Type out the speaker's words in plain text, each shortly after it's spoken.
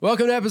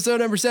Welcome to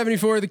episode number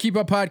 74 of the Keep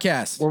Up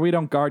Podcast. Where we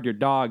don't guard your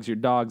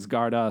dogs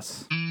guard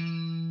us.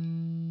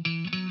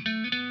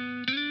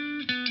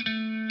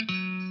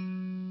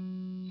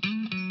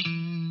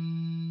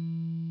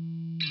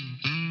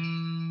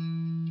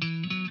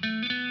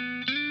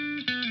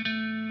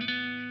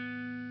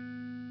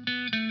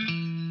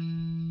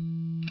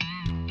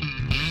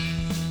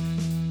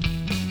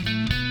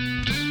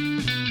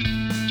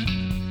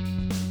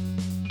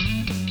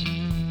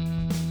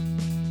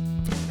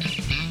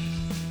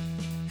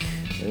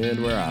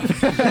 And we're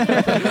off.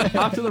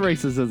 Off to the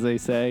races, as they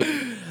say.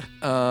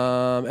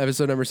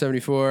 Episode number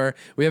 74.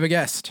 We have a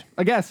guest.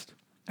 A guest.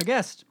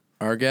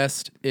 Our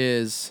guest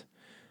is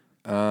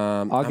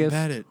August I'm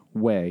bad at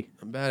Way.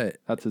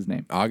 That's his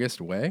name. August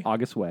Way?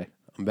 August Way.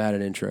 I'm bad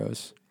at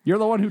intros. You're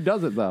the one who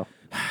does it, though.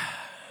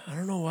 I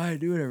don't know why I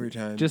do it every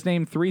time. Just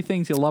name 3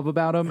 things you love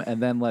about him,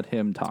 and then let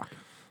him talk.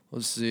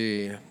 Let's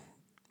see.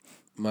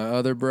 My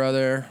other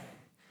brother,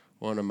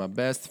 one of my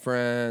best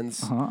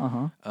friends.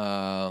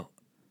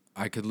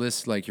 I could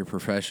list like your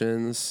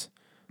professions.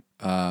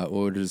 What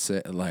would you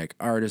say? Like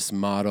artist,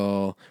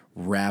 model,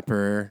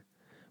 rapper,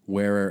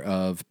 wearer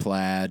of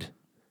plaid,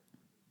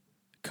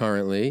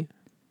 currently,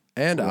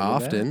 and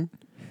often.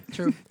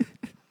 True.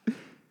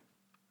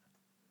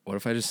 What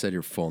if I just said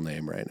your full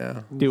name right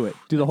now? Do it.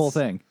 Do the whole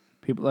thing.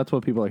 People. That's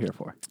what people are here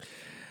for.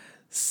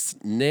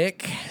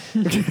 Nick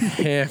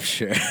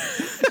Hampshire.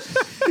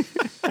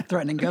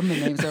 Threatening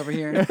government names over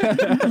here.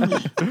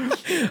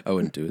 I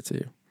wouldn't do it to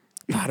you.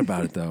 Thought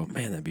about it though.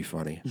 Man, that'd be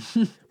funny.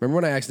 Remember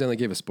when I accidentally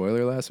gave a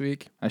spoiler last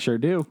week? I sure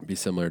do. It'd be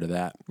similar to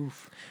that.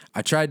 Oof.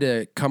 I tried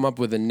to come up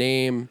with a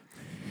name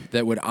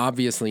that would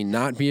obviously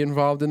not be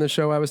involved in the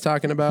show I was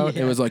talking about.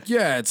 Yeah. It was like,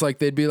 yeah, it's like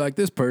they'd be like,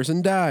 this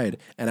person died.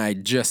 And I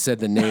just said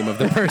the name of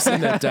the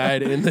person that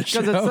died in the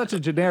show. Because it's such a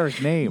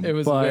generic name. It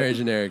was a very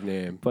generic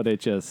name. But it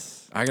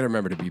just... I got to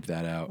remember to beep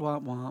that out.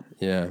 Womp womp.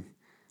 Yeah.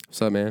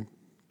 What's up, man?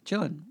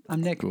 Chilling.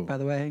 I'm Nick, Cool. By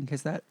the way, in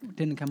case that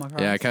didn't come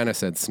across. Yeah, I kind of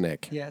said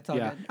Snick. Yeah, it's all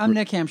good. I'm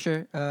Nick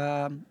Hampshire.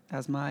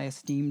 As my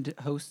esteemed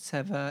hosts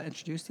have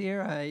introduced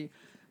here, I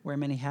wear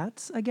many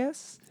hats, I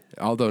guess.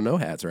 Although no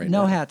hats right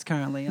now. No hats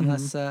currently,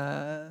 unless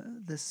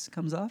this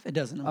comes off. It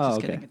doesn't. I'm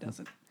just kidding. It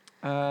doesn't.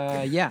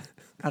 Yeah.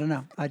 I don't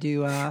know. I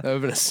do. That would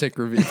have been a sick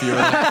review. If you were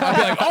like, I'd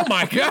be like, oh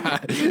my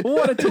God.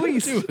 What a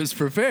twist. Dude was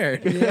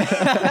prepared. Yeah.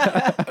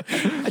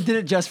 I did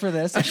it just for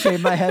this. I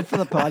shaved my head for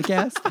the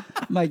podcast.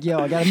 I'm like, yo,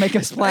 I got to make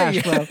a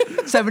splash, bro.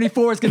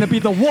 74 is going to be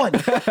the one.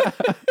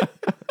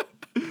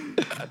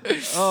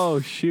 Oh,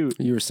 shoot.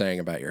 You were saying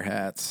about your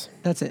hats.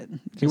 That's it.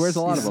 He wears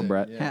a lot of them,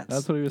 Brett. Hats.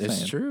 That's what he was saying.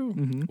 It's true.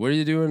 Mm-hmm. What are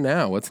you doing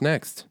now? What's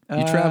next?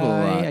 You travel a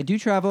lot. I do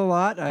travel a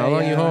lot. How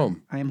long are you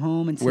home? I am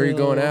home until Where are you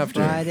going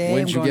after? Friday.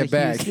 When did you get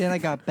back? Houston. I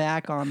got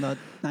back on the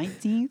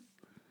 19th.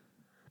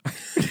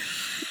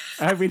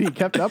 I mean, he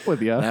kept up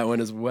with you. That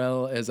went as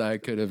well as I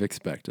could have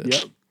expected.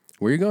 Yep.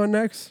 Where are you going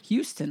next?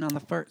 Houston on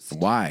the 1st.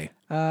 Why?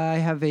 I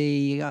have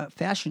a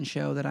fashion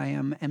show that I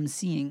am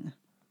emceeing.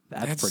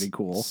 That's pretty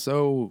cool.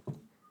 So,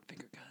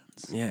 Finger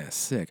guns. yeah,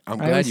 sick. I'm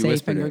I glad always you say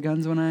whispered finger it.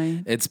 guns when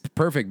I... It's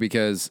perfect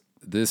because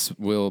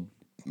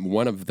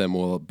one of them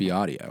will be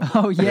audio.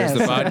 Oh, yes.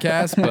 There's the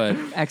podcast, but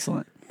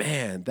Excellent.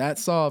 man, that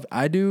solved.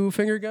 I do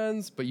finger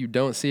guns, but you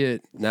don't see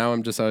it. Now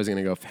I'm just always going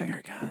to go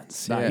finger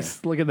guns.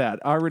 Nice. Yeah. Look at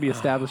that. Already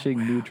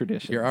establishing new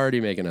traditions. You're already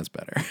making us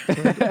better.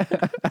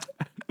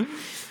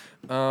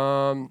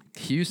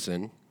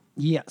 Houston.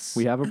 Yes.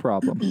 We have a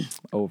problem.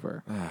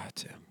 Over.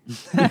 Tim.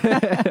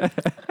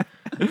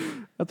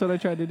 That's what I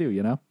tried to do,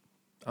 you know?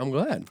 I'm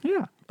glad.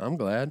 Yeah. I'm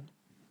glad.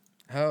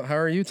 How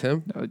are you,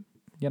 Tim?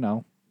 You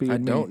know. Being I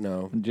me don't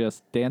know. and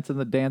just dancing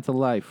the dance of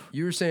life.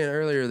 You were saying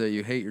earlier that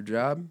you hate your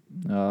job.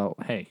 Oh,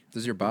 hey.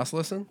 Does your boss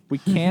listen? We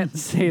can't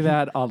say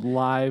that on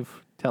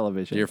live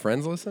television. Do your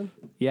friends listen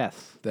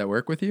Yes. that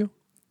work with you?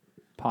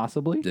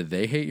 Possibly. Do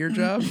they hate your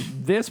job?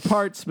 This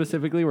part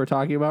specifically we're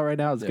talking about right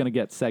now is going to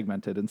get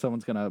segmented, and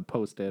someone's going to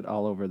post it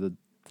all over the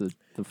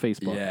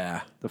Facebook.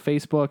 Yeah. The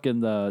Facebook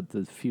and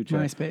the future.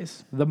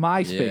 MySpace. The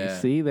MySpace. Yeah.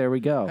 See, there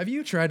we go. Have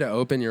you tried to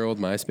open your old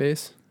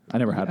MySpace? I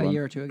never had A one.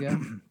 year or two ago.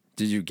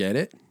 Did you get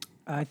it?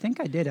 I think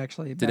I did,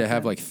 actually. Did it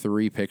have like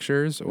 3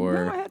 pictures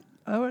or No, I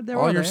had... they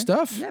were all all your there.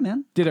 stuff? Yeah,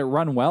 man. Did it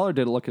run well, or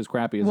did it look as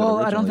crappy as it Well,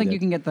 originally I don't think did? you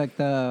can get like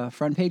the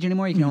front page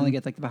anymore. You can only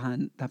get like the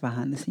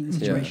behind the scenes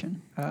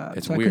situation.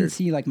 It's so I weird. couldn't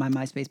see like my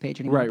MySpace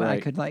page anymore, Right, but I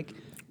right. could like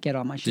get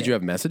all my shit. Did you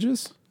have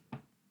messages?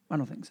 I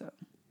don't think so.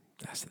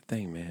 That's the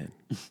thing, man.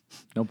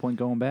 No point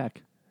going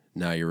back.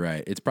 No, you're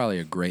right. It's probably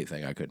a great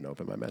thing I couldn't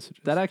open my messages.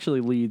 That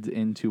actually leads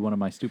into one of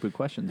my stupid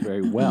questions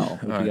very well.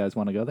 If you guys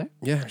want to go there.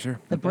 Yeah,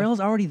 sure. The Braille's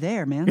already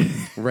there, man.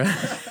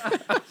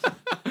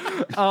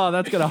 Oh,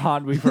 that's going to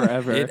haunt me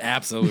forever. It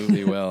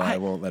absolutely will. I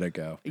won't let it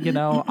go. You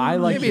know, I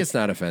like... Maybe it's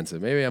not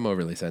offensive. Maybe I'm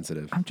overly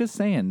sensitive. I'm just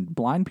saying,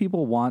 blind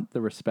people want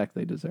the respect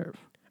they deserve.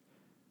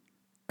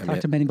 Talk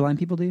to many blind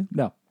people, do you?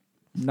 No,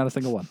 not a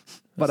single one.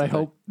 But I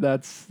hope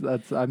that's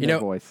I'm You their know,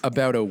 voice.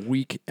 about a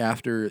week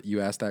after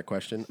you asked that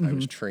question, I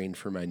was trained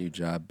for my new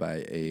job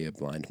by a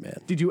blind man.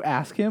 Did you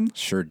ask him?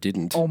 Sure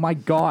didn't. Oh my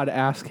God,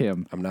 ask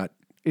him. I'm not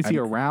Is he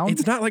around?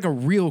 It's not like a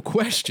real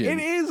question. It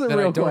is a that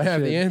real I don't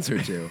have question. the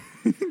answer to.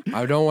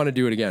 I don't want to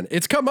do it again.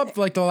 It's come up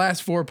like the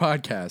last 4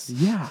 podcasts.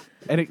 Yeah,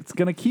 and it's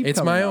gonna keep. It's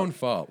coming my up. own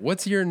fault.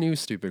 What's your new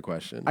stupid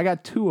question? I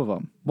got 2 of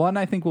them. One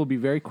I think will be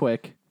very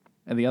quick,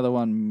 and the other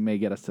one may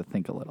get us to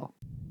think a little.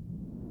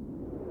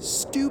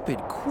 Stupid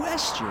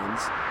questions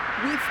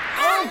with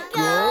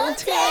Uncle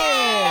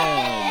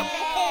Tim.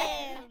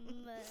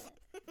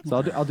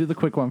 So I'll do the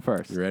quick one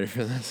first. You ready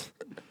for this?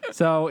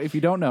 So if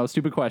you don't know,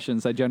 stupid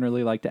questions I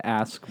generally like to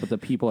ask, but the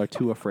people are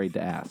too afraid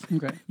to ask.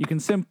 Okay. You can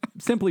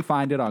simply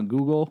find it on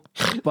Google,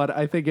 but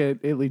I think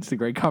it leads to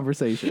great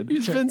conversation.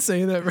 You've been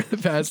saying that for the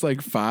past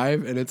like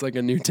 5, and it's like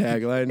a new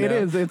tagline now. It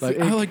is. It's like,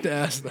 I like to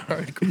ask the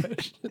hard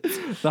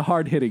questions. the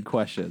hard-hitting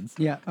questions.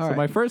 Yeah, all So right.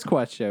 my first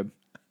question,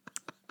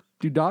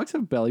 do dogs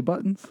have belly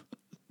buttons?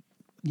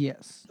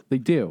 Yes, They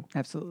do.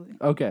 absolutely.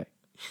 Okay.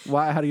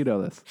 Why? How do you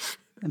know this?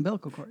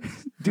 Umbilical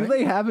cords. Do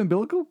they have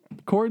umbilical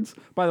cords?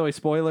 By the way,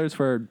 spoilers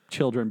for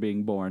children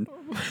being born.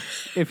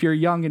 If you're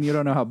young and you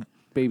don't know how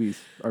babies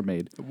are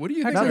made. What do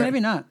you think? Actually, are- maybe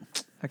not.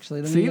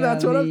 Actually, let See, me,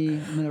 that's let what me,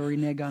 I'm going to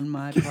renege on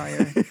my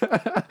prior.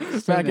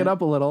 Back it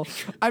up a little.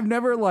 I've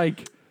never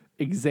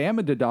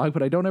examined a dog,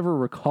 but I don't ever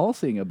recall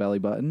seeing a belly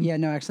button. Yeah,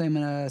 no, actually, I'm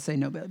going to say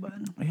no belly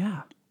button.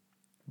 Yeah.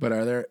 But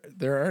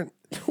there aren't.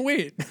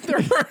 Wait, there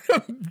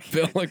aren't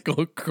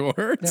umbilical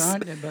cords. There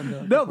aren't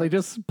umbilical No, they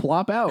just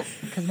plop out.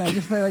 Because imagine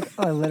if like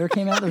a litter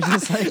came out, there's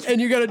just like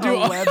And you got to do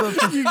a web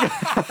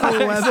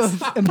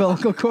of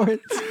umbilical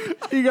cords.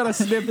 You gotta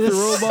snip through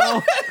them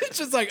all. It's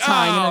just like,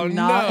 Tying oh in a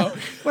knot.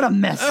 no. What a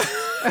mess.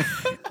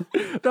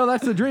 No,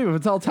 that's the dream. If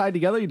it's all tied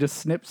together, you just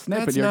snip,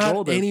 That's and you're not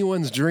golden.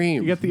 anyone's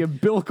dream. You get the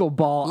umbilical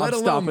ball. Let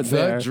I'm alone stopping the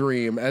there.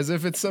 dream, as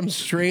if it's some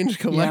strange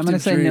collective Yeah, I'm going to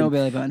say dream. no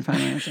belly button.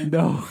 Final answer.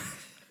 No.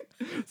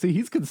 See,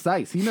 he's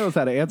concise. He knows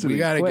how to answer We these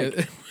gotta quick.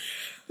 get.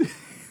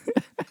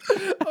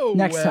 Oh,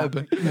 Next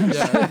web.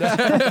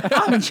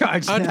 I'm in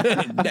charge now.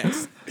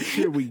 Next.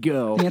 Here we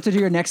go. The answer to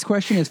your next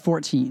question is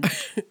 14.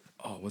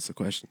 Oh, what's the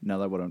question? No,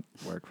 that wouldn't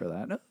work for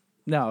that.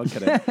 No, I'm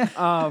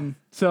kidding.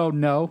 So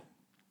no.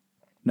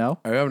 I'm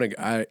having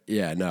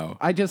no.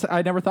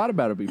 I never thought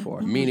about it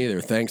before. Me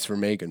neither. Thanks for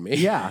making me.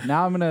 Yeah,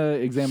 now I'm gonna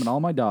examine all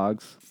my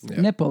dogs.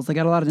 Nipples. They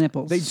got a lot of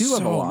nipples. They do have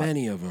a So lot.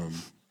 many of them.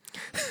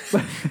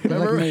 They're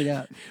like made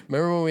up.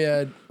 Remember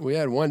when we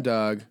had one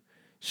dog?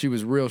 She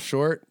was real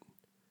short.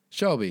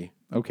 Shelby.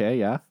 Okay,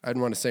 yeah. I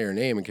didn't want to say her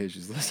name in case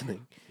she's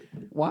listening.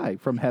 Why?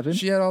 From heaven?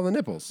 She had all the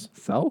nipples.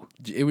 So?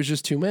 It was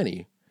just too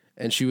many,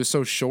 and she was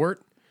so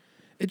short.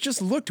 It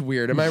just looked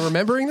weird. Am I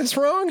remembering this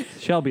wrong?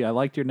 Shelby, I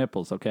liked your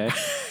nipples, okay?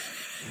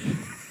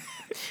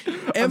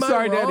 Am I'm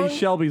sorry I to wrong? any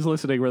Shelby's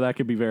listening where that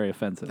could be very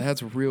offensive.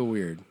 That's real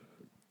weird.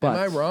 But-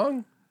 Am I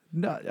wrong?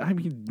 No, I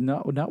mean,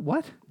 no, not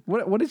what?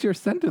 What is your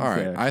sentence All right.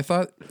 there? I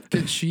thought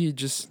that she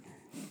just.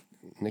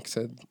 Nick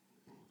said.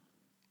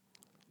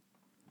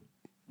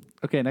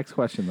 Okay, next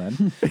question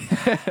then.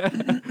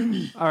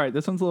 All right,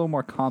 this one's a little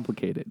more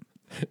complicated.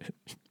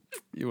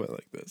 You went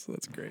like this.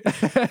 That's great.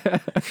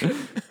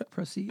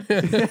 Proceed.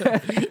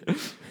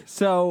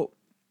 So,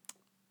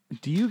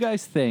 do you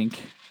guys think...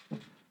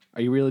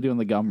 Are you really doing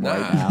the gum right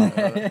Nah. now?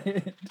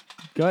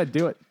 Go ahead,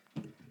 do it.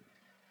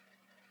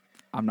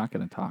 I'm not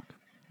going to talk.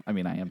 I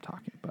mean, I am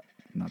talking, but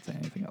I'm not saying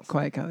anything else.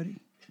 Quiet Coyote.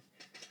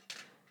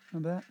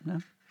 Remember that? No?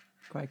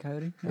 Quiet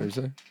Coyote? No? What did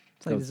you say?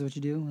 It's like this is what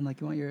you do when like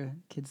you want your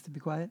kids to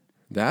be quiet.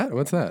 That?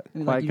 What's that?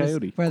 Maybe, Quiet you just-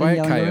 Coyote. rather than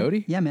Quiet yelling over-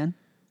 Coyote? Yeah, man.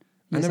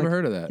 I It's never like-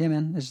 heard of that. Yeah,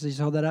 man. It's just, you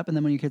just hold that up, and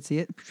then when your kids see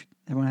it,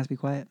 everyone has to be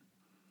quiet.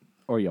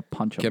 Or you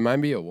punch them. Can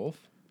mine be a wolf?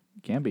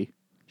 Can be.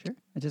 Sure.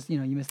 It just, you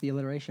miss the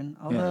alliteration.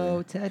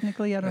 Although,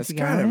 technically, I don't know That's if you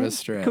got kind of it. a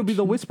stretch. Could be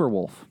the whisper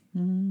wolf.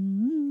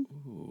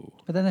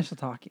 But then they're still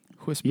talking.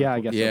 Whisper. Yeah, I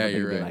guess. Yeah, so, but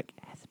you're they'd be right. like,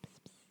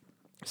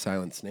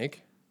 Silent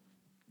snake.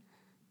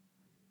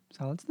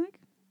 Solid snake?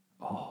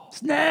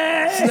 Snake!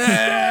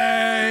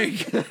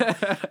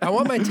 I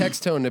want my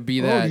text tone to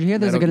be Oh, that. did you hear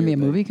there's Metal going to be a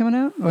Gear movie coming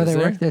out? Or Is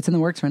there? it's in the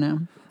works right now.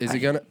 thing. Is it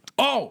gonna?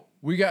 Oh,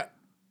 we got.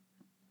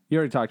 You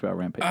already talked about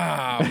Rampage.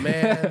 Oh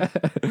man!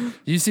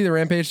 You see the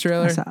Rampage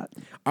trailer? I saw it.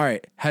 All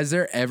right. Has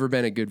there ever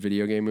been a good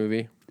video game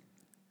movie?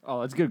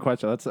 Oh, that's a good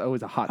question. That's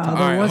always a hot topic.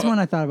 There right, was hold- one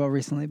I thought about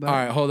recently, but All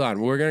right, hold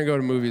on. We're gonna go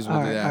to movies. We'll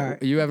All do right, that. all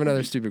right. You have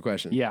another stupid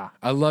question. Yeah.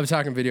 I love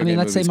talking video I mean, game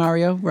let's say movies.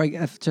 Mario, right?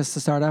 Just to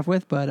start off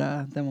with, but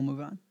then we'll move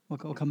on. We'll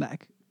come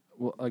back.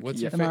 Well, like, What's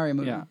yeah. your The Mario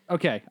movie. Yeah.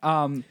 Okay.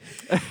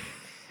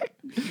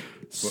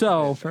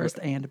 So, First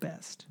and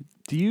best.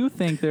 do you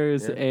think there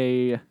is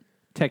a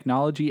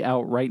technology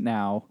out right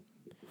now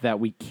that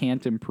we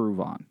can't improve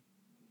on?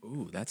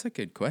 Ooh, that's a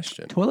good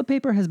question. Toilet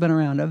paper has been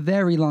around a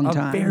very long A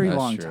time. very That's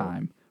long true.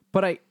 time.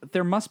 But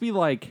there must be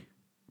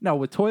no,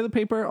 with toilet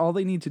paper, all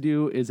they need to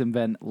do is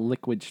invent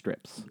liquid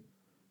strips.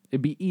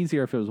 It'd be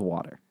easier if it was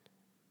water.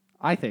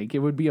 I think it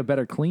would be a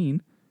better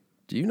clean.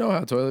 Do you know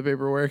how toilet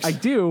paper works? I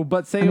do,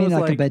 but say I it mean, was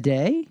like a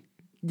bidet?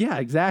 yeah,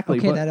 exactly.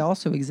 Okay, but, that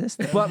also exists.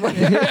 Then. but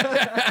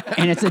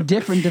And it's a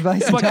different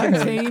device but entirely.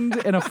 contained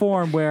in a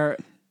form where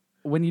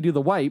when you do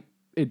the wipe,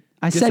 it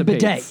I said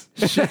dissipates.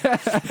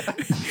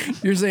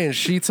 You're saying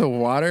sheets of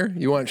water?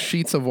 You want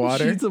sheets of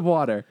water? Sheets of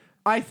water.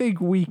 I think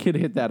we could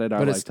hit that in our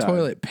But lifetime. it's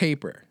toilet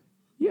paper.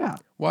 Yeah.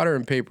 Water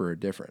and paper are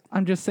different.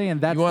 I'm just saying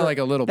that's You want like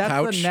a little that's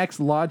pouch the next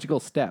logical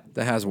step.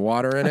 that has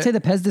water in I'd it? say the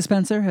Pez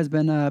dispenser has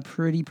been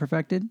pretty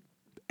perfected.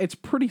 It's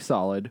pretty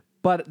solid,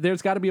 but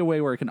there's got to be a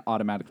way where it can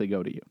automatically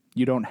go to you.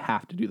 You don't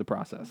have to do the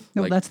process.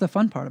 No, Like- that's the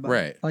fun part about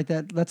Right. it. Like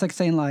that. That's like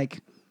saying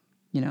like,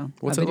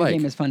 What's a it video like?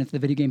 game is fun if the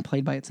video game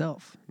played by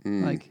itself.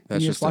 Like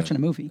That's you're just watching a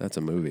movie. That's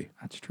a movie.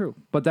 That's true.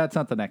 But that's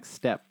not the next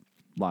step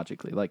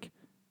logically. Like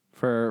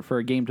for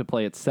a game to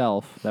play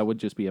itself, that would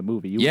just be a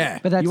movie. Yeah.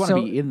 But that's you want to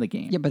so- be in the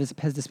game. Yeah, but it's a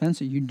Pez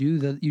dispenser. You do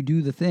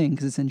the thing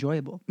because it's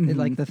enjoyable. It,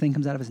 like the thing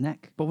comes out of his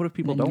neck. But what if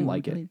people And then don't you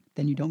like it? really-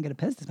 Then you don't get a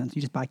Pez dispenser.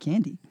 You just buy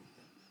candy.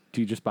 Do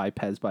you just buy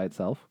Pez by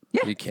itself?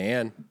 Yeah. You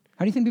can.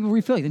 How do you think people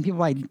refill? You think people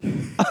buy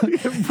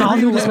all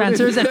new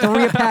dispensers at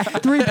three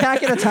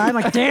pack at a time?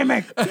 Like, damn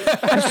it!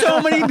 There's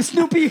so many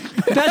Snoopy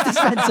Pez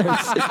dispensers.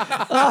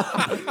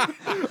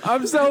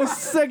 I'm so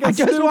sick of I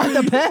just want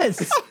the Snoopy.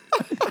 Pez.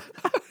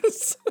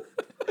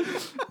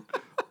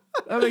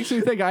 That makes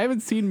me think. I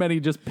haven't seen many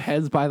just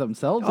Pez by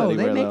themselves Oh,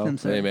 anywhere, they make though. them.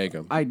 They make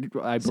them.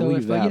 I So believe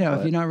if that. if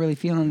but- you're not really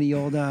feeling the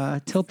old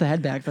tilt the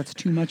head back, that's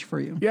too much for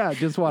you. yeah,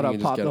 just want You to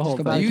just pop gotta- the whole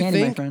Go buy thing. Do you candy,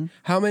 my think, friend.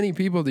 how many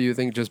people do you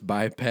think just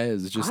buy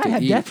Pez just I to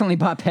have eat? definitely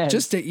bought Pez.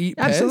 Just to eat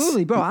Pez?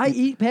 Absolutely, bro. I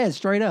eat Pez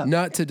straight up.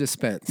 Not to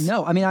dispense.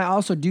 No, I mean I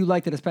also do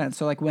like to dispense.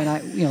 So like when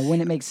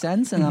when it makes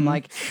sense and I'm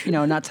like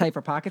not tight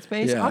for pocket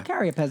space, Yeah. I'll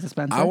carry a Pez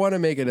dispenser. I want to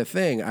make it a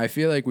thing. I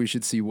feel like we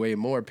should see way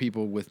more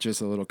people with just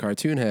a little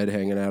cartoon head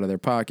hanging out of their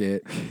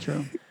pocket. True.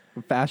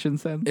 Fashion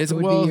sense. It's Who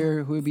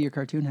would be your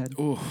cartoon head?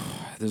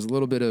 there's a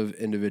little bit of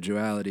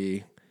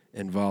individuality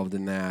involved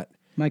in that.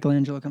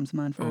 Michelangelo comes to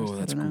mind first. Oh, I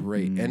that's don't know.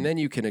 great. And then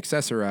you can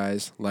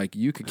accessorize, like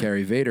you could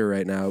carry Vader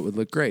right now. It would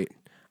look great.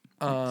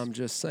 I'm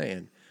just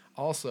saying.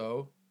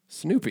 Also,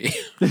 Snoopy,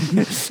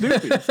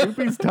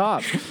 Snoopy's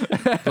top.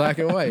 black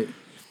and white.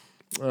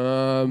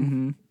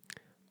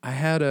 I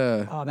had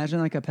a Oh,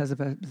 imagine like a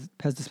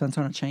Pez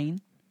dispenser on a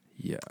chain.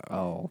 yeah.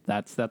 Oh,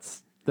 that's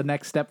the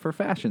next step for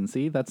fashion.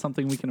 See, that's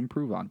something we can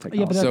improve on. Technology.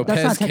 Yeah, but So that's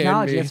Pez not can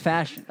technology. be- It's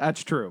fashion.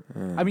 That's true.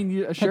 I mean,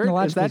 a shirt, is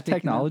Technologically that speaking,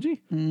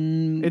 technology?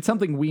 It's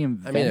something we I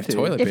invented. mean, if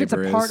toilet If it's a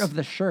paper part is, of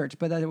the shirt,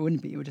 but that it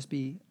wouldn't be. It would just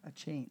be a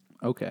chain.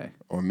 Okay.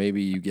 or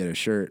maybe you get a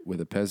shirt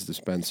with a Pez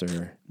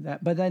dispenser.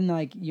 But then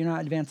like you're not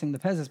advancing the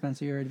Pez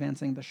dispenser. You're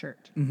advancing the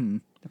shirt. Mm-hmm.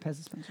 The Pez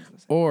dispenser is the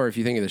same. Or if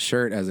you think of the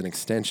shirt as an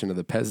extension of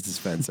the Pez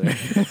dispenser.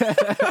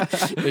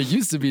 It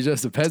used to be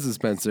just a Pez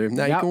dispenser.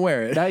 Now you can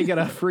wear it. Now you get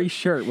a free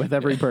shirt with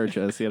every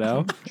purchase, you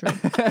know?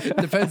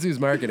 Depends who's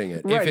marketing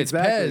it. Right, if it's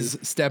exactly.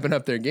 Pez stepping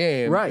up their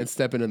game Right. and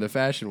stepping in the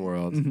fashion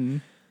world,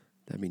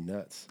 that'd be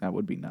nuts. That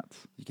would be nuts.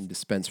 You can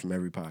dispense from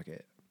every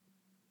pocket.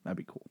 That'd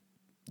be cool.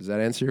 Does that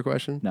answer your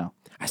question? No.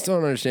 I still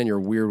don't understand your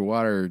weird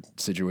water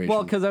situation.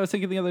 Well, because I was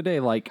thinking the other day,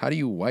 like, how do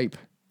you wipe?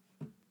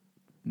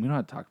 we don't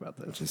have to talk about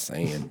this. Just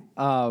saying.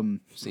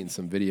 Seen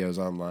some videos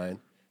online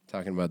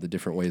talking about the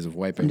different ways of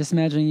wiping. I'm just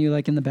imagining you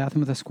like in the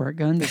bathroom with a squirt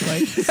gun, just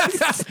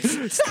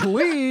like,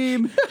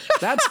 Clean.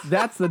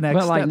 That's the next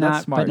but like step. That's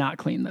not, smart. but not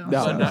clean though.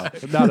 No, So- no,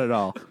 not at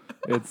all.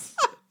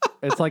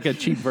 It's like a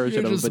cheap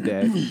version of a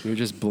bidet. You're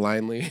just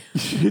blindly.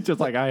 It's just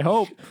like, I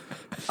hope.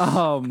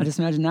 I just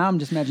imagine now. I'm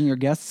just imagining your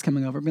guests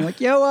coming over, being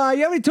like, "Yo,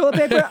 you have any toilet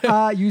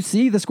paper? You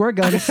see the squirt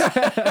guns?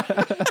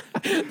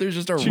 There's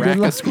just a rack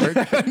of squirt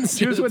guns.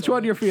 Choose which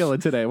one you're feeling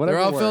today. Whatever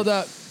They're all works. filled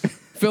up.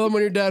 Fill them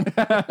when you're done.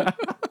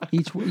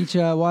 Each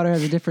water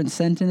has a different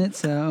scent in it.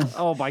 So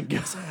Oh my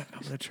god,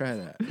 I'm gonna try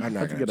that. I'm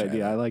not that's a gonna good try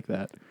idea. that. I like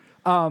that.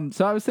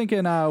 So I was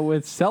thinking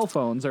with cell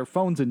phones or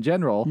phones in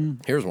general,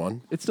 Here's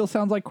one. it still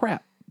sounds like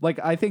crap. Like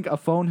I think a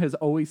phone has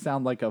always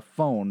sounded like a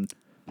phone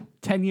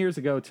 10 years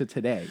ago to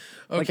today.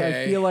 Like I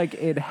Okay. feel like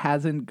it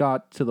hasn't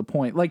got to the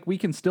point. Like we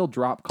can still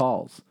drop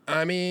calls.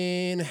 I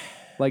mean,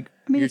 Like,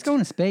 I mean, it's going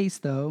to space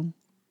though.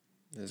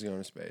 it's going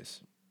to space.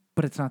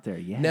 but it's not there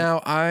yet.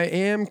 Now, I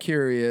am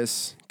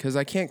curious because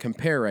I can't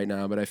compare right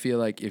now, but I feel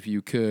like if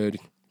you could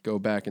go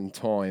back in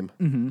time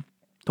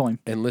Toy.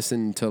 and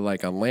listen to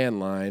like a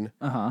landline,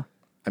 Uh-huh.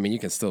 I mean, you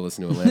can still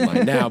listen to a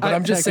landline now, but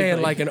I'm just saying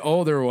Technically. like an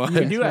older one.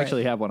 We do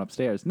actually have one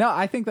upstairs. No,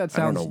 I think that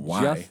don't sounds know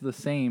why. just the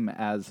same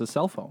as a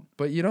cell phone.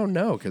 But you don't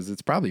know because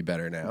it's probably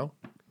better now.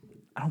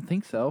 I don't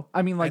think so.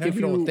 I mean, like I if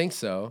you don't think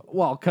so.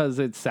 well, because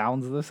it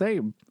sounds the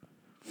same.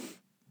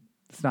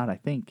 It's not. I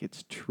think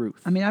it's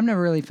truth. I mean, I've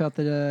never really felt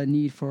the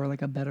need for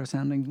like a better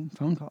sounding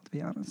phone call, to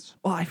be honest.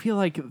 Well, I feel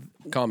like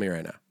Call me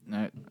right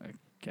now.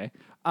 okay.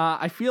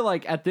 I feel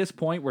like at this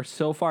point we're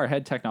so far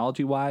ahead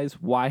technology wise.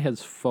 Why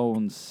has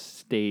phones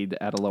stayed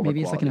at a lower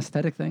Maybe it's like quality? an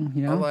aesthetic thing,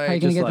 you know? like- how you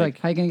gonna just get like-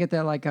 how you gonna get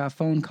that like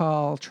phone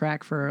call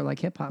track for like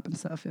hip hop and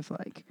stuff if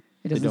like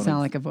it doesn't don't sound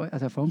like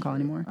a phone call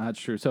anymore? That's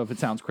true. So if it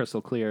sounds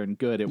crystal clear and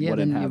good, it Yeah,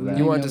 wouldn't then have it that. would-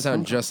 You want it know to it's sound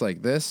phone just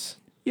like this?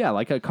 Yeah,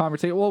 like a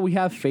conversation. Well, we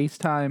have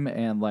FaceTime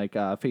and like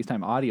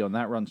FaceTime audio, and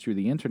that runs through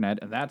the internet,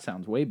 and that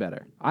sounds way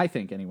better. I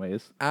think,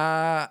 anyways.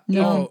 No.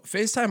 No,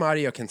 FaceTime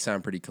audio can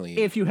sound pretty clean.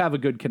 If you have a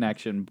good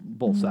connection,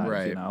 both sides,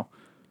 Right. you know.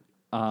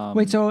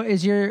 Wait, so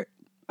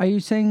are you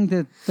saying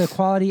that the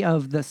quality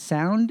of the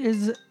sound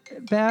is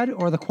bad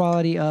or the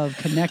quality of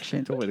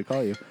connection? Good way to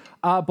call you.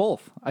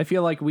 Both. I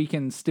feel like we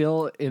can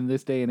still, in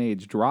this day and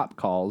age, drop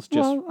calls.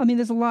 Just Well, I mean,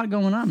 there's a lot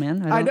going on,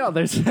 man. I know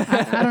there's.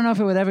 I don't know if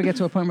it would ever get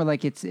to a point where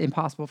like it's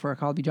impossible for a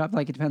call to be dropped.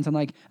 Like it depends on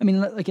like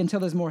until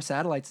there's more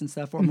satellites and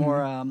stuff or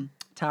more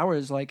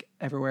towers like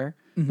everywhere.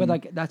 But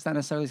like that's not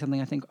necessarily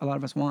something I think a lot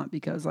of us want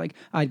because like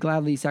I'd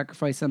gladly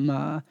sacrifice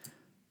some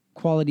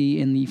quality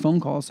in the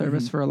phone call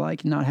service for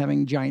like not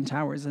having giant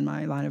towers in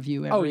my line of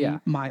view every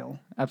mile.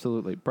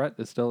 Absolutely. Brett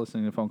is still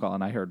listening to the phone call,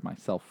 and I heard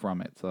myself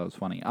from it, so that was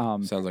funny.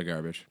 Sounds like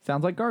garbage.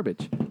 Sounds like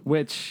garbage,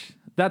 which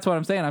that's what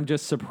I'm saying. I'm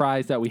just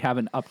surprised that we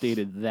haven't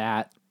updated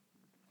that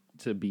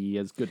to be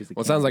as good as it can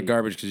Well, it sounds like be.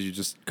 garbage because you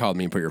just called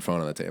me and put your phone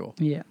on the table.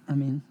 Yeah, I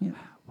mean, yeah.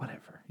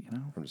 Whatever, you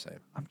know? I'm just saying.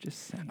 I'm just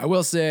saying. I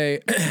will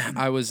say,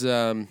 I was.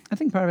 I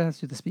think part of it has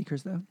to do with the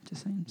speakers, though.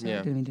 Just saying. So I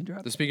didn't mean to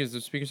interrupt. The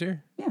speakers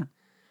here? Yeah.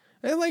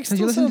 It like Because still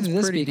you're listening sounds to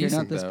this pretty speaker,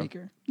 decent, not this though.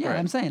 speaker. Yeah, Right.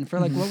 I'm saying for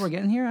like what we're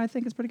getting here, I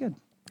think it's pretty good.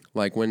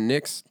 Like when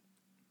Nick's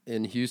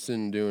in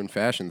Houston doing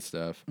fashion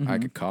stuff, I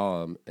could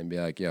call him and be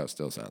like, "Yo,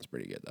 still sounds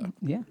pretty good though."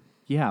 Yeah.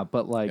 Yeah,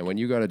 but like, And when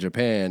you go to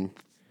Japan,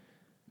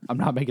 I'm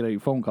not making any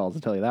phone calls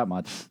to tell you that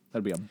much.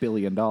 That'd be $1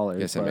 billion. I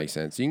guess that makes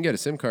sense. You can get a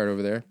SIM card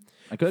over there.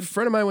 I A could.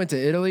 friend of mine went to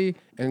Italy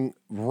and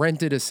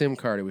rented a SIM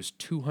card. It was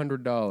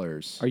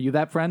 $200. Are you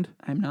that friend?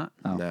 I'm not.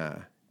 Nah.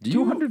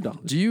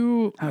 $200. Do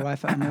you? I'm a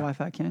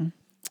Wi-Fi king.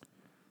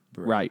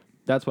 Right.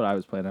 That's what I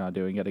was planning on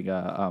doing, getting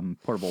a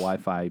portable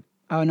Wi-Fi.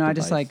 Oh no, I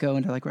just device. like go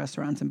into like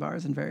restaurants and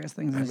bars and various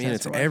things. And I just mean, ask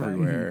it's for Wi-Fi.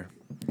 everywhere.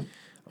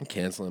 I'm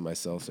canceling my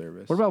cell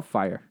service. What about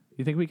Fire?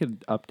 You think we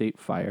could update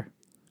Fire?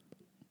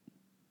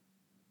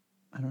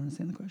 I don't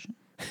understand the question.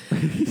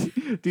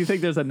 Do you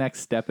think there's a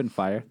next step in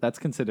Fire? That's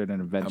considered an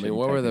I invention. mean,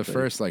 what were the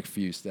technically. first like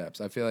few steps?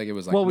 I feel like it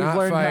was like Well, we've not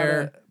learned how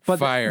fire, to- but the-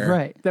 fire.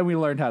 Right. Then we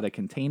learned how to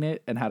contain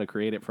it and how to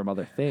create it from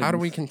other things. How do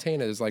we contain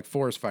it? It's like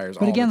forest fires.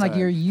 But all again, the like time.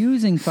 you're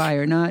using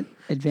fire, not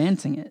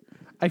advancing it.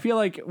 I feel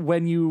like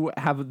when you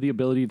have the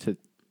ability to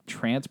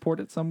transport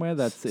it somewhere,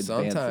 that's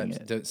advancing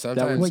it.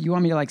 Sometimes. What you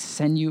want me to like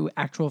send you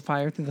actual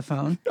fire through the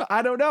phone?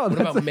 I don't know. What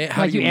about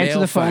how Like do you answer mail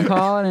the phone fire?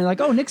 call and you're like,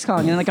 oh, Nick's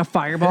calling, and like a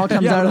fireball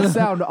comes yeah, out of that the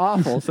sound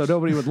awful, so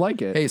nobody would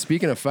like it. Hey,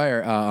 speaking of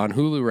fire, on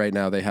Hulu right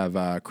now they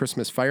have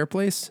Christmas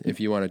Fireplace. If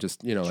you want to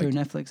just True, like,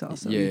 Netflix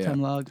also. Yeah, Anytime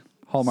yeah. log.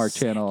 Hallmark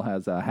Channel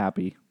has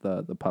Happy,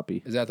 the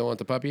puppy. is that the one with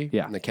the puppy?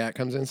 Yeah. And the cat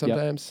comes in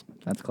sometimes.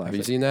 That's Have classic.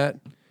 you seen that?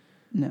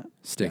 No.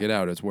 Stick it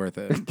out. It's worth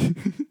it.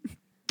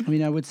 I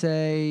mean, I would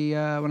say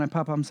when I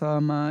pop on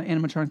some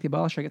animatronic the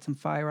abolisher, I get some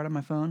fire out of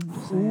my phone.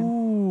 Just saying.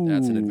 Ooh,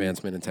 That's an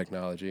advancement in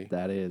technology.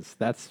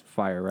 That's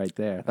Fire right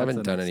there. That's I haven't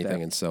the done next anything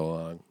step. in so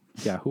long.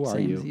 Yeah, who are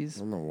you? Samesies.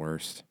 I'm the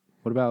worst.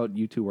 What about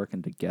you two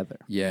working together?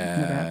 Never Yeah.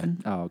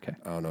 happened. Oh, okay.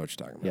 I don't know what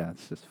you're talking about. Yeah,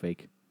 it's just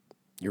fake.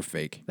 You're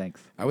fake.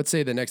 Thanks. I would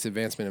say the next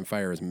advancement in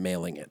fire is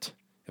mailing it.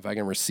 If I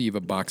can receive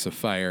a box of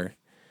fire,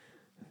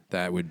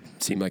 that would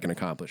seem like an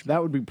accomplishment.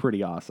 That would be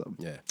pretty awesome.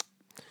 Yeah.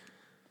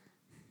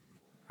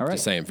 All right.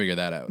 Just saying, figure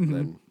that out.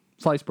 Then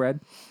Sliced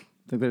bread.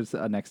 Think there's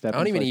a next step. I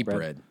don't in even sliced eat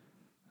bread.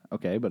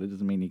 Okay, but it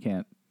doesn't mean you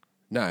can't.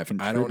 No, if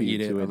I don't eat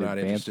Contribute it, to I'm it not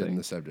interested in advancing.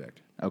 the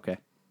subject. Okay.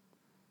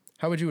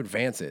 How would you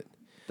advance it?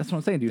 That's what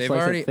I'm saying. Do you They've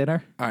slice already it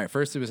thinner? All right,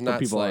 first it was not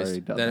people already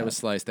sliced. done Then it that. was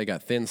sliced. They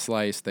got thin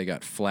sliced. They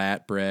got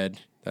flat bread.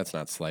 That's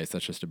not sliced.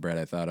 That's just a bread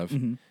I thought of.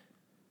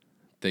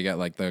 They got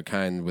like the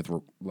kind with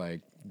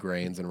like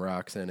grains and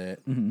rocks in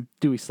it.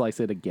 Do we slice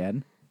it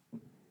again?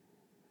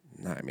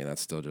 No, I mean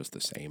that's still just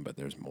the same, but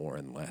there's more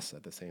and less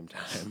at the same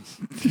time.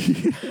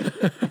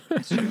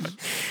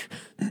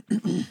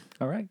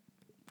 All right.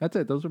 That's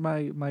it. Those are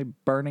my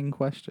burning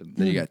questions.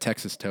 Then you got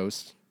Texas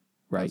toast.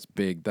 Right. That's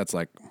big. That's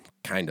like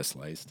kind of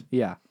sliced.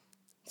 Yeah.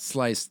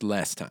 Sliced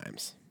less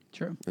times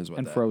True. is what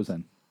And that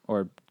frozen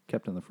or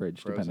kept in the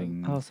fridge, Frozen.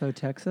 depending. Also,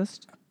 Texas.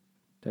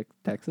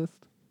 Texas?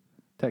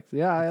 Texas.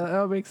 Yeah,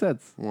 that makes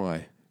sense. is.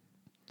 Why?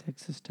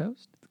 Texas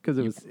toast. Because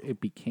it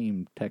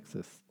became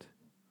Texas.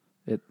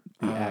 The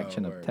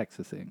action of word.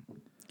 Texasing.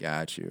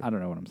 Got you. I don't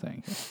know what I'm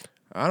saying.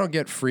 I don't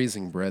get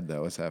freezing bread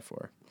though. What's that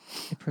for?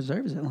 It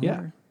preserves it longer.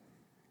 Yeah.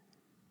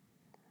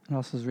 It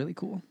also is really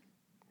cool.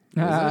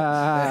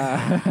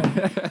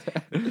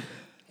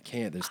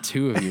 Can't. There's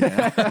two of you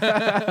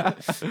now.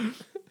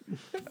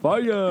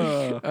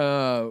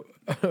 Fire!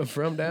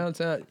 From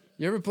downtown.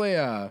 You ever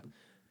play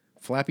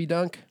Flappy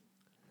Dunk?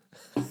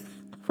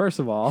 First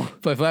of all,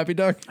 Play Flappy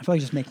Dunk? I feel like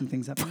just making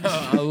things up.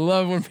 I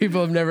love when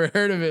people have never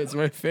heard of it. It's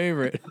my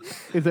favorite.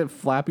 is it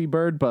Flappy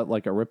Bird, but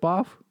like a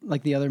ripoff?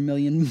 Like the other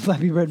million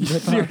Flappy Bird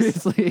rip-offs.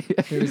 Seriously.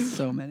 There's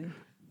so many.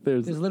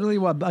 There's There's literally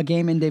a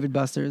game in David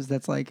Buster's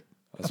that's like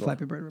a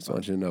Flappy Bird Just rip-off.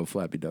 want you to know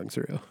Flappy Dunk's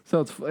real.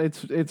 so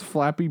it's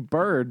Flappy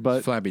Bird,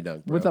 but Flappy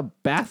Dunk, bro. with a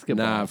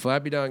basketball. Nah,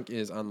 Flappy Dunk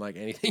is unlike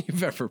anything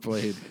you've ever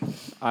played.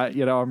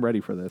 I'm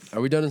ready for this.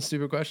 Are we done in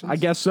stupid questions? I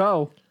guess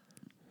so.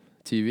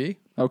 TV?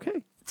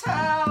 Okay.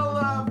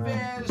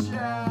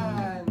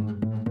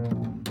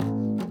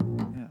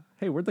 Television! Yeah.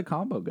 Hey, where'd the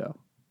combo go?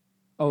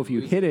 Oh, if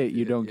you hit it,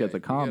 you don't get the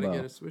combo. You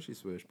gotta get a swishy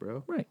swish,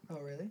 bro. Right. Oh,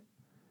 really?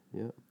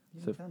 Yeah. You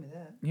So- didn't tell me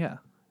that. Yeah.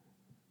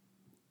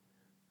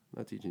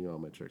 I'm not teaching you all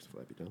my tricks,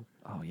 Flappy Dunk.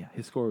 Oh yeah,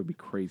 his score would be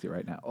crazy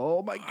right now.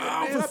 Oh my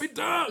goodness! Oh, Flappy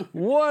Dunk!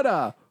 What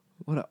a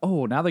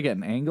Now they're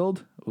getting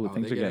angled. Ooh,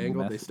 things they are get getting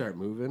angled. messy. They start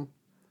moving.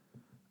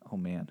 Oh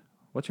man,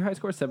 what's your high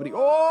score? 70.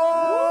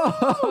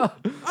 Oh!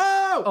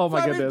 Oh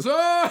my Flappy goodness.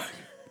 Duck!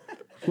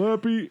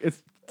 Flappy. It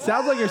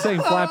sounds like you're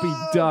saying Flappy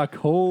Duck.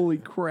 Holy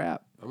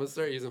crap! I'm gonna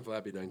start using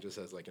Flappy Duck just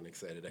as like an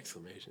excited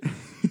exclamation.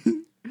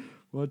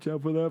 Watch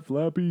out for that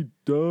Flappy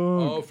Duck.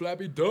 Oh,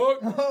 Flappy Duck!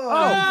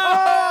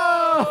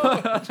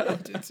 Oh!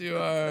 Jumped it too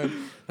hard.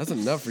 That's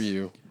enough for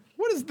you.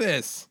 What is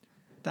this?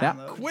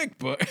 Download. Quick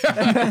book.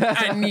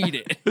 I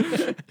need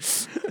it.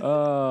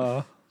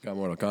 Uh, Got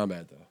Mortal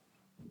Kombat though.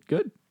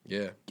 good.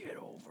 Yeah.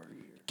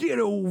 Get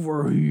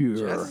over here.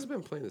 Jazz has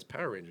been playing this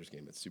Power Rangers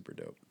game. It's super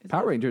dope.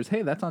 Power Rangers.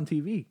 Hey, that's on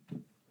TV.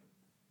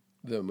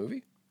 The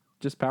movie?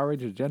 Just Power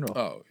Rangers General.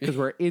 Oh. Because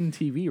we're in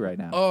TV right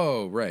now.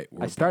 Oh, right.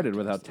 I started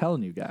without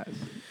telling you guys.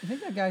 I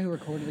think that guy who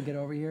recorded the Get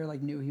Over Here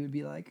like knew he would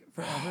be like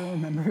forever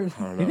remembered.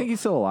 You think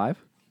he's still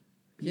alive?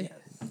 Yeah.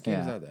 Game's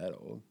Yeah. not that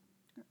old.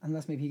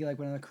 Unless maybe he like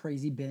went on a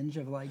crazy binge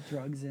of like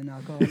drugs and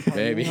alcohol. And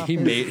Maybe partying off he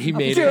his- made off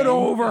his it. fame.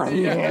 over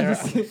here.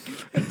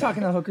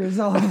 Talking to hookers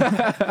all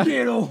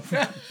Get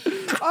over.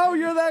 Oh,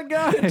 you're that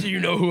guy. Do you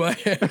know who I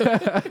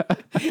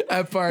am?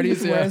 At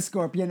parties, Wear yeah. a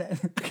scorpion.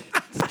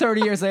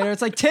 30 years later,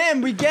 it's like,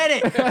 Tim, we get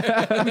it.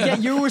 We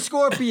get you were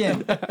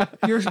Scorpion.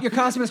 Your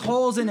costume has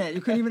holes in it. You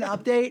couldn't even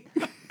update.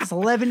 It's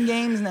 11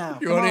 games now.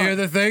 You want to hear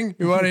the thing?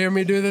 You want to hear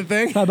me do the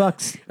thing?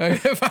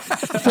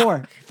 $5.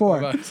 Four.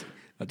 $5.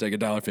 I'll take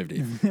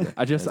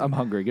 $1.50. I'm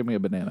hungry. Give me a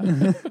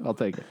banana. I'll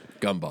take it.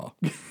 Gumball.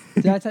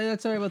 Did I tell you that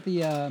story about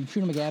the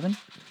Shooter McGavin?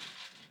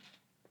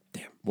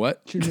 Damn.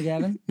 What? Shooter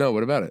McGavin? No,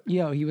 what about it?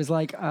 Yo, he was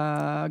like,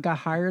 got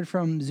hired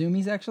from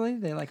Zoomies actually.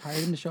 They like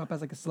hired him to show up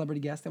as like a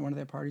celebrity guest at one of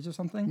their parties or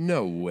something.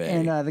 No way.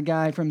 And the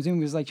guy from Zoom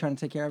was like trying to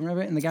take care of him and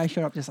everything. And the guy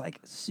showed up just like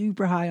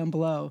super high on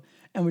blow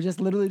and was just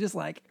literally just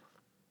like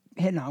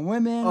hitting on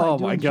women, Oh like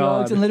doing my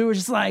drugs, God. and literally was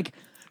just like,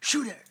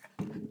 shooter.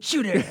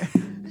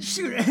 And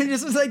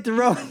just was like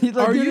throwing. Like,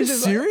 Are dude you was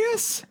just, like-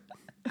 serious?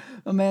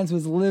 my man's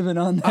was living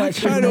on that. I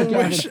Shooter kind of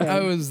McGavin wish thing. I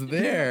was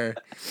there.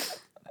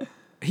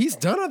 He's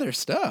done other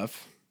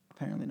stuff.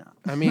 Apparently not.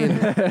 I mean,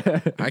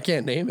 I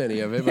can't name any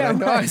of it, but I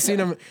know I've seen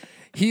him.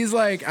 He's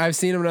like, I've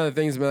seen him in other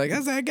things and be like,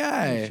 that's that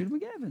guy. Shooter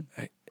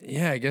McGavin.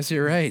 Yeah, I guess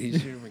you're right.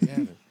 He's Shooter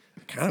McGavin.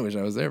 I kind of wish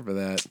I was there for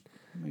that.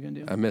 What are you gonna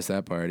do? I missed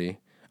that party.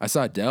 I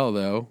saw Dell,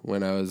 though,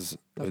 when I was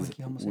with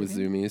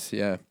Zoomies.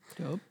 Yeah.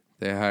 Dope.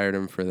 They hired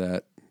him for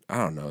that, I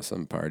don't know,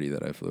 some party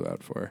that I flew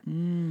out for.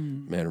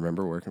 Man,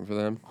 remember working for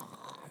them?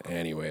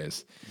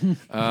 Anyways.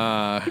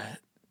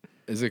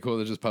 Is it cool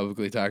to just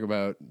publicly talk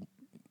about?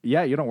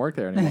 Yeah, you don't work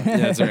there anymore. Yeah,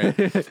 that's right.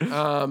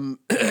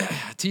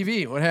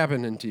 TV. What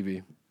happened in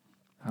TV?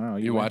 I don't know.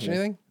 You went watch here.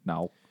 anything?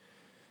 No.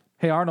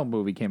 Hey Arnold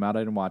movie came out. I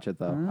didn't watch it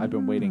though. I've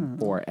been waiting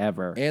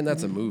forever. And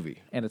that's a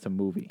movie. And it's a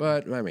movie.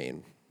 But, I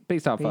mean,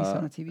 based off Based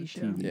on a TV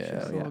show. TV Yeah, show,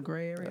 It's a little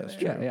gray area there.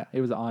 Yeah, yeah.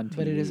 It was on TV.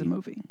 But it is a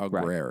movie.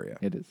 Agraria.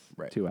 It is.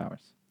 Right. 2 hours.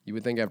 You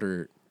would think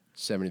after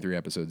 73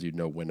 episodes, you'd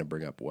know when to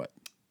bring up what.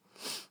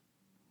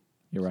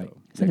 You're right.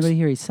 Is anybody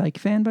here a Psych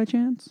fan by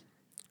chance?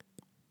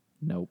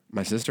 Nope.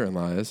 My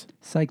sister-in-law is.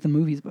 Psych the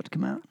movie's about to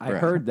come out. I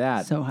Right. heard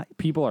that. So hype.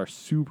 People are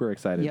super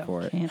excited Yeah,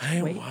 for it. can't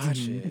I wait.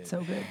 watch it. It's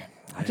so good.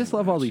 I just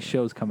love all these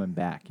shows coming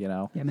back, you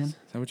know? Yeah, man. Is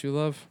that what you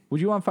love?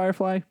 Would you want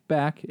Firefly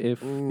back if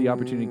the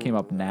opportunity came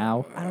up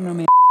now? I don't know,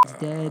 man. Is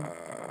dead.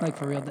 Like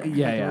for real. Dead.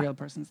 Yeah, like yeah. A real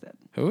person's dead.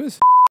 Who is?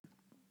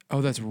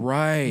 Oh, that's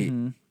right.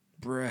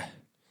 Bruh.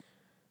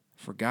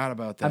 Forgot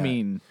about that. I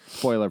mean,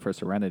 spoiler for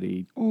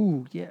Serenity.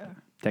 Ooh, yeah.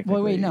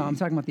 Technically. Wait, no. I'm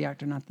talking about the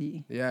actor, not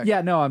the. yeah.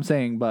 Yeah, no, I'm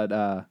saying,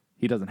 but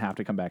he doesn't have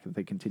to come back if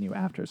they continue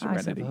after I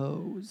Serenity.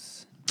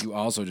 suppose. You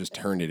also just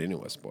turned it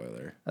into a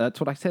spoiler. That's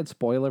what I said.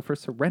 Spoiler for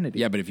Serenity.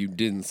 Yeah, but if you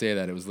didn't say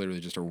that, it was literally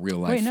just a real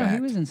life Wait, no, fact. he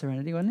was in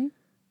Serenity, wasn't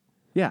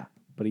Yeah,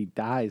 but he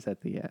dies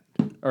at the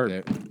end. Or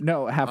There-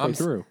 no, halfway I'm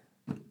through.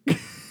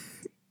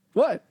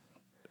 What?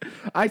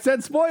 I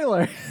said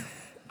spoiler.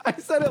 I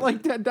said it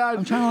like 10 I'm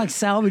times. trying to like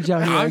salvage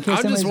out here. in I'm case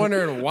just somebody's-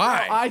 wondering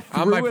why. I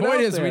My threw it point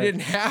out is, we there.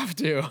 didn't have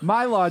to.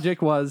 My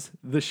logic was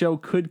the show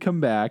could come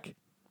back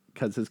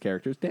because his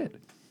character's dead.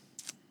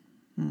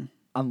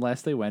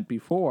 Unless they went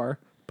before,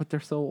 but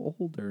they're so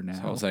older now.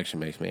 This whole section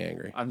makes me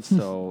angry. I'm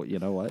so, you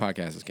know what?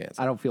 Podcast is canceled.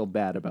 I don't feel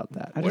bad about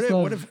that. I What just if,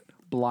 love what if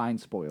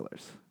Blind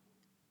spoilers.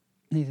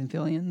 Nathan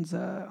Fillion's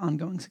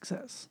ongoing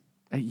success,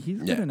 He's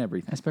good Yeah. in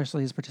everything.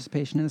 especially his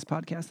participation in this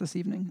podcast this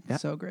evening. Yeah.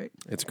 So great.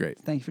 it's great?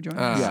 Thank you for joining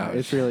us. Yeah,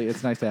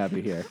 it's nice to have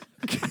you here.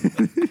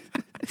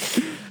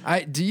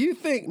 Do you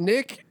think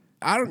Nick?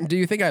 Do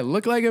you think I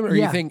look like him, or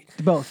yeah, you think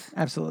both?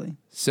 Absolutely.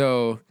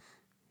 so?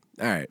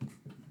 All right,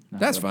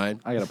 that's fine.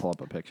 I gotta pull up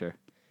a picture.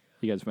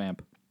 You guys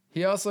vamp.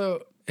 He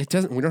also it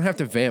doesn't. We don't have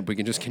to vamp. We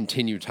can just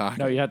continue talking.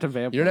 No, you have to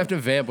vamp. You don't have to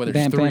vamp when there's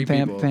Vamp, three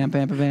vamp, people. vamp,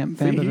 vamp, vamp, vamp,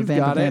 See, vamp, he's vamp,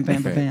 got vamp, it.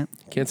 vamp, vamp.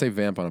 Can't say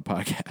vamp on a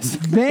podcast.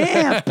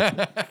 Vamp.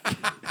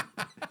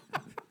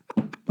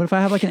 What if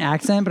I have like an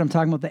accent, but I'm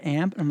talking about the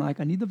amp, and I'm like,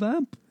 I need the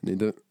vamp.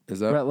 Is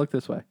that? Brett, look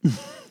this way.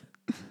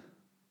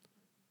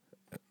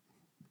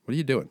 What are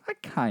you doing? I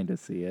kind of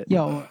see it.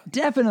 Yo,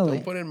 definitely.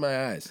 Don't put it in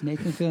my eyes.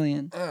 Nathan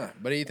Fillion.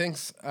 But he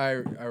thinks I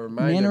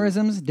remind him.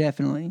 Mannerisms,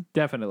 definitely.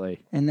 Definitely.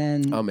 And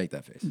then I'll make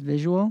that face.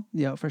 visual,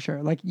 yo, for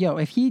sure. Like, yo,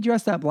 if he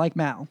dressed up like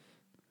Mal,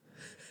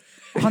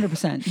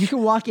 100%. You could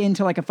walk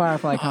into like a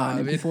Firefly con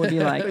and people would be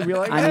like, I need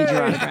your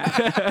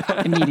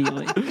autograph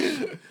immediately.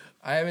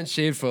 I haven't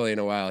shaved fully in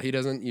a while. He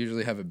doesn't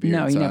usually have a beard.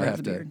 No, he so never I has have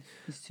a to, beard.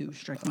 He's too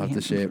strikingly I'll have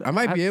to handsome shave. for I that.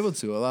 might be able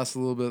to. I lost a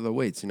little bit of the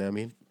weights, you know what I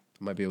mean?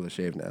 I might be able to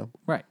shave now.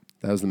 Right.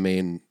 That's the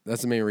main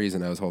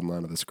reason I was holding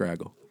on to the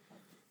scraggle.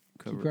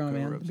 Keep growing,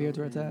 man. The up beard's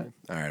where it's at.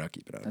 All right, I'll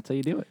keep it on. That's how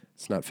you do it.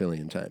 It's not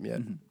Fillion time yet.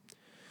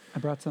 I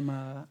brought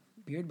some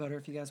beard butter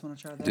if you guys want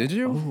to try that. Did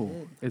you?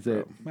 Oh, is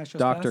it Maestro's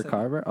Dr. Classic.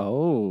 Carver?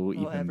 Oh,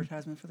 Little even.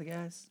 advertisement for the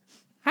guys.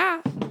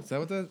 Is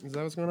that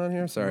what's going on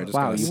here? Sorry, I just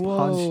Wow, got you a,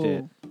 punched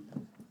it.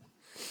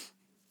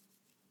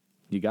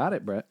 You got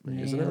it, Brett.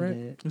 Isn't it right?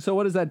 Nailed So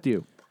what does that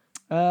do?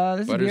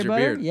 This is Butters beard your butter.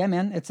 beard. Yeah,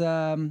 man. It's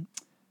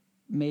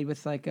made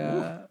with like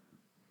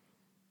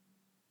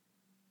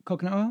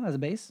coconut oil as a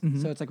base,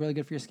 so it's like really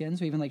good for your skin.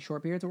 So even like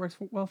short beards, it works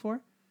well for.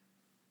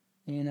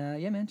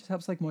 And yeah, man, just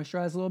helps like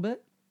moisturize a little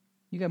bit.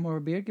 You got more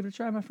of a beard? Give it a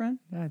try, my friend.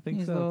 Yeah, I think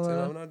Use a so. little, So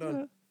I'm not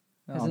done.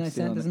 As a nice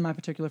scent. This is my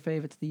particular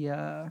fave. It's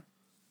the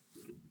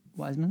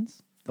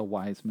Wiseman's. The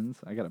Wisemans.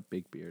 I got a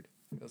big beard.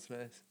 That's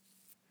nice.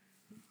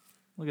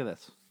 Look at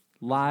this.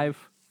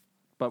 Live,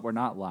 but we're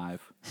not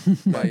live.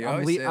 No, you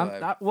always say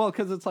live. Well,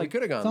 because it's We like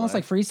could have gone It's almost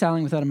live. like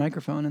freestyling without a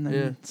microphone and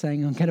then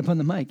saying, "Get up on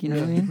the mic." You know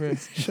what I mean?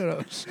 Shut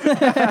up.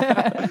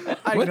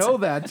 I know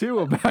that too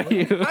about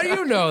you. How do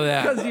you know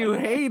that? Because you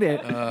hate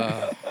it.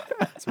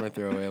 That's my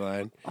throwaway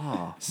line.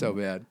 Oh, So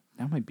bad.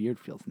 now my beard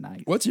feels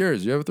nice. What's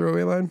yours? You have a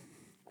throwaway line?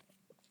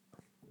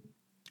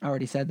 I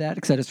already said that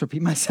because I just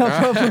repeat myself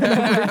over and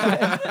over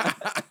again.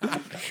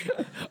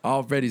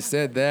 Already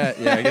said that.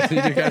 Yeah, I guess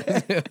you got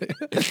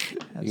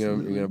to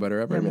You gonna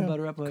butter up Yeah, right I'm gonna now?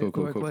 butter up like Cool,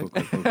 cool, quick, cool, quick.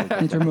 cool, cool, cool, cool,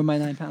 I need to remove my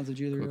 9 pounds of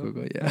jewelry. cool, real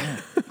cool, quick. yeah.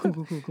 Cool,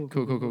 cool, cool, cool,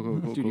 Cool, cool, cool,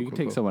 cool, cool, Dude, you cool, can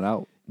take cool. someone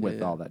out with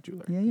Yeah. all that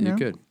jewelry. Yeah, you You know,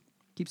 could.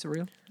 keeps it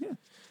real.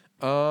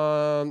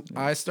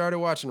 I started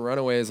watching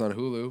Runaways on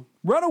Hulu.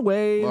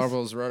 Runaways.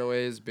 Marvel's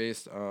Runaways,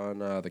 based on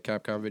the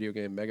Capcom video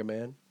game Mega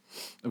Man.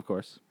 Of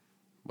course.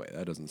 Wait,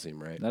 that doesn't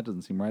seem right. That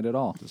doesn't seem right at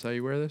all. Is this how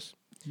you wear this?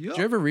 Did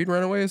you ever read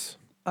Runaways?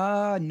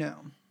 No.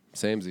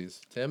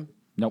 Samesies. Tim?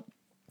 Nope.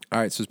 All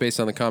right, so it's based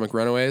on the comic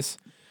Runaways,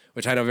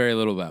 which I know very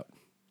little about.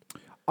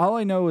 All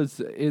I know is,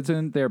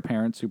 isn't their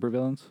parents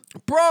supervillains?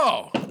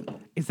 Bro!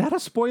 Is that a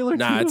spoiler?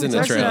 Nah, too? it's in It's the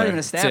actually trailer. not even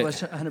It's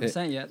established it.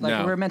 100% yet. Like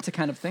No. we're meant to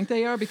kind of think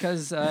they are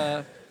because,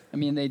 I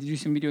mean, they do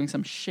seem to be doing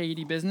some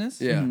shady business.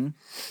 Yeah.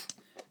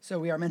 So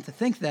we are meant to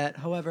think that.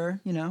 However,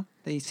 you know,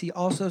 they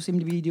also seem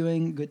to be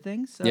doing good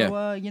things. So,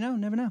 Yeah. you know,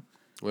 never know.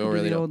 We don't Could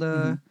be really the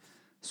know. old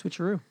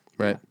switcheroo.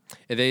 Right.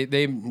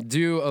 They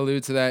do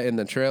allude to that in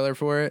the trailer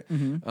for it.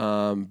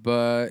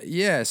 But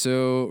yeah,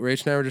 so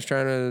Rach and I were just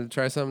trying to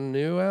try something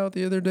new out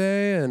the other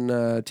day, and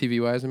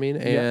TV wise, I mean.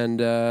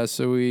 And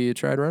so we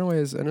tried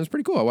Runaways, and it was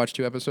pretty cool. I watched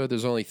 2 episodes.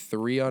 There's only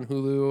 3 on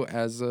Hulu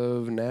as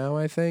of now,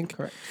 I think.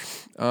 Correct.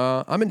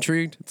 I'm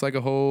intrigued. It's like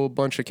a whole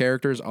bunch of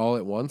characters all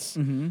at once.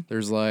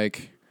 There's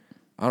like,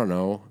 I don't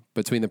know,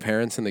 between the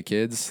parents and the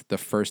kids, the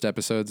first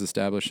episodes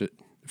establish it.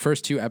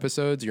 First 2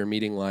 episodes, you're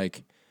meeting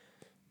like,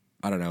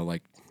 I don't know,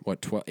 like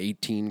what,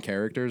 18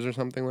 characters or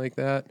something like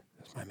that.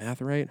 Is my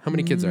math right? How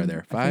many kids are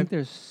there? I think 5?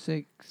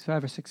 there's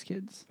 5 or 6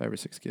 kids. 5 or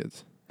 6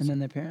 kids. And then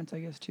their parents,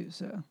 I guess, too.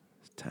 So,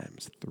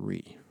 Times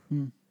 3.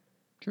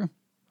 true.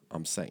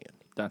 I'm saying.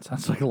 That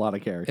sounds like a lot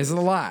of characters. It's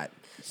a lot.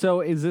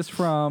 So is this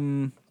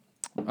from,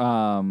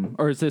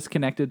 or is this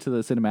connected to the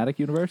cinematic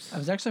universe? I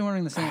was actually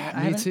wondering the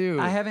same. Me too.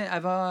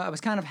 I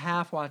was kind of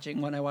half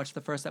watching when I watched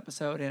the first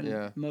episode and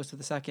Yeah. most of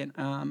the second.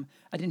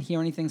 I didn't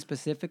hear anything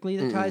specifically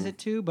that ties it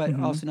to, but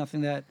also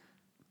nothing that.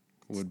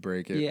 Would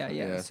break it.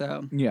 Yeah.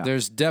 So Yeah.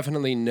 There's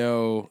definitely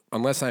no,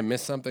 unless I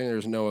missed something,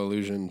 there's no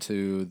allusion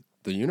to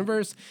the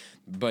universe.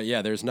 But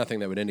yeah, there's nothing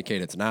that would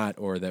indicate it's not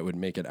or that would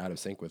make it out of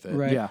sync with it.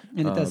 right. Yeah.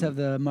 And it does have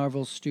the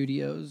Marvel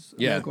Studios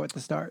Yeah. logo at the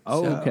start.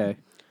 Oh, so. okay.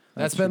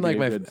 That's That been should like be a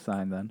my good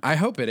sign then. I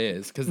hope it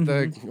is because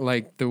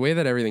the way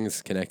that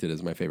everything's connected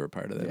is my favorite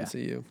part of the Yeah.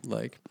 MCU.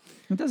 Like,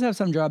 It does have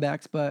some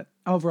drawbacks, but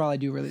overall, I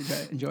do really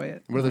enjoy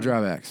it. what are the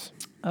drawbacks?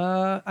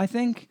 I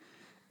think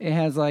it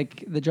has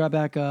like the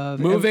drawback of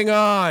Moving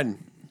on.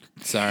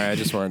 Sorry, I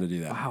just wanted to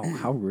do that. Wow,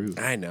 how rude.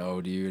 I know,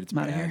 dude. It's I'm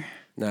outta bad. here.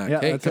 Nah, Yeah,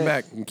 hey, that's come it.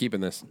 back. I'm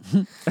keeping this.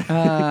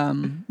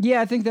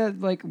 Yeah, I think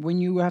that like when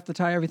you have to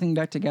tie everything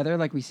back together,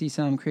 like we see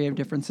some creative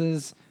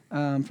differences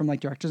from like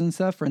directors and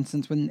stuff. For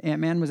instance, when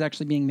Ant-Man was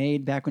actually being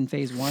made back when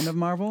Phase 1 of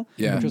Marvel,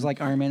 Yeah. which was like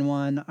Iron Man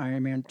 1,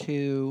 Iron Man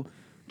 2,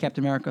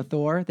 Captain America,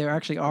 Thor, they were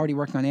actually already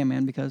working on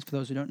Ant-Man because for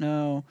those who don't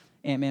know,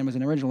 Ant-Man was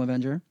an original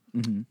Avenger.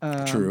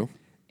 True.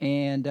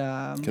 And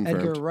Confirmed.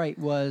 Edgar Wright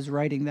was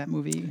writing that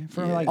movie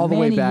for like All the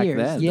way many back years.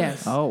 then.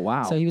 Yes. Oh,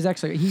 wow. So he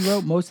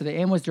wrote most of it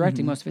and was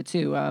directing most of it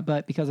too.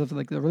 But because of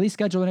like the release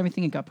schedule and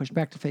everything, it got pushed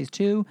back to Phase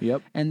 2.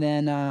 Yep. And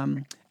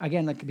then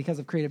again, like because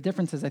of creative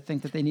differences, I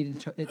think that they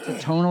needed it to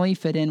tonally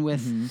fit in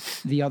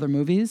with the other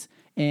movies.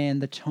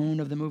 and the tone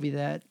of the movie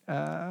that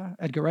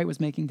Edgar Wright was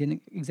making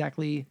didn't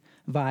exactly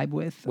vibe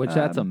with. Which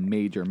that's a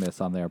major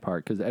miss on their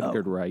part because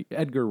Edgar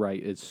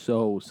Wright is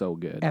so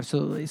good.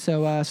 Absolutely.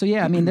 So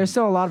yeah, I mean, there's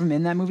still a lot of him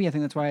in that movie. I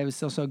think that's why it was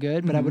still so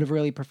good. But I would have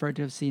really preferred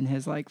to have seen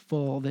his like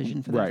full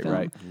vision for that film.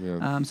 Right.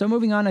 Yeah. So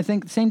moving on, I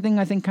think the same thing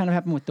kind of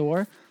happened with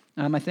Thor.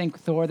 I think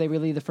Thor,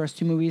 the first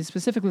two movies,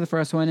 specifically the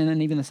first one and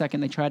then even the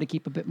second, they try to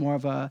keep a bit more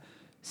of a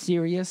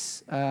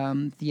serious,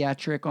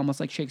 theatric, almost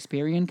like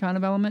Shakespearean kind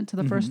of element to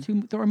the first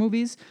two Thor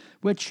movies,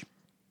 which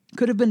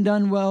could have been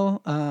done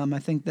well. I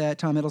think that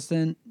Tom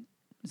Hiddleston,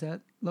 is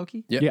that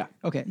Loki? Yeah.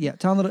 Okay, yeah.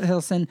 Tom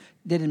Hiddleston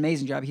did an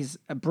amazing job. He's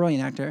a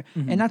brilliant actor.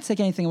 And not to take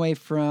anything away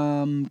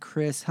from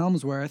Chris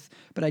Hemsworth,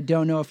 but I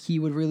don't know if he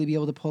would really be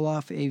able to pull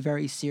off a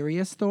very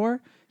serious Thor.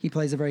 He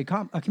plays a very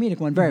comedic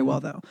one very well,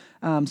 though.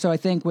 So I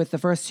think with the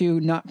first two,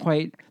 not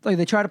quite... Like,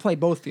 they try to play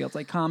both fields,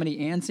 like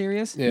comedy and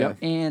serious. Yeah.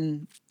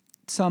 And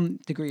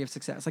some degree of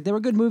success. Like, they were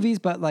good movies,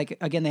 but, like,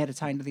 again, they had to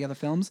tie into the other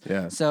films.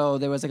 Yeah. So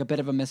there was, like, a bit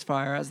of a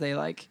misfire as they,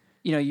 like...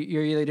 You know,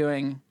 you're either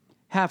doing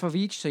half of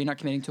each, so you're not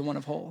committing to one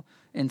of whole.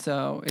 And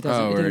so it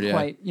doesn't, it didn't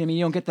quite, I mean,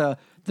 you don't get the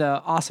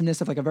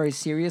awesomeness of like a very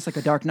serious, like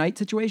a Dark Knight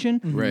situation.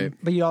 Right.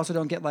 But you also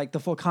don't get like the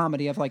full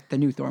comedy of like the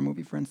new Thor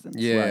movie, for instance.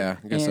 Yeah,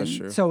 I guess that's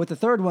true. So with the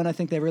third one, I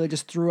think they really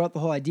just threw out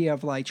the whole idea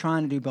of like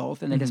trying to do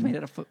both and they just made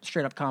it a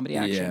straight up comedy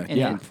action.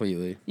 And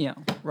completely. it,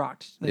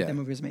 rocked. Like, that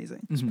movie was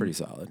amazing. It's pretty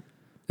solid.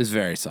 It's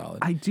very solid.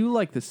 I do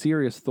like the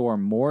serious Thor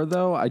more,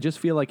 though. I just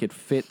feel like it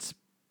fits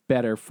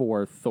better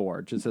for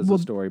Thor, just as a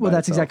story. Well,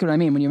 that's itself. exactly what I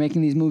mean. When you're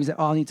making these movies that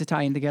all need to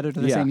tie in together to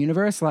the same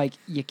universe, like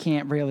you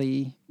can't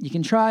really, you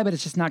can try, but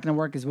it's just not going to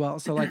work as well.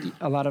 So like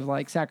a lot of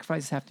like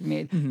sacrifices have to be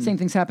made. Same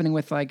thing's happening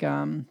with like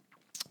the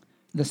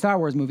Star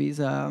Wars movies.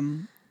 Who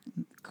are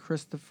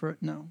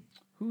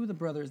the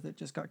brothers that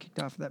just got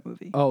kicked off of that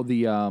movie? Oh,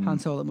 the Han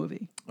Solo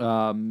movie.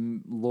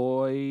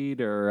 Lloyd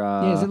or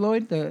Yeah, is it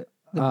Lloyd?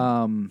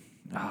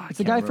 It's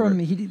the guy from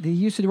he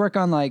used to work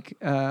on like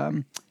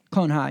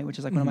Clone High, which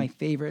is like one of my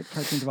favorite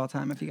cartoons of all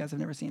time. If you guys have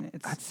never seen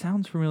it, that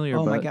sounds familiar.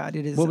 Oh but my god,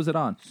 it is. What was it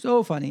on?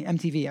 So funny,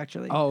 MTV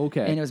actually. Oh,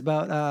 okay. And it was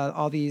about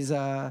all these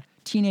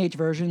teenage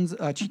versions,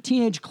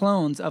 teenage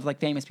clones of like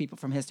famous people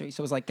from history.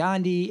 So it was like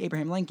Gandhi,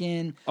 Abraham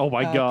Lincoln. Oh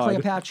my God.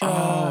 Cleopatra.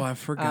 Oh, I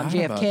forgot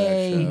JFK. about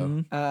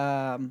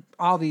that show.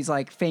 All these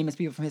like famous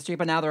people from history,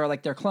 but now they're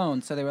like they're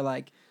clones. So they were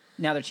like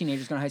now they're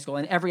teenagers going to high school,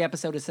 and every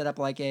episode is set up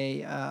like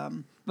a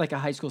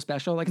high school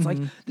special. Like it's like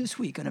this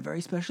week on a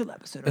very special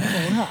episode of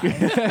Clone High,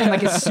 and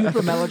like it's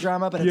super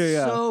melodrama, but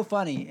it's so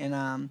funny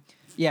and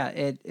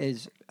it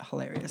is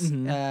hilarious.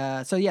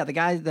 So yeah, the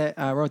guy that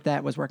wrote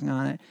that was working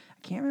on it.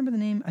 I can't remember the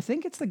name. I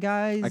think it's the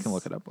guys. I can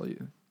look it up while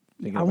you.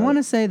 I want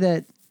to say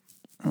that.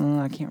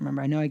 I can't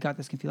remember. I know I got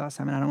this confused last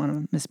time, and I don't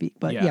want to misspeak.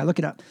 But yeah, look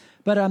it up.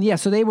 But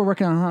so they were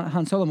working on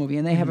Han Solo movie,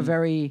 and they have a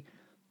very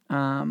They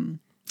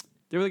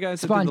were the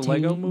guys that did the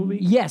Lego movie?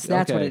 Yes,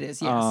 that's what it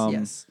is. Yes,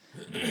 yes.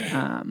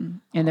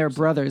 And they're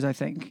brothers, I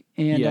think.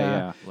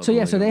 And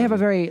so they have a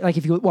very, like,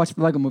 if you watch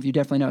the Lego movie, you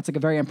definitely know it's like a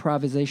very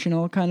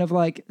improvisational kind of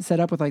like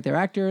setup with like their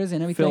actors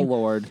and everything.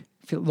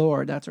 Phil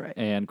Lord, that's right.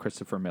 And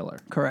Christopher Miller.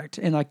 Correct.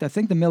 And like I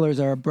think the Millers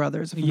are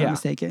brothers, if I'm not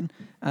mistaken.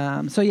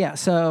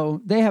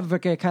 So they have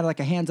like a kind of like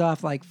a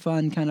hands-off, like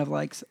fun kind of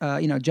like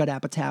Judd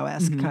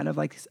Apatow-esque kind of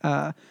like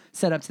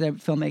setup to their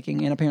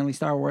filmmaking. And apparently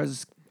Star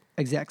Wars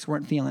execs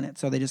weren't feeling it,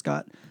 so they just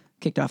got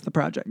kicked off the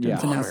project. Yeah.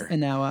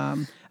 And now,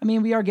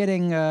 we are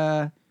getting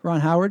Ron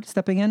Howard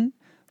stepping in,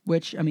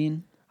 which,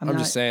 I'm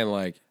just saying,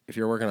 like, if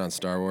you're working on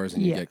Star Wars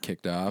and you get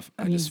kicked off,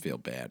 I just feel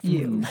bad for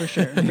you. For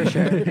sure.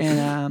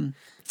 And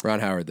Ron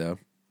Howard, though.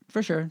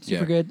 For sure.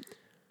 Super good.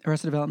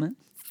 Arrested Development.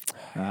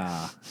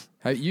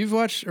 You've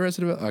watched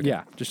Arrested Development? Okay,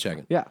 yeah. Just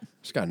checking. Yeah.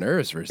 Just got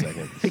nervous for a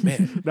second.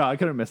 Man. No, I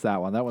couldn't miss that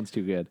one. That one's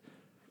too good.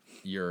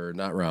 You're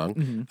not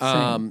wrong.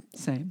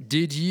 Same.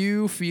 Did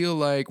you feel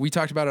like, we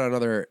talked about it on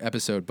another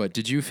episode, but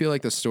did you feel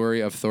like the story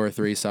of Thor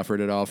 3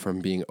 suffered at all from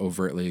being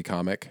overtly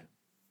comic?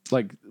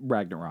 Like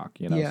Ragnarok,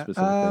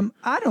 specifically.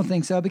 I don't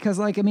think so because,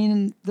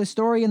 the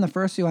story in the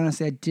first two,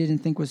 honestly, I didn't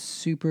think was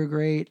super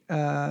great.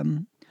 I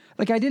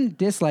didn't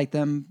dislike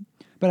them,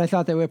 but I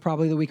thought they were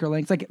probably the weaker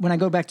links. Like, when I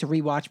go back to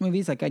rewatch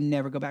movies, like, I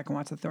never go back and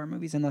watch the Thor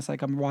movies unless,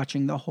 like, I'm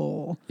watching the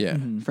whole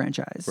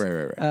franchise.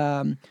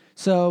 Right.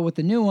 So with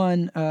the new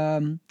one,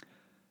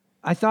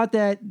 I thought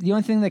that the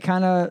only thing that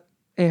kind of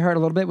it hurt a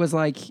little bit was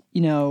like,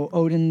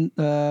 Odin,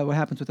 what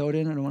happens with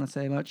Odin. I don't want to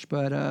say much,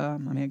 but I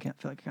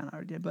can't feel like I kind of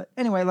already did. But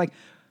anyway, like,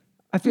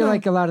 I feel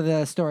like a lot of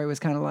the story was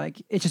kind of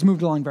like, it just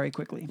moved along very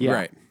quickly. Yeah.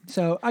 Right.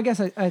 So I guess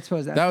I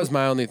suppose that was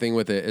my only thing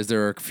with it is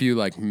there are a few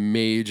like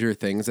major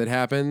things that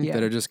happen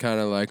that are just kind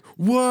of like,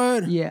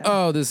 what? Yeah.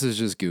 Oh, this is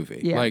just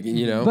goofy. Yeah. Like,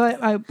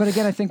 But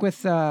again, I think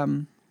with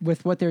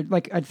what they're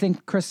like, I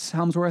think Chris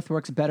Hemsworth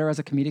works better as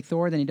a comedic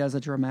Thor than he does a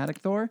dramatic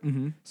Thor.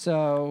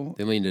 So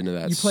they leaned into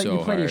that you play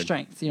hard. to your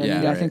strengths.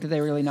 I think that they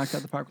really knocked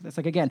out the park with this.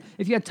 Like, again,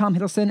 if you had Tom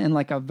Hiddleston and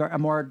like a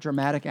more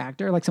dramatic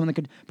actor, like someone that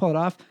could pull it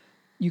off,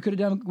 You could have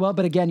done well,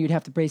 but again, you'd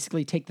have to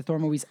basically take the Thor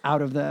movies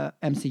out of the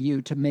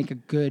MCU to make a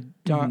good,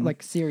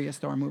 like serious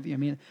Thor movie. I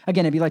mean,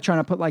 again, it'd be like trying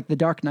to put like the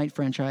Dark Knight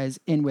franchise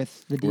in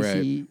with the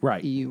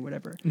DC EU,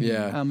 whatever.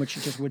 Yeah. Which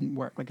just wouldn't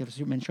work. Like if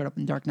Superman showed up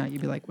in Dark Knight,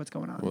 you'd be like, what's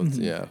going on? Well,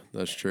 yeah,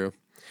 that's true.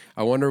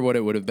 I wonder what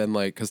it would have been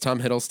like, because Tom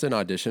Hiddleston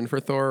auditioned for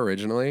Thor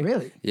originally.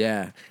 Really?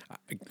 Yeah.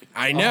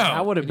 I know.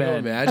 that would have Can you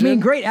been- imagine? I mean,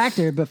 great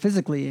actor, but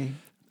physically.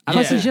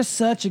 Plus, he's just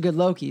such a good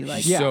Loki.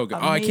 Like, He's so good.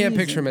 Oh, I can't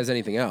picture him as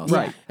anything else.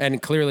 Right.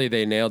 And clearly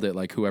they nailed it.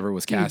 Like whoever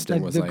was casting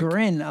like, was the like,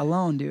 grin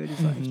alone, dude.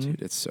 It's like,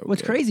 dude, it's so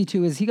what's good. crazy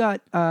too is he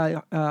got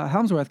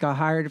Helmsworth got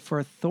hired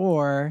for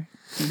Thor.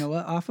 You know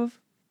what? Off of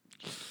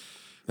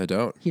I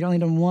don't. he'd only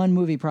done one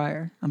movie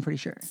prior. I'm pretty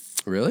sure.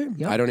 Really?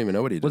 Yep. I don't even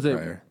know what he did Was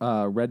it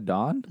prior. Red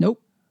Dawn? Nope.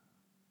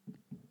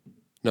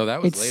 No,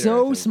 that was It's later. I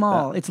so think.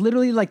 small. It's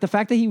literally like the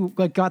fact that he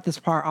like got this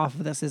part off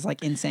of this is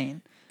like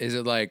insane. Is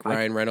it like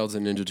Ryan Reynolds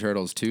and Ninja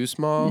Turtles too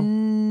small?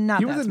 Not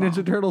He that was in small.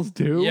 Ninja Turtles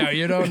too. Yeah,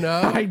 you don't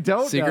know. I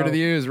don't Secret know. of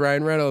the Ooze,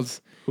 Ryan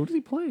Reynolds. Who does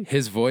he play?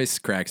 His voice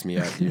cracks me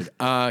up, dude.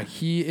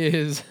 He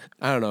is,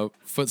 I don't know,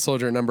 foot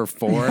soldier number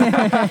 4.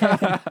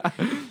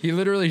 He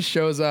literally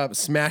shows up,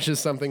 smashes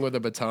something with a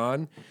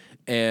baton,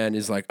 and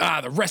is like,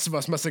 the rest of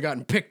us must have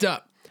gotten picked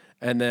up.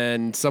 And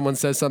then someone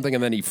says something,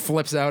 and then he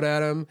flips out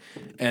at him,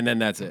 and then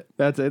that's it.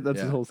 That's it. That's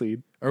Yeah. his whole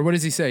scene. Or what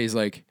does he say? He's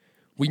like,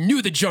 we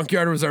knew the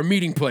junkyard was our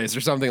meeting place,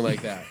 or something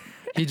like that.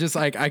 He just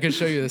like, I could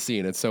show you the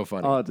scene. It's so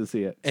funny. I'll have to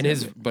see it. And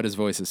his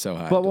voice is so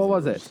high. But what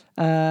was it?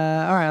 All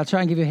right, I'll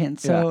try and give you a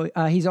hint. So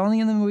he's only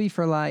in the movie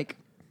for like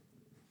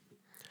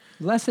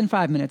less than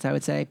 5 minutes, I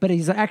would say. But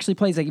he's actually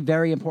plays a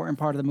very important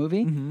part of the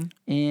movie.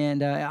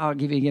 And I'll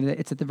give it.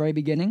 It's at the very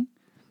beginning,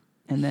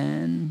 and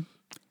then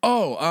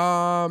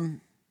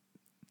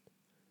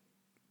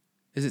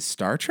Is it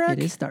Star Trek?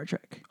 it is Star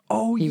Trek.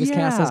 Oh, He was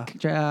cast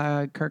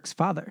as Kirk's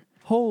father.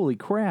 Holy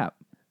crap.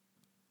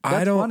 I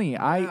That's don't, funny.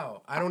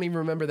 Wow. I don't even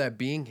remember that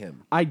being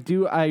him. I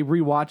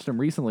rewatched him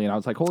recently, and I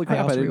was like, "Holy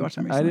crap!" also didn't, rewatched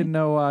him I didn't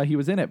know he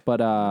was in it, but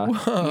Yeah,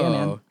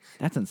 man.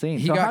 that's insane.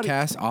 He So how got did-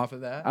 cast off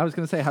of that. I was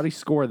gonna say, how do you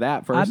score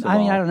that first? I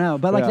mean, I don't know,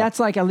 but like Yeah. that's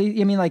like at least.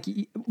 I mean, like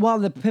while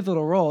the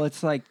pivotal role,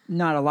 it's like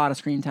not a lot of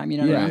screen time. You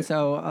know what I Yeah. mean?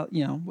 So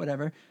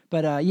whatever.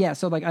 But yeah,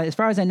 so like as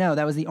far as I know,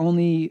 that was the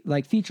only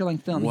like feature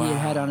length film he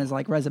had on his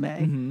like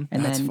resume, and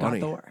That's then funny.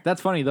 got Thor.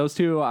 That's funny. Those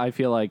two, I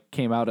feel like,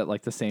 came out at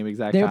like the same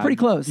exact They time. were pretty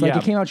close. Like yeah.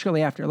 it came out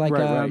shortly after. Like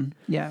Right.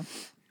 yeah,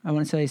 I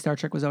want to say Star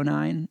Trek was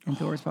 2009 and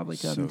Thor was probably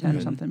 2010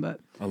 or something.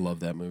 But I love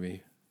that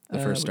movie. The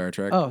first Star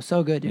Trek. oh,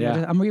 so good, dude.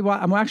 Yeah.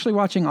 I'm actually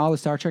watching all the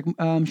Star Trek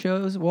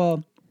shows.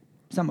 Well,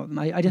 some of them.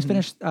 I just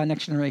finished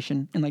Next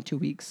Generation in like 2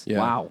 weeks. Yeah.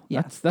 Wow.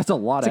 Yeah. That's a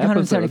lot It's of like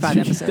episodes. 175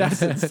 episodes.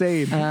 That's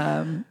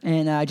insane.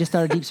 And I just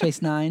started Deep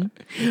Space Nine.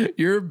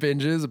 Your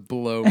binges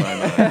blow my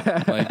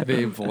mind. Like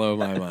they blow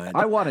my mind.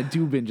 I want to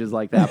do binges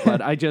like that,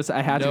 but I had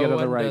to No get in the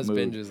one right does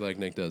mood. binges like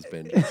Nick does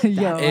binges.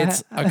 Yo,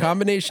 It's a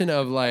combination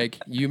of like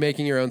you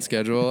making your own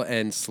schedule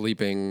and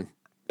sleeping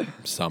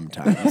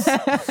sometimes.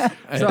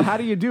 So how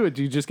do you do it?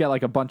 Do you just get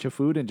like a bunch of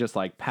food and just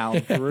like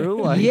pound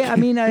through? Like, yeah, I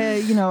mean,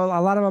 a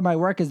lot of my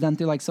work is done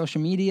through like social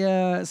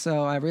media,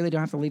 so I really don't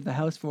have to leave the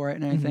house for it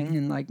and everything.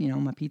 And like,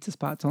 my pizza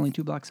spot's only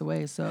 2 blocks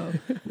away, so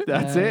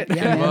that's it.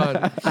 yeah,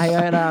 man. I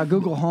got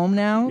Google Home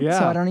now, Yeah.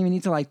 so I don't even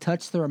need to like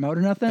touch the remote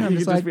or nothing. I'm You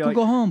just can like just be like-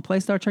 Google Home, play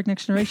Star Trek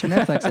Next Generation,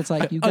 Netflix. It's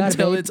like you got it,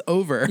 Until babe. it's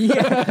over.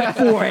 Yeah,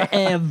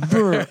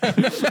 forever.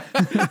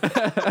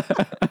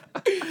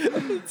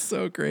 It's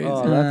so crazy.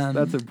 Oh,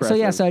 that's impressive. So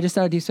yeah, so I just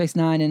started Deep Space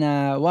Nine, and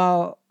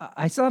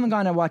I still haven't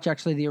gone to watch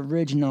actually the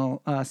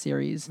original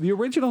series. The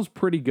original's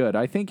pretty good.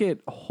 I think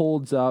it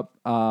holds up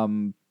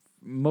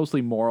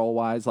mostly moral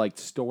wise, like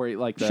story,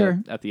 like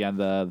Sure. at the end,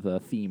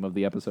 the theme of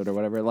the episode or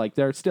whatever. Like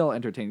they're still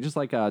entertaining, just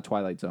like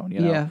Twilight Zone.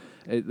 You know, Yeah.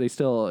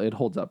 it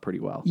holds up pretty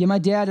well. Yeah, my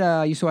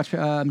dad used to watch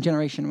Next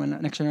Generation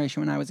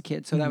when I was a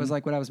kid, so that was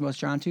like what I was most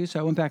drawn to. So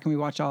I went back and we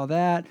watched all of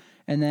that,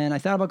 and then I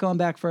thought about going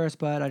back first,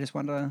 but I just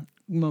wanted to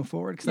move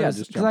forward because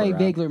just jump I around.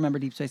 vaguely remember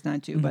Deep Space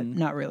Nine too, but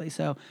not really.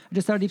 So I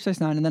just started Deep Space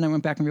Nine, and then I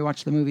went back and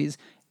rewatched the movies.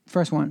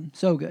 First one,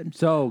 so good.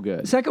 So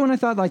good. Second one, I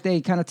thought like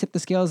they kind of tipped the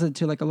scales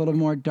into like a little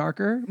more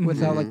darker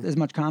without like as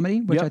much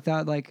comedy, which Yep. I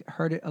thought like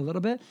hurt it a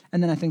little bit.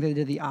 And then I think they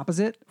did the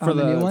opposite For on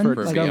the the- new one,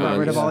 for like Beyond, got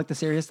rid of yeah. all like the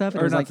serious stuff. It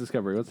Or was not like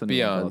Discovery. What's the name?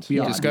 Beyond. of it?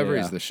 Beyond. Discovery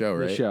yeah. is the show,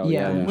 right? The show.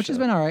 yeah, Yeah, which has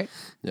been all right.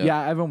 Yeah,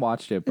 I haven't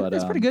watched it, but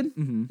It's pretty good.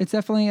 It's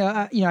definitely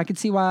I could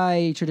see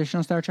why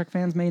traditional Star Trek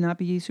fans may not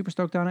be super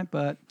stoked on it,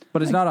 but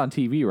But it's not on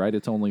TV, right?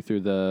 It's only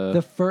through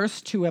the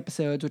first 2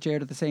 episodes, which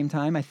aired at the same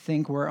time, I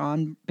think were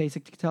on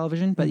basic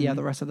television. But yeah,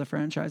 the rest of the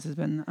franchise has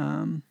been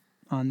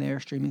on their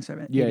streaming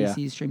service,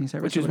 ABC's streaming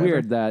service, which or is whatever.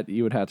 weird that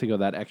you would have to go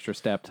that extra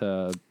step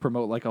to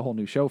promote like a whole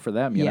new show for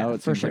them. You know,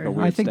 it for seems like sure. a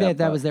weird I think step,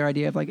 that but- was their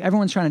idea of like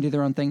everyone's trying to do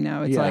their own thing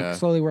now. It's Yeah. like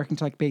slowly working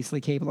to like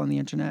basically cable on the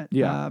internet.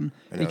 Yeah. know,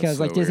 because it's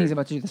like so Disney's weird.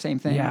 about to do the same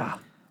thing. Yeah.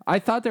 I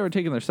thought they were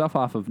taking their stuff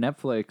off of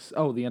Netflix.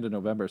 Oh, the end of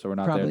November, so we're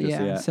not Probably, there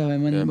just yeah. yet. So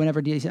and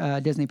whenever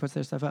Disney puts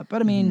their stuff up,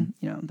 but I mean,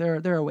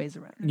 there are ways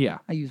around it. Yeah.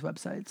 I use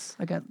websites.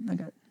 I got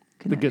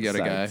The good You got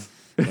a guy. sites.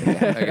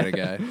 I got a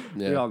guy.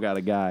 Yeah. We all got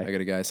a guy. I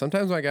got a guy.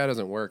 Sometimes my guy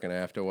doesn't work, and I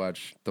have to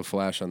watch The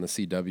Flash on the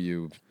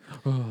CW.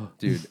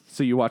 Dude,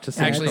 So you watch the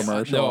same actually,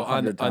 commercial no,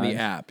 100 on the times?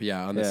 app.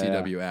 Yeah, on the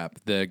Yeah, CW app.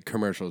 The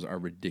commercials are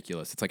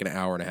ridiculous. It's like an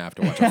hour and a half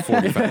to watch a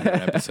 45-minute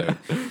episode.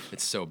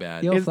 It's so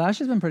bad. Yo, Flash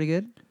has been pretty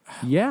good.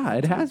 Yeah,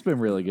 it has been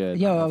really good.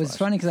 Yo, it was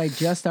funny because I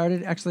just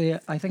started. Actually,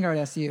 I think I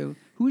already asked you.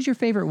 Who's your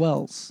favorite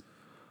Wells?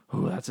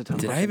 Ooh, that's a tough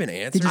Did I question. even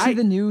answer? Did you see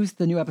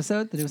the new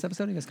episode? The newest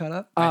episode? You guys caught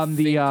up?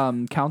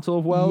 The Council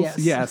of Wells?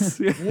 Yes.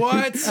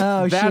 What?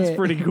 Oh, That's shit.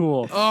 pretty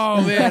cool.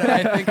 Oh man,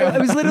 I think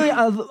It was literally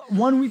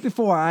 1 week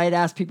before I had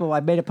asked people. I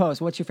made a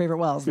post. What's your favorite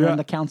Wells? And Yeah. then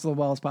the Council of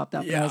Wells popped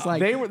up. And I was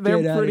like, they're "Get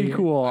outta pretty here."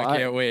 cool. I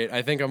can't wait.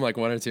 I think I'm like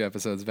 1 or 2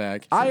 episodes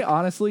back. I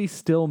honestly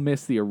still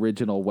miss the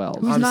original Wells.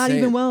 Who's I'm not saying,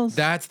 even Wells?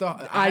 That's the.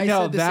 I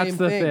know, said the that's same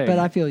the thing. But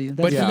I feel you.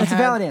 That's, But he that's a had-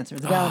 valid answer.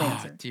 It's a valid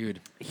answer. Dude,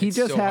 He it's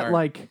just so had hard.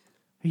 like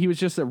he was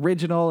just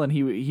original and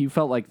he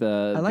felt like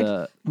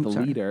the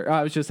sorry. leader.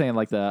 I was just saying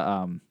like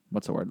the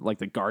what's the word? Like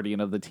the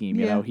guardian of the team,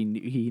 you Yeah. know. He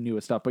knew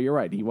his stuff, but you're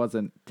right. He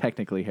wasn't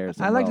technically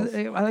Harrison I like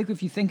Wells.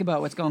 if you think about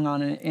what's going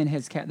on in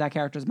his that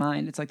character's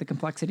mind. It's like the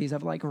complexities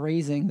of like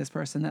raising this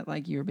person that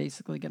like you're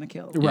basically gonna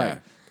kill. Yeah.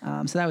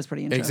 So that was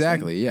pretty interesting.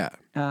 Exactly. Yeah.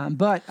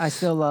 But I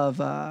still love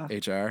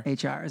HR.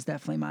 HR is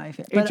definitely my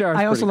favorite. But HR is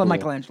I also pretty love cool.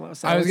 Michelangelo.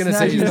 So I was gonna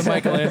say he's the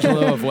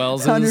Michelangelo of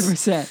Wells.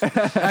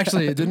 100%.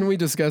 Actually, didn't we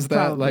discuss that?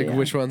 Probably, Like yeah.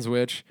 which one's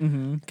which?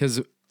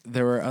 Because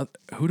there were.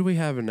 Who do we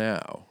have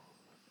now?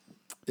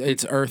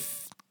 It's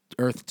Earth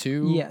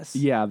 2. Yes.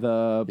 Yeah,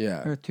 the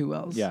Yeah. Or 2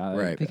 Wells. yeah,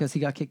 Right. Because he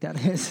got kicked out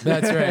of his.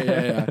 That's right.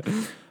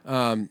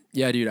 Yeah.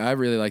 Yeah, dude, I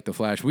really like The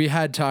Flash. We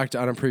had talked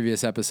on a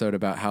previous episode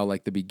about how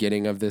like the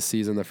beginning of this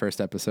season, the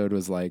first episode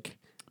was like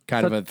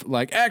kind of a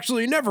like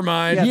actually never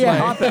mind. Yeah. Like,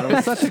 cop out. It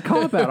was such a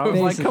cop out. I was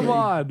like, come Basically.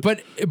 on.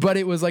 but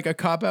it was like a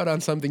cop out on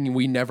something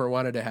we never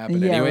wanted to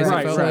happen. Yeah, Anyways,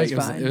 right, it felt right. like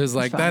It's fine. it was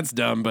like It's fine. that's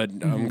dumb, but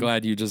I'm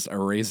glad you just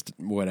erased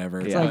whatever.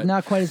 It's Yeah. like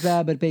not quite as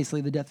bad, but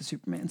basically the death of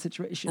Superman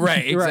situation.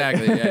 Right,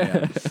 exactly.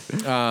 Yeah,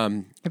 yeah.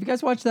 Have you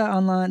guys watched that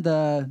online?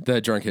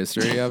 The drunk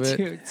history of it.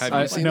 Dude, Have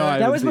I- you seen no, that? I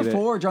that was haven't seen it.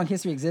 before Drunk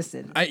History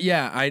existed. But So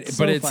it's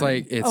funny.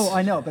 like it's Oh,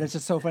 I know, but it's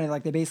just so funny.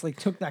 Like they basically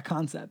took that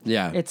concept.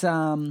 Yeah. It's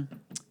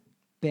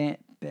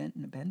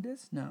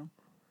Bendis? No.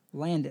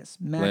 Landis.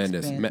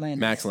 Landis.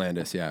 Max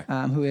Landis,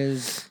 yeah. Who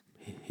is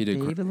He did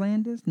David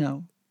Landis?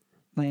 No.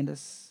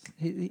 Landis.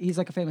 He's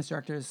like a famous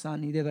director's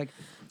son. He did like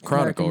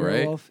Chronicle, American right?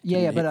 Werewolf.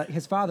 Yeah, but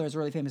his father is a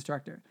really famous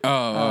director.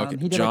 Okay.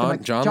 He did John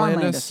like John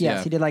Landis. Landis? Yes,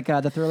 Yeah. he did like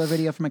the Thriller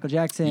video for Michael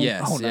Jackson.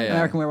 Yes, Oh, yeah, yeah.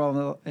 American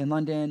Werewolf in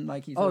London.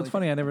 Like he's Oh, really it's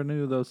funny. I never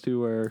knew those two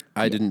were.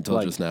 I didn't till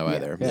Like, just now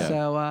either. Yeah.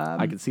 So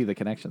I could see the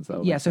connections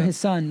though. yeah, Makes so sense. his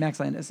son Max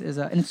Landis is,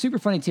 and it's super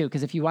funny too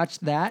because if you watch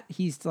that,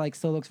 he's like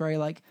still looks very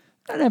like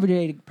not an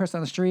everyday person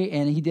on the street,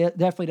 and he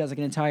definitely does like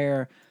an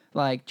entire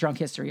like drunk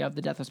history of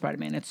the death of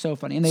Spider-Man. It's so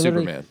funny, and they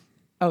literally. Superman.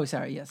 Oh,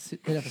 sorry, yes, the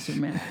death of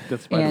Superman.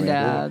 That's Spider-Man,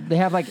 And they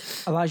have like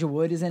Elijah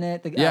Wood is in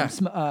it. The, Yeah.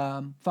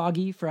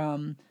 Foggy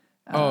from.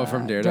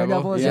 From Daredevil?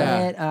 Daredevil is Yeah.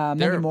 in it.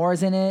 Mandy Moore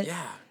is in it.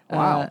 Yeah.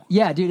 Wow.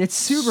 Yeah, dude, it's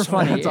super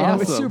funny. that's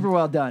and It's awesome. super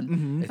well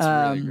done. It's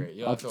really great.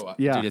 You'll have to watch.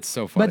 yeah. Dude, it's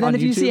so funny. But then On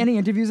if you see YouTube? any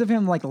interviews of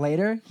him like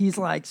later, he's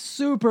like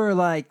super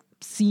like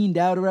scened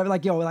out or whatever.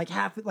 Like like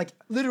half like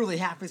literally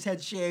half his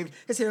head shaved.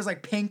 His hair's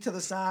like pink to the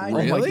side.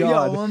 Really? Oh my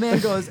God. Yo, my man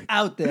goes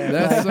out there.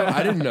 That's Like, so,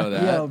 I didn't know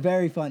that. yo,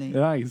 very funny.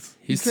 Nice.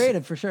 He's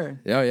creative for sure.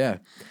 Oh yeah.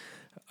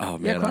 Oh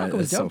man, Yeah, Chronicle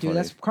was it's so dope, dude. funny.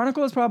 That's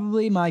Chronicle is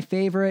probably my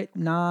favorite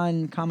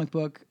non-comic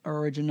book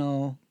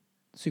original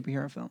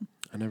superhero film.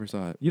 I never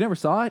saw it. You never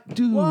saw it,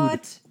 dude?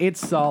 What? It's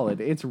solid.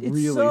 It's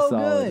really so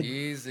solid. good.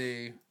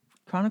 Easy.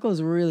 Chronicle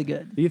is really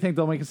good. Do you think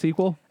they'll make a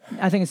sequel?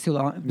 I think it's too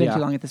long. Been Yeah. too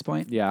long at this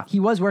point. Yeah. He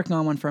was working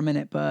on one for a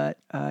minute, but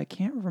I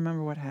can't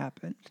remember what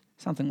happened.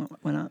 Something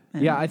went up.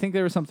 and Yeah, I think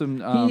there was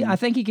something. I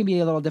think he can be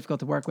a little difficult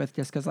to work with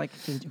just because like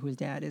who his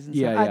dad is. And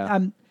Yeah, stuff. yeah.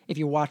 I'm if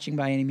you're watching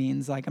by any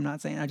means, like I'm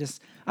not saying.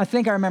 I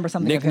think I remember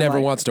something. Nick of him, never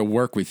like, wants to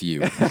work with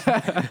you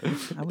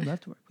I would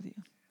love to work with you.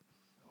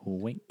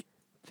 wink.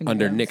 Finger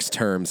under guns. Nick's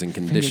terms and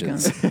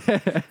conditions.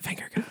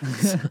 Finger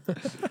guns.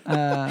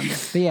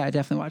 But yeah, I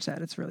definitely watch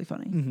that. It's really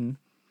funny. Mm-hmm.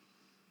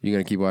 You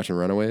gonna keep watching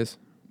Runaways?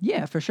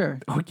 Yeah, for sure.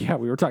 Oh yeah,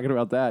 we were talking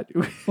about that.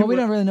 Well, we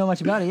don't really know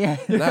much about it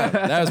yet. No,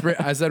 that was.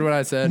 I said what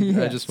I said.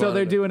 I just. So wanted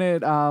they're to- doing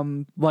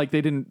it like they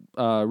didn't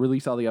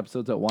release all the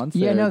episodes at once.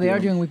 Yeah, no, they are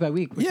doing week by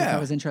week, which I Yeah, thought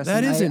was interesting.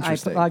 that is I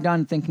interesting. logged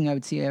on thinking I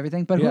would see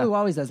everything, but Yeah. Hulu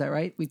always does that,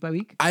 right? Week by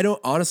week. I don't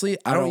honestly.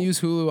 I don't don't-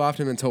 use Hulu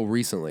often until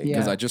recently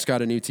because Yeah. I just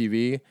got a new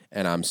TV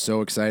and I'm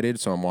so excited,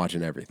 so I'm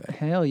watching everything.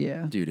 Hell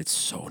yeah. Dude, it's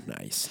so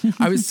nice.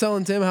 I was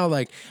telling Tim how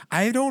like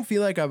I don't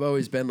feel like I've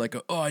always been like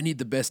I need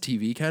the best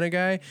TV kind of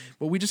guy,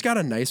 but we just got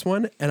a nice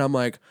one, and I'm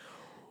like.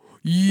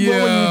 Yo,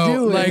 What were you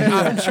doing? like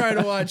I'm trying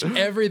to watch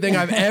everything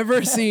I've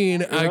ever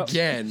seen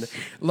again.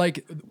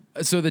 Like,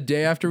 so the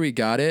day after we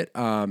got it,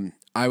 I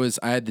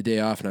had the day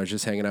off and I was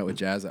just hanging out with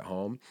Jazz at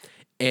home,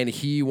 And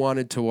he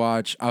wanted to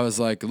watch. I was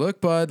like,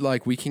 look, bud,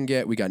 like we got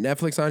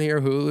Netflix on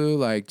here, Hulu,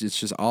 like it's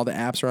just all the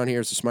apps are on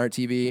here. It's a smart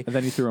TV. And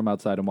then you threw him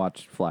outside and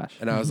watched Flash.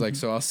 And I was like,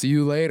 so I'll see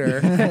you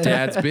later.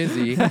 Dad's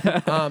busy.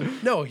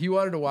 No, he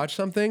wanted to watch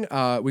something.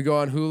 We go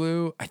on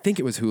Hulu. I think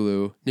it was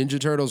Hulu. Ninja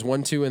Turtles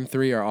 1, 2, and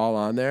 3 are all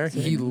on there.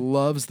 He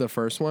loves the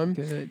first one.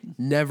 Good.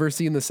 Never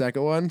seen the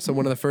second one. So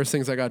one of the first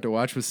things I got to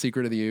watch was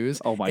Secret of the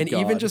Ooze. Oh my and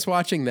God. even just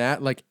watching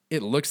that, like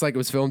it looks like it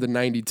was filmed in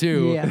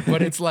 92, Yeah.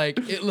 but it's like,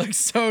 it looks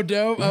so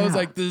dope. I was Yeah.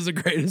 like, this is the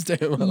greatest day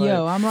of my life.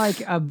 Yo, I'm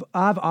like,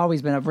 I've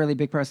always been a really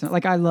big person.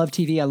 Like, I love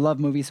TV. I love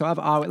movies. So I've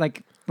always,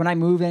 like, when I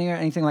move anywhere,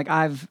 anything, like,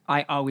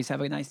 I always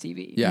have a nice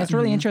TV. Yeah. And it's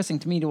really interesting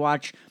to me to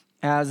watch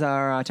as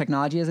our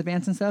technology has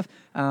advanced and stuff.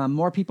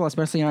 More people,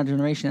 especially in our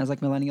generation, as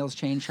like millennials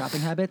change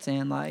shopping habits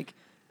and like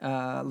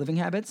living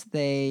habits,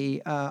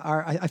 they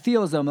are. I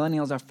feel as though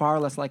millennials are far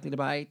less likely to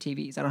buy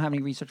TVs. I don't have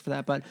any research for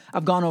that, but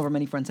I've gone over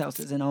many friends'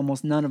 houses, and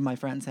almost none of my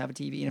friends have a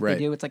TV. And if Right. they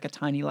do, it's like a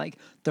tiny, like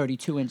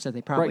 32-inch that they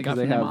Right, probably because got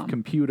they from their have mom.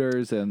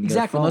 computers and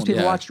Exactly. their Most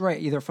people Yeah. watch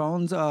either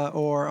phones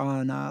or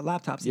on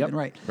laptops. Yep. Even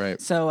right.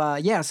 Right. So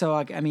yeah. So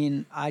like, I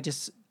mean,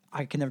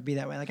 I can never be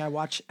that way. Like I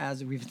watch,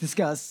 as we've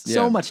discussed, Yeah.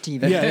 so much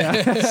TV. Yeah.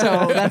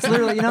 So that's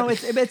literally,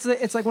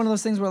 it's like one of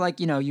those things where like,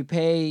 you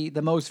pay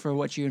the most for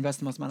what you invest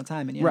the most amount of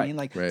time in. You know what I Right. mean?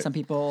 Like Right. some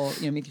people,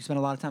 if you spend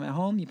a lot of time at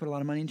home, you put a lot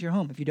of money into your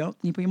home. If you don't,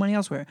 you put your money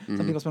elsewhere.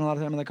 Some people spend a lot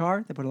of time in their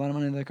car, they put a lot of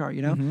money into their car,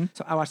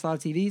 So I watch a lot of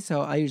TV,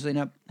 so I usually end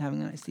up having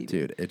a nice TV.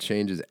 Dude, it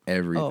changes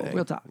everything. Oh,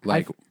 real talk.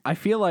 Like, I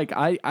feel like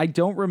I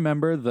don't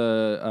remember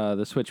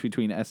the switch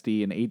between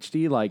SD and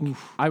HD. Like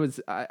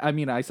I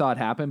mean I saw it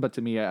happen, but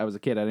to me I was a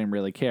kid, I didn't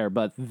really care.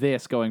 But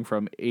this going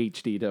from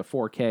HD to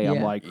 4K, I'm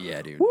Yeah. like,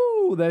 yeah, dude.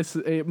 woo!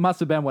 It must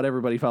have been what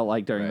everybody felt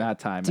like during Right. that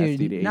time. Dude,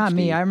 SD to not HD.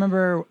 me. I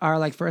remember our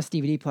like first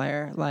DVD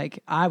player.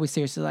 Like I was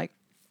seriously like,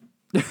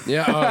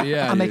 Yeah, oh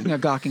yeah. I'm dude. making a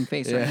gawking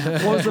face right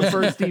now. What was the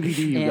first DVD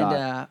you And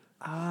got?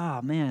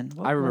 oh man,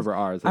 what I was- remember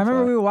ours. I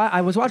remember I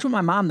was watching with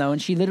my mom though,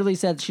 and she literally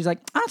said, she's like,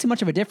 I don't see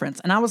much of a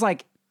difference, and I was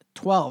like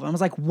 12. I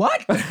was like,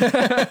 what?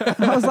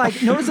 I was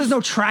like, notice there's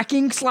no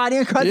tracking sliding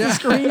across the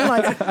screen.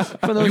 Like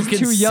for those can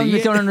too young see that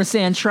it? don't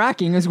understand,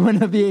 tracking is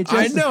when a VHS.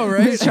 I know,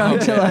 right? is trying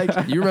to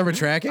like. You remember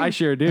tracking? I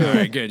sure do. All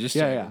right, good. Just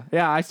Yeah, checking.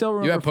 yeah. I still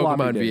remember You have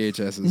floppy Pokemon disks.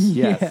 VHSs.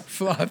 Yes. Yeah.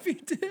 Floppy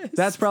disk.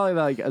 That's probably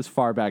like as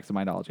far back to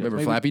my knowledge. Remember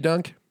Maybe- Flappy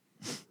Dunk?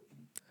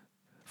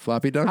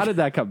 Floppy Dunk? How did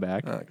that come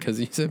back? Because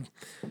he said.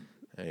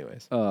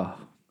 Anyways,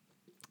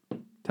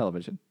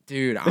 Television.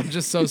 dude, I'm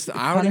just so.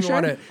 I don't even Punisher?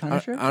 want to.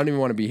 Punisher? I don't even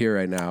want to be here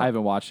right now. I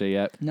haven't watched it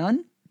yet.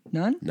 None.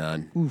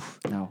 None.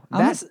 No,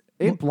 Unless-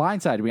 it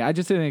blindsided me. I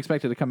just didn't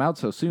expect it to come out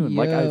so soon.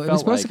 Like I Yo, felt it was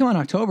supposed like, to come out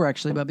in October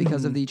actually, but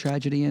because of the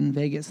tragedy in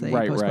Vegas, they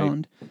Right, right.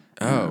 postponed.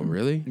 Oh,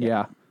 really?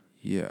 yeah,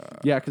 Yeah.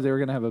 yeah, because they were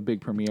gonna have a big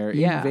premiere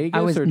Yeah, in Vegas.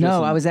 I was or just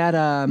in- I was at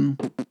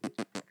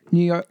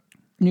New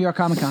York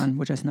Comic Con,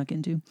 which I snuck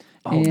into.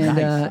 Oh,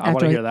 nice. I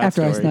wanna hear that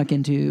after I story. snuck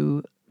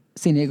into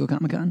San Diego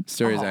Comic Con.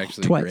 Story's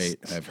actually twice.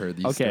 great. I've heard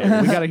these Okay,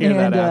 stories. we gotta hear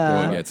that And,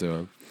 after. We'll get to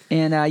them.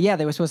 And yeah,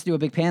 they were supposed to do a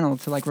big panel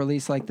to like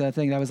release like the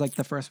thing that was like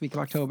the first week of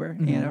October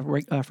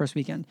and first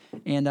weekend.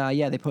 And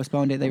yeah, they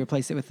postponed it. They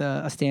replaced it with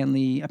a Stan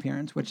Lee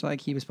appearance, which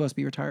like he was supposed to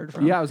be retired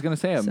from. Yeah, I was gonna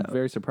say I'm So-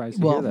 very surprised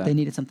to Well, hear that. they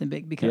needed something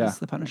big because Yeah.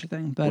 the Punisher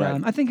thing. But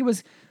Right. I think it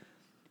was.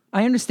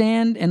 I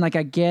understand and like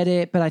I get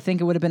it, but I think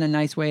it would have been a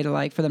nice way to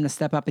like for them to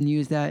step up and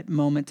use that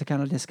moment to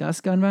kind of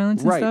discuss gun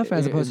violence and Right. stuff,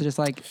 as opposed to just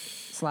like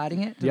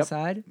sliding it to the Yep.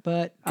 side.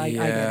 But I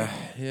get Yeah. it.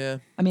 Yeah.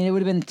 I mean, it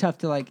would have been tough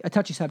to like a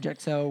touchy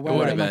subject. So rather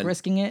would've than like been.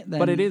 risking it, then,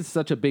 But it is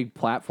such a big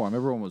platform.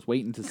 Everyone was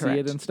waiting to see Correct.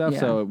 it and stuff, Yeah.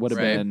 so it would have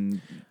Right.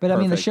 been. But I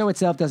mean, the perfect. show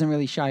itself doesn't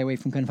really shy away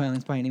from gun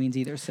violence by any means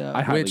either. So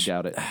I highly Which-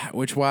 doubt it.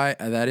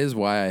 That is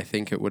why I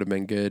think it would have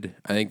been good.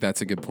 I think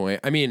that's a good point.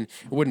 I mean,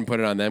 I wouldn't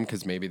put it on them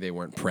because maybe they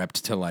weren't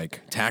prepped to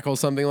like tackle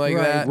something like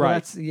that. well, Right.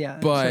 That's, yeah,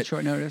 But- such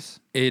short notice.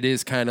 It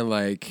is kind of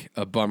like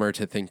a bummer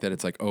to think that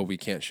it's like, oh, we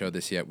can't show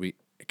this yet.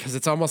 Because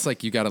it's almost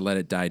like you got to let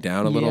it die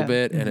down a little Yeah.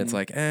 bit, and it's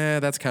like,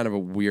 that's kind of a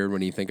weird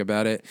when you think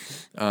about it.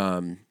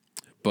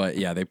 But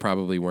yeah, they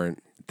probably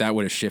weren't. That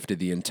would have shifted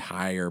the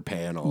entire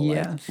panel.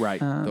 Yeah.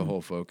 like, Right. the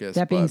whole focus.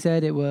 That being but-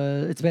 said,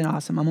 it's been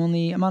awesome. I'm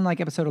on like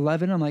episode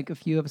 11. I'm like a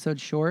few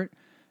episodes short.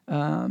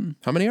 how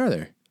many are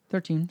there?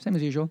 13, same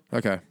as usual.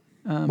 Okay.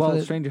 Well, for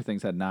the- Stranger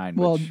Things had 9.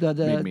 Well, which the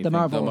made me think-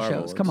 Marvel The Marvel shows.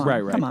 ones. Come on,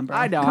 Right, right. come on, bro.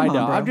 I know, Come I on,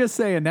 know. bro. I'm just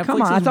saying. Netflix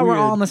Come on, I is thought we're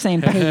all weird. on the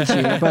same page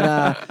here,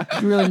 but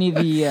you really need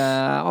the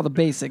all the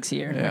basics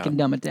here. I Yeah. can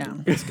dumb it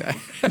down.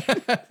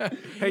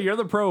 Hey, you're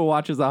the pro who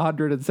watches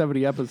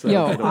 170 episodes.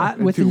 Yo,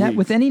 in with 2 weeks.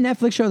 with any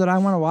Netflix show that I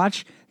want to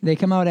watch, they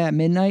come out at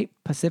midnight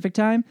Pacific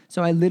time.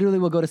 So I literally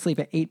will go to sleep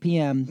at 8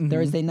 p.m. Mm-hmm.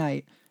 Thursday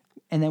night,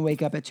 and then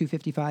wake up at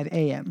 2:55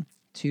 a.m.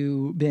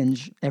 to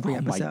binge every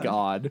Oh my episode.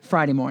 God.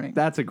 Friday morning.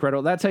 That's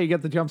incredible. That's how you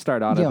get the jump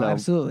start on it, Yo, though.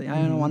 absolutely. I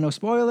don't want no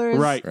spoilers.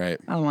 Right. Right.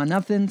 I don't want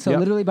nothing. So Yep.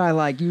 literally by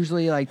like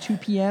usually like 2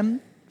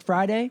 p.m.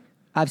 Friday,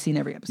 I've seen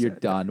every episode. You're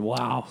done.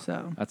 Wow.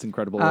 So that's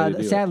incredible way to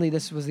do sadly,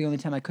 this was the only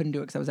time I couldn't do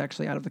it because I was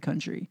actually out of the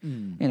country,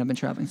 and I've been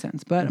traveling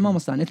since. But I'm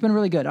almost done. It's been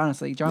really good,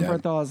 honestly. John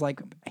Bernthal is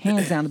like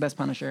hands down the best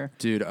Punisher.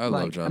 Dude, I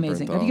love John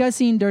amazing. Bernthal. Have you guys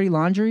seen Dirty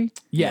Laundry?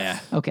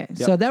 Yes. Okay,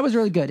 so that was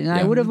really good, and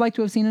I would have liked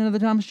to have seen another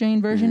Thomas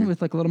Jane version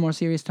with like a little more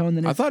serious tone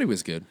than I thought he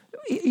was good.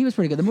 he was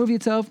pretty good. The movie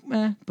itself,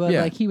 but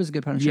like he was a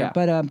good Punisher. Yeah.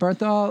 But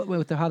Bernthal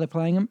with how they're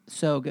playing him,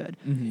 so good.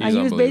 He's He was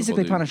unbelievable,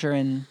 basically dude. Punisher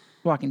in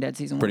Walking Dead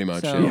season 1. Pretty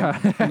much, So,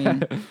 yeah. I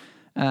mean,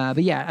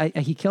 but yeah,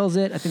 he kills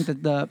it. I think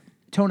that the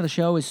tone of the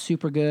show is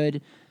super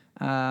good.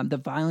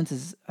 The violence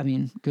is, I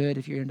mean, good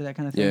if you're into that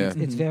kind of thing. Yeah.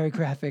 It's very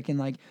graphic and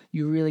like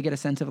you really get a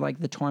sense of like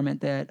the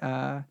torment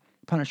that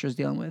Punisher's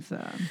dealing with.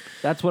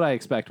 That's what I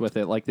expect with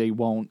it. Like, they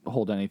won't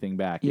hold anything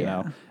back, you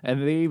know?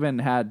 And they even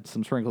had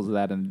some sprinkles of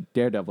that in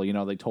Daredevil. You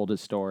know, they told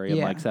his story and,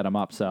 like, set him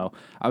up. So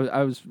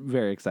I was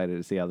very excited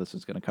to see how this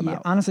was going to come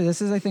out. Honestly,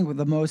 this is, I think,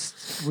 the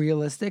most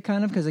realistic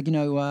kind of, because, like, you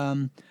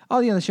know,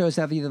 all the other shows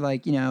have either,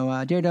 like, you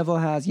know, Daredevil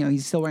has, you know,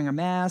 he's still wearing a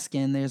mask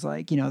and there's,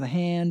 like, you know, the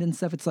hand and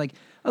stuff. It's, like,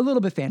 a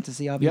little bit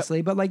fantasy,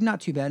 obviously, but, like, not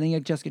too bad. And,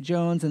 like, Jessica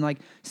Jones and, like,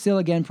 still,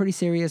 again, pretty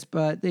serious,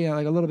 but, you know,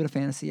 like, a little bit of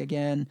fantasy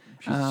again.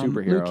 She's a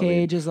superhero. Luke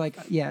Cage is, like,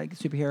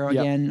 superhero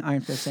again.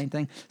 Iron Fist, same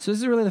thing. So this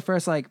is really the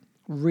first, like,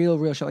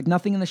 real show. Like,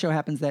 nothing in the show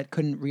happens that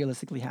couldn't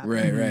realistically happen.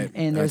 Right.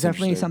 And there's That's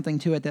definitely interesting. something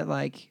to it that,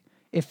 like,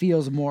 it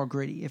feels more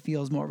gritty. It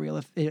feels more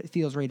real. It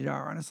feels rated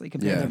R, honestly,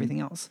 compared to everything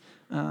else.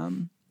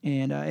 And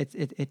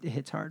it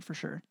hits hard for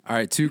sure. All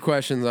right, 2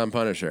 questions on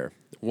Punisher.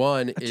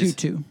 One is,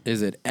 two.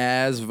 is it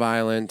as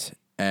violent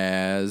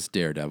as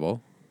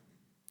Daredevil?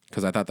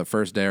 Because I thought the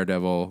first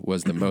Daredevil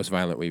was the most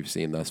violent we've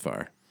seen thus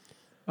far.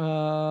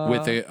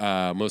 With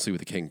the mostly with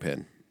the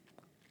Kingpin.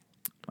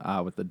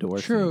 With the door.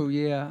 True,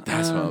 yeah.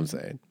 That's what I'm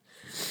saying.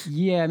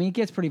 Yeah, I mean, it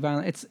gets pretty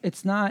violent.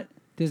 It's not,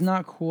 there's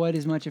not quite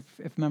as much,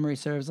 if memory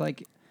serves,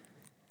 like,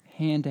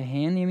 hand to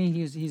hand. I mean,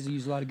 he's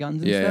used a lot of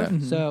guns and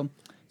stuff. So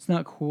it's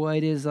not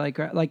quite as, like,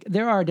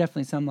 there are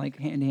definitely some, like,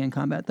 hand-to-hand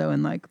combat, though,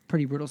 and, like,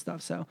 pretty brutal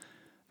stuff. So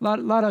a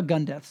lot of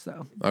gun deaths,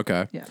 though.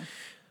 Okay. Yeah.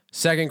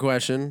 Second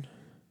question.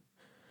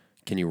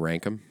 Can you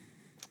rank them?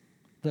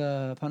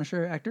 The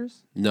Punisher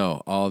actors?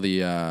 No, all the...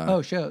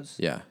 shows.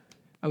 Yeah.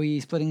 Are we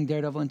splitting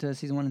Daredevil into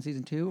season 1 and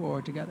season 2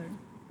 or together?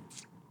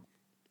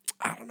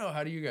 I don't know.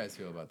 How do you guys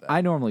feel about that?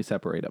 I normally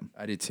separate them.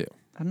 I do too.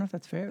 I don't know if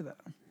that's fair, though,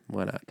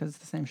 Why not? because it's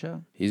the same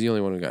show. He's the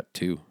only one who got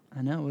 2.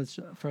 I know, which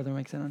further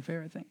makes it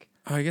unfair, I think.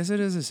 Oh, I guess it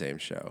is the same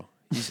show.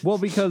 Well,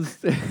 because...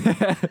 Oh,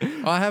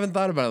 I haven't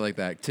thought about it like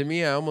that. To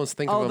me, I almost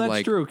think of Oh, him that's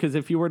like... true, because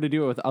if you were to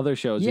do it with other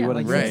shows, Yeah, you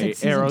wouldn't like Right. say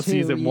season Arrow 2,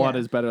 season 1 yeah.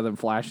 is better than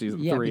Flash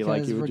season Yeah, 3, because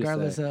like you would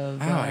regardless just say.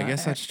 of Oh, I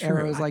guess that's true.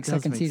 Arrow's like That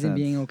does second make season sense.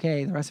 being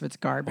okay, the rest of it's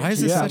garbage. Why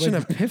is this Yeah, such an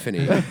but-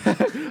 epiphany?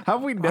 How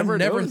have we never I've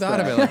never noticed thought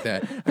that? of it like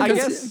that. I I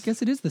guess...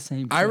 guess it is the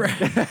same. I,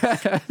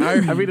 show. I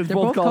mean, it's They're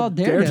both called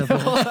Daredevil.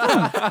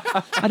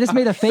 I just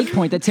made a fake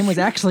point that Tim was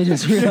actually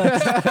just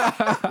realized.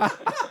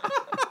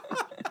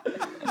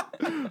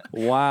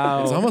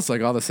 Wow. It's almost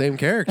like all the same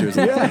characters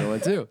in the second one,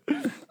 too.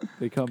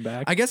 They come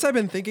back. I guess I've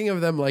been thinking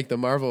of them like the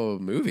Marvel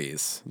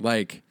movies.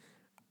 Like,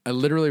 I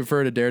literally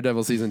refer to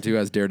Daredevil season 2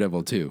 as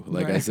Daredevil 2.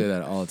 Like, I say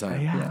that all the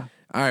time. Yeah.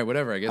 All right,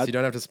 whatever. I guess you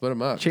don't have to split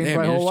them up. Changed Damn,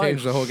 my you whole just life.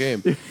 changed the whole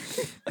game.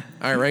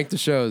 All right, rank the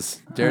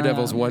shows.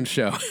 Daredevil's one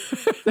show.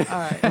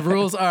 The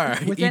rules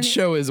are each any-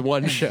 show is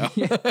one show.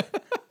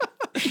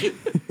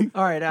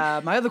 All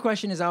right. My other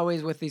question is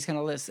always with these kind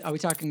of lists: are we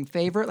talking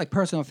favorite, like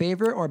personal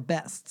favorite, or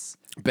bests?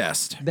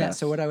 Best. Best.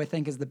 So what I would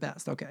think is the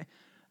best. Okay.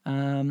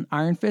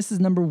 Iron Fist is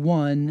number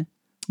 1,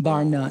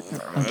 bar none.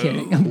 I'm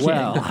kidding. I'm kidding.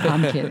 Well.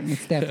 I'm kidding.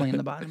 It's definitely in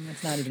the bottom.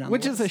 It's not even on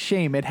Which the is a list.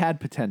 shame. It had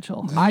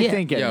potential. I Yeah.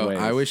 think Yo, anyways.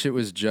 I wish it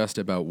was just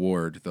about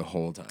Ward the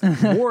whole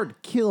time. Ward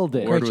killed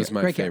it. Ward Great was show.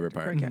 my Great favorite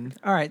character. part. Great character.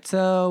 All right.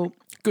 So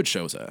Good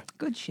shows,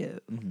 good show.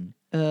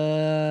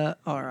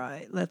 All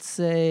right. Let's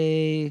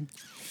say.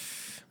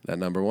 That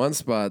number 1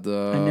 spot,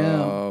 though. I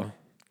know.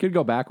 Could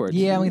go backwards.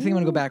 Yeah, I think I'm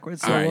gonna go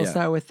backwards. So All right, we'll yeah.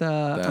 start with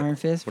That- Iron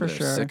Fist what for are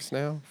there, sure. 6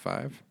 now?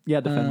 5? Yeah,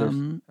 Defenders.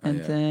 And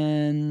yeah.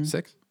 then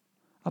 6?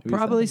 I'll Who you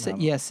probably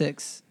said? say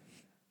 6,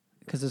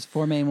 because there's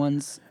 4 main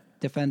ones: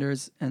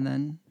 Defenders and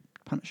then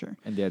Punisher.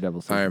 and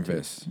Daredevil. season Iron 2.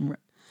 Fist.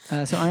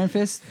 So Iron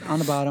Fist on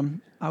the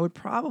bottom. I would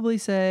probably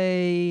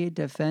say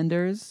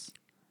Defenders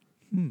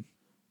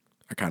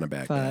I kind of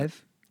back that.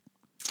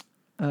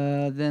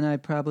 5. Then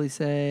I'd probably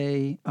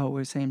say. Oh,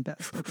 we're saying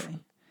best. Okay.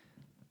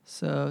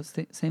 So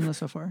same list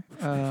so far.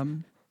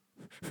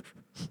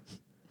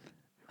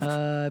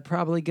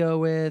 Probably go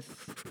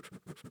with.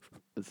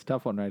 It's a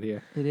tough one right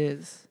here. It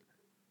is.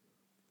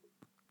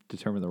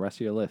 Determine the rest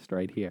of your list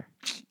right here.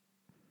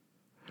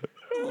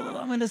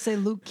 I'm gonna say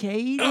Luke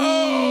Cage.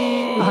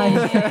 I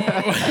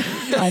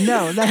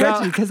know that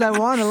hurts me because I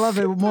want to love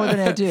it more than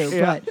I do.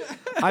 Yeah. But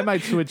I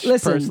might switch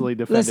Listen, personally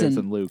Defenders listen.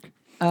 and Luke.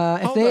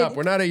 if Hold they up.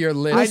 We're not at your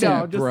list, I know,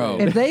 yet, I'm just bro.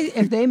 saying.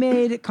 if they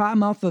made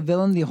Cottonmouth the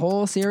villain the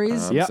whole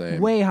series, I'm Yep. saying.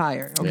 way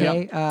higher.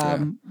 Okay. Yeah.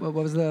 What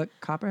was the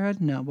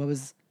Copperhead? No. What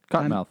was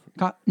Cottonmouth.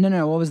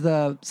 No. What was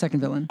the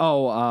second villain?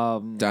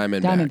 Oh,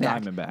 Diamondback.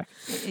 Diamondback. Diamondback.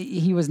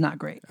 He was not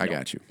great. I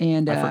got you.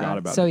 And I forgot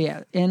about so it.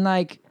 yeah, and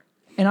like,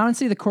 And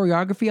honestly, the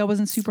choreography I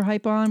wasn't super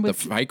hype on. The With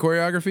fight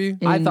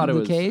choreography? I thought it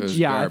Luke was Cage. It was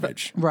Yeah,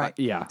 garbage. Right.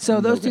 Yeah. So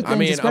those two good.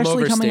 things, I'm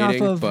especially coming off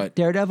overstating, of but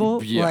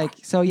Daredevil, yeah, like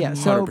so, yeah.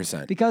 So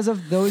 100%. because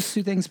of those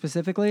two things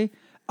specifically,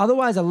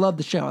 otherwise I love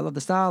the show. I love the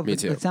style, the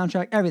too.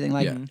 soundtrack, everything.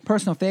 Like Yeah.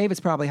 personal fave, it's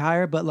probably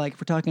higher, but like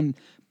if we're talking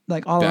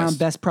like all around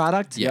best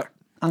product, Yeah.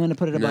 I'm gonna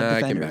put it above Nah,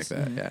 I can Defenders.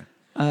 back that.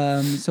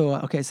 Yeah. So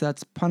okay, so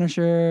that's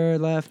Punisher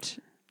left,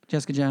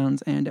 Jessica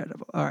Jones, and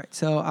Daredevil. All right,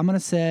 so I'm gonna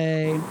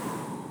say.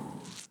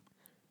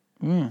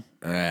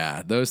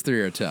 Yeah, those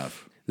three are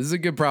tough. This is a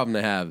good problem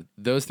to have.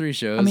 Those three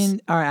shows. I mean,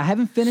 all right, I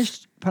haven't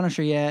finished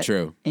Punisher yet.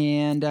 True.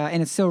 And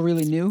it's still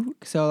really new,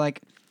 so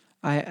like,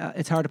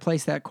 it's hard to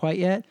place that quite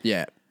yet.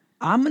 yeah.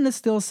 I'm gonna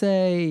still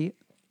say,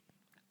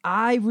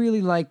 I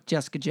really like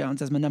Jessica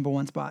Jones as my number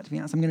one spot. To be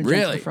honest, I'm gonna jump to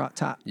Really? the front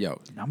top, Yo,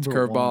 it's Number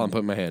curveball. one. I'm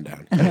putting my hand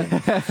down.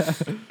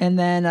 and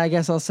then I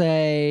guess I'll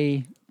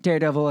say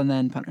Daredevil and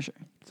then Punisher.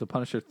 So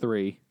Punisher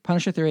 3.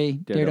 Punisher 3,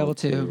 Daredevil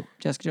 2, 2.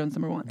 Jessica Jones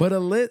number 1.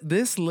 But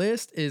this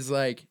list is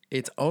like,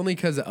 it's only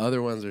because the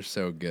other ones are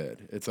so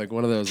good. It's like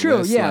one of those True,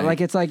 lists, yeah,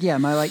 like it's like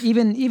my like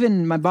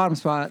even my bottom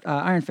spot,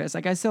 Iron Fist.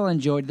 Like I still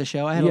enjoyed the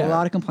show. I had a Yeah.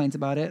 lot of complaints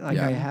about it. Like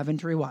Yeah. I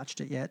haven't rewatched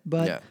it yet,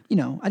 but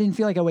Yeah. I didn't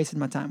feel like I wasted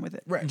my time with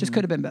it. Right. It just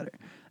could have been better.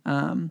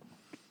 We're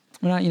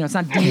not, it's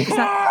not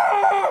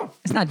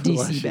it's not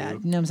DC bad.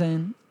 You know what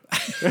I'm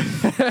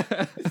saying?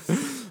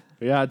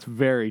 Yeah, it's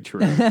very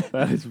true.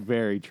 That is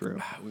very true.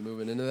 Are we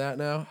moving into that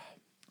now?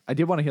 I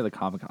did want to hear the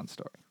Comic-Con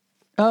story.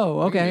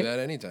 Oh, We can do okay. that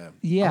anytime. I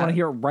Yeah. want to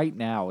hear it right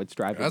now. It's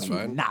driving That's me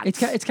fine.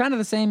 nuts. It's kind of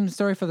the same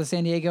story for the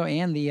San Diego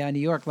and the New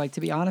York. Like, to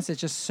be honest,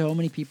 it's just so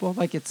many people.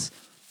 Like,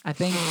 I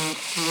think,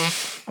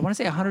 I want to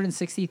say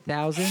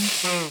 160,000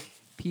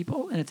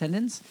 people in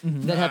attendance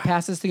that have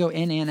passes to go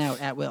in and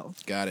out at will.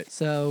 Got it.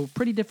 So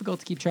pretty difficult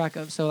to keep track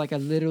of. So like I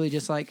literally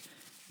just like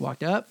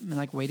walked up and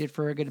like waited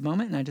for a good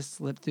moment and I just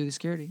slipped through the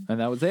security. And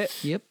that was it.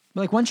 Yep.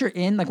 But like once you're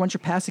in, like once you're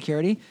past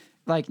security,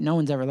 like no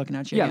one's ever looking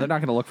at you. Yeah, again. they're not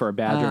going to look for a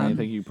badge or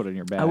anything you put in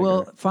your bag. I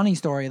will. or- Funny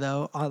story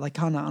though, like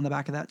kind of on the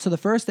back of that. So the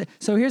first,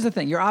 so here's the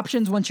thing: your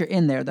options once you're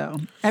in there, though.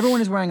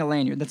 Everyone is wearing a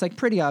lanyard. That's like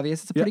pretty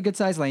obvious. It's a pretty good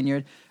sized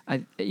lanyard.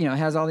 It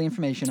has all the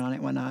information on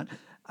it, whatnot.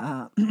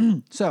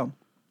 So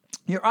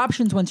your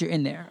options once you're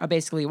in there are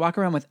basically walk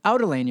around without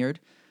a lanyard,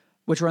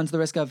 which runs the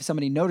risk of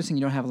somebody noticing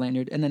you don't have a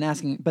lanyard and then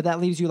asking. But that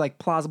leaves you like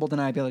plausible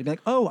deniability. Be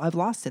like, oh, I've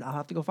lost it. I'll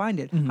have to go find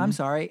it. I'm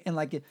sorry. And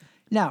like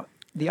now,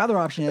 the other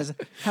option is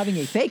having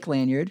a fake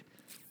lanyard.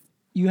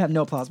 You have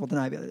no plausible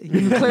deniability.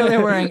 You clearly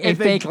are wearing a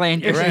fake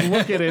lanyard. If they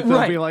look at it, they'll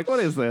Right. be like, what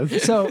is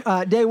this? So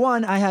day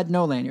one, I had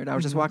no lanyard. I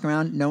was just walking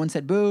around. No one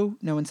said boo.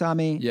 No one saw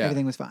me. Yeah.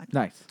 Everything was fine.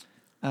 Nice.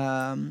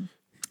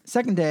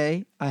 Second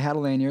day, I had a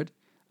lanyard.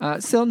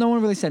 Still, no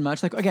one really said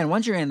much. Like, again,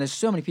 once you're in, there's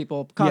so many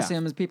people,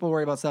 costumes, people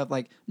worry about stuff.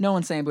 Like, no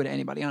one's saying boo to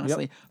anybody,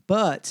 honestly.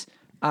 But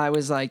I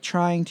was like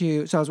trying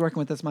to, so I was working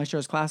with this My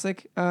Show's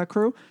Classic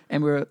crew,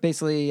 and we were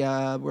basically,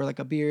 we're like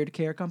a beard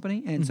care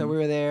company. And so we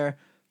were there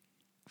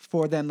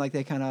for them. Like,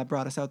 they kind of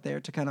brought us out there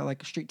to kind of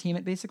like street team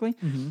it, basically.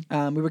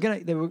 We were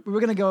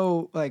gonna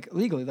go like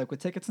legally, like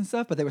with tickets and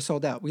stuff, but they were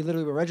sold out. We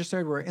literally were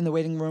registered. We were in the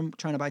waiting room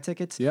trying to buy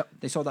tickets. Yep.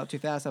 They sold out too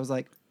fast. I was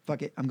like,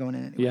 fuck it, I'm going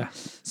in anyway. Yeah.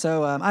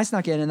 So I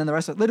snuck in, and then the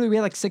rest of literally we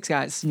had like 6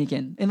 guys sneak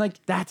in, and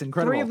like That's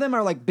incredible. 3 of them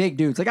are like big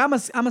dudes. Like I'm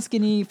a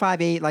skinny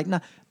 5'8", like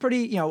not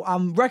pretty,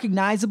 I'm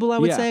recognizable, I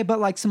would Yeah. say, but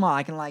like small.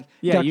 I can like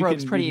Yeah, duck you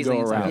ropes can- pretty you can easily.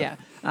 go And stuff.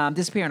 around. Yeah,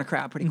 disappear in a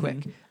crowd pretty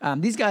quick.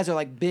 These guys are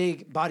like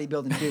big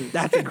bodybuilding dudes.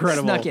 That's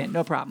incredible. Snuck in,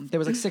 no problem. There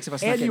was like 6 of us.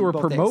 Snuck And in you were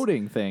both days.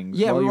 promoting things.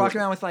 Yeah, while we you were were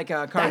walking around with like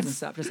cards and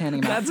stuff, just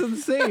handing them out. That's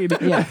insane.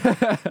 Yeah,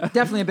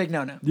 definitely a big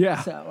no-no. Yeah.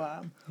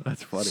 So.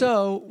 That's funny.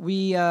 So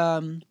we,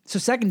 so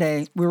second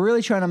day, we were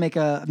really trying to make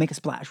a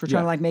splash. We're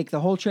trying to like make the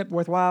whole trip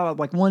worthwhile,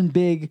 like one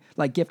big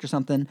like gift or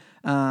something.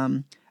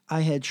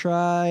 I had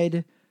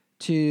tried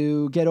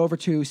to get over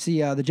to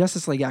see the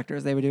Justice League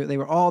actors. They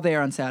were all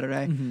there on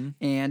Saturday,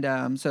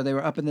 and so they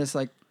were up in this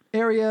like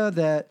area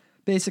that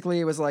basically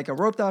it was like a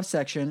roped off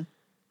section.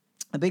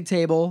 A big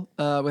table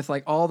with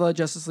like all the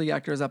Justice League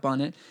actors up on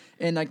it,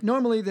 and like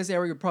normally this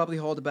area would probably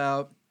hold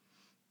about,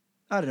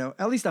 I don't know,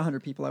 at least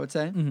 100 people, I would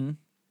say.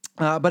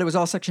 But it was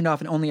all sectioned off,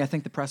 and only I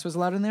think the press was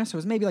allowed in there. So it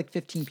was maybe like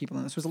 15 people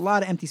in this. There was a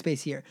lot of empty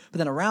space here. But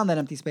then around that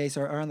empty space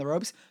or around the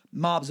ropes,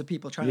 mobs of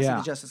people trying to see Yeah.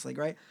 the Justice League,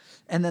 right?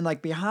 And then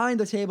like behind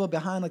the table,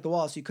 behind like the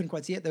wall, so you couldn't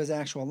quite see it, there was an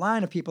actual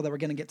line of people that were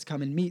going to get to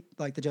come and meet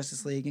like the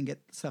Justice League and get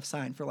stuff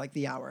signed for like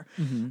the hour.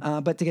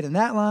 But to get in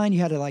that line, you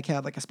had to like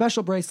have like a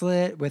special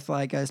bracelet with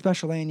like a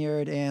special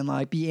lanyard and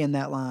like be in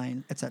that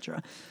line,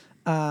 etc.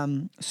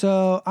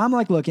 So I'm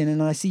like looking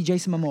and I see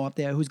Jason Momoa up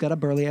there who's got a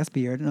burly ass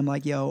beard and I'm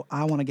like, yo,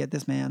 I want to get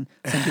this man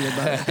some beard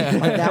butter.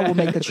 Like that will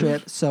make the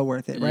trip so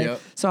worth it, right?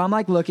 Yep. So I'm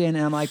like looking and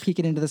I'm like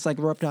peeking into this like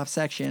roped off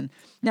section.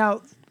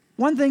 Now,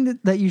 one thing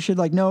that you should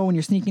like know when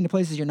you're sneaking to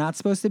places you're not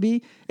supposed to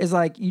be is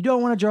like you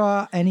don't want to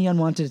draw any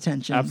unwanted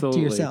attention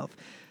Absolutely. to yourself.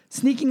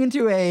 Sneaking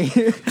into a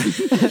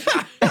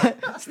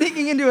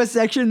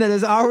section that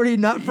is already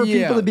not for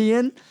people to be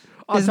in.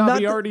 is top, not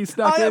he the- already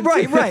snuck Oh, in.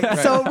 right.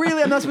 So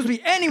really, I'm not supposed to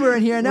be anywhere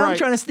in here. And now I'm Right.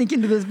 trying to sneak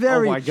into this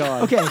very. Oh my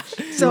God. Okay,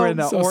 You so were in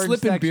the So orange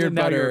slipping section, beard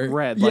now you're butter, in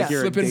red. Yeah. Like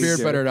you're slipping in beard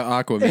danger. butter to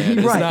Aquaman.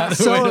 is right. not the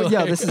So way to,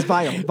 yeah, this is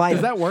vital.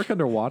 Does that work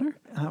underwater?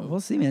 We'll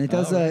see, man. It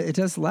does. It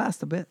does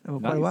last a bit, quite a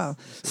Nice. while.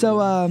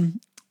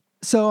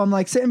 So I'm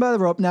like sitting by the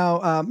rope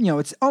now.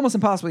 It's almost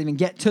impossible to even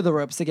get to the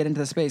ropes to get into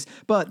the space.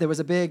 But there was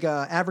a big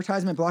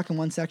advertisement blocking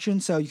one section,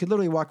 so you could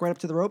literally walk right up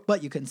to the rope,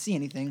 but you couldn't see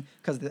anything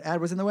because the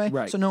ad was in the way.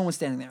 Right. So no one was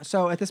standing there.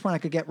 So at this point, I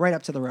could get right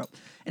up to the rope,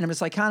 and I'm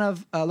just like kind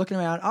of looking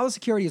around. All the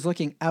security is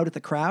looking out at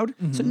the crowd,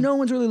 so no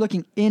one's really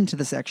looking into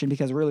the section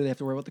because really they have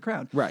to worry about the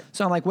crowd. Right.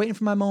 So I'm like waiting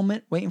for my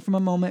moment,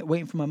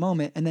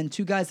 and then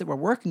two guys that were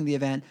working the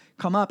event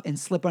come up and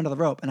slip under the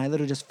rope, and I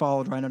literally just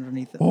followed right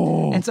underneath them.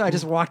 And so I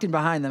just walked in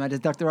behind them. I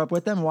just ducked the rope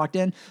with them, walked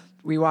in.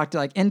 We walked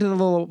like into the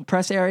little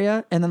press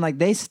area, and then like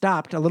they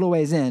stopped a little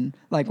ways in,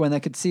 like when they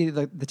could see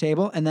the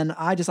table, and then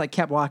I just like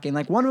kept walking.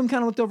 Like one of them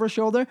kind of looked over his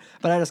shoulder,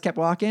 but I just kept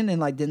walking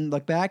and like didn't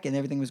look back, and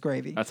everything was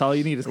gravy. That's all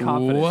you need is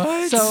confidence.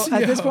 What? So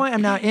at this point,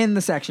 I'm now in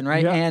the section,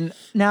 right? Yeah. And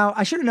now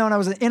I should have known I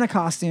was in a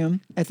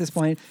costume at this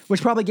point,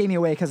 which probably gave me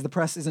away because the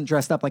press isn't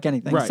dressed up like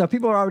anything. Right. So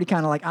people are already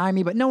kind of like eyeing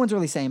me, but no one's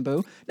really saying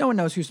boo. No one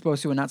knows who's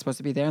supposed to and not supposed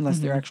to be there unless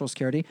they're actual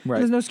security. Right.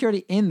 And there's no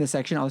security in the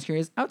section. All the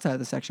security is outside of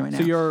the section right now.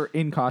 So you're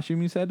in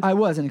costume, you said? I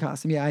was in a costume.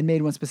 Yeah, I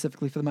made one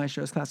specifically for the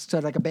Maestro's class. So I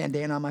had like a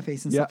bandana on my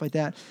face and Yeah. stuff like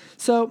that.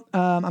 So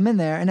I'm in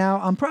there, and now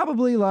I'm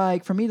probably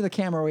like from me to the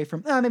camera away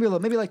from maybe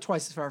like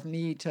twice as far from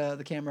me to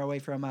the camera away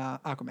from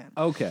Aquaman.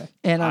 Okay.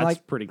 And I'm That's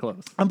like pretty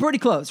close. I'm pretty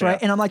close, right? Yeah.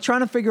 And I'm like trying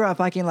to figure out if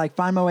I can like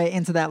find my way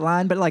into that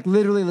line, but like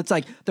literally it's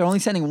like they're only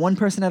sending one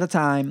person at a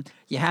time.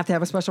 You have to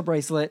have a special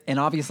bracelet and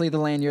obviously the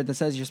lanyard that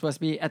says you're supposed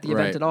to be at the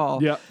event Right. at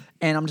all. Yeah.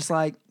 And I'm just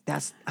like,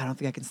 I don't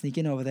think I can sneak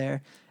in over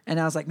there. And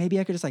I was like, maybe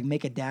I could just like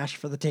make a dash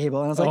for the table.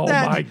 And I was like, Oh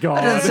my God.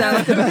 that doesn't sound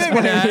like the best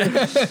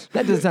way.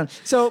 That doesn't sound.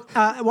 So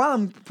while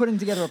I'm putting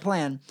together a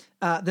plan,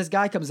 this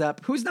guy comes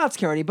up who's not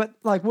security, but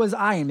like was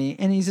eyeing me.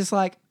 And he's just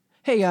like,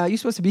 hey, you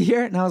supposed to be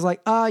here? And I was like,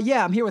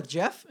 yeah, I'm here with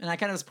Jeff. And I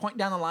kind of just point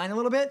down the line a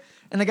little bit.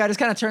 And the guy just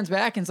kind of turns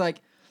back and is like,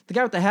 the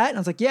guy with the hat? And I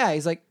was like, yeah.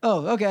 He's like,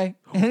 oh, okay.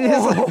 And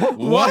he's like,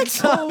 what?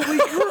 Holy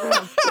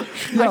crap.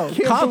 Yo,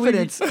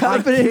 confidence.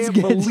 Confidence I can't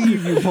gets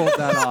believe you pulled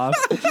that off.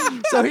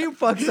 So he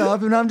fucks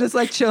up, and I'm just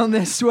like chilling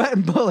there,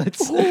 sweating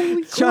bullets,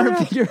 trying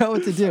to figure out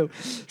what to do.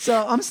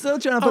 So I'm still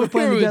trying to put a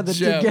plan here with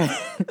together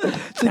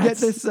to get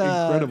this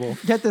incredible.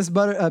 get this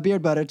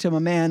beard butter to my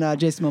man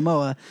Jason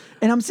Momoa,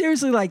 and I'm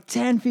seriously like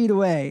 10 feet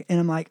away, and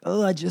I'm like,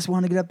 oh, I just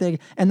want to get up there,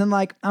 and then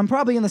like I'm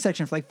probably in the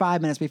section for like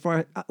 5 minutes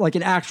before like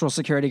an actual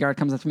security guard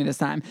comes up to me this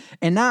time,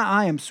 and now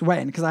I am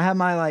sweating because I have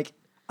my like.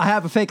 I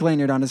have a fake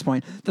lanyard on this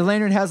point. The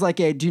lanyard has like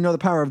a "Do you know the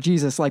power of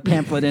Jesus" like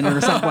pamphlet in it or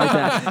something like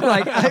that.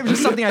 Like it was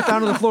just something I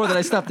found on the floor that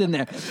I stuffed in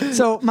there.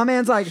 So my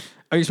man's like,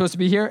 "Are you supposed to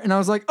be here?" And I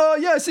was like, "Oh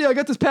yeah, see, I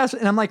got this password."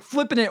 And I'm like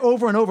flipping it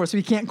over and over so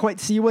he can't quite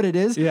see what it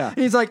is. Yeah. And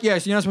he's like,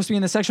 "Yes, you're not supposed to be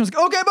in this section." I was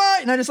like, "Okay, bye."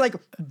 And I just like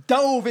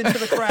dove into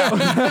the crowd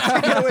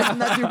to get away from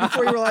that dude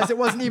before he realized it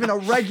wasn't even a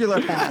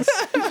regular pass.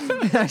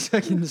 And I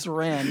fucking just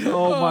ran.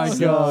 Oh my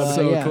God.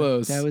 So yeah,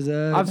 close. That was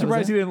I'm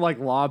surprised you didn't like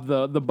lob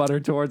the butter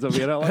towards him.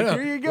 You know, like,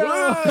 here you go.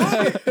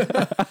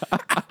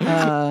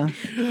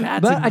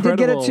 That's But I did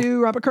get it incredible.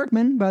 to Robert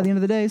Kirkman by the end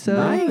of the day, so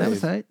Nice. that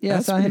was tight. Yeah,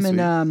 That's I saw him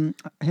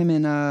pretty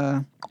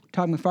and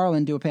Todd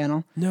McFarlane do a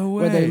panel. No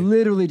Where they way.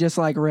 literally just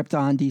like ripped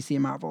on DC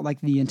and Marvel like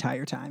the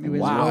entire time. It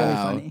was Wow. really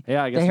Wow. funny.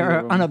 Yeah, I guess they neither are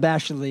of them-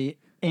 unabashedly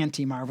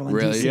anti-Marvel and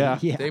Really? DC. Yeah.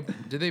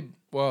 Yeah.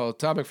 Well,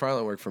 Todd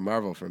McFarlane worked for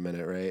Marvel for a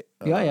minute, right?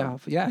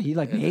 Yeah. He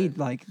like made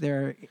like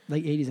their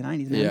late 80s and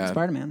 90s, man. Yeah.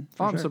 Spider-Man.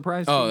 Oh, I'm sure.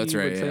 surprised Oh, he that's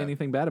right, would say yeah.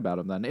 anything bad about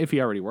him then, if he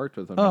already worked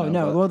with him. Oh, you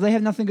know, no. but- Well, they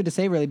have nothing good to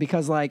say, really,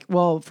 because, like,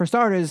 well, for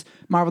starters,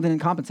 Marvel didn't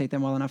compensate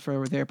them well enough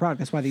for their product.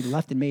 That's why they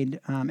left and made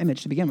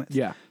Image to begin with.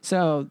 Yeah.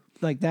 So,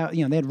 like, that,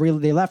 you know,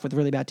 they left with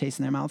really bad taste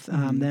in their mouth.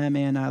 Them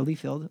and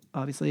Leafield,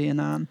 obviously.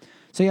 And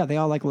so, yeah, they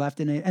all, like,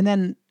 left in it. And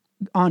then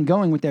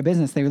ongoing with their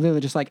business, they were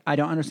literally just like, I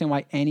don't understand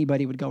why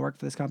anybody would go work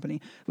for this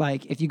company.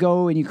 Like, if you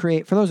go and you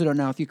create, for those who don't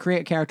know, if you create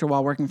a character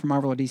while working for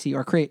Marvel or DC,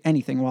 or create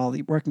anything while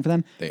working for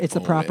them, They it's the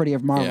own property it.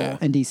 of Marvel Yeah.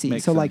 and DC.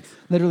 Makes So, like, sense.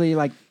 literally,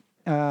 like,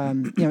 you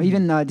know,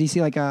 even DC,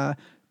 like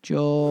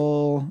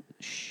Joel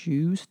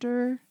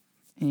Schuster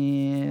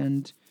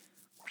and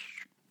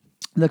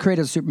the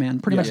creators of Superman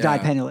pretty much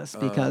died penniless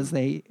because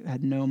they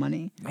had no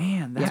money.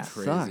 Man, that Yeah.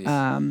 sucks.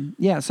 Crazy.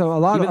 Yeah, so a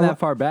lot Even of that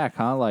far back,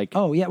 huh? Like,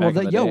 oh yeah, well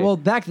back in the day. well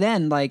back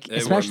then, like They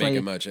weren't especially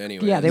making much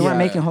anyway. Yeah, they weren't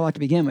Yeah. making a whole lot to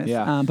begin with.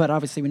 Yeah. But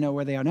obviously we know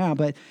where they are now.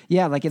 But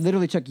yeah, like it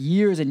literally took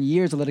years and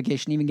years of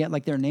litigation to even get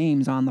like their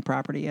names on the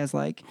property as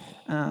like.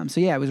 So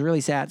yeah, it was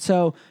really sad.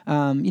 So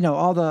you know,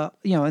 all the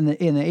in the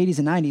 80s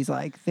and 90s,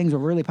 like things were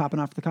really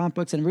popping off with the comic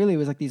books, and really it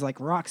was like these like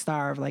rock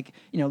star of like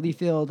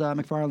Leafield,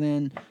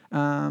 McFarlane.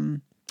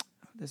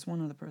 There's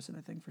one other person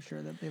I think for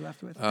sure that they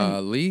left with.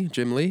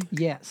 Jim Lee.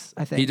 Yes,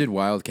 I think He did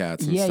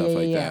Wildcats and stuff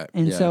like that.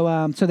 And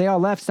so they all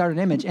left, started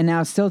Image, and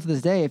now still to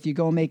this day, if you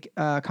go make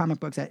comic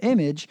books at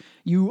Image,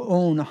 you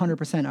own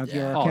 100% of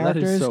your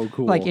characters. That is so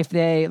cool. Like if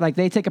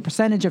they take a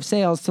percentage of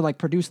sales to like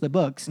produce the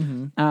books,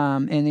 and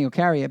they'll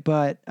carry it.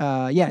 But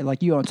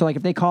like you own. So like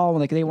if they call,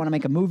 like they want to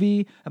make a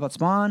movie about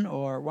Spawn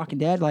or Walking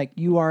Dead, like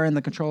you are in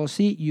the control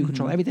seat. You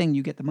control everything.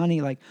 You get the money.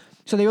 Like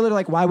so they were literally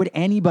like, why would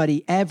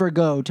anybody ever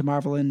go to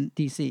Marvel and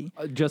DC?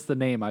 Just the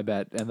name, I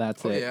bet, and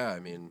that's it. Yeah,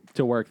 I mean,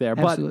 to work there,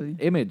 absolutely.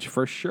 But Image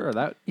for sure.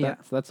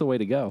 That's the way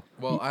to go.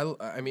 Well,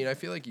 I mean, I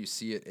feel like you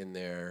see it in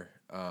there.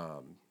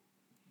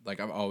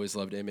 Like I've always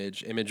loved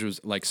Image. Image was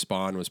like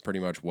Spawn was pretty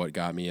much what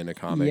got me into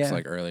comics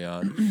like early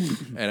on,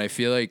 and I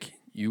feel like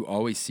you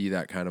always see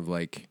that kind of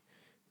like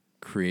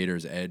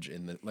creator's edge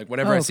in the like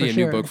whenever I see a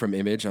new book from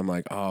Image, I'm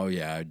like, oh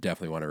yeah, I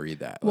definitely want to read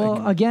that. Well,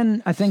 like,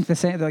 again, I think the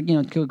same. Like,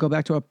 to go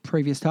back to a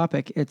previous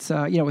topic, it's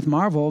with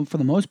Marvel for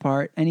the most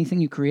part, anything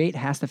you create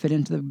has to fit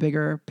into the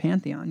bigger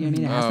pantheon. You know what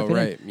I mean? It has to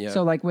fit in. Yeah.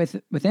 So like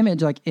with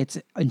Image, like it's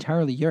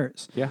entirely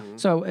yours. Yeah.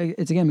 So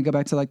it's again, we go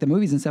back to like the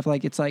movies and stuff.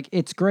 Like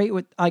it's great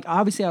with like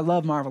obviously I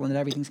love Marvel and that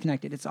everything's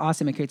connected. It's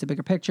awesome. It creates a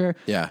bigger picture.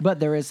 Yeah. But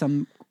there is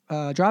some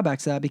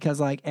drawbacks to that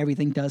because like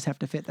everything does have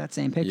to fit that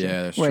same picture.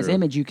 Yeah, that's Whereas true.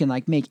 Image, you can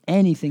like make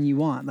anything you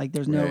want. Like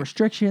there's no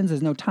restrictions,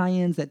 there's no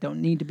tie-ins that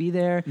don't need to be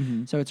there.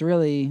 So it's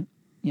really,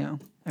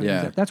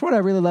 that's what I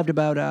really loved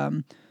about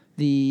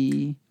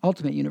the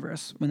Ultimate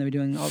Universe when they were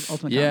doing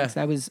Ultimate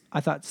Comics. I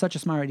thought such a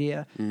smart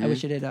idea. I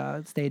wish it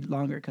had stayed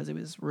longer because it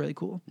was really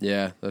cool.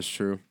 Yeah, that's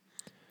true.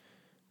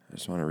 I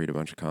just want to read a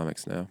bunch of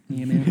comics now.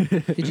 Yeah,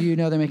 man. Did you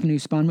know they're making a new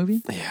Spawn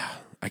movie? Yeah.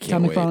 I can't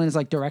Tom wait. McFarlane is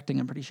like directing,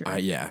 I'm pretty sure.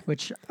 Yeah.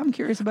 Which I'm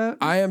curious about.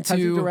 I am too.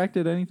 Has he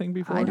directed anything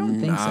before? I don't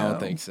think so. I don't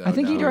think so. I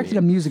think he directed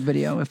a music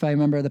video, if I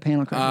remember the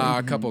panel correctly.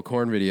 A couple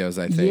Corn videos,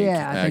 I think.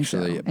 Yeah, I think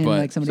actually. so. And But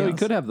like somebody So else.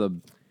 he could have the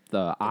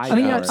eye. I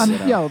mean,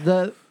 power,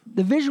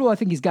 the visual I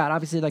think he's got.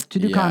 Obviously, like to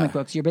do comic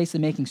books, you're basically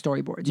making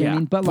storyboards. You know what I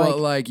mean? But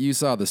like you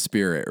saw the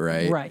spirit,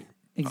 right? right,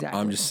 exactly.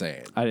 I'm just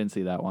saying. I didn't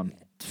see that one.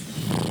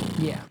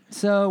 Yeah.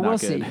 So we'll good.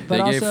 see. They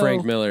But gave also,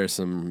 Frank Miller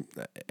some.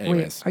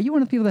 Anyways, wait, are you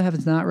one of the people that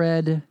has not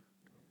read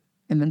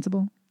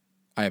Invincible?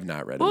 I have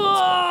not read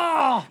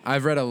Invincible.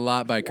 I've read a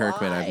lot by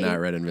Kirkman. I've not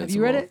read Invincible. Have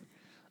you read it?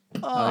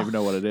 I don't even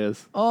know what it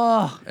is.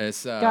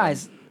 It's,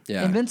 Guys,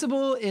 yeah.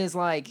 Invincible is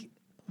like,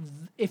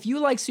 if you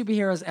like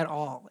superheroes at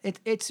all,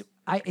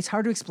 it's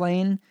hard to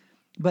explain,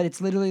 but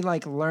it's literally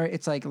like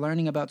it's like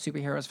learning about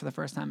superheroes for the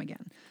first time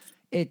again.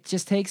 It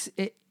just takes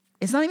it.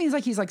 It's not even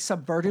like he's like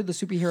subverted the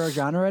superhero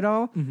genre at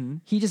all.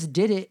 He just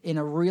did it in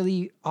a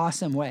really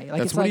awesome way.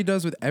 Like That's what he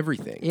does with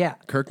everything. Yeah.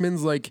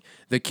 Kirkman's like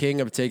the king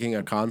of taking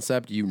a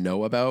concept you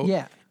know about.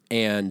 Yeah.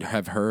 And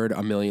have heard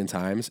a million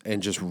times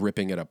and just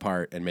ripping it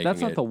apart and making it.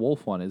 That's not the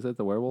wolf one, is it?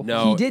 The werewolf?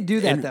 No, He did do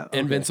that, though.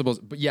 Invincibles,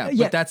 but Yeah.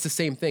 but that's the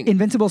same thing.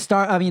 Invincible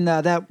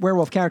that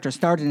werewolf character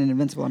started in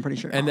Invincible, I'm pretty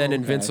sure. And then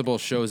Invincible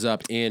shows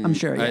up in. I'm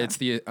sure, yeah. It's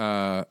the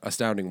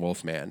Astounding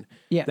Wolfman.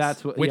 yes.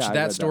 That's what. Which I read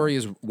that story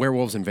is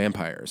werewolves and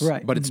vampires.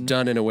 Right. But it's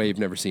done in a way you've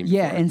never seen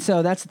Yeah, before. and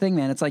so that's the thing,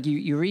 man. It's like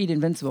you read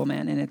Invincible,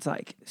 man, and it's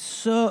like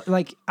so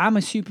like I'm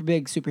a super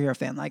big superhero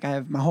fan. Like I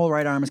have my whole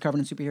right arm is covered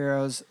in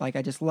superheroes. Like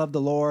I just love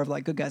the lore of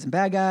like good guys and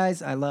bad guys.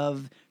 I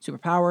love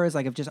superpowers.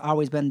 Like I've just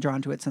always been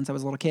drawn to it since I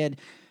was a little kid.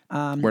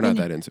 We're not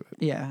that into it.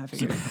 Yeah, I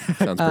figured. Sounds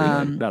pretty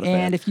good. Not a fan.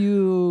 And if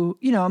you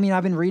I mean,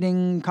 I've been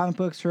reading comic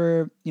books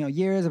for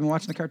years. I've been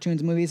watching the cartoons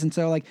and movies, and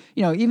so like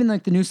even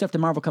like the new stuff that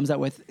Marvel comes out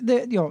with,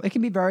 it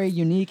can be very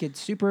unique. It's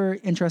super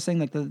interesting.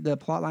 Like the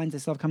plot lines they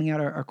still have coming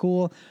out are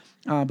cool.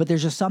 But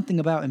there's just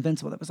something about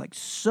Invincible that was like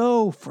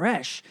so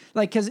fresh.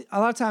 Like because a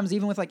lot of times,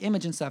 even with like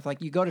Image and stuff,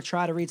 like you go to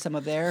try to read some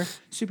of their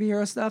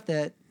superhero stuff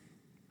that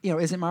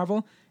isn't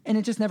Marvel. And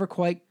it just never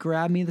quite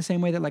grabbed me the same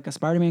way that like a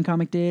Spider-Man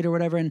comic did or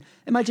whatever. And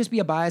it might just be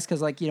a bias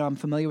because like, I'm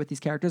familiar with these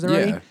characters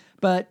already. Yeah.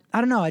 But I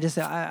don't know.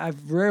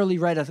 I've rarely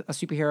read a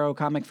superhero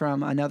comic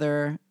from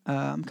another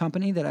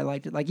company that I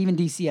liked. Like even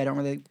DC, I don't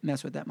really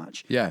mess with that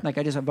much. Yeah. Like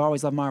I've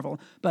always loved Marvel.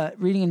 But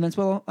reading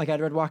Invincible, like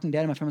I'd read Walking Dead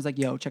and my friend was like,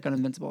 yo, check out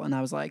Invincible. And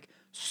I was like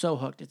so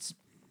hooked. It's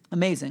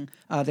amazing.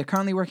 They're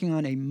currently working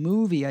on a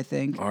movie, I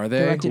think. Are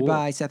they? Directed Cool.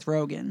 by Seth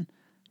Rogen.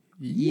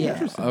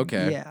 Yeah.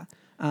 Okay. Yeah.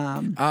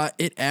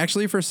 It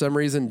actually, for some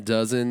reason,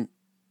 doesn't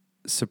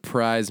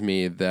surprise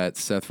me that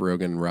Seth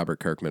Rogen and Robert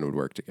Kirkman would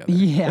work together.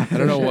 Yeah. I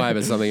don't know why,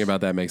 but something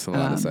about that makes a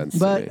lot of sense.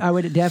 But to me. I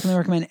would definitely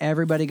recommend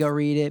everybody go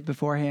read it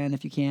beforehand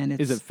if you can.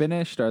 Is it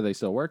finished? Are they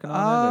still working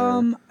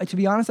on it? To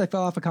be honest, I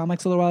fell off of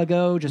comics a little while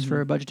ago just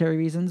for budgetary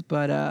reasons.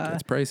 But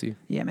It's pricey.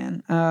 yeah,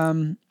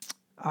 man.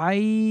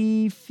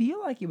 I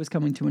feel like it was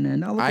coming to an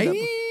end. I'll look it up.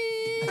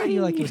 I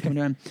feel like it was coming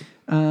to an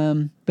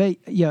end. But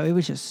it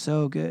was just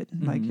so good.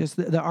 Like just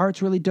the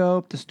art's really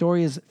dope. The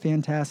story is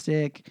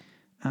fantastic.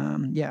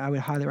 yeah, I would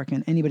highly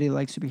recommend anybody who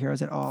likes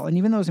superheroes at all, and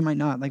even those who might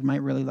not, like,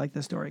 might really like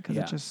this story because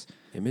it's just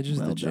Image is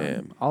the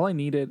jam. All I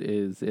needed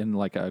is in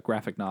like a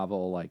graphic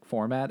novel like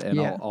format, and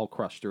I'll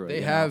crush through it.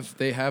 They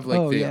have like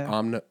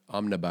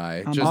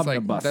omnibuy. Just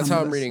like that's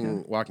how I'm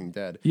reading Walking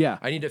Dead. Yeah,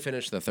 I need to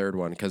finish the third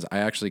one because I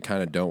actually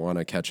kind of don't want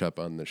to catch up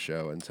on the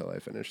show until I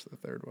finish the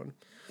third one.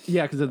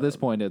 Yeah, because at this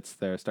point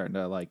they're starting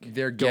to like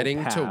they're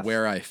getting to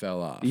where I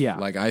fell off. Yeah,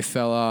 like I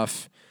fell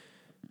off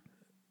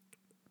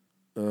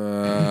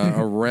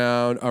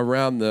around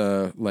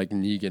the like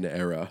Negan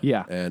era.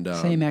 Yeah, and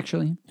same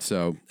actually.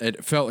 So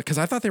it felt because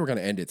I thought they were going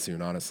to end it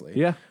soon, honestly.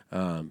 Yeah.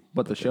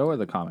 But the show or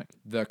the comic?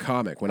 The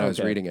comic when I was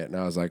reading it, and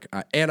I was like,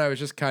 I was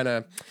just kind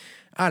of,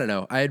 I don't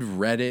know. I had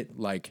read it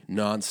like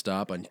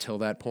nonstop until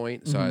that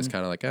point, so I was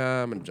kind of like,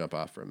 I'm going to jump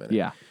off for a minute.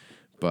 Yeah.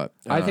 But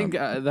I think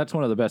that's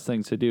one of the best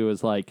things to do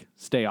is like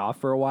stay off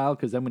for a while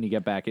because then when you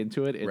get back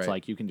into it, it's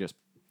like you can just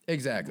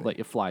let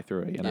you fly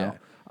through it, you know?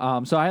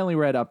 Yeah. So I only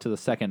read up to the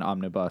second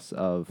omnibus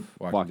of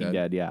Walking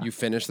Dead. Yeah. You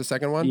finished the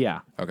second one? Yeah.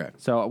 Okay.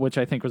 So which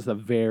I think was the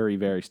very,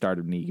 very start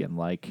of Negan.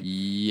 Like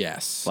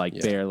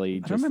barely. I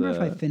don't remember if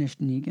I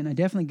finished Negan. I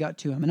definitely got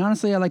to him, and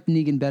honestly, I liked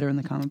Negan better in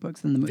the comic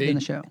books than the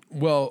show.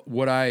 Well,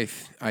 what I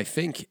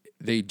think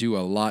they do a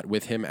lot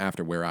with him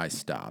after where I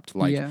stopped.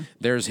 Like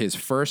there's his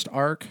first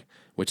arc,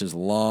 which is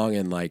long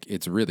and like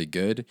it's really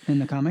good in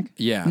the comic.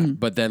 Yeah,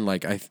 but then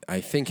like I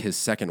think his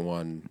second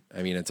one.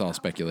 I mean, it's all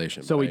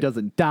speculation. So he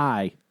doesn't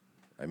die.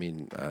 I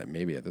mean,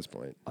 maybe at this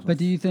point. But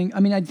do you think?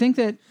 I mean, I think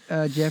that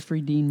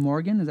Jeffrey Dean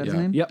Morgan, is that his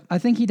name? Yep. I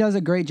think he does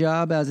a great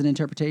job as an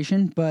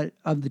interpretation. But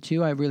of the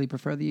two, I really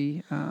prefer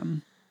the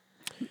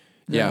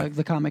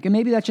comic, and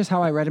maybe that's just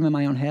how I read him in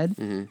my own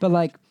head. But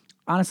like,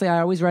 honestly, I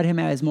always read him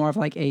as more of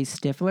like a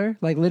Stifler,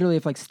 like literally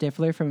if like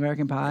Stifler from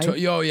American Pie.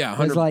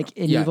 Was like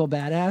an evil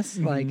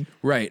badass,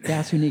 like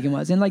that's who Negan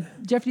was. And like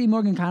Jeffrey Dean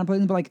Morgan kind of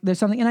plays him, but like there's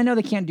something, and I know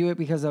they can't do it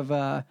because of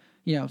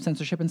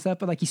censorship and stuff,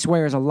 but like he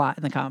swears a lot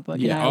in the comic book.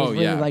 Yeah, and I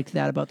really liked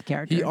that about the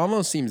character. He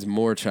almost seems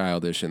more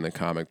childish in the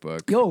comic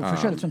book. For sure,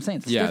 that's what I'm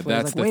saying. Stifler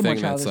that's like way more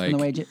thing. Childish than the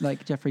way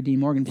like Jeffrey Dean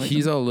Morgan plays.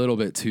 He's a little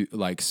bit too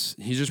like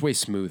he's just way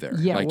smoother.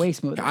 Yeah, like, way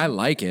smoother. I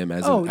like him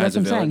as that's a what I'm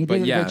villain, saying. He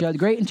did a great job.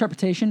 Great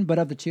interpretation, but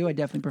of the two, I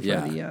definitely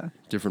prefer the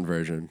different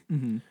version.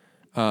 You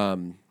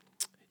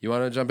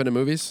want to jump into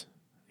movies?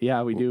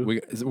 Yeah, we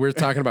do. We're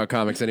talking about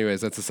comics anyways.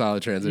 That's a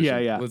solid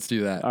transition. Yeah. Let's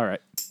do that. All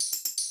right.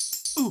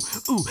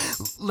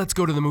 Let's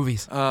go to the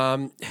movies.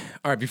 All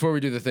right, before we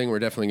do the thing we're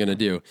definitely going to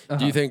do,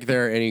 do you think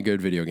there are any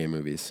good video game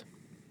movies?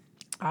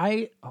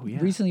 I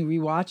recently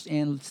rewatched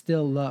and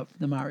still love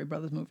the Mario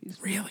Brothers movies.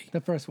 Really?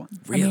 The first one.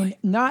 Really? I mean,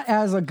 not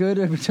as a good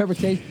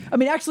interpretation. I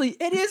mean, actually,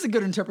 it is a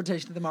good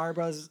interpretation of the Mario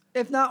Brothers,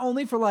 if not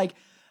only for like,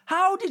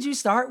 how did you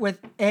start with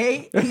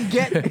A and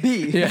get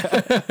B?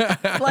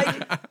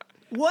 Like...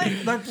 What?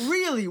 Like,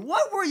 really?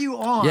 What were you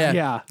on?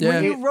 Yeah.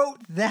 When you wrote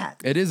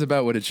that? It is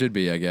about what it should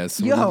be, I guess.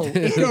 Yo,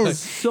 it is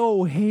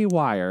so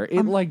haywire.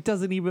 It like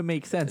doesn't even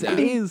make sense. It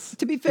is,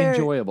 to be fair,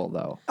 enjoyable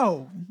though.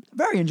 Oh,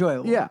 very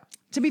enjoyable. Yeah.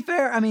 To be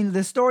fair, I mean,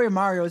 the story of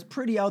Mario is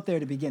pretty out there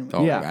to begin with.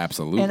 Oh, yeah,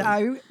 absolutely. And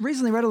I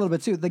recently read a little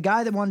bit too. The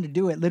guy that wanted to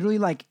do it literally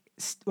like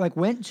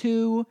went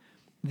to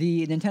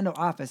the Nintendo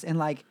office and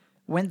like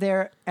went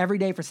there every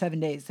day for 7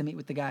 days to meet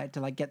with the guy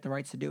to like get the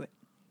rights to do it.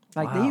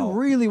 Like they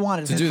really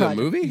wanted to do the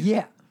movie.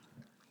 Yeah.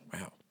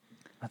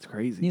 That's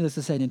crazy. Needless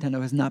to say,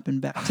 Nintendo has not been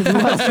back to the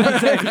West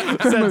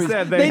since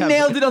then. They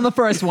nailed it on the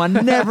first one.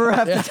 Never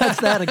have to touch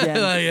that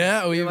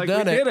again. We've like,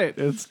 done we it. Did it.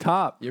 It's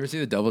top. You ever see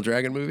the Double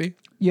Dragon movie?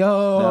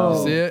 Yo,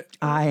 you see it?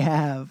 I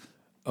have.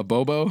 A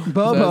Bobo?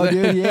 Bobo,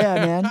 dude. Yeah,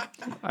 man.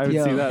 I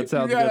haven't seen that.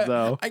 Sounds good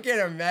though. I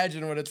can't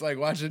imagine what it's like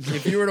watching.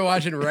 If you were to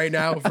watch it right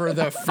now for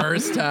the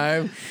first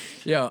time.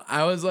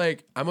 I was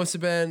like, I must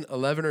have been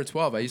 11 or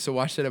 12. I used to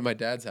watch it at my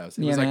dad's house.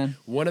 It was like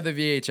one of the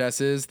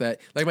VHSs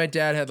that, like, my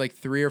dad had like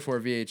 3 or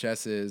 4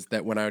 VHSs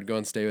that when I would go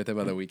and stay with him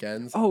on the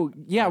weekends. Oh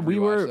yeah, we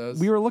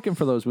were looking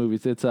for those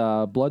movies. It's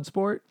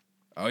Bloodsport.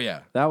 Oh yeah,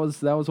 that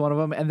was one of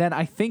them. And then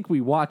I think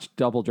we watched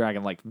Double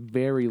Dragon like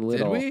very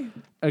little. Did we?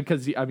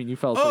 Because I mean, you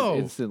fell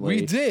asleep instantly.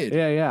 We did.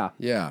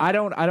 Yeah. I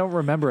don't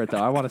remember it though.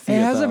 I want to see it.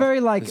 It has though. a very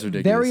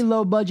very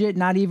low budget,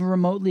 not even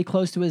remotely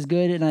close to as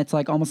good, and it's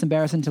like almost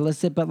embarrassing to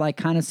list it, but like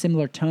kind of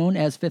similar tone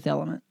as Fifth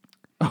Element.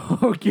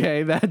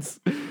 Okay, that's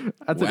an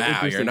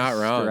interesting you're not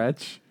wrong.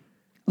 stretch.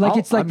 Like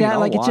it's like that,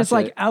 like it's just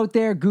like out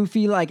there,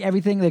 goofy, like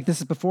everything. Like this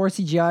is before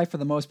CGI for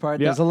the most part.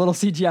 There's a little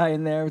CGI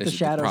in there with the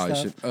shadow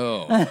stuff.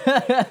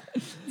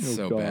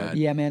 So bad.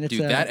 Yeah, man. It's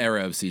dude, that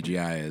era of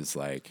CGI is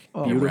like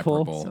beautiful,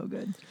 irreparable. So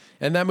good.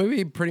 And that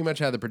movie pretty much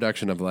had the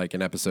production of like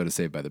an episode of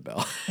Saved by the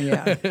Bell.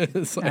 Yeah,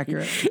 it's like,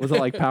 accurate. Was it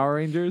like Power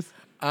Rangers?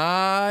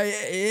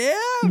 Yeah.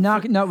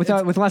 No,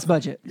 with less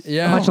budget.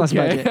 Yeah, much less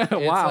budget. It's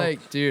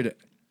like, dude.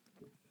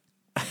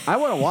 I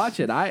want to watch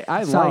it.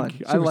 I Solid. like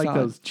Super like solid.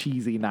 those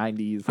cheesy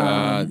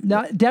 90s.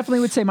 No, definitely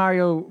would say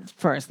Mario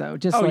first though.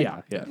 Just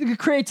yeah. the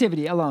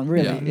creativity alone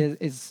really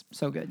is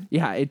so good.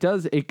 Yeah, it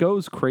does. It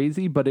goes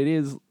crazy, but it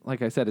is,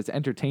 like I said, it's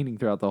entertaining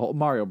throughout the whole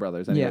Mario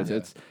Brothers. Anyways, Yeah.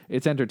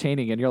 it's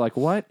entertaining, and you're like,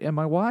 what am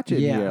I watching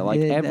Yeah, here?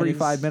 Like that every is-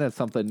 5 minutes,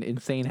 something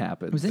insane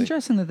happens. It was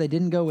interesting that they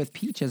didn't go with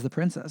Peach as the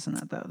princess in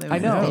that though. They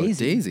went know. with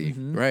Daisy.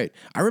 Right.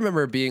 I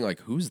remember being like,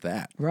 who's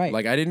that? Right.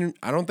 Like, I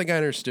don't think I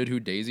understood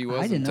who Daisy was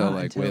I didn't until know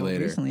like way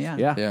later. recently. Yeah.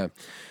 Yeah.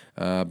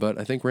 Yeah. But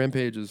I think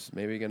Rampage is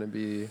maybe going to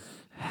be,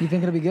 You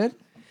think it'll be good?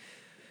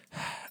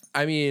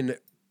 I mean,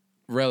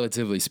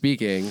 relatively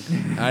speaking,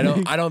 I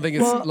don't think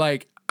it's Well-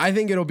 like, I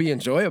think it'll be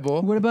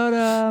enjoyable. What about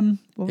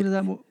what was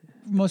that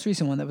most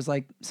recent one that was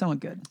like somewhat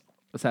good?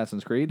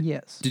 Assassin's Creed.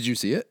 Yes, Did you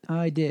see it?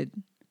 I did.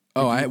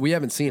 Oh, we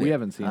haven't seen it. We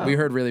haven't seen it. We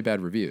heard really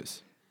bad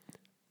reviews.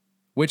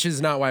 Which is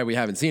not why we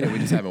haven't seen it. We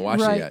just haven't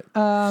watched it Right.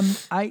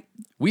 yet.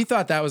 We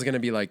thought that was going to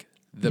be like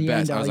the The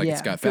best. end I was all, like, yeah.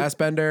 it's got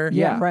Fassbender.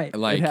 Yeah, right.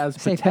 Like, it has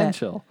Safe bet.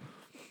 potential.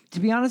 To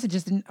be honest, it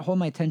just didn't hold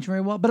my attention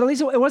very well. But at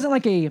least it wasn't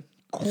like a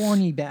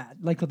corny bad,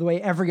 like the way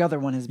every other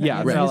one has been. Yeah,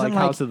 It it's not wasn't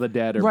like House of the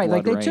Dead or right. Blood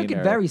Like they Rain took it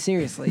or- very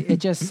seriously. It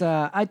just,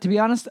 to be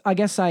honest, I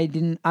guess I've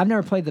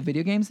never played the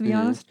video games to be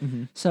honest.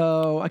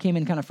 So I came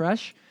in kind of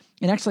fresh,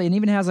 and actually, it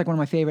even has like one of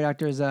my favorite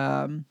actors.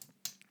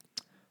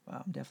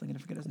 Wow, I'm definitely gonna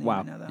forget his name Wow.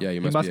 right now though. yeah, you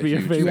He must, must be, be a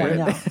your huge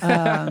favorite. fan.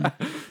 Yeah, I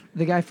know.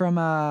 The guy from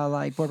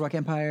like Boardwalk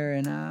Empire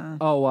and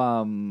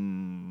Oh,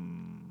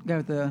 guy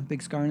with the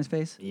big scar on his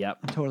face. yep.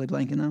 I'm totally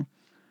blanking though.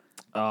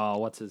 Oh,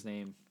 what's his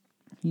name?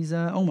 He's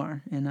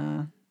Omar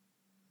in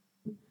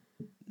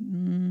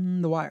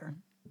The Wire.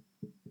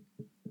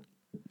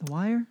 The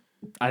Wire?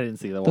 I didn't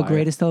see The The Wire.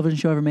 greatest television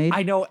show ever made.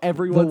 I know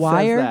everyone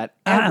Wire? says that.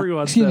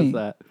 Everyone excuse says me.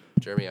 that.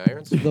 Jeremy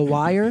Irons? The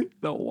Wire?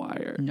 The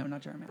Wire. No,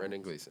 not Jeremy.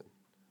 Brendan Gleeson.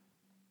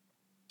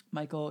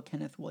 Michael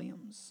Kenneth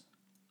Williams.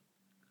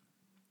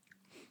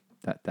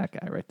 That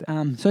guy right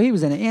there. So he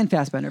was in it, and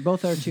Fassbender.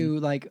 Both are two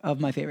like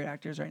of my favorite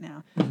actors right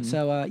now.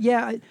 So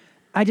yeah,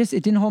 I just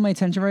it didn't hold my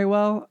attention very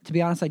well. To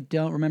be honest, I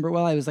don't remember it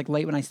well. I was like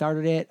late when I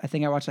started it. I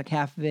think I watched like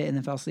half of it and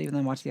then fell asleep and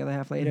then watched the other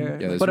half later.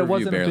 Yeah, this But it review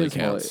wasn't barely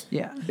abysmal. counts.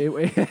 Yeah.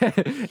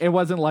 It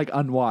wasn't like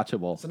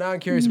unwatchable. So now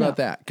I'm curious No. about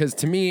that. Because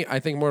to me, I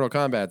think Mortal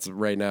Kombat's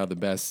right now the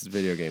best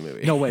video game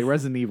movie. No way,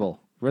 Resident Evil.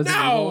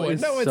 Resident No, Evil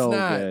is no, it's so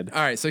not. good. All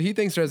right, so he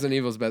thinks Resident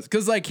Evil's best.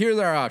 Because, like, here's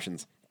our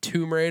options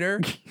Tomb Raider,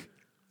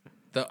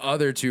 the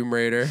other Tomb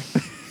Raider,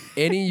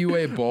 any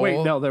UA Bowl.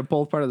 Wait, no, they're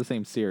both part of the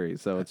same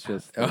series, so it's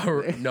just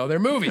Oh, no, they're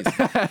movies.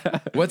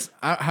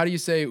 How do you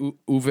say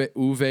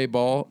Uwe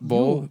Bowl?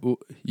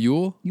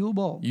 Yule? Yule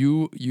Bowl.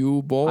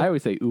 Yule Bowl? I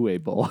always say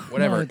Uwe Bowl.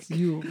 Whatever. No, it's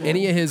Yule Bowl.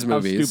 Any of his How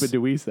movies. stupid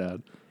do we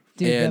sound?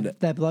 Dude, and-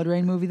 that Blood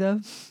Rain movie though?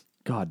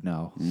 God,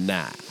 no.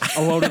 Nah.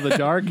 Alone in the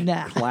Dark?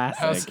 Nah.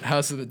 Classic.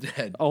 House of the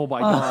Dead. Oh my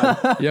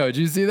God. Yo, did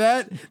you see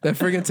that? That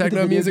freaking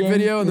techno video music game?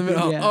 video in the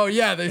middle? Yeah. Oh,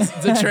 yeah. The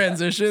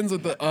transitions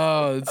with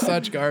it's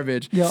such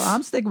garbage. Yo,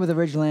 I'm sticking with the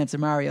original answer,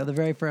 Mario, the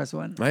very first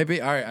one. Might be.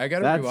 All right, I got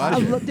to That's-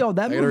 rewatch it. Yo,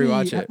 that I gotta movie.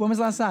 rewatch it. When was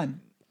the last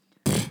time?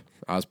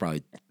 I was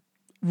probably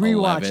Rewatch,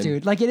 11.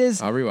 dude. Like it is.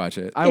 I'll rewatch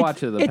it. I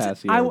watched it the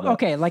past year. but-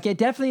 Okay, like it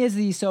definitely is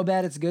the so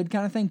bad it's good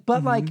kind of thing,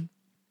 but like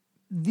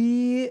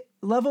the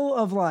level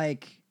of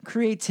like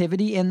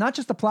creativity and not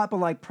just the plot, but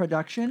like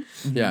production,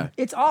 Yeah.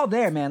 it's all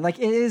there, man. Like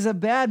it is a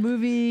bad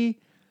movie,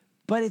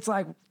 but it's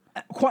like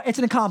it's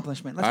an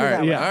accomplishment. Let's All put it right.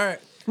 that way. Yeah. All right.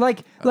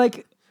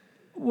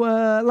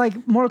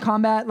 Like Mortal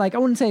Kombat. Like I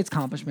wouldn't say it's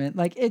accomplishment.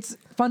 Like it's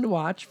fun to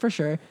watch for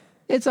sure.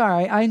 It's all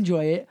right. I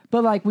enjoy it.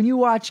 But like when you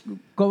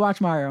go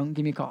watch Mario and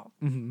give me a call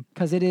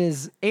because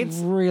it's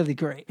really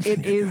great.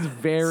 It is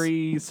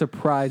very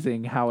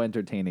surprising how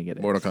entertaining it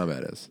is. Mortal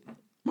Kombat is.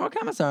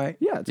 Mortal Kombat's all right.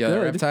 Yeah, it's Yeah, the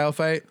good. reptile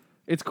fight.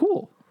 It's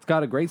cool. It's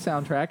got a great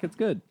soundtrack. It's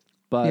good.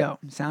 But Yo,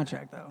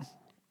 soundtrack though.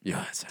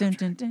 Yeah. It's Dun,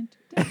 dun, dun.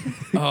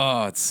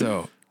 Oh, it's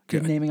so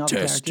Good good. naming all the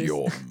Test characters.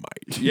 your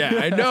might. Yeah,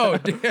 I know.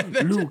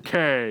 Liu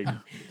Kang.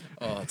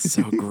 Oh, it's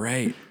so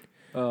great.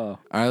 Oh, All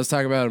right, let's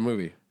talk about a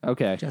movie.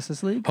 okay.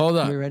 Justice League. Hold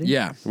up. Are we ready?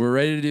 Yeah, we're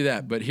ready to do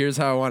that. But here's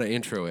how I want to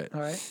intro it.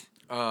 All right.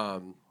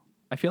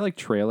 I feel like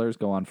trailers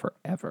go on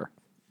forever.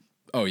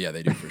 Oh yeah,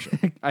 they do for sure.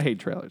 I hate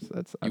trailers.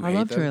 That's You I hate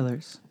love them?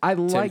 trailers. I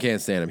Tim like.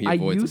 can't stand them. He I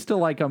avoids used to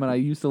like them, and I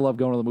used to love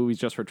going to the movies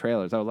just for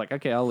trailers. I was like,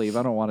 okay, I'll leave.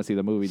 I don't want to see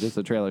the movie, just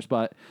the trailers.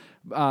 But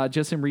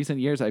just in recent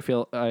years, I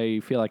feel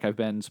like I've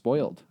been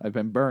spoiled. I've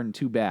been burned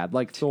too bad.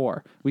 Like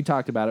Thor. We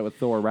talked about it with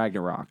Thor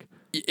Ragnarok. them.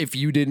 If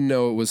you didn't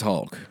know it was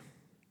Hulk,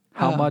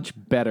 How much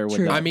better would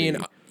true. that I mean,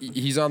 be?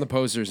 he's on the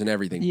posters and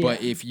everything. Yeah.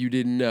 But if you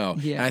didn't know,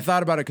 Yeah. and I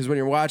thought about it because when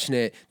you're watching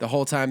it, the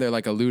whole time they're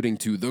like alluding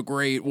to the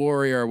Great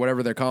Warrior or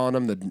whatever they're calling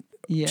him, the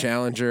Yeah.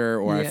 Challenger,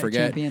 or I Yeah,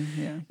 forget. champion,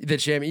 yeah. The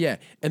champion, yeah.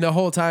 And the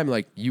whole time,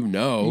 like,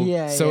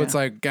 Yeah, so yeah. it's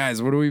like,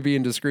 guys, what are we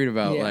being discreet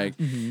about? Yeah. Like,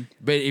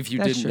 but if you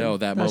That's didn't true. know,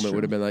 that That's moment true.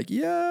 would have been like,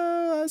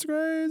 yeah, that's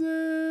crazy.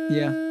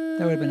 Yeah,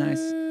 that would have been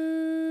nice.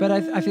 But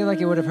I feel like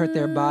it would have hurt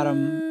their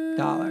bottom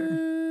dollar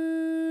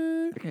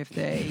if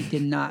they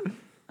did not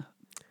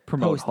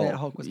promote post that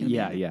Hulk was going to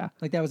Yeah, be in it. yeah.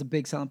 Like that was a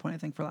big selling point, I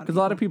think, for a lot of Because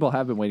people. a lot of people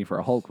have been waiting for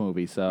a Hulk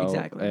movie, so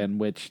Exactly. and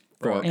which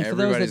Bro, And for those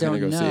that everybody's gonna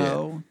don't go see it.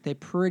 know, they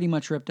pretty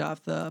much ripped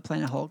off the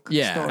Planet Hulk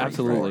Yeah, story.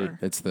 absolutely.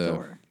 for It's the-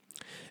 Thor.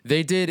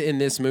 They did in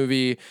this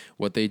movie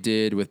what they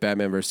did with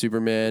Batman vs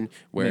Superman,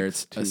 where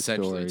Mix it's two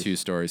essentially stories. two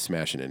stories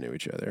smashing into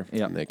each other.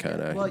 Yep. And they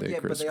kind of Well, yeah,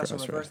 but they also crisscross,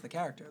 right? reversed the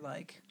character.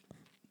 Like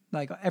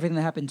everything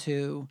that happened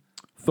to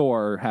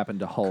Thor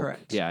happened to Hulk.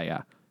 Correct.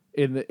 Yeah.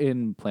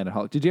 In Planet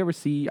Hulk. Did you ever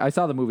see? I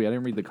saw the movie. I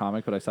didn't read the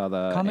comic, but I saw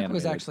the comic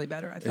was animated. actually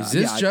better, I thought. Is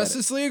this I bet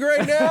Justice League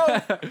right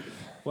now?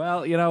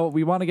 Well,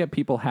 we want to get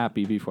people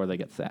happy before they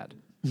get sad.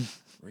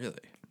 Really?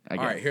 I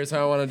All right, guess. here's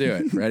how I want to do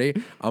it. Ready?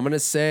 I'm gonna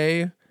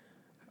say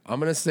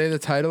the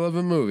title of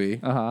a movie.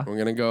 Uh-huh. We're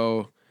gonna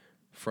go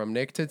from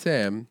Nick to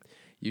Tim.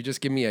 You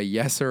just give me a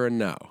yes or a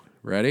no.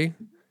 Ready?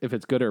 If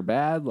it's good or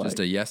bad, like, Just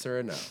a yes or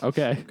a no.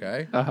 okay.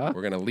 Okay? Uh-huh.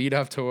 We're gonna lead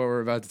up to what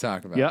we're about to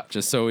talk about. Yep.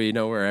 Just so we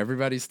know where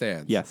everybody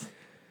stands. Yes.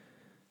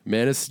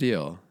 Man of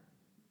Steel.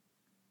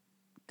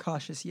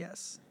 Cautious,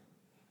 yes.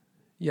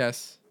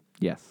 Yes.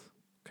 Yes.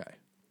 Okay.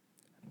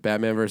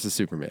 Batman versus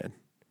Superman.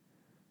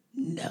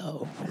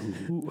 No.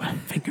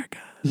 Finger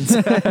guns.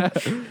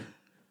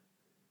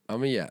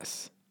 I'm a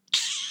yes.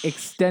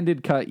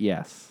 Extended cut.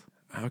 Yes.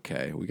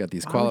 Okay, we got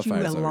these Why would you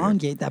qualifiers over here.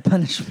 elongate that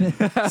punishment?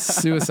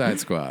 Suicide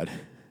Squad.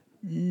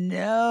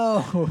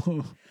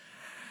 No.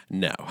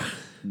 No.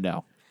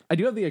 No. I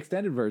do have the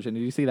extended version.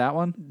 Did you see that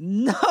one?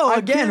 No.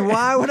 Again,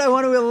 why would I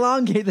want to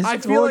elongate this I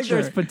feel like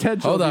there's torture?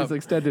 potential Hold in up. these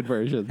extended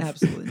versions.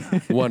 Absolutely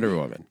not. Wonder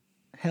Woman.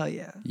 Hell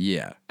yeah.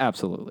 Yeah.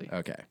 Absolutely.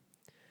 Okay.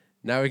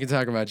 Now we can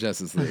talk about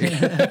Justice League.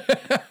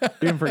 You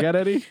didn't forget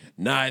any?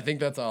 Nah, I think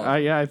that's all.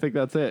 Yeah, I think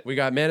that's it. We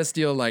got Man of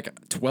Steel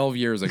like 12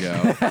 years ago.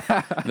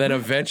 Then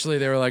eventually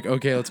they were like,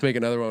 okay, let's make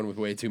another one with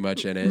way too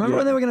much in it. Remember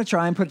when they were going to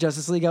try and put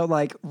Justice League out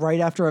like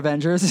right after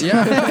Avengers?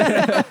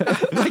 Yeah.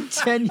 like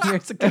 10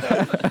 years ago.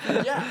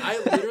 Yeah,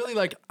 I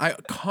literally I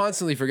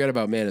constantly forget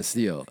about Man of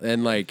Steel.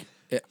 And I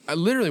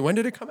literally, when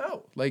did it come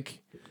out? Like,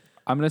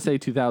 I'm going to say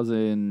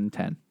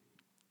 2010.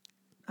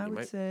 I would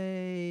might-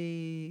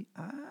 say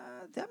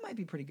that might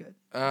be pretty good.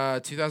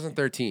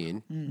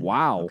 2013.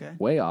 Wow. Okay.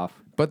 Way off.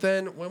 But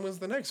then when was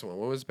the next one?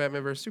 When was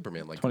Batman vs.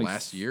 Superman? Like 20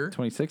 last year?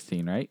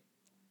 2016, right?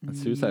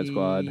 That's Suicide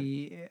Squad.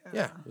 Yeah,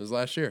 it was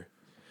last year.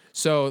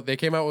 So they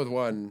came out with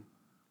one.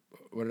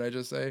 What did I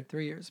just say?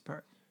 3 years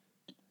apart.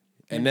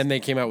 And then they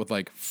came out with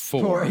like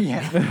four.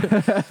 Yeah.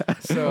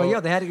 So Well, yo,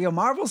 they had to go.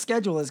 Marvel's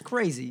schedule is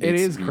crazy. It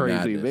is It's crazy.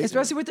 madness. They-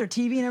 Especially with their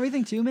TV and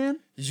everything too, man.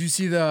 did you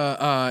see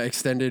the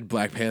extended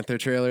Black Panther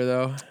trailer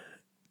though?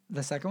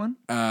 The second one?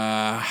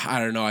 I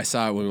don't know. I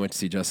saw it when we went to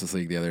see Justice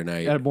League the other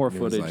night. It had more It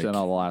was, footage than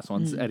all the last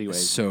ones.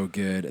 Anyways, So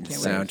good, and the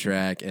Can't wait.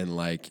 soundtrack, and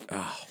I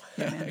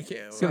can't.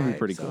 it's gonna be wait.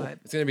 pretty cool.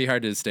 It's gonna be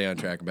hard to stay on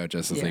track about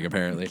Justice Yeah. League,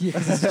 apparently. Yeah,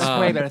 'cause there's just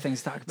way better things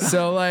to talk about.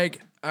 So, all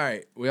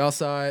right, we all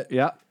saw it.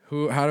 Yeah.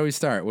 How do we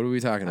start? What are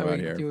we talking Are about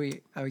we, here?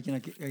 are you gonna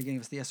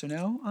give us the yes or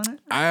no on it?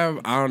 I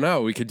don't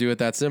know. We could do it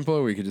that simple,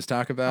 or we could just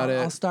talk about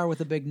I'll it. start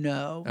with a big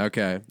no.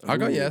 Okay, I'll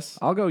go yes.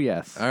 I'll go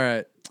yes. All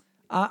right.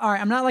 All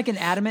right, I'm not like an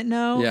adamant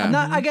no. Yeah. I'm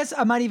not. I guess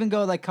I might even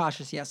go like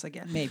cautious yes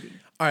again, maybe.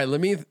 All right, let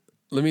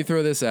me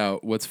throw this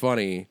out. What's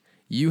funny?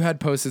 You had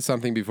posted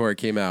something before it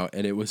came out,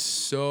 and it was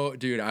so,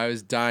 dude, I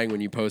was dying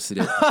when you posted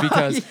it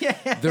because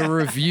the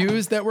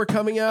reviews that were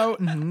coming out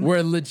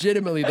were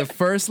legitimately the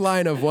first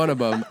line of one of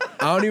them.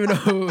 I don't even know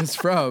who it was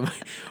from,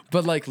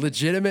 but like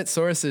legitimate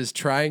sources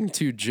trying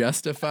to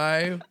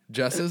justify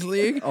Justice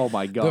League. Oh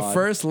my God. The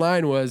first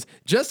line was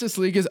Justice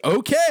League is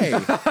okay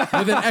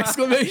with an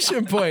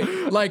exclamation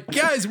point. Like,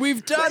 guys,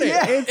 we've done it.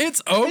 Yeah,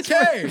 it's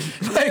okay.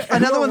 Like,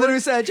 Another one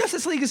that said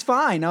Justice League is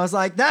fine. I was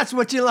like, that's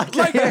what you like.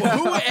 like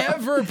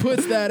whoever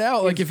puts that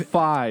out, like if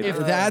Fine. if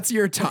that's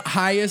your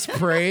highest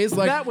praise,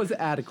 like that was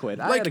adequate.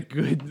 I like-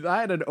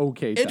 had an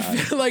okay it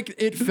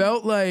time.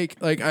 felt like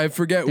I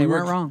forget They we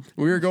weren't wrong.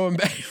 We were going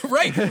back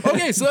right.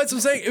 Okay, so that's what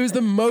I'm saying. It was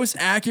the most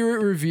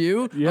accurate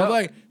review. Yep. Of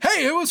like,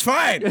 hey, it was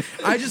fine.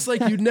 I just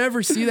like you'd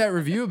never see that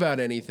review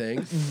about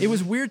anything. It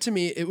was weird to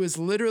me. It was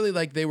literally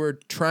like they were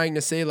trying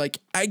to say like,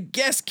 I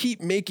guess keep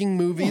making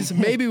movies.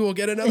 Maybe we'll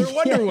get another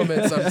Wonder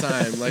Woman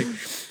sometime. Like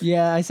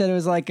Yeah, I said it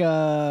was like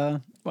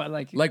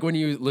like when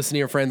you listen to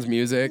your friend's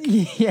music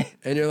yeah,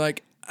 and you're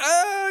like,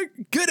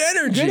 good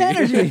energy. good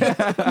energy.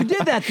 You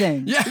did that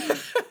thing. Yeah.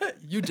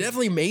 You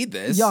definitely made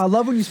this. Yo, I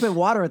love when you spit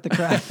water at the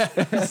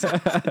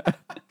crowd.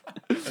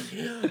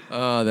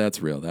 Oh,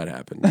 that's real. That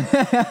happened.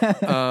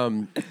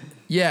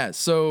 Yeah,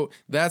 so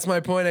that's my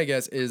point, I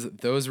guess, is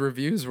those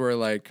reviews were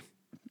like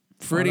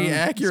pretty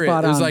accurate.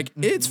 Spot It was on. like,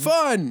 it's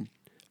fun.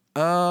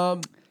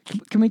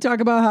 Can we talk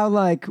about how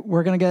like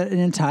we're gonna get an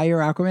entire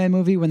Aquaman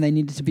movie when they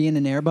needed to be in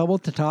an air bubble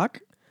to talk?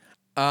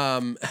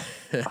 Oh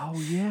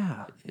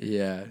yeah.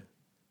 Yeah.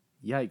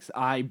 Yikes.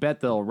 I bet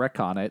they'll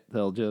retcon it.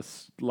 They'll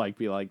just like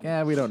be like,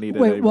 yeah, we don't need it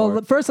Wait, anymore.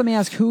 well, first let me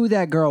ask who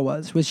that girl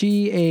was. Was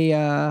she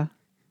a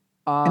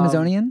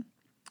Amazonian?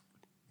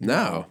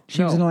 No.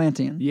 She was an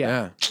Atlantean.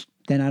 yeah.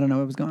 Then I don't know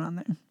what was going on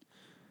there.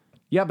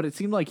 Yeah, but it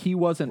seemed like he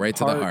wasn't Right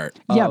to the part heart.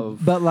 Yeah,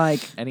 of but like,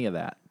 any of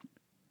that.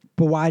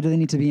 But why do they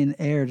need to be in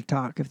air to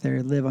talk if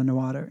they live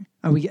underwater?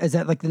 Is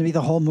that like going to be Oh, be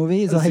the whole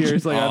movie? Is like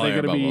seriously, are they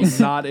going to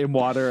be not in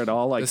water at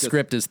all? Like The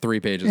script is 3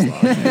 pages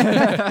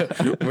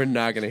long. We're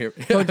not going to hear.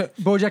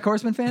 BoJack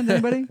Horseman fans?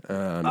 Anybody?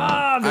 No.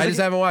 I just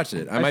haven't watched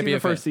it. I might be the a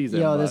fan. first season.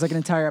 Yo, there's but- like an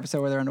entire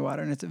episode where they're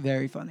underwater, and it's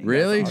very funny.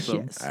 Really? That's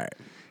awesome. Yes.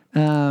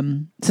 All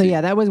right. So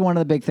yeah, that was one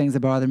of the big things that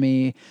bothered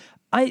me.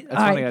 That's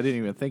funny. I didn't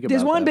even think about.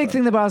 There's one big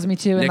thing that bothers me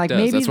too, and Nick like does.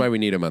 maybe That's why we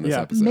need him on this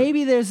episode.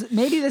 maybe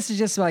this is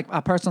just like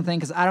a personal thing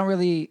because I don't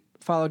really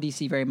follow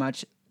DC very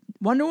much.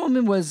 Wonder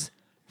Woman was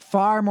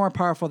far more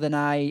powerful than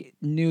I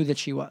knew that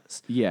she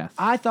was. Yeah.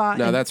 I thought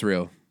No, that's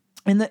real.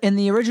 in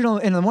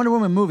the Wonder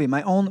Woman movie,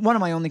 one of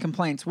my only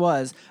complaints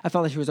was I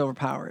felt like she was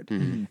overpowered,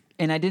 and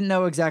I didn't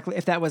know exactly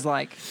if that was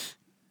like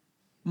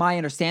my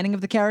understanding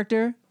of the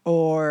character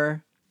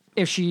or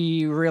if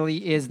she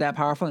really is that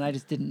powerful, and I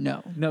just didn't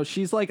know. No,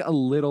 she's like a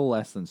little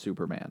less than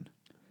Superman.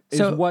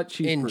 So, what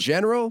she's In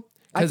general,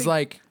 because think-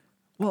 like.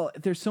 well,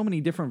 there's so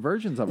many different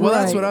versions of her. Well,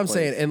 that's Right. what I'm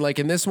saying. And like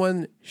in this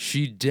one,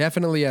 she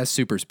definitely has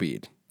super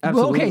speed.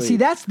 Absolutely. Well, okay, see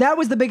that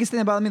was the biggest thing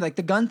that bothered me, like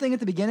the gun thing at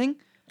the beginning.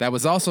 That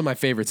was also my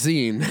favorite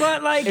scene.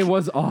 But like, It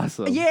was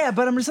awesome. yeah,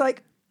 but I'm just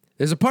like,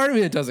 There's a part of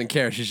me that doesn't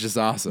care. She's just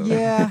awesome.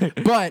 yeah,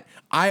 But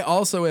I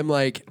also am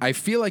like, I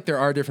feel like there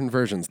are different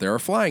versions. There are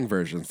flying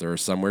versions. There are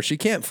some where she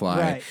can't fly.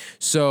 Right.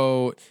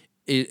 So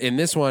in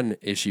this one,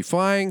 is she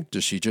flying?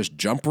 Does she just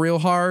jump real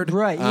hard?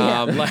 Right,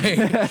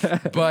 yeah.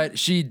 But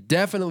she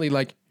definitely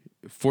like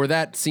for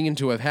that scene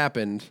to have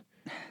happened.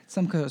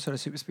 some sort of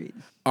super speed.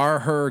 Are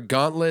her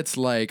gauntlets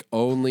like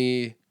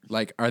only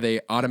like are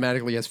they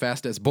automatically as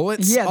fast as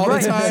bullets Yeah, all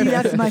right. the time? See,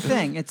 that's my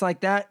thing. It's like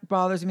that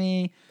bothers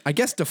me. I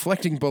guess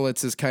deflecting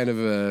bullets is kind of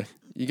a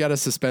you got to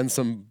suspend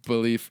some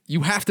belief.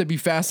 You have to be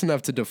fast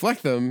enough to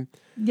deflect them.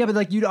 Yeah, but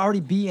like you'd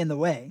already be in the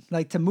way.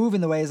 Like to move in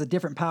the way is a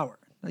different power.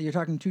 Like, you're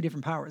talking 2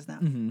 different powers now.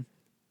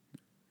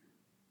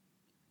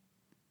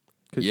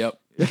 Yep.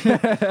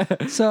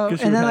 So you would and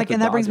then have like to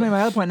and that brings dodge me to it.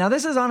 my other point. Now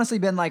this has honestly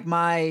been like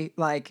my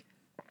like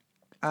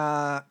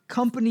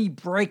company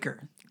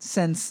breaker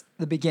since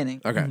the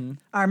beginning. Okay.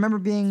 I remember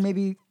being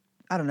maybe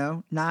I don't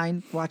know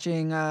 9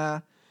 watching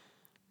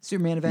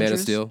Superman Adventures. Man of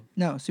Steel?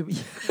 No,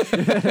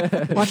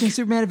 watching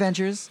Superman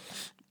Adventures.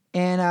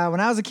 And when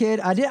I was a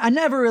kid, I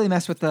never really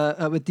messed with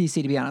with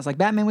DC to be honest. Like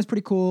Batman was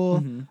pretty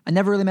cool. I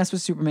never really messed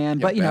with Superman,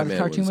 but you know the Batman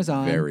cartoon was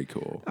on. Very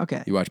cool.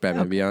 Okay. You watch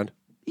Batman Beyond?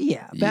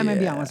 Yeah, Batman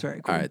Yeah. Beyond was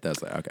very cool. All right,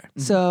 that's like okay.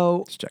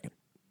 So, Just checking.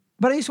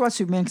 but I used to watch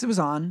Superman because it was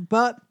on.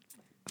 But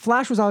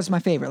Flash was always my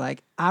favorite.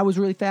 Like I was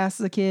really fast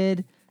as a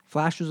kid.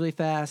 Flash was really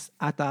fast.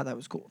 I thought that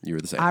was cool. You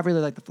were the same. I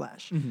really liked the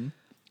Flash.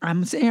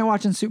 I'm sitting here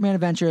watching Superman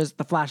Adventures.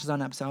 The Flash is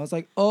on episode. I was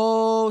like,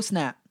 oh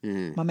snap,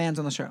 my man's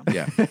on the show.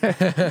 Yeah.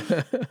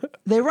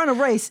 They run a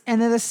race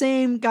and they're the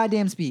same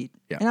goddamn speed.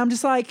 Yeah. And I'm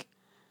just like,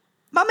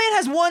 my man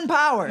has one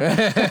power.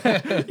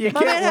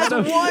 My man has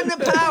one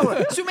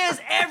power. Superman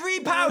has every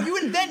power. You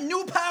invent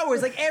new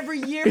powers like every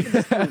year for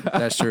this dude.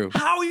 That's true.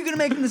 How are you going to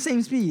make them the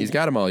same speed? He's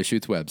got them all. He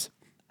shoots webs.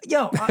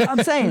 Yo,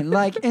 I'm saying,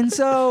 like, and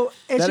so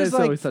it's That just is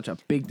like, always such a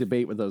big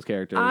debate with those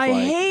characters. I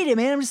like, hate it,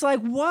 man. I'm just like,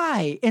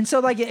 why? And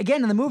so, like,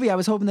 again, in the movie, I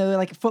was hoping they were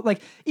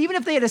like, even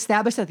if they had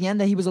established at the end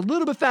that he was a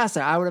little bit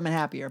faster, I would have been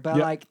happier. But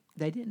Yep. like,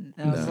 they didn't.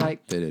 And I was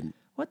like, They didn't.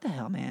 what the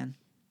hell, man?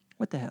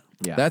 What the hell?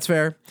 Yeah. That's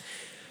fair.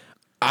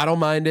 I don't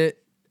mind it.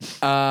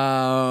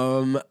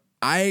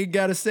 I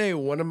gotta say,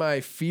 one of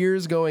my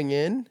fears going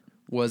in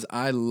was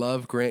I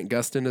love Grant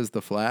Gustin as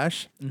the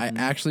Flash. I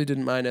actually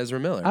didn't mind Ezra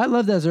Miller. I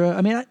love Ezra.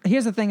 I mean,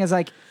 here's the thing: is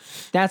like,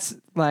 that's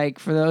like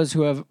for those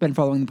who have been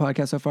following the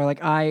podcast so far.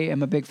 Like, I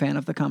am a big fan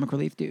of the comic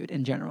relief dude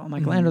in general.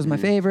 Michelangelo's my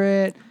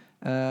favorite.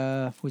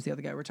 Who's the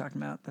other guy we're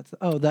talking about? That's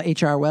the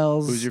H.R.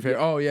 Wells. Who's your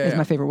favorite? Oh yeah, Is yeah.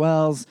 my favorite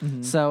Wells.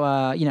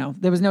 So you know,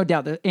 there was no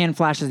doubt that and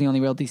Flash is the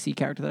only real DC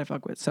character that I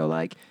fuck with. So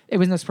like, it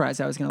was no surprise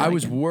I was gonna. I like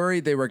was him.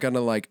 worried they were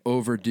gonna like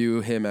overdo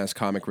him as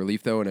comic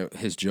relief though, and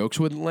his jokes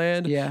wouldn't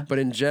land. Yeah. But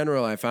in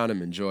general, I found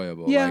him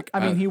enjoyable. Yeah. Like,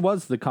 I mean, he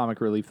was the comic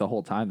relief the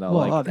whole time, though. Well,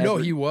 like, obviously.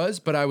 no, he was,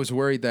 but I was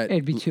worried that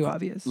It'd be too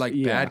obvious. like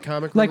Yeah. bad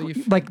comic like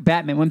relief. like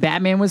Batman. When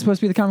Batman was supposed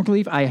to be the comic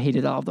relief, I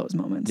hated all of those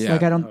moments. Yeah.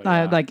 Like I don't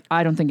yeah.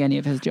 I don't think any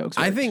of his jokes.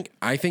 I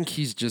worked. think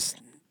he's just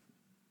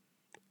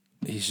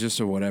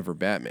a whatever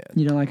Batman.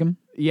 You don't like him.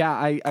 yeah,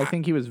 I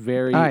think he was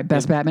very. All right,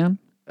 best Batman.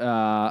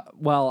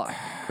 Well,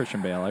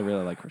 Christian Bale. I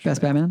really like Christian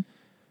Best Bale. Batman.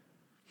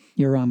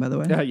 You're wrong, by the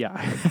way. Yeah.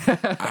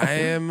 I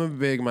am a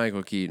big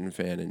Michael Keaton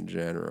fan in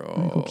general.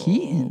 Michael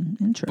Keaton.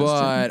 Interesting.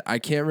 But I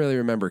can't really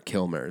remember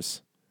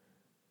Kilmer's.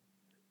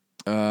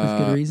 With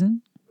good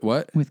reason.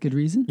 What? With good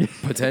reason.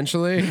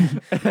 Potentially.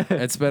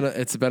 It's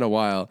been a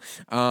while.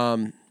 All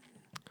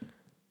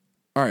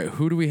right,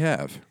 who do we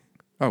have?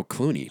 Oh,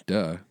 Clooney,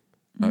 duh.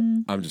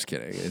 I'm just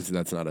kidding.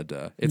 That's not a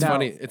duh. It's No.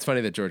 funny. It's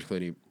funny that George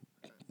Clooney.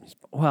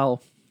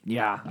 Well,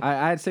 yeah.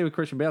 I'd say with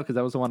Christian Bale because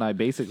that was the one I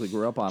basically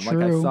grew up on. Like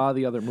I True. saw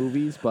the other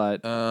movies,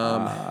 but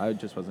I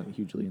just wasn't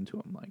hugely into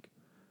him. Like,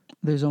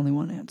 There's only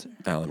one answer.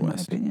 Alan in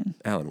West. my opinion.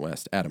 Adam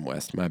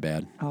West. My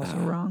bad. Also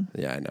wrong.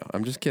 Yeah, I know.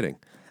 I'm just kidding.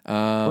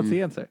 what's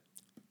the answer?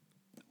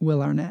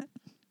 Will Arnett.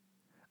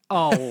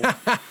 Oh,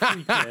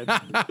 we did.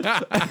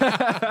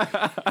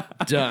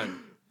 Done.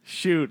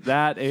 Shoot,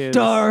 that is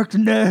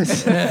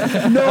Darkness.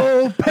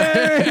 No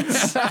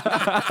parents.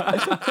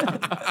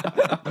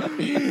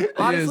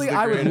 honestly,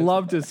 I would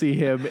love to see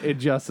him in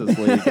Justice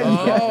League.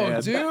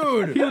 Oh,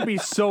 dude. He would be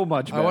so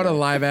much better. I want a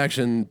live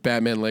action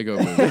Batman Lego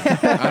movie.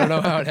 I don't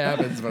know how it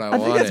happens, but I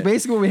want think that's it.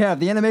 basically what we have.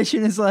 The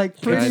animation is like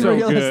pretty so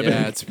realistic. good.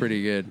 Yeah, it's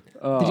pretty good.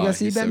 Did you guys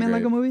see he's so Batman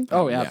great. Lego movie?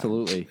 Oh, yeah,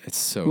 absolutely. It's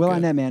so Will good.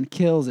 Arnett, man,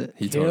 kills it.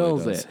 He Kills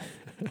totally does. it.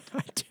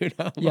 I do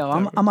not Yo,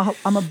 love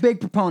I'm a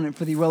big proponent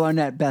for the Will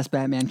Arnett Best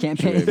Batman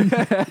campaign.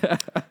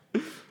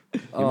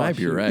 You might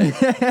be right.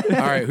 All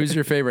right, who's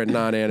your favorite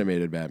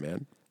non-animated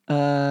Batman?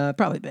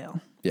 Probably Bale.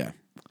 Yeah.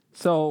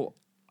 So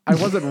I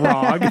wasn't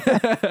wrong.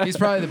 He's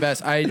probably the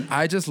best.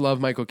 I just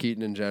love Michael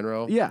Keaton in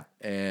general. Yeah.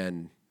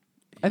 And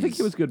I think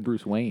he was good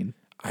Bruce Wayne.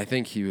 I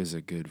think he was a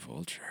good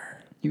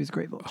Vulture. He was a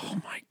great Vulture. Oh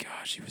my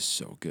gosh, he was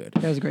so good.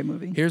 That was a great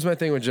movie. Here's my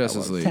thing with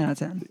Justice League. 10 out of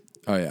 10.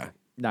 Oh yeah.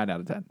 9 out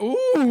of 10.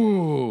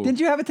 Ooh. Didn't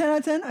you have a 10 out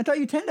of 10? I thought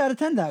you 10 out of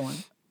 10 that one.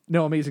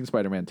 No, Amazing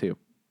Spider-Man 2.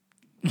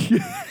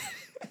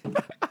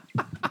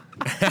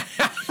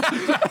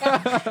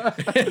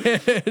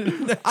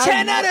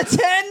 10 out of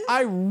 10?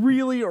 I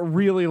really,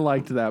 really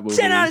liked that movie.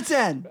 10 out of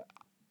 10.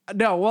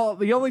 No, well,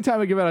 the only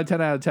time I give it a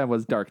 10 out of 10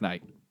 was Dark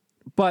Knight.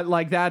 But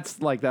that's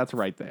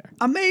right there.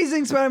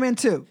 Amazing Spider-Man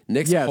 2.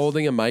 Nick's Yes.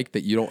 holding a mic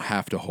that you don't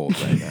have to hold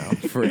right now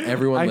for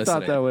everyone I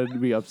listening. thought that would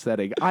be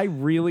upsetting. I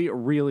really,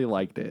 really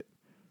liked it.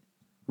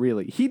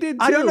 Really. He did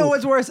too. I don't know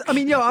what's worse. I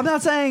mean, I'm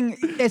not saying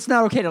it's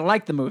not okay to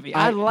like the movie.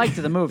 I liked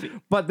the movie.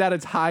 But that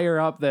it's higher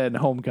up than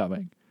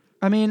Homecoming.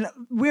 I mean,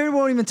 we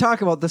won't even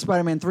talk about the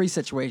Spider-Man 3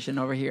 situation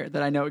over here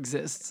that I know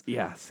exists.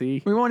 Yeah,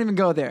 see? We won't even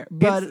go there.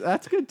 But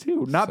That's good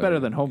too. Not better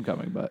than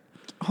Homecoming, but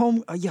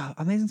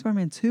Amazing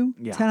Spider-Man 2,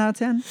 Yeah. 10 out of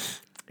 10.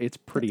 it's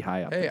pretty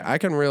high up Hey, there. I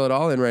can reel it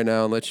all in right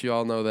now and let you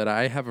all know that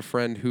I have a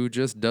friend who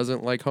just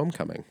doesn't like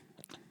Homecoming.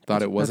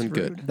 Thought it wasn't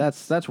That's good. rude.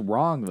 That's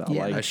wrong though.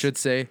 Yeah. Like, I should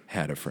say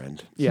had a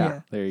friend.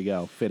 yeah, there you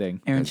go.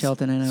 Fitting. Aaron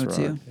Shelton, I know It's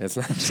too. wrong. It's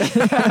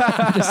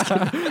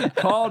not.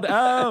 Called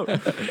out.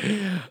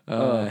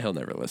 He'll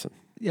never listen.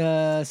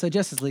 So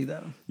Justice League,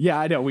 though. Yeah,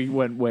 I know we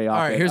went way off.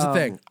 All right, it. here's the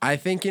thing. I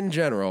think in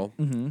general,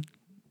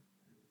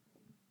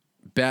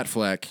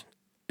 Batfleck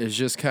is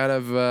just kind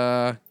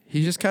of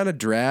he's just kind of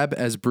drab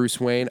as Bruce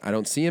Wayne. I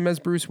don't see him as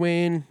Bruce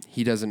Wayne.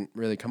 He doesn't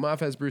really come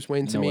off as Bruce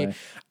Wayne to No me. way.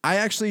 I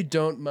actually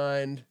don't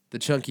mind the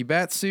chunky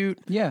bat suit.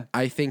 Yeah.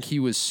 I think he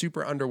was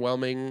super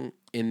underwhelming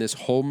in this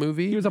whole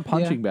movie. He was a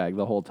punching bag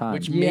the whole time.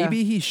 Which Yeah.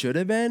 maybe he should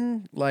have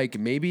been, like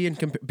maybe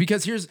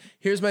because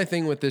here's my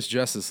thing with this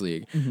Justice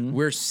League.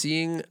 We're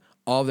seeing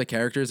all the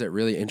characters at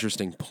really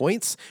interesting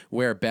points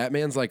where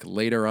Batman's like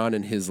later on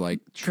in his like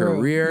True,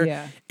 career,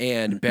 yeah.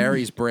 and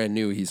Barry's brand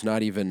new. He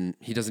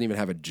doesn't even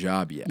have a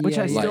job yet. Which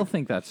Yeah, I yeah. still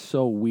think that's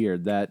so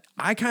weird that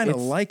I kind of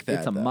it's- like that.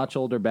 It's a though. much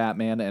older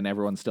Batman and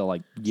everyone's still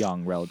like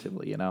young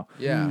relatively, you know?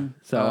 Yeah.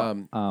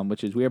 So,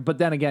 which is weird, but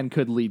then again,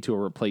 could lead to a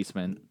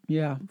replacement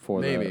Yeah. for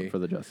Maybe.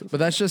 the Justice.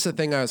 But that's just the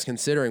thing I was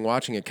considering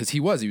watching it because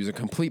he was a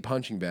complete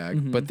punching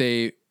bag. But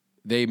they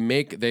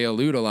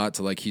allude a lot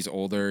to like he's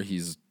older,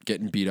 he's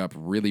getting beat up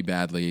really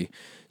badly.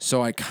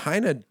 So I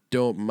kind of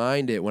don't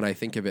mind it when I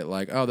think of it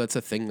like, oh, that's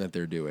a thing that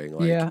they're doing.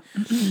 Like, Yeah.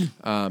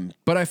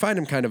 But I find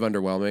him kind of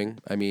underwhelming.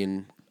 I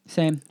mean,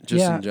 Same.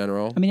 just yeah. in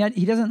general. I mean,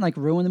 he doesn't like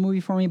ruin the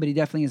movie for me, but he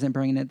definitely isn't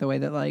bringing it the way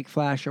that like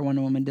Flash or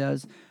Wonder Woman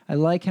does. I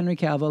like Henry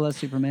Cavill as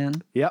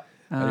Superman. Yep.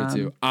 I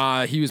do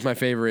too. He was my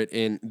favorite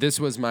this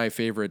was my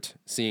favorite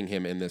seeing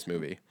him in this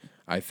movie.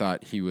 I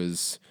thought he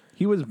was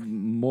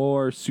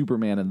more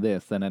Superman in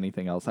this than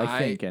anything else. I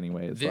think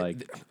anyway. It's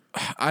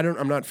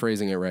I'm not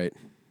phrasing it right.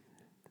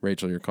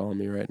 Rachel, you're calling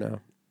me right now.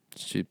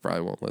 She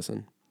probably won't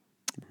listen.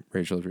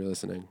 Rachel, if you're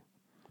listening.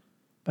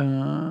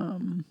 Oh,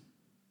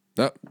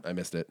 I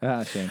missed it.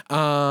 shame.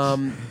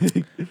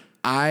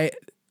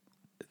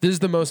 This is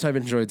the most I've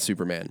enjoyed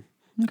Superman.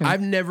 Okay.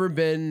 I've never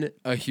been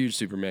a huge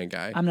Superman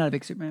guy. I'm not a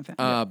big Superman fan.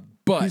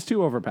 But He's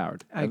too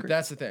overpowered. I agree.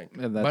 that's the thing.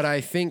 And that's But I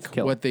think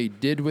killer. what they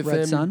did with Red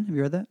him, Sun. Have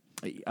you read that?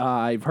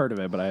 I've heard of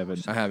it, but I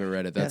haven't. I haven't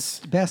read it. That's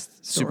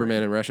Best story.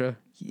 Superman in Russia.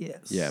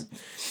 Yes. Yeah.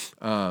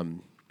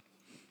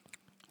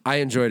 I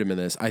enjoyed him in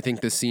this. I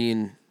think the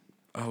scene.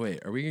 Oh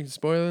wait, are we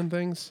spoiling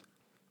things?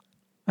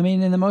 I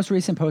mean, in the most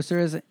recent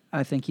posters,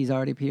 I think he's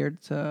already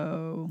appeared.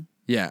 So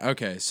Yeah.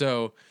 Okay.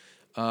 So,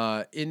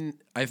 I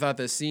thought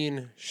the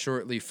scene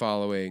shortly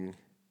following.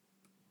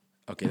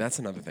 Okay, that's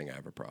another thing I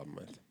have a problem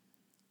with.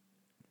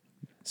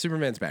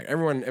 Superman's back.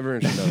 Everyone should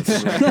know that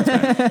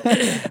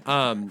Superman's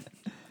back.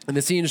 And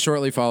the scene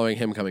shortly following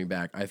him coming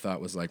back, I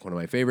thought was like one of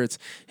my favorites.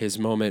 His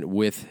moment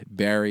with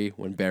Barry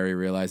when Barry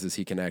realizes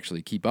he can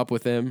actually keep up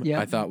with him, yeah,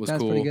 I thought was that's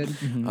cool. pretty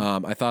good.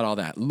 I thought all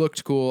that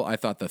looked cool. I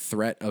thought the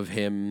threat of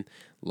him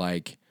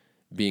like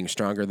being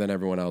stronger than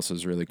everyone else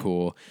was really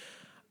cool.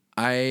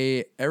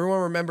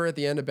 Everyone remember at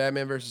the end of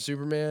Batman versus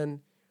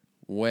Superman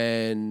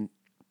when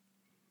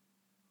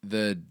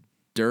the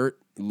dirt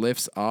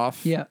lifts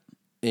off, Yeah.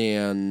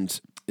 and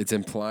it's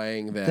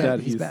implying that That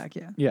He's back.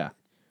 Yeah. Yeah.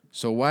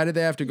 So why did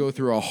they have to go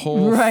through a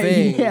whole Right.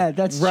 thing? Yeah,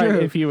 that's Right. true.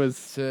 If he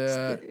was.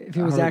 If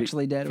he was already-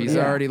 actually dead. if he's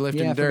already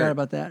lifting I dirt. forgot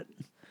about that.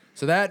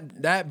 So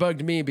that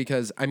bugged me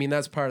because I mean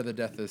that's part of the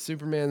death of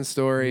Superman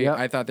story. Yep.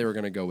 I thought they were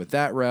going to go with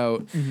that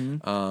route. I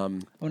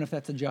wonder if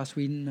that's a Joss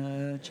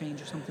Whedon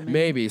change or something.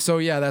 Maybe. So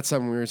yeah, that's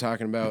something we were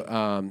talking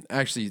about.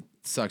 Actually,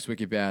 sucks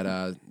wicked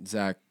bad.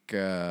 Zach,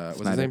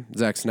 what's his name?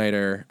 Zack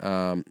Snyder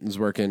was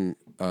working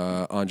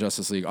on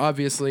Justice League,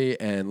 obviously,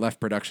 and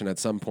left production at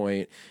some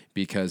point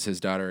because his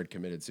daughter had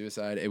committed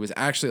suicide. It was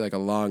actually like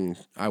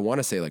I want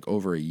to say like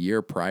over a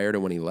year prior to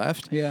when he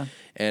left. Yeah.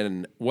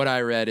 And what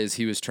I read is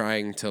he was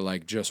trying to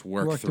like just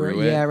work through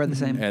it. Yeah, I read the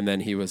same. And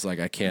then he was like,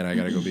 I can't. I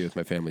got to go be with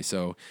my family.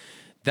 So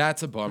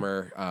that's a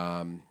bummer.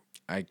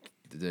 I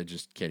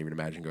just can't even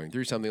imagine going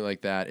through something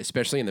like that,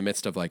 especially in the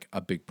midst of like a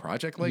big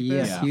project like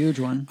this. Yeah, huge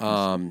one.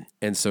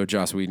 And so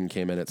Joss Whedon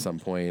came in at some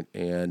point.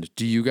 And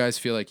do you guys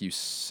feel like you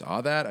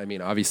saw that? I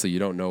mean, obviously you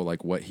don't know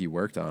like what he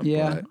worked on.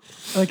 Yeah.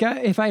 But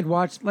If I'd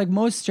watched, like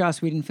most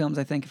Joss Whedon films,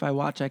 I think if I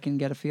watch, I can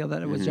get a feel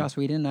that it was Joss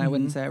Whedon. I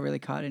wouldn't say I really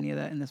caught any of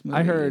that in this movie.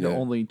 I heard Yeah.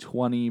 only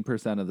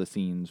 20% of the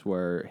scenes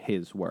were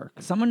his work.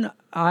 Someone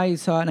I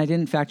saw, and I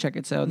didn't fact check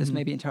it, so this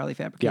may be entirely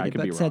fabricated, Yeah, I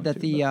could be but said wrong that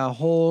too, the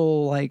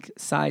whole like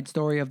side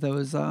story of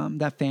those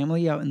that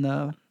family out in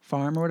the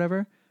farm or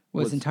whatever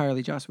was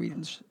entirely Joss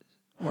Whedon's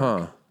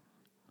work.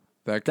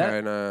 that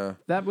kind of,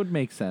 That would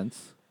make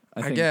sense.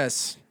 I think.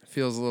 guess,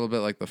 feels a little bit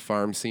like the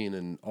farm scene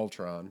in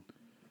Ultron.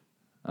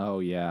 Oh,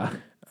 yeah.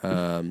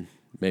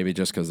 Maybe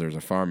just because there's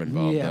a farm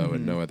involved, Yeah. though,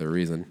 and no other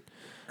reason.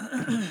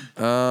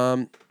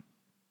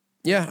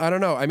 Yeah, I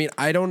don't know. I mean,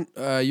 I don't.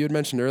 You had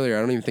mentioned earlier. I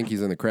don't even think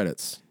he's in the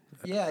credits.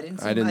 Yeah, I didn't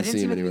see I him. didn't I didn't see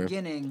see him him at the anywhere.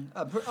 beginning.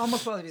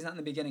 Almost probably he's not in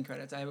the beginning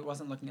credits. I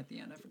wasn't looking at the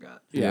end. I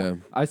forgot. Yeah.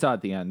 I saw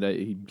at the end that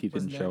he didn't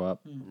Wasn't show there?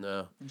 up.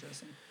 No.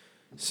 Interesting.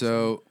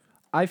 So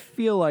I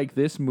feel like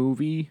this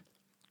movie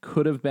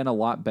could have been a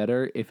lot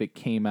better if it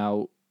came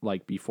out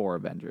like before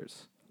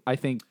Avengers. I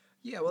think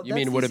Yeah, well, you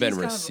mean would have been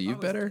received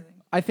better?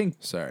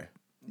 Sorry.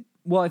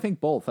 I think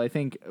both. I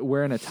think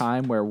we're in a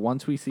time where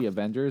once we see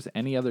Avengers,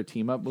 any other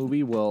team up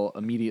movie will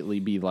immediately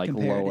be like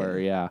Compared, lower.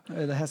 Yeah.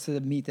 It has to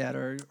meet that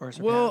or surpass.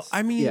 Well,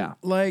 I mean, Yeah.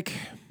 like,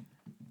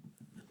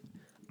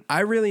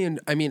 I mean,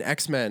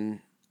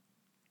 X-Men.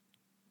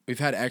 We've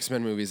had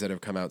X-Men movies that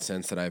have come out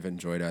since that I've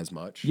enjoyed as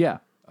much. Yeah.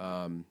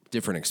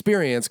 Different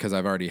experience because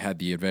I've already had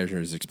the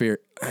Avengers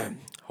experience.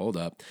 Hold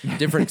up.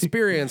 Different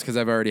experience because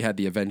I've already had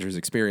the Avengers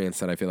experience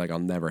that I feel like I'll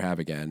never have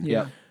again.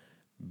 Yeah.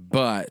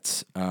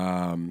 But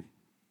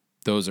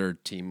those are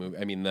team movies.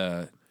 I mean,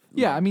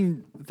 Yeah, I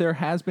mean, there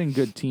has been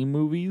good team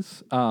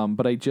movies,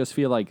 but I just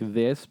feel like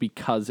this,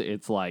 because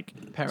it's like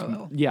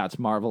Parallel. it's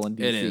Marvel and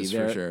DC. It is, for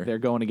they're, sure. They're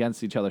going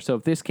against each other. So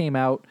if this came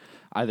out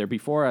either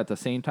before or at the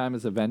same time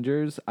as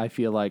Avengers, I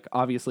feel like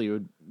obviously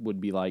it would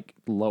be like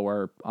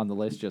lower on the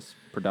list just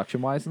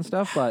production wise and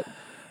stuff, but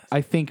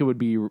I think it would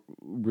be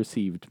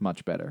received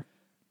much better.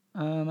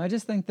 I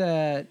just think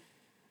that.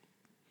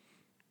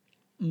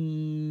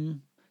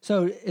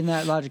 So, in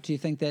that logic, do you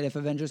think that if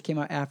Avengers came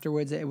out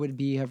afterwards, it would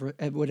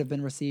have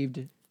been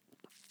received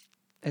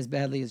as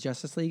badly as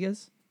Justice League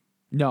is?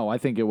 No, I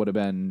think it would have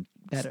been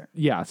Better.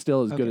 Yeah,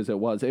 still as good Okay. as it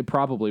was. It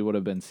probably would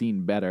have been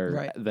seen better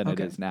Right. than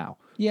Okay. it is now.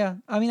 Yeah,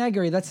 I mean, I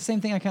agree. That's the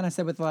same thing I kind of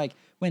said with like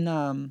when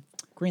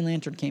Green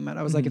Lantern came out.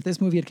 I was like, if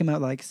this movie had come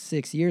out like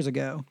 6 years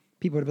ago,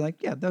 people would have been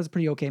like, yeah, that was a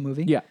pretty okay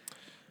movie. Yeah.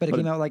 But it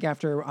came out like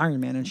after Iron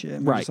Man and shit.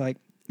 And we're just Right. like,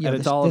 yeah, And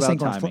it's all about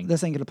timing.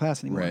 This ain't gonna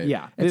pass anymore. Right.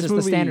 Yeah. It's This just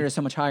movie- the standard is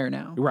so much higher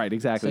now. Right,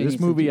 exactly. So it This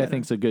needs to movie, do I better.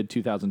 think, is a good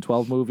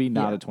 2012 movie,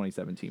 not Yeah. a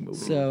 2017 movie.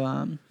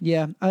 So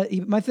yeah,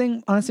 my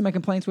thing, honestly, my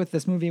complaints with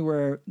this movie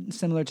were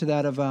similar to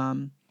that of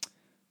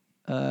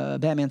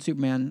Batman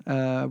Superman,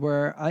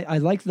 where I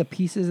like the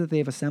pieces that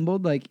they've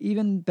assembled. Like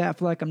even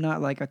Batfleck, I'm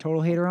not like a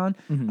total hater on.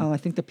 I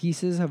think the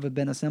pieces have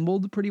been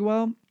assembled pretty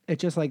well.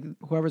 It's just like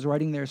whoever's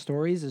writing their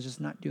stories is just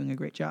not doing a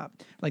great job.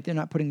 Like they're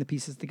not putting the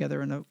pieces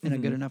together in a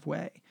good enough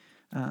way.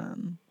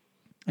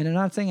 And I'm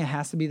not saying it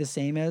has to be the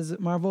same as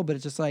Marvel, but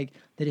it's just like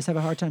they just have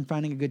a hard time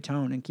finding a good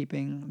tone and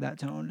keeping that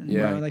tone, and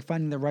Yeah. like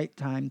finding the right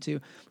time to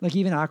like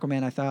even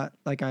Aquaman. I thought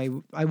like I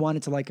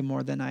wanted to like him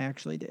more than I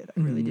actually did. I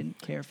really didn't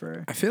care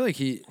for. I feel like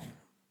he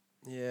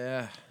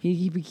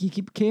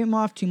Came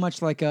off too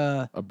much like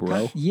a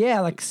bro? Yeah,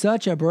 like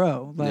such a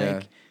bro. Like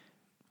Yeah.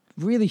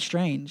 really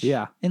strange.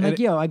 Yeah. and And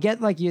like I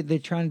get like they're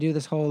trying to do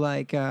this whole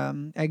like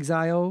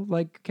exile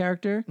like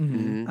character.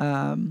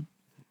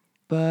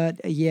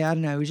 But yeah, I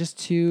don't know. It was just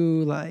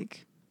too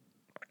like,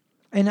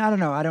 and I don't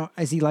know.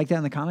 Is he like that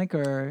in the comic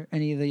or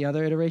any of the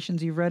other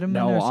iterations you've read him?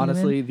 in or No, seen him in?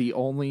 honestly, the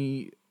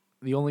only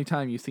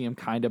time you see him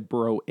kind of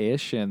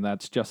bro-ish, and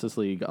that's Justice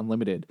League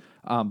Unlimited.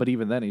 But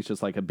even then, he's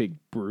just like a big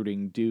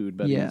brooding dude.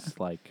 But Yeah. he's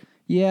like,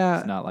 yeah,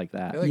 it's not like I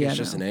that. feel like Yeah, it's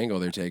just no. an angle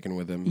they're taking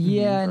with him.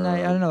 yeah, and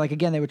I don't know. Like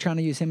again, they were trying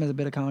to use him as a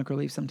bit of comic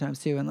relief sometimes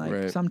too, and like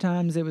Right.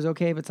 sometimes it was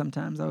okay, but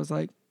sometimes I was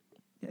like,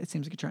 yeah, it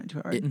seems like you're trying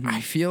too hard. I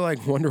feel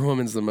like Wonder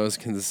Woman's the most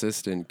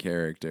consistent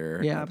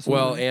character. Yeah,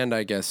 absolutely. Well, and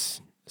I guess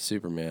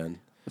Superman.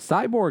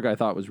 Cyborg, I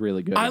thought was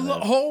really good.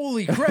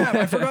 Holy crap!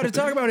 I forgot to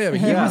talk about him.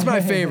 He was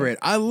my favorite.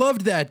 I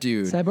loved that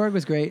dude. Cyborg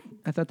was great.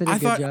 I thought they did a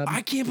good job.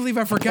 I can't believe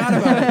I forgot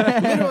about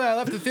it. Literally, I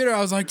left the theater.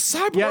 I was like,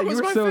 Cyborg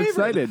was my favorite. You were so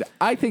excited.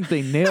 I think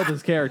they nailed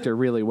his character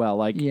really well.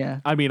 Like,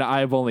 I mean,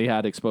 I've only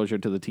had exposure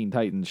to the Teen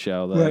Titans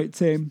show. Right,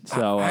 same.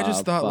 So I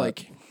just thought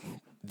like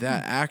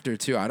that actor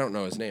too. I don't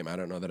know his name. I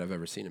don't know that I've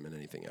ever seen him in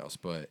anything else,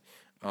 but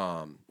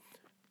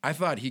I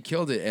thought he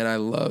killed it, and I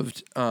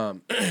loved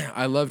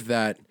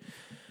that.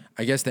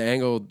 I guess the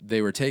angle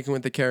they were taking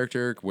with the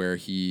character, where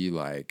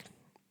you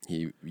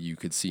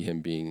could see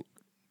him being,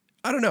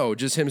 I don't know,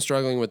 just him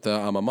struggling with the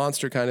I'm a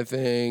monster kind of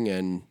thing,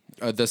 and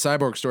the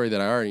Cyborg story that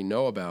I already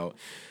know about.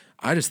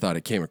 I just thought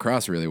it came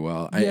across really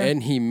well,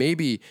 and he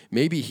maybe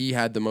he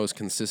had the most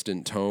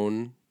consistent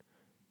tone,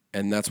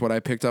 and that's what I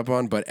picked up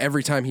on. But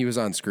every time he was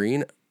on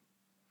screen,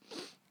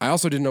 I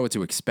also didn't know what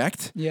to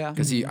expect. Yeah.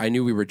 Because I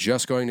knew we were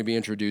just going to be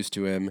introduced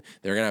to him.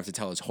 They were going to have to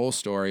tell his whole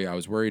story. I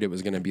was worried it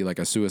was going to be like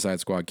a Suicide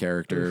Squad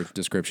character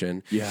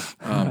description. Yeah.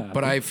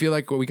 But I feel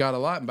like we got a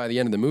lot. And by the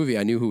end of the movie,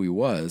 I knew who he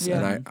was.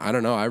 Yeah. And I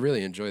don't know. I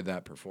really enjoyed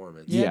that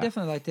performance. Yeah, I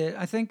definitely liked it.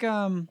 I think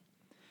one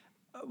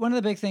of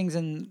the big things,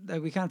 and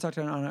we kind of talked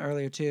on it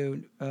earlier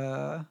too,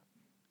 the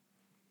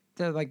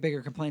like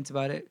bigger complaints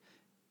about it.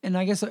 And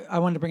I guess I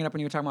wanted to bring it up when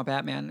you were talking about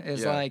Batman,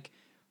 is like,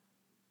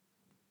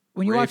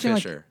 when you're watching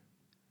Fisher.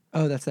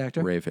 Oh, that's the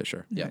actor? Ray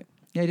Fisher. Yeah. Right.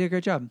 Yeah, he did a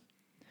great job.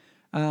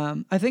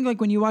 I think like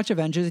when you watch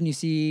Avengers and you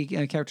see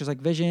characters like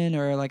Vision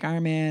or like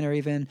Iron Man or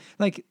even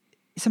like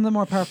some of the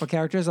more powerful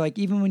characters, like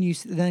even when you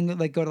then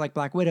like go to like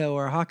Black Widow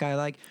or Hawkeye,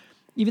 like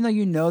even though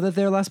you know that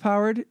they're less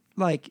powered,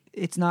 like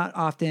it's not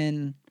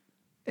often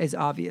as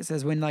obvious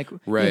as when like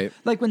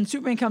like when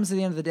Superman comes to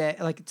the end of the day,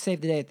 like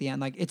save the day at the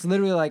end, like it's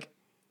literally like,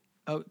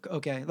 oh,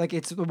 okay. Like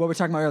it's what we're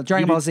talking about earlier,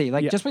 Dragon Ball Z.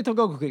 Like just wait till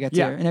Goku gets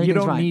here and everything's you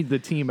don't fine. need the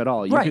team at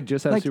all. You could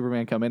just have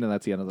Superman come in and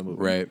that's the end of the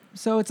movie. Right.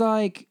 So it's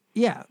like,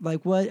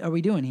 like what are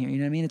we doing here? You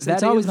know what I mean?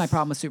 It's always my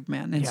problem with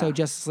Superman, and so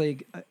Justice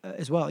League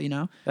as well. You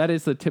know, that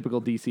is the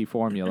typical DC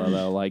formula,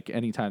 though. Like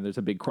anytime there's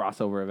a big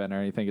crossover event or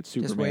anything, it's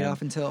Superman.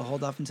 Just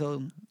hold off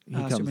until he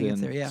comes Superman in.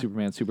 gets there. Yeah,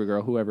 Superman,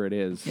 Supergirl, whoever it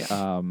is.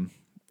 Yeah.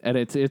 And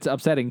it's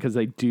upsetting because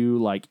they do,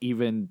 like,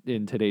 even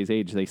in today's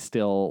age, they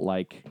still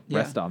like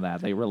rest on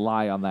that. They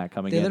rely on that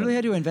coming in. They literally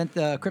had to invent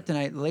the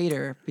kryptonite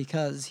later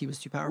because he was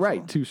too powerful.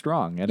 Right, too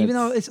strong. And even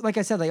though it's like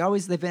I said,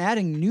 they've been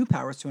adding new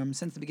powers to him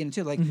since the beginning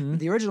too. Like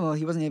the original,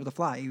 he wasn't able to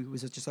fly; he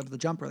was just able to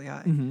jump really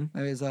high.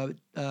 It was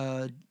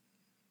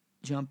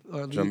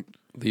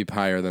leap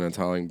higher than a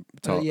talling.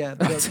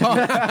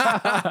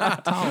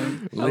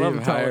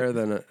 Leap higher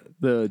than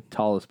the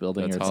tallest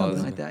building or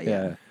something like that.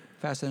 Yeah.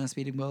 Faster than a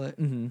speeding bullet.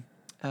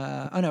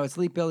 No, it's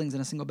leap buildings in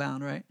a single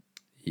bound, right?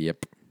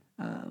 Yep.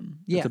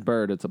 It's a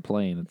bird. It's a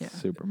plane. It's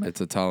Superman. It's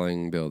a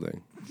talling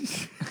building.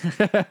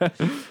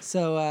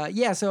 So I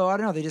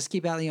don't know. They just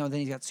keep out. Then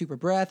he's got super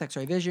breath,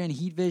 X-ray vision,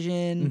 heat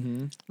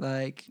vision.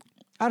 Like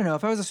I don't know.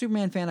 If I was a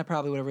Superman fan, I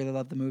probably would have really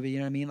loved the movie. You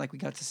know what I mean? Like we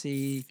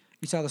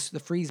saw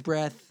the freeze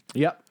breath.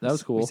 Yep, that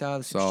was cool. We saw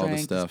the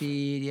strength, the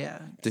speed. Yeah.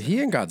 Did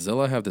he and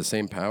Godzilla have the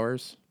same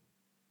powers?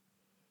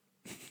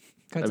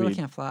 Godzilla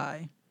can't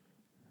fly.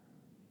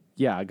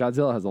 Yeah,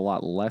 Godzilla has a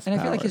lot less And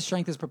power. I feel like his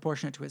strength is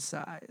proportionate to his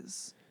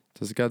size.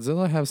 Does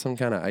Godzilla have some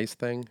kind of ice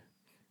thing?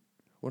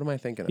 What am I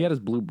thinking of? He had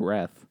his blue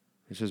breath.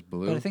 It's just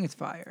blue? But I think it's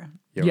fire.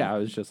 Yeah, I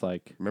was just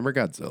like... Remember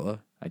Godzilla?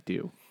 I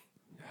do.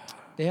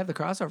 They have the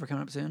crossover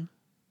coming up soon.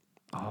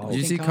 Oh. Did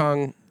you see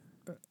Kong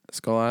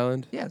Skull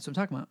Island? Yeah, that's what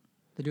I'm talking about.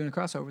 They're doing a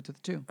crossover with the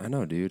two. I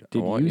know, dude.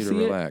 Did I want you to see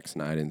relax.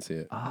 No, I didn't see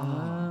it.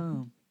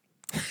 Oh.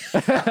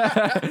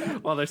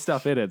 Well, there's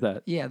stuff in it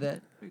that... Yeah,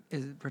 that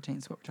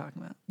pertains to what we're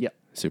talking about. Yep.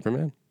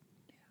 Superman?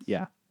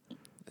 Yeah.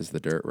 Is the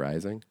dirt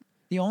rising?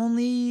 The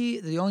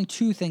only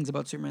two things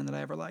about Superman that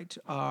I ever liked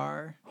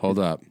are... Hold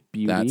up.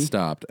 Beauty? That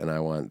stopped, and I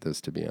want this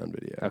to be on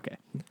video. Okay.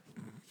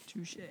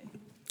 Touche.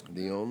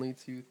 The only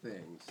two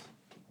things...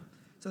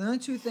 So the only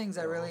two things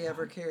I really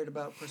ever cared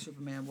about for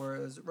Superman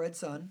was Red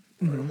Sun.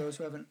 For those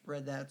who haven't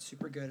read that, it's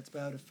super good. It's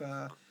about if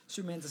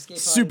Superman's escape...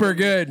 Super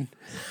good!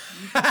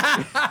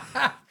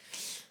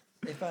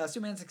 If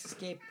Superman's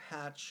escape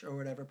hatch or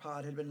whatever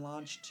pod had been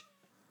launched...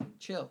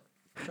 Chill.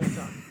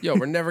 Yo,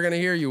 we're never going to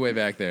hear you way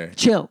back there.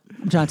 Chill.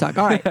 I'm trying to talk.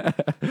 All right.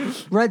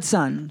 Red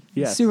Sun.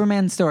 Yes.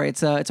 Superman story.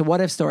 It's a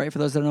what-if story. For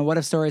those that don't know,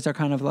 what-if stories are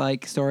kind of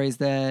like stories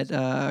that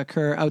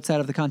occur outside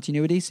of the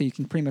continuity, so you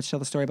can pretty much tell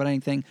the story about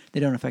anything. They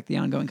don't affect the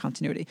ongoing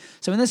continuity.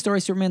 So in this story,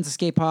 Superman's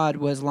escape pod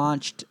was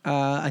launched,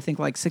 I think,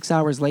 like 6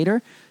 hours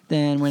later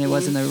than when it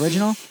was in the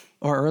original,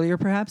 or earlier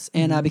perhaps.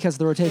 And because of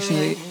the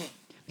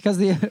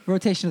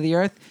rotation of the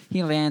Earth,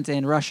 he lands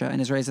in Russia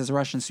and is raised as a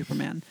Russian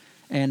Superman.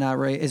 And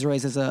is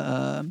raised as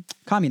a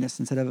communist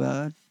instead of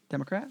a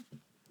Democrat.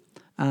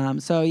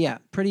 So yeah,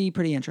 pretty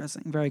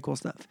interesting. Very cool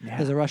stuff. Yeah.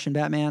 There's a Russian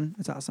Batman.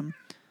 It's awesome.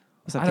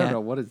 What's up, I don't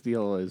know what his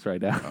deal is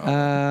right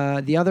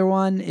now. The other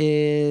one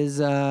is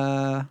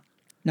not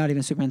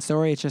even Superman's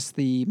story. It's just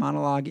the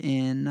monologue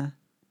in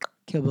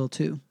Kill Bill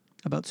 2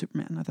 about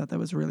Superman. I thought that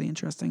was a really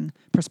interesting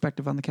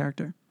perspective on the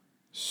character.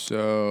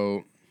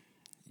 So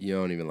You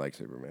don't even like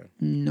Superman.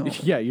 No.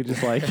 Yeah, you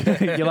just like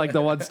you like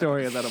the one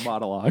story and then a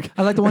monologue.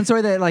 I like the one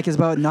story that like is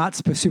about not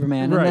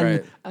Superman and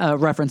then a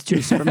reference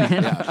to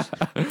Superman.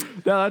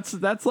 No,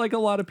 that's like a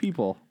lot of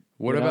people.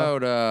 What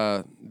about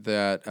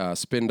that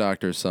Spin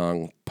Doctor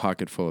song,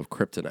 Pocket Full of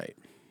Kryptonite?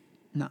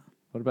 No.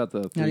 What about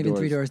the Not even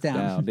 3 doors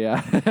down.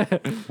 Yeah.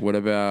 What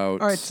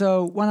about... All right,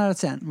 so 1 out of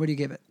 10. What do you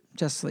give it?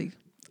 Justice League.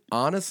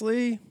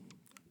 Honestly,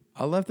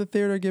 I left the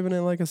theater giving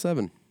it like a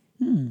 7.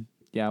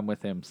 Yeah, I'm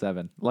with him.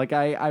 7. Like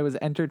I was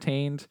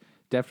entertained.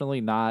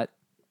 Definitely not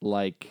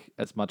like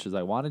as much as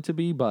I wanted to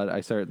be, but I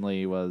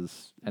certainly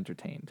was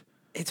entertained.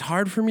 It's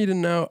hard for me to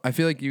know. I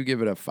feel like you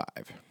give it a 5.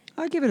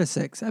 I'd give it a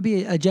 6. I'd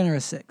be a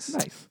generous 6.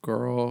 Nice.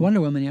 Girl.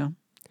 Wonder Woman, yeah.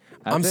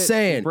 I'm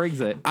saying. He brings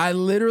it. I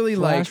literally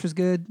Flash was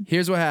good.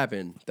 Here's what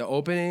happened. The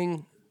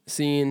opening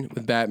scene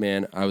with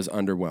Batman, I was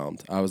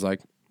underwhelmed. I was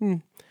like, Yeah,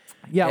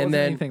 it And wasn't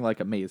then- anything like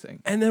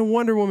amazing. And then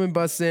Wonder Woman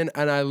busts in,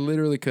 and I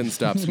literally couldn't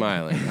stop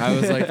smiling. I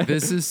was like,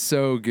 this is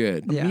so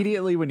good. Yeah.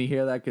 Immediately when you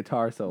hear that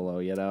guitar solo,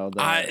 All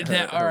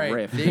right,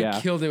 riff. they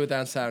killed it with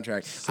that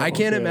soundtrack. I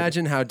can't good.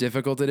 imagine how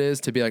difficult it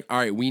is to be like, all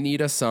right, we need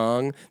a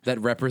song that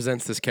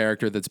represents this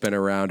character that's been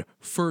around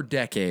for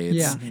decades,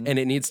 Yeah. and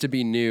it needs to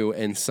be new.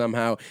 And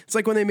somehow, it's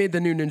like when they made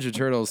the new Ninja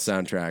Turtles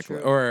soundtrack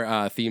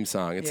or theme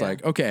song. It's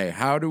like, okay,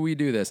 how do we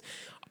do this?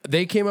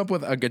 They came up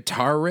with a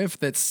guitar riff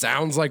that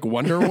sounds like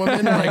Wonder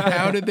Woman. Like,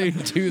 how did they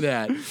do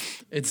that?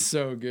 It's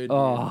so good. Dude.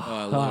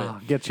 I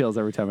love it. Get chills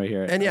every time I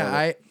hear it. And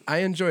yeah, I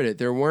enjoyed it.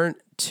 There weren't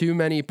too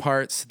many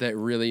parts that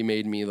really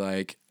made me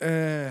like,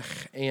 ugh.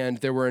 And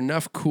there were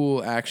enough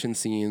cool action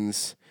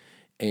scenes.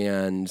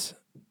 And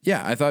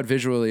yeah, I thought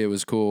visually it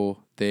was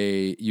cool.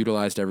 They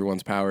utilized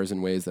everyone's powers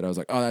in ways that I was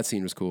like, oh, that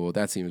scene was cool.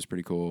 That scene was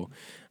pretty cool.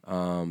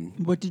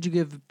 What did you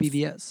give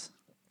BVS?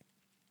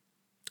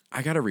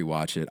 I got to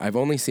rewatch it. I've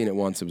only seen it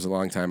once. It was a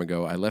long time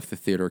ago. I left the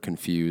theater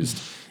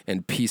confused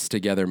and pieced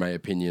together my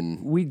opinion.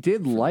 We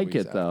did like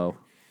it, though.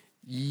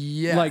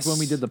 Yes. Like when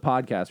we did the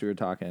podcast, we were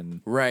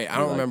talking. Right. I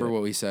don't remember it.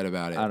 what we said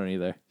about it. I don't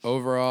either.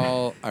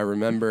 Overall, I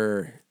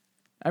remember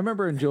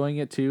enjoying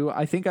it, too.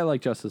 I think I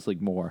like Justice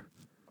League more.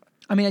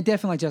 I mean, I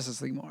definitely like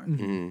Justice League more.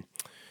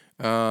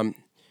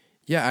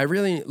 Yeah, I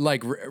really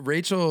like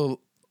Rachel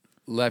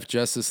left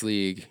Justice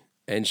League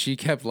and she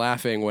kept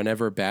laughing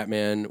whenever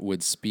Batman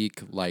would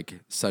speak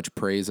like such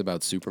praise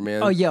about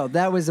Superman. Oh, yo,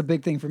 that was a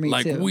big thing for me,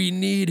 like, too. we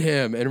need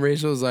him. And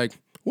Rachel was like,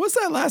 what's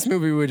that last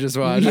movie we just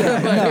watched? Yeah,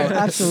 no,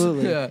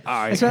 absolutely.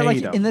 Yeah. So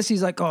like in this,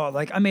 he's like, oh,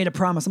 like I made a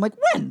promise. I'm like,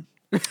 when?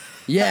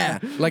 Yeah,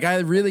 like I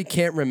really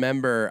can't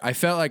remember. I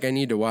felt like I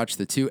need to watch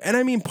the two. And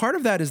I mean, part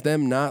of that is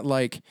them not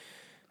like,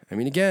 I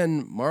mean,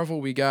 again, Marvel,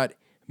 we got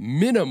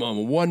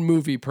minimum 1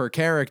 movie per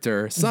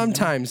character,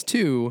 sometimes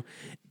 2.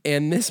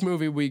 And this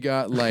movie, we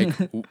got like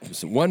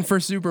one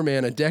for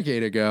Superman a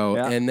decade ago,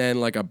 and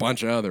then like a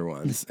bunch of other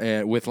ones,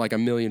 and with like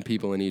 1 million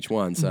people in each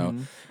one. So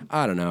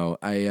I don't know.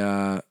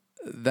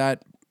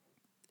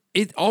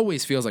 It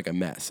always feels like a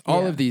mess.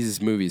 All of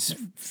these movies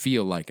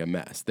feel like a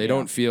mess. They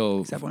don't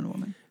feel Except Wonder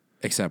Woman.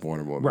 Except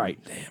Wonder Woman. Right.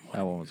 Damn,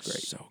 that one was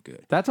great. So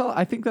good. That's all.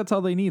 I think that's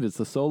all they need is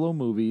the solo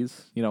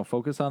movies. You know,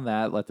 focus on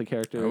that. Let the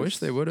characters. I wish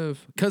they would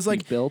have, because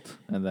like built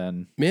and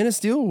then Man of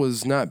Steel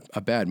was not a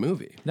bad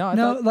movie.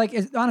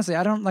 Honestly,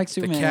 I don't like The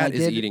Superman. cat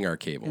is eating our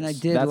cables. And I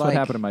did that's like, what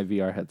happened to my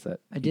VR headset.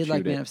 I did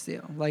like Man of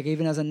Steel. Like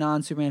even as a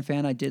non-Superman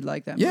fan, I did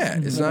like that movie. Yeah,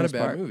 it's not a most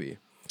bad part. movie.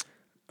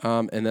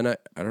 And then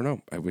I don't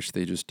know. I wish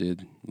they just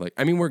did like.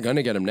 I mean, we're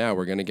gonna get him now.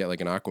 We're gonna get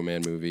like an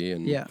Aquaman movie,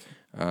 and Yeah.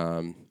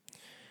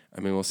 I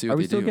mean, we'll see what Are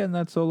we they still do. getting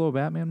that solo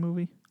Batman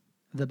movie?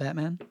 The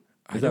Batman?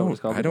 I Is that what it's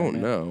called, I the don't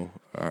Batman?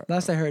 know.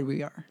 Last I heard,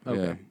 we are. Okay.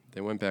 Yeah,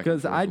 they went back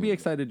Because and forth I'd a be little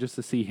excited just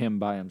to see him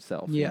by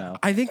himself. Yeah. You know?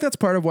 I think that's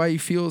part of why he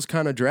feels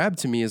kind of drab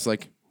to me. Is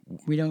like,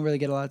 We don't really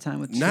get a lot of time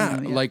with nah, seeing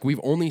him yet. like we've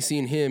only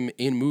seen him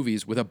in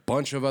movies with a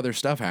bunch of other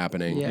stuff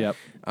happening. Yeah.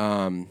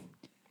 Yep.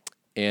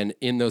 And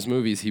in those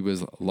movies, he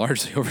was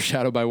largely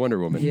overshadowed by Wonder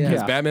Woman. Yeah.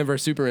 Because Yeah. Batman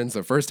vs Superman's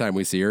the first time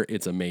we see her.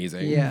 It's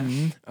amazing. Yeah.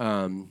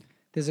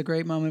 There's a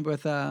great moment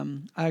with I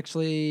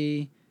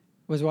actually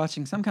was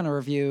watching some kind of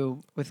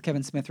review with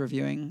Kevin Smith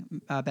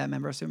reviewing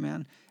Batman vs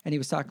Superman, and he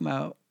was talking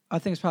about, I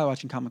think he was probably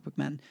watching Comic Book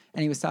Men,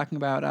 and he was talking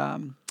about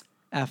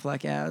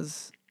Affleck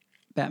as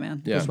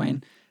Batman, Bruce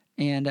Wayne.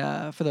 And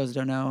for those who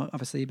don't know,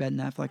 obviously Ben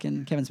Affleck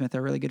and Kevin Smith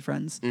are really good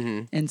friends.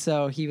 And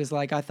so he was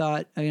like, I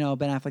thought, Ben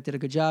Affleck did a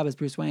good job as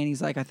Bruce Wayne.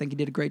 He's like, I think he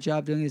did a great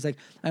job doing it. He's like,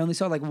 I only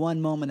saw like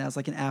one moment as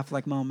like an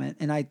Affleck moment.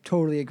 And I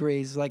totally agree.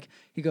 He's like,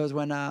 he goes,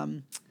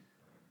 when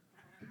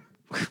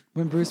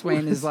Bruce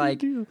Wayne is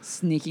like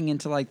sneaking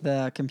into like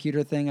the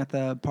computer thing at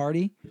the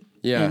party.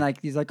 Yeah. And like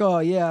he's like, oh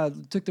yeah,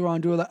 took the wrong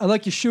door. I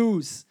like your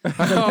shoes.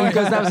 Because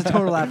that was a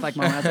total Affleck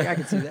moment. I was like, I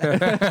can see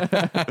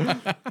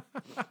that.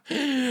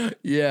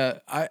 Yeah,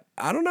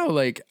 I don't know.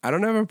 Like, I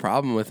don't have a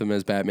problem with him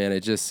as Batman.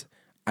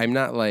 I'm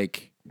not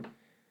like,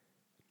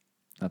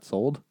 That's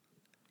sold.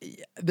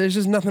 there's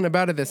just nothing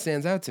about it that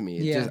stands out to me.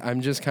 Yeah.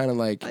 I'm just kind of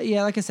like,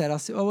 Yeah, like I said,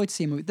 I'll wait to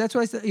see a movie. That's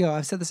what I said.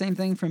 I've said the same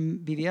thing from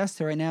BVS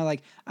to right now.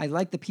 Like, I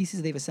like the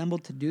pieces they've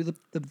assembled to do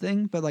the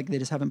thing, but like they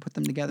just haven't put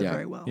them together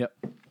very well. Yep.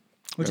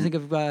 What do you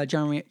think of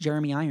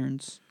Jeremy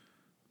Irons?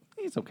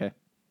 He's okay.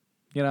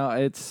 You know,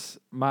 it's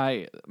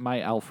my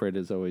Alfred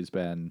has always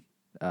been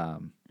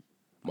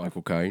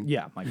Michael Caine.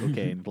 Yeah, Michael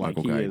Caine. Like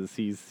Michael Caine.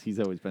 He's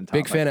always been top.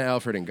 Big fan of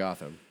Alfred in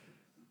Gotham.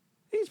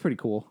 He's pretty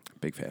cool.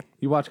 Big fan.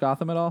 You watch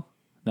Gotham at all?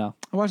 No.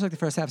 I watched like the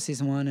first half of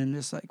season 1 and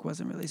just like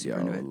wasn't really super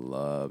into it.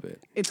 Love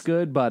it. It's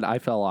good, but I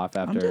fell off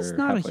after. I'm just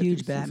not a halfway huge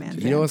through Batman season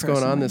fan. You know what's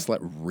going on personally.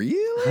 this?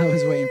 Really? I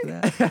was waiting for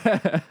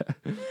that.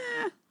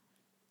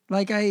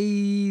 Like I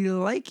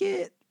like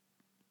it.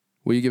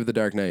 Will you give The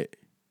Dark Knight?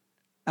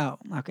 Oh,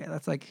 okay.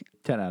 That's like 2.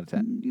 10 out of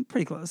 10.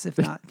 pretty close, if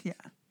not, yeah.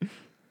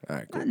 All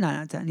right, cool. 9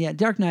 out of 10. Yeah,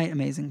 Dark Knight,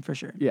 amazing for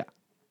sure. Yeah.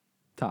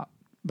 Top.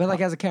 But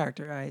like as a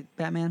character,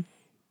 Batman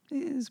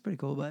is pretty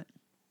cool. But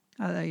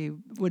I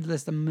would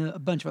list a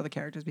bunch of other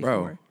characters before.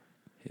 Bro,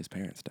 his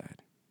parents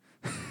died.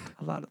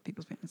 A lot of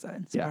people's parents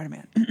died. Yeah.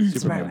 Spider-Man. Superman.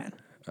 Spider-Man.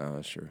 Oh,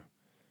 that's true.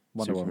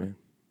 Wonder Woman. Superman.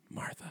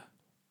 Martha.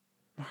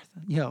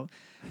 Martha. Yo,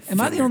 am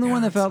I the only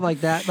one that felt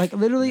like that? Like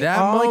literally, That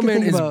all I could moment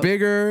think is about,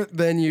 bigger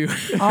than you.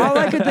 All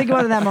I could think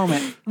about in that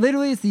moment,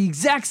 literally, it's the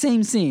exact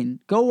same scene.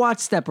 Go watch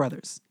Step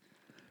Brothers.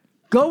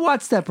 Go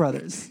watch Step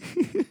Brothers.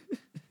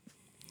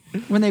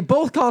 When they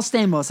both call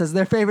Stamos as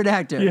their favorite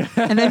actor,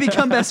 and they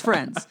become best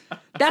friends.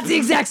 That's the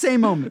exact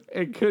same moment.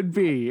 It could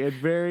be. It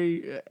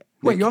very.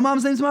 Wait, your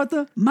mom's name's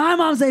Martha? My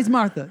mom's name's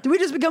Martha. Did we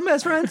just become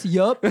best friends?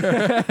 Yup.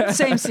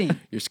 Same scene.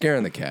 You're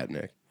scaring the cat,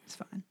 Nick. It's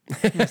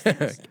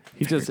fine.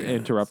 He just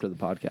interrupted the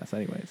podcast,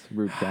 anyways.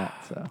 Rude cat.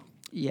 So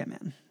Yeah,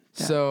 man.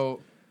 So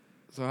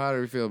how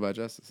do we feel about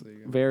Justice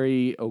League?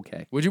 very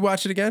okay. Would you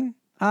watch it again?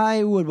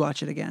 I would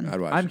watch it again. I'd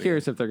watch I'm it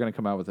curious if they're going to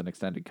come out with an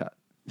extended cut.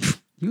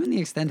 You and the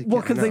extended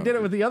Well, cut. because they No. did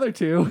it with the other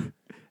two.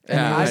 And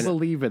Yeah, I I-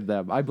 believe in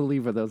them. I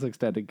believe in those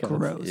extended cuts.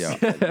 Gross. Yeah.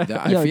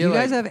 I Yo, do feel you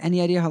guys like have any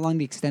idea how long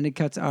the extended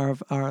cuts are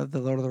of the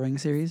Lord of the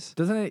Rings series?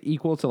 Doesn't it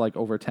equal to like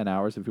over 10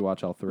 hours if you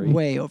watch all three?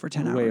 Way over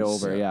 10 hours. Way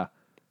over, yeah.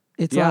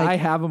 It's Yeah, I like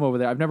have them over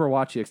there. I've never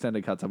watched the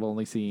extended cuts. I've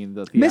only seen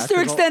the theatrical.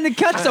 Mr. Extended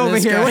Cuts over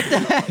this here. guy- What the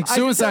heck?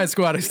 Suicide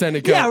Squad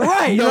extended cut. Yeah,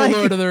 right, No like-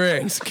 Lord of the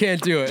Rings. Can't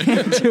do it.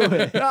 Do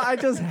it. No, I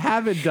just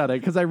haven't done it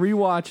because I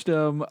rewatched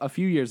them a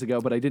few years ago,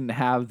 but I didn't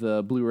have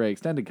the Blu-ray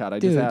extended cut. I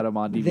Dude, just had them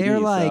on DVD. they're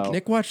like- so-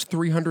 Nick watched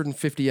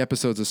 350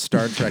 episodes of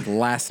Star Trek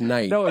last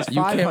night. No, it's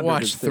you can't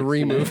watch 560.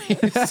 3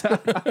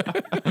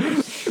 movies.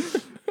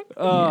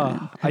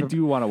 I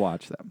do want to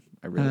watch them.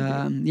 I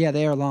really do. Yeah,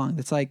 they are long.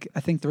 It's like, I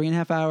think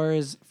 3.5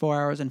 hours,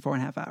 4 hours, and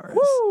 4.5 hours.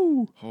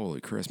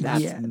 Holy Christmas.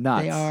 That's Yeah,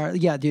 nuts. They are.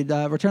 Yeah, dude.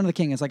 Return of the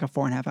King is like a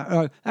 4.5 hour.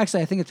 Or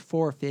actually, I think it's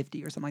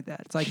 450 or something like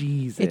that. It's like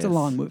Jesus. it's a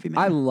long movie,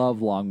 man. I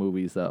love long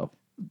movies, though.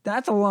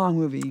 That's a long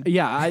movie.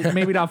 Yeah,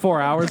 maybe not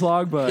 4 hours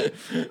long, but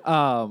what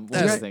was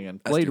I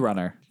thinking? Blade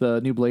Runner,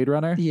 the new Blade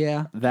Runner.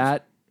 Yeah.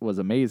 That was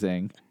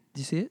amazing. Did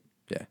you see it?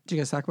 Yeah. Did you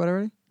guys talk about it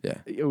already?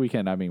 Yeah. We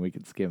can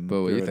skim.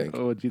 But what do you through it. think?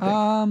 What do you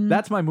think?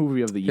 That's my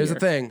movie of the year. Here's the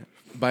thing.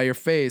 By your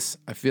face,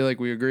 I feel like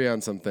we agree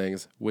on some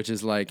things, which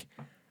is like,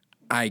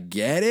 I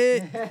get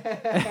it,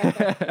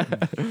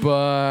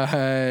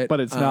 but But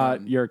it's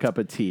not your cup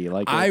of tea.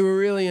 Like I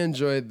really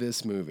enjoyed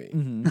this movie.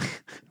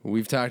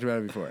 We've talked about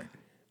it before.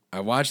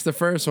 I watched the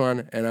first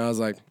one and I was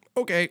like,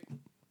 okay.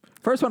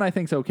 first one I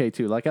think's okay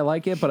too. Like I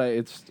like it, but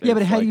it's Yeah,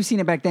 but it's had like, you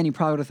seen it back then, you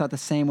probably would have thought the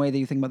same way that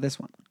you think about this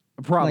one.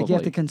 probably Like you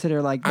have to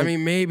consider like. I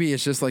mean, maybe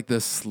it's just like the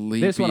one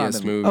I'm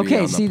sleepiest in. movie. okay,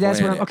 on see the that's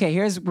what. planet. Okay,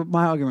 here's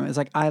my argument. It's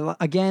like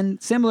again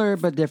similar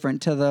but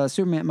different to the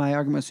Superman. My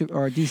argument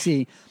or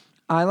DC.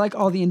 I like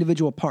all the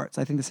individual parts.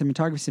 I think the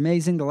cinematography is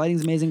amazing, the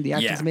lighting's amazing, the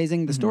acting's Yeah.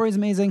 amazing, the story's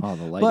amazing. Oh,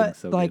 the lighting's but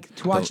so like good.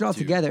 to watch it all Dude,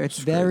 together, it's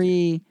it's crazy.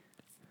 very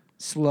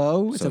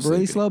slow. It's So a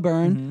really sleepy. slow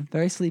burn.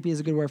 Very sleepy is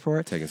a good word for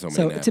it. Taking so many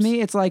So naps. to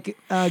me, it's like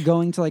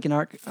going to like an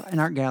art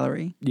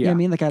gallery. You know what Yeah. I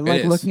mean? Like I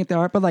like is. looking at the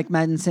art, but like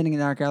imagine sitting in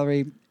an art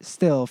gallery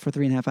still for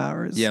 3.5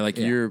 hours. Yeah, like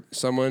you're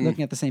someone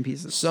looking at the same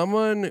pieces.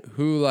 someone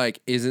who like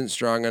isn't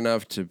strong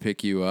enough to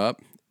pick you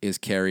up is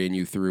carrying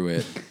you through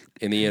it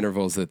in the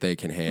intervals that they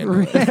can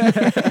handle.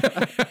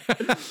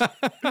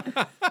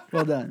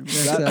 Well done.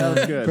 That's, that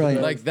was good.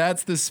 Brilliant. Like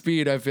that's the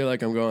speed I feel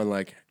like I'm going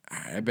like, all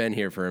right, I've been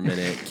here for a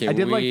minute. Can I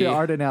did like we- the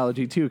art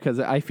analogy too, because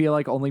I feel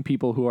like only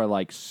people who are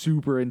like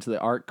super into the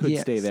art could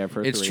Yes. stay there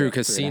for. It's 3 true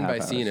because 3.5 scene by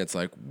hours. scene, it's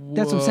like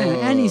That's what I'm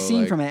saying. Any scene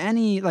like, from it,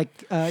 any like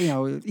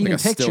even a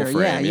still picture,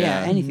 frame,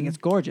 yeah, yeah. anything. It's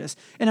gorgeous.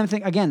 And I'm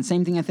thinking again,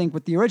 same thing I think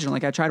with the original.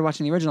 Like I tried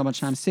watching the original a bunch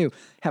of times too.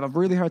 Have a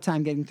really hard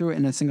time getting through it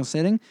in a single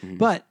sitting. Mm-hmm.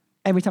 But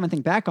every time I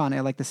think back on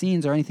it, like the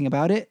scenes or anything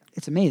about it,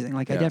 it's amazing.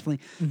 Like I Yeah.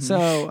 definitely.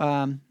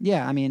 So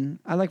yeah, I mean,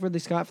 I like Ridley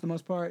Scott for the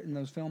most part, and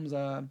those films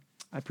I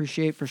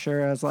appreciate for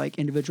sure as like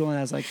individual and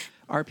as like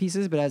art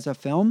pieces, but as a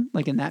film,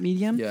 like in that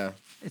medium, Yeah,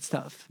 it's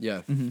tough.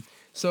 yeah.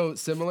 So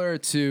similar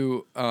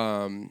to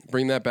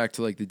bring that back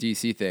to like the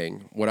DC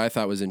thing. What I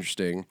thought was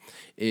interesting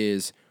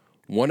is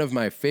one of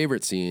my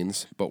favorite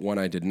scenes, but one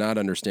I did not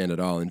understand at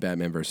all in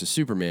Batman versus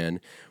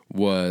Superman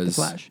was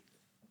The Flash.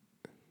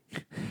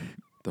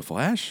 The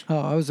Flash? Oh,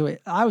 I was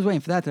waiting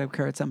for that to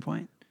occur at some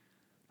point.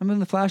 I mean,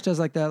 the Flash does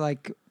like that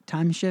like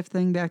time shift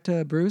thing back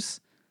to Bruce,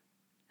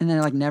 and then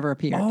it like never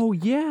appeared. Oh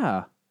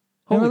yeah.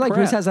 Remember, Holy like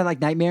Bruce crap. has that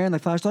like nightmare, and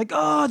like Flash like,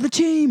 oh, the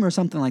team or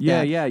something like Yeah,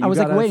 that. yeah, I you was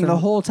like gotta waiting the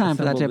whole time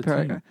for that to assemble the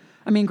appear. team.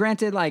 I mean,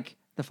 granted, like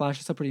the Flash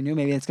is still pretty new.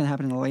 Maybe it's going to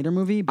happen in a later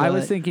movie. But I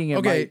was thinking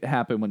it might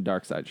happen when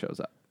Darkseid shows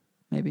up.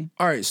 maybe.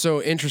 All right,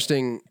 so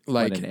interesting.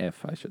 Like When and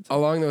if, I should say.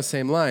 along those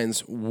same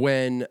lines,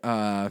 when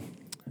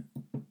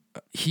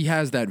he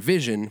has that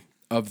vision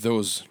of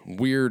those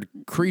weird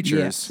creatures,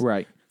 Yes.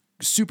 Right.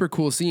 super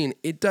cool scene.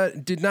 It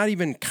did not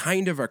even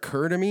kind of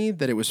occur to me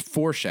that it was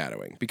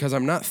foreshadowing because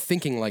I'm not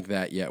thinking like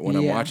that yet when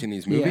I'm watching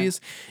these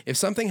movies. If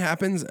something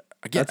happens,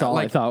 again, That's all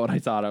like, I thought when I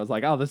saw it. I was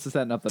like, oh, this is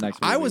setting up the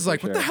next movie. I was for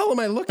like, sure. what the hell am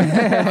I looking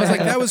at? I was like,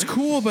 that was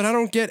cool, but I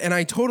don't get, and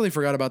I totally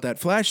forgot about that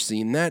Flash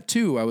scene. That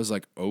too, I was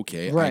like,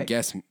 okay, I Right.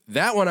 guess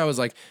that one I was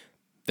like,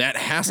 that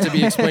has to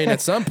be explained at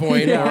some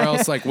point, or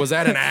else like, was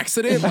that an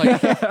accident?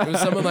 Like, it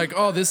was someone like,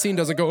 oh, this scene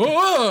doesn't go,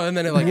 oh, and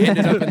then it like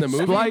ended up in the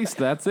movie. Spliced,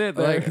 that's it.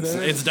 Like,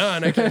 it's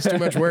done. Okay, it's too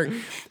much work.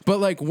 But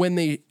like when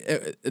they,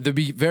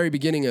 very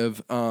beginning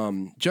of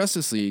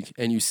Justice League,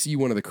 and you see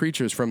one of the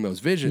creatures from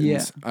those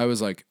visions, I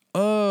was like,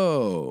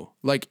 oh,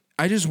 like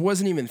I just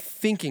wasn't even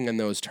thinking in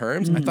those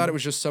terms. I thought it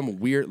was just some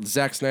weird.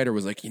 Zack Snyder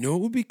was like, you know, it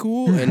would be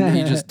cool, and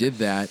he just did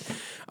that.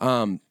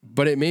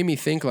 But it made me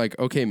think like,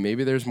 okay,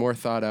 maybe there's more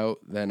thought out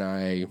than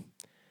I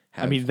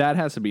have. I mean, that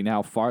has to be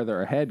now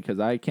farther ahead because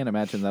I can't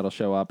imagine that'll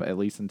show up at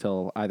least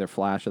until either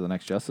Flash or the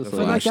next Justice League. But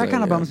like that Flashlight,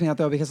 kind of yeah. bums me out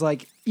though, because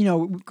like, you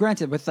know,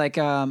 granted with like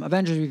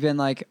Avengers, we've been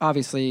like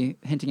obviously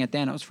hinting at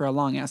Thanos for a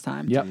long ass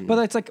time. Yep. But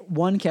it's like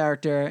one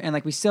character, and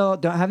like we still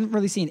haven't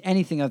really seen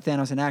anything of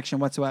Thanos in action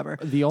whatsoever.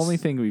 The only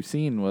thing we've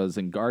seen was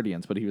in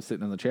Guardians, but he was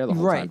sitting in the chair the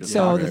whole time. Right. just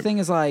So talking. the thing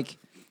is like,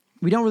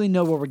 we don't really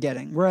know what we're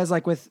getting. Whereas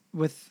like with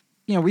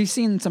you know, we've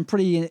seen some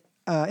pretty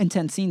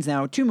intense scenes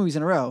now, 2 movies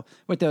in a row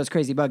with those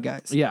crazy bug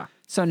guys. Yeah.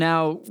 So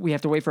now we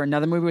have to wait for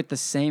another movie with the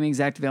same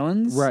exact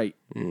villains. Right.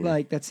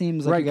 Like that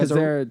seems like Right, you guys because are.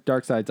 they're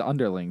Darkseid's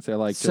underlings. They're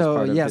like just So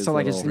part of yeah, his so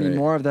like it's little- gonna be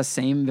more of the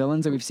same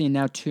villains that we've seen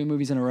now 2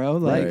 movies in a row.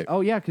 Like Right.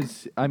 Oh yeah,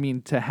 because I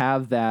mean to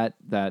have that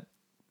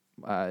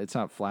it's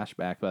not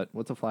flashback, but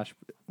what's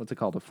it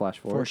called? A flash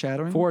forward?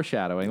 Foreshadowing?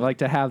 Foreshadowing. Like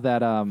to have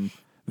that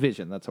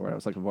vision. That's the word I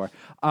was looking for.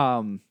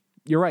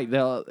 You're right.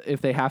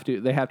 They have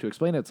to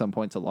explain it at some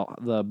point. So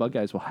the bug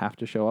guys will have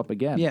to show up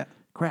again. Yeah.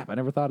 Crap, I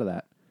never thought of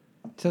that.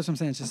 So that's what I'm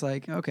saying. It's just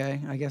like,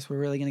 okay, I guess we're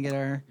really gonna get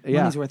our Yeah.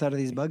 money's worth out of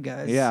these bug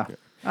guys. Yeah.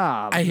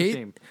 I that's a hate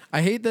shame.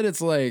 that it's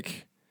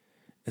like,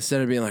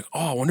 instead of being like,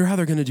 oh, I wonder how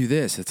they're gonna do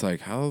this, it's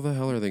like, how the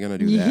hell are they gonna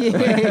do that? Yeah,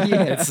 Like,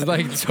 yeah. it's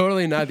like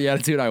totally not the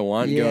attitude I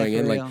want Yeah, going for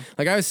in. real.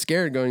 Like I was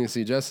scared going to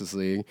see Justice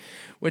League,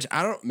 which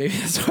I don't. Maybe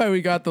that's why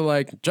we got the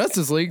like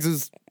Justice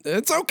League's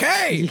it's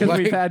okay Because like,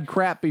 we've had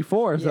crap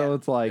before, so Yeah.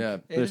 it's like Yeah.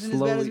 It they're isn't as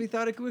bad as slowly. we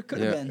thought it could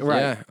yeah, have been.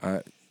 Right. Yeah,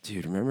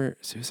 dude, remember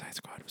Suicide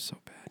Squad was so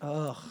bad.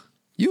 Ugh.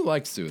 You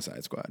liked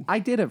Suicide Squad I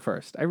did at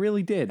first. I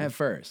really did. at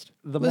first.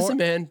 The Listen,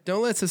 more- man,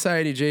 don't let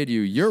society jade you.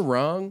 You're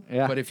wrong.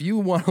 Yeah. But if you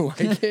want to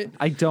like it,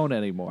 I don't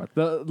anymore.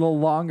 The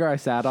longer I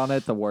sat on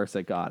it, the worse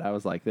it got. I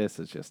was like, this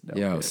is just no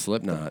yo, good.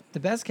 Slipknot The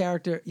best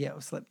character, yeah,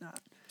 was Slipknot.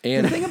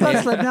 and The thing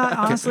about Slipknot,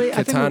 honestly, I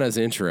think Katana's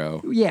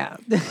intro. yeah,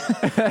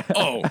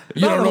 Oh,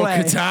 you By don't the know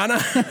way.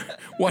 Katana?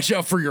 Watch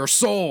out for your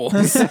souls.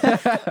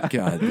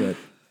 God, that,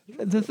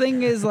 the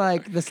thing is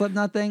like the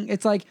Slipknot thing.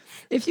 It's like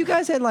if you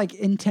guys had like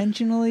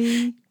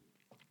intentionally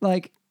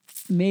like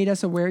made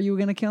us aware you were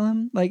gonna kill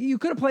him, like you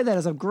could have played that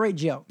as a great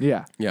joke.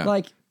 Yeah. yeah.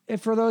 Like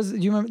if for those, do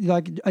you remember?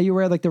 Like, are you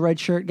aware of, like the red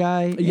shirt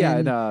guy? Yeah,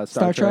 in in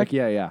Star Trek.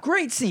 Yeah, yeah.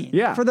 Great scene.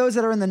 Yeah. For those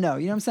that are in the know,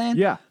 you know what I'm saying?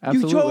 Yeah, You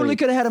totally absolutely.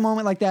 could have had a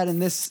moment like that in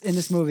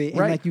this movie, and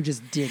Right. like you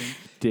just didn't.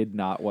 Did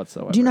not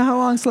whatsoever. Do you know how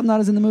long Slipknot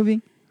is in the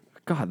movie?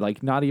 God,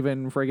 like not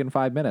even friggin'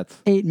 5 minutes.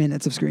 8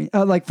 minutes of screen.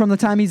 Like from the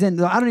time he's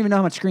in, I don't even know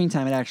how much screen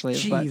time it actually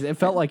is. But Jeez, it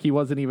felt like he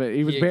wasn't even.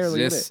 He was he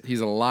barely exists. in it.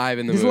 He's alive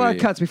in the there's movie. a lot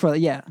of cuts before that.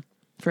 Yeah,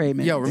 for 8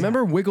 minutes. Yo,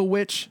 remember Wiggle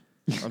Witch?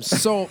 I'm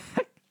so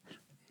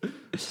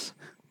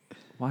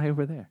Why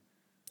over there?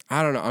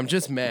 I don't know. I'm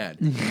just mad.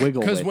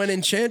 Wiggle. Because Witch. when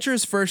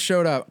Enchantress first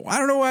showed up, I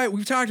don't know why.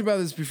 We've talked about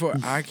this before.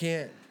 I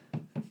can't.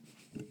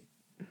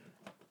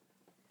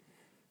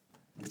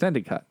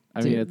 Extended cut.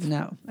 I Dude, mean, it's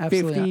no,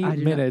 absolutely 50 not. I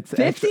do minutes. Not.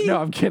 extra- 50? No,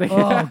 I'm kidding.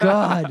 Oh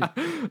God,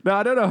 No,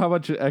 I don't know how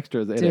much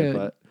extra is in it, dude.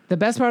 but The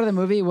best part of the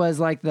movie was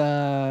like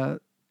the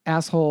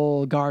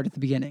asshole guard at the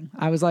beginning.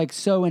 I was like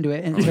so into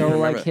it until remember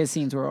like that. his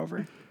scenes were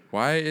over.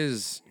 Why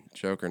is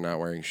Joker not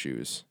wearing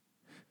shoes?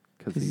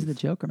 because Because he's the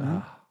Joker,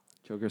 man.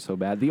 Joker's so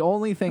bad. The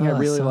only thing I Oh,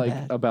 really so like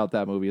bad. about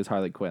that movie is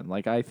Harley Quinn.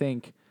 Like, I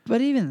think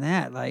But even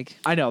that, like,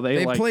 I know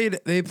they like. Played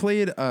a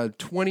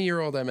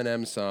 20-year-old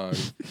Eminem song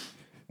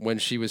when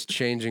she was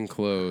changing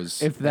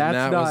clothes. If and that's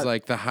that not- was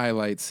like the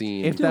highlight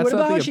scene. If dude, that's what not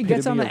about the how she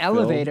gets on epitome the of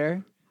film-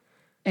 elevator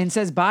and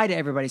says bye to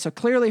everybody? So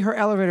clearly her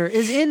elevator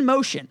is in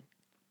motion.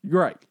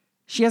 You're right.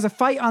 She has a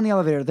fight on the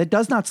elevator that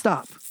does not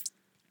stop.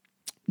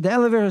 The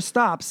elevator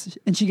stops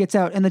and she gets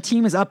out, and the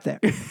team is up there.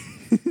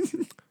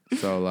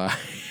 So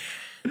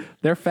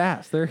They're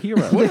fast. They're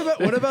heroes.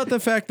 what about the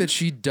fact that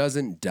she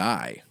doesn't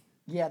die?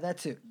 Yeah, that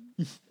too.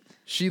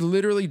 She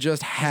literally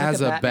just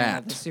has Like a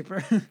Batman with the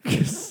bat.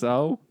 Super.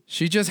 So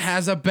She just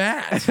has a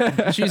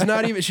bat. She's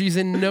not even. She's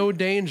in no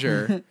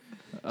danger.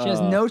 She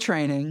has no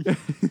training.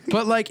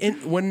 But like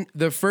when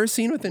the first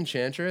scene with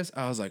Enchantress,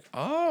 I was like,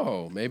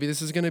 oh, maybe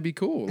this is gonna be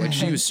cool. Like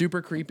she was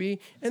super creepy,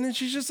 and then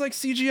she's just like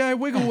CGI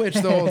Wiggle Witch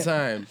the whole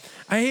time.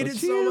 I hate it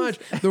so much.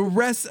 The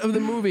rest of the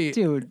movie,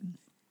 Dude,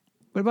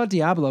 what about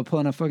Diablo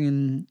pulling a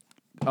fucking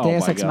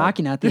Deus my Ex God.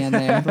 Machina at the end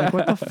there? Like,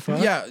 what the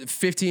fuck? yeah,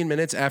 15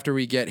 minutes after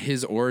we get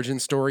his origin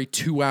story,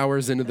 2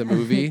 hours into the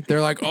movie,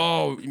 they're like,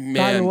 oh man,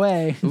 By the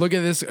way, look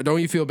at this. Don't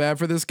you feel bad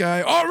for this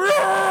guy?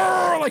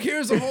 Oh, like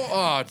here's a whole.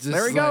 Oh, just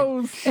There he like,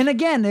 goes. and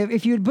again,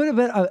 if you had put a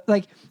bit of,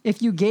 like,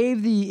 if you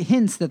gave the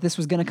hints that this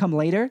was going to come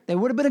later, that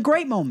would have been a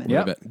great moment.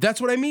 Yep. But that's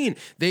what I mean.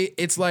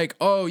 It's like,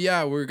 oh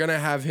yeah, we're gonna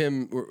have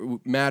him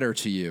matter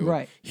to you.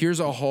 Right. Here's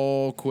a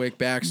whole quick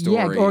backstory.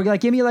 Yeah, or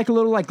like give me like a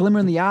little like glimmer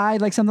in the eye,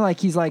 like something like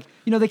he's like,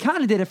 you know, they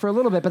kind of did it for a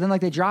little bit, but then like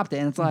they dropped it,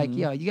 and it's like,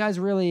 yo, you guys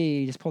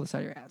really just pulled this out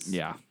of your ass.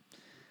 Yeah.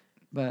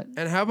 But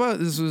And how about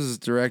this was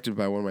directed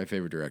by one of my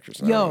favorite directors?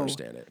 And I don't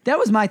understand it. that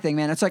was my thing,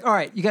 man. It's like, all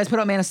right, you guys put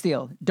out Man of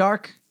Steel,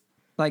 dark,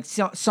 like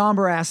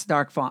somber ass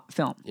dark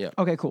film. Yeah.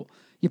 Okay, cool.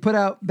 You put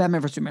out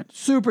Batman vs Superman,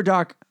 super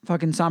dark,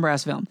 fucking somber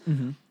ass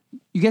film.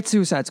 You get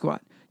Suicide Squad.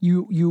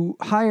 You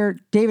hire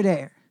David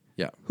Ayer,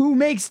 Yeah. who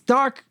makes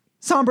dark,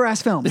 somber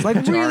ass films, like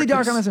really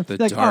dark Darkest, films. the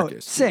Like,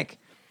 darkest. oh, sick.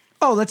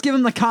 Oh, let's give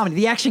him the comedy,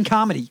 the action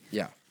comedy.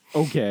 Yeah.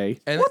 Okay.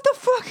 And What the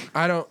fuck?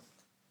 I don't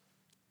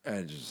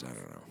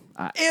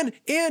know.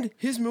 And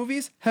his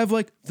movies have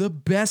like the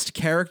best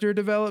character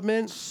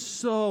development,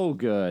 So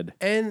good.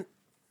 and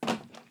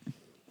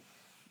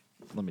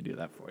Let me do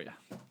that for you.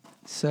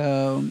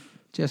 So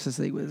Justice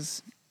League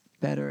was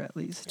better, at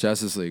least.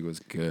 Justice League was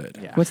good.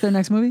 Yeah. What's their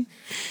next movie?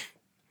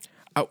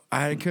 Oh,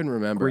 I couldn't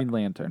remember. Green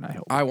Lantern, I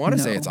hope. I want to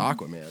say No. it's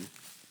Aquaman.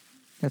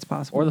 That's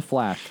possible. Or The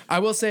Flash. I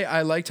will say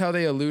I liked how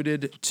they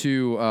alluded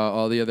to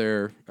all the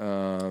other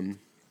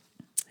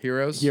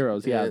heroes.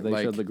 Heroes, yeah. They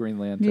like- showed the Green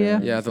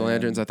Lantern. Yeah. the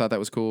lanterns. I thought that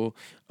was cool.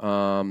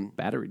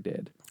 Battery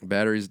did.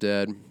 Battery's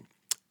dead,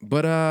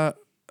 but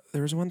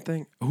there was one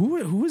thing. Who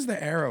was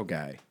the Arrow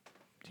guy?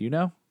 Do you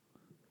know?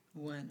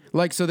 When?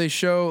 Like, so they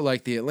show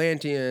like the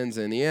Atlanteans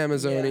and the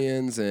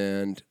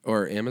Amazonians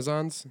or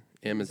Amazons,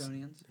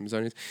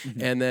 Amazonians,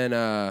 and then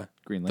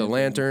Green the Lantern.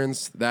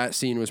 lanterns. That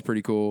scene was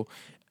pretty cool.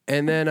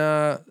 And then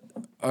a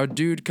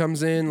dude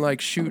comes in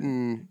like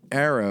shooting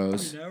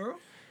arrows,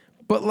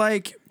 but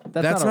like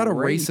that's not a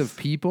race of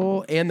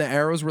people. And the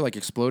arrows were like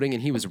exploding,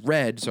 and he was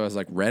red, so I was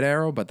like Red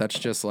Arrow, but that's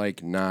just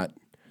like not.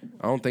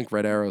 I don't think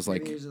Red Arrow's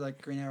like. Maybe it was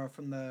like Green Arrow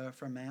from men,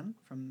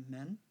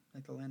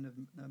 like the land of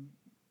men.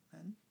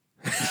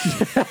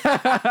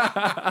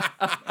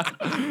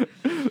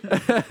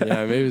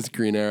 Yeah, maybe it's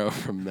Green Arrow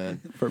from Men.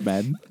 For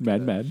men.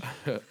 Men.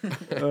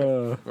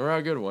 Remember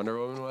how good Wonder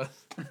Woman was?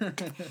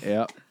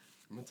 Yeah.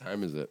 What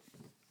time is it?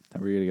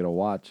 Time for you to get a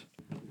watch.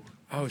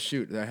 Oh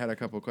shoot, I had a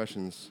couple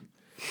questions.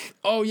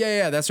 Oh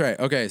yeah, that's right.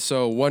 Okay,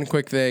 so one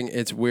quick thing.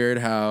 It's weird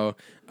how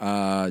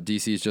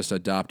DC's just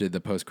adopted the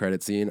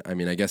post-credit scene. I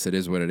mean, I guess it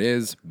is what it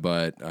is,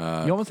 but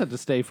You almost have to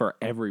stay for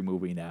every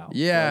movie now.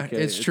 yeah, Like,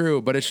 it's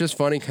true. But it's just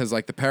funny because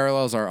like the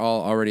parallels are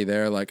all already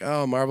there. Like,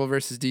 oh, Marvel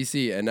versus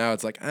DC, and now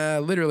it's like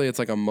literally it's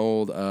like a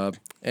mold of.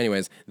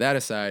 Anyways, that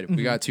aside,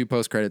 we got 2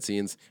 post-credit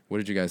scenes. What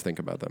did you guys think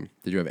about them?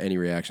 Did you have any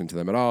reaction to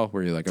them at all?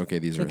 Were you like, okay,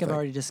 these I are? think I've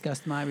already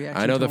discussed my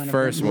reaction. I know to the one of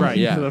first them. one. Right,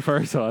 Yeah. to the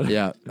first one.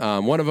 Yeah,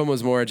 one of them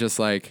was more just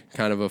like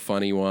kind of a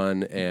funny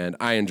one, and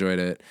I enjoyed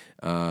it.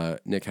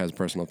 Nick has a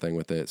personal thing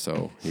with it,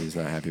 so he's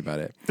not happy about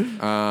it.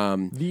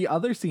 The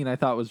other scene I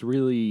thought was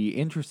really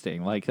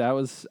interesting. Like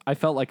I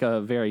felt like a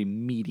very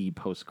meaty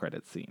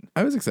post-credit scene.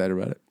 I was excited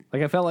about it.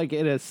 Like I felt like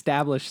it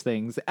established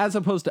things as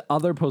opposed to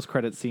other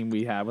post-credit scene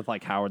we had with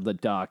like Howard the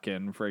Duck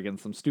and friggin'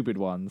 some stupid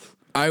ones.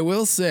 I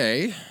will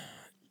say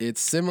it's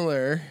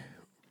similar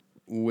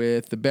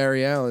with the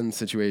Barry Allen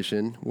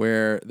situation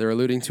where they're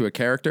alluding to a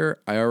character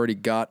I already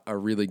got a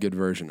really good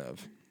version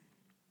of,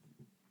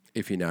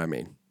 if you know what I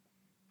mean.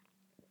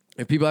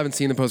 If people haven't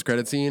seen the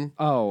post-credit scene,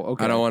 Oh,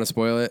 okay. I don't want to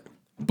spoil it,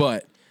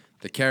 but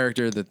the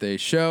character that they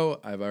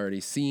show, I've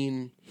already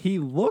seen. He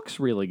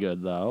looks really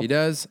good though. He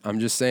does. I'm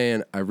just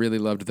saying, I really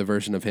loved the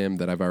version of him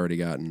that I've already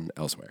gotten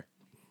elsewhere.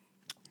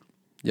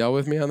 Y'all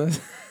with me on this?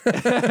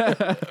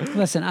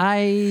 Listen,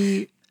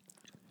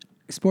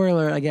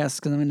 spoiler, I guess,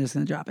 because I'm just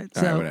going to drop it.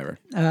 All right, whatever.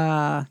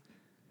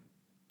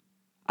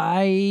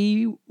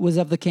 I was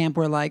of the camp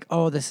where like,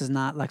 oh, this is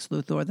not Lex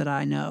Luthor that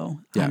I know.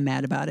 Yeah. I'm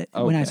mad about it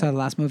when I Okay. saw the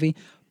last movie.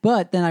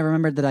 But then I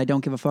remembered that I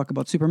don't give a fuck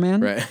about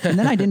Superman. Right. And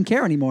then I didn't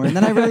care anymore. And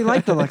then I really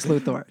liked the Lex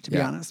Luthor, to be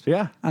Yeah. honest.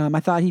 Yeah. I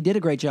thought he did a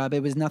great job.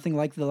 It was nothing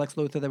like the Lex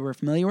Luthor that we're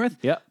familiar with.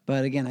 Yep.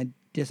 But again, I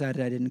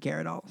decided I didn't care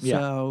at all. Yeah.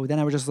 So then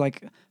I was just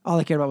like, all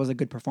I cared about was a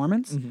good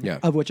performance, Yeah.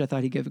 of which I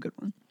thought he gave a good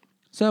one.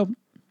 So,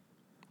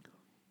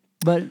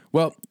 but,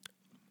 Well,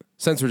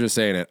 since we're just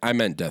saying it, I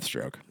meant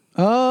Deathstroke.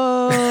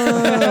 oh,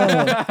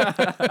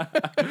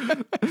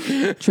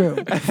 true.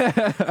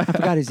 I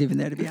forgot he's even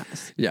there, to be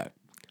honest. Yeah.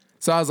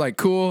 So I was like,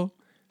 cool.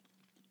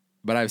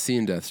 But I've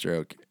seen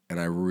Deathstroke, and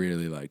I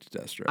really liked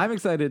Deathstroke. I'm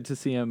excited to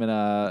see him in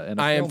a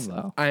I film am.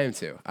 though. I am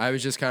too. I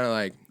was just kind of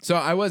like, so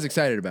I was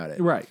excited about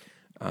it. Right.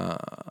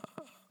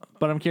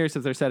 But I'm curious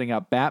if they're setting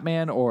up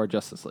Batman or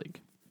Justice League.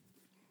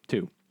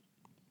 2.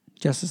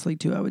 Justice League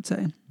 2, I would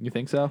say. You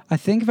think so? I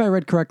think if I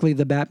read correctly,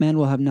 the Batman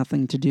will have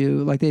nothing to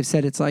do. Like they've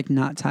said, it's like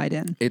not tied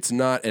in. It's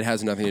not. It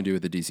has nothing to do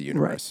with the DC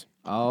universe.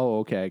 Oh,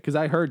 okay. Because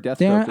I heard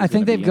Deathstroke. I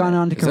think they've gone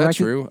on to Is that correct.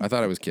 true? I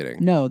thought I was kidding.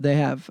 No, they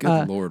have.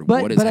 Good Lord,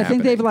 but, what is But I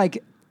think they've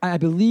happening? I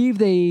believe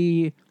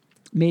they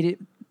made it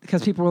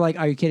because people were like,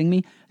 "Are you kidding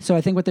me?" So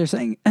I think what they're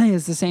saying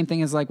is the same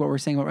thing as like what we're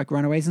saying about like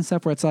Runaways and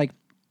stuff, where it's like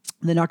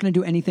they're not going to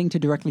do anything to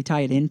directly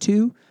tie it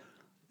into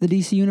the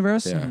DC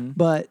universe,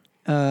 but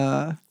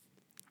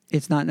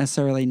it's not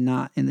necessarily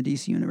not in the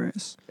DC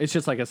universe. It's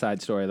just like a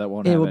side story that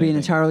won't. It have will be an anything.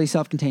 entirely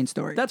self-contained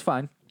story. That's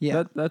fine.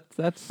 Yeah.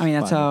 That's. I mean,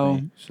 that's fine how.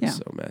 with me. It's Yeah. just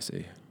so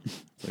messy.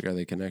 It's like, are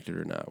they connected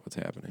or not? What's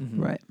happening?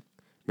 Right.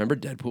 Remember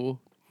Deadpool?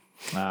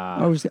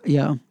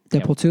 Yeah.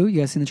 Deadpool 2.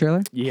 You guys seen the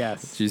trailer?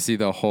 Yes. Did you see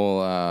the whole?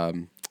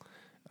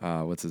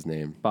 What's his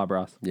name? Bob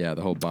Ross. Yeah,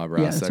 the whole Bob Ross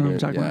Yeah, that's what I'm segment.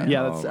 talking about.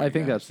 Yeah, Oh that's. my I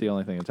think gosh. that's the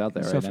only thing that's out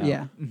there So right now.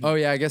 yeah. Oh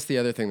yeah, I guess the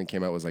other thing that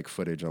came out was like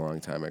footage a long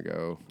time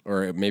ago,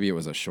 or maybe it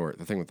was a short.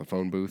 The thing with the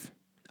phone booth.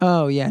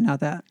 Oh yeah, not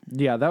that.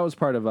 Yeah, that was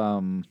part of That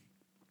came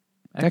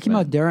X-Men.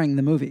 out during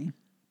the movie.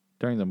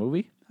 during the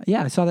movie.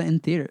 Yeah, I saw that in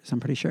theaters. I'm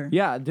pretty sure.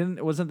 Yeah,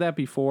 wasn't that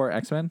before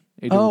X-Men?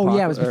 Age of Oh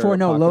yeah, it was before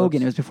Apocalypse?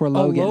 Logan. It was before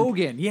Logan. Oh,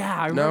 Logan. Yeah,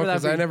 I No, remember that.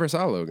 because I never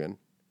saw Logan.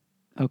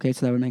 Okay,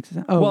 so that would make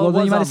sense. Oh, Well, well, it then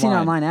you was might have seen it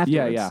online. online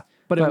afterwards. Yeah.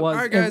 But it was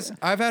All right, guys,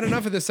 I've had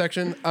enough of this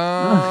section.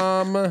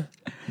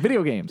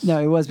 video games. No,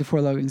 it was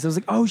before Logan. So I was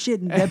like, oh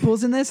shit,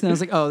 Deadpool's in this, and I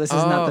was like, oh, this is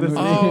not the movie.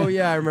 Oh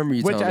yeah, I remember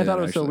you. Which telling I me thought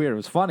that, was so actually. weird. It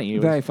was funny. It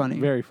was Very funny.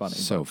 Very funny.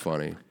 So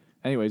funny.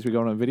 Anyways, we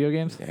going to video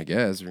games? I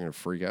guess we're gonna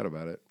freak out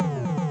about it.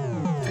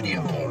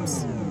 Video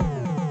games.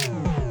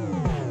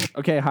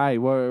 Okay, hi.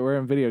 We're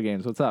in video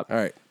games. What's up? All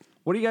right.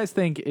 What do you guys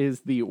think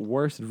is the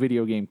worst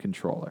video game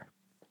controller?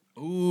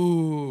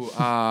 Ooh.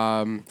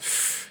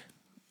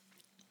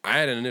 I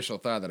had an initial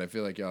thought that I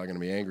feel like y'all are gonna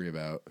be angry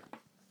about.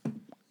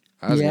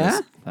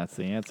 Yeah? That's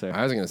the answer.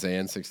 I was gonna say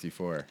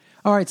N64.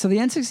 All right, so the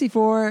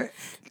N64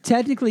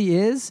 technically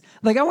is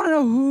like I want to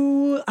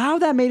know how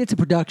that made it to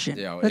production.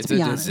 Yeah, Let's it's a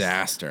be honest.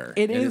 disaster.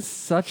 It And is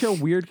such a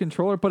weird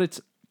controller, but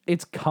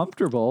it's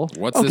comfortable.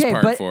 What's this Okay,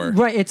 part but for?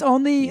 right, it's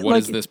only What like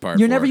is this part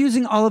you're for? never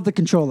using all of the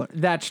controller.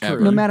 That's true. Ever.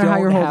 You No matter how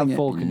don't you're have holding it.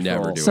 full control.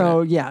 Never do it.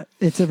 So yeah,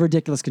 it's a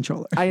ridiculous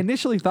controller. I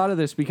initially thought of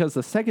this because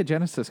the Sega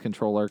Genesis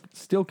controller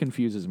still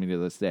confuses me to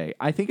this day.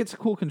 I think it's a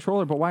cool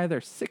controller, but why are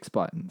there 6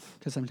 buttons?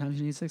 Because sometimes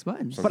you need 6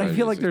 buttons. But I Sometimes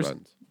feel you like need there's 6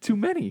 buttons. too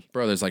many.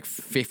 Bro, there's like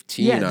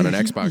 15 Yeah, on an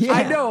Xbox. yeah.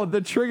 I know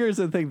the triggers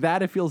and thing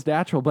that it feels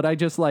natural, but I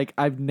just like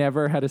I've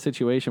never had a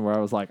situation where I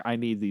was like, I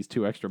need these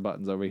 2 extra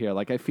buttons over here.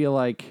 Like I feel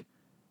like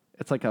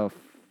it's like a.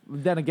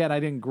 Then again, I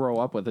didn't grow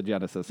up with a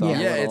Genesis. So Yeah. I'm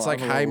a Yeah, little- it's like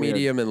I'm a little high, weird.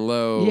 medium, and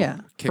low. Yeah.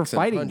 For Kicks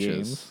fighting and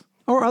punches. games.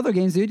 Or other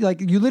games, dude. Like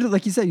you literally,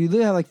 like you said, you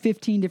literally have like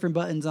 15 different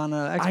buttons on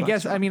a Xbox. I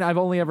guess I mean I've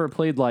only ever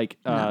played like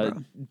bro.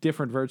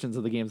 different versions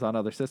of the games on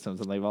other systems,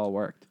 and they've all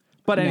worked.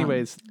 But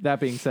anyways, that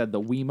being said, the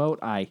Wiimote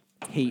I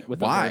hate with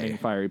Why? a burning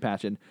fiery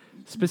passion,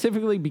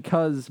 specifically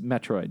because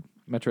Metroid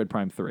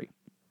Prime 3,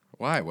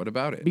 Why? What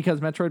about it? because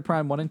Metroid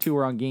Prime 1 and 2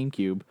 were on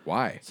GameCube,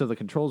 Why? so the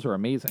controls are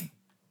amazing.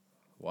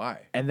 Why?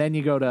 And then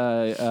you go to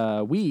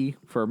Wii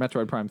for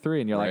Metroid Prime 3,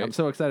 and you're like, Right. I'm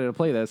so excited to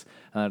play this,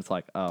 and then it's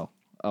like, oh,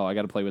 I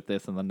got to play with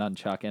this and the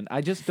nunchuck, and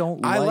I just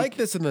don't. I like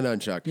this in the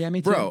nunchuck. Yeah,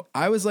 me too. Bro,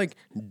 I was like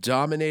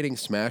dominating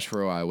Smash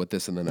for a while with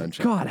this in the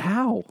nunchuck. God,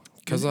 how?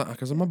 Because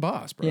I'm a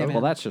boss, bro. Yeah, man.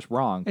 Well, that's just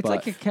wrong. It's but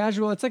like a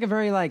casual. It's like a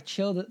very like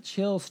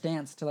chill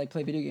stance to like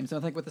play video games. So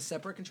it's like with a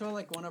separate control,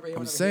 like one over here.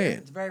 I'm one over saying. here.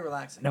 It's very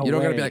relaxing. No You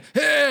don't gotta be way. like,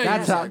 hey!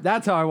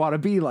 That's how I want to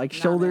be, like Nah,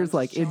 shoulders man,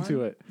 like chilling.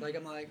 into it, Like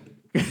I'm like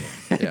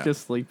Yeah.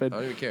 just sleeping. I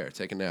don't even care.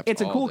 Take a nap.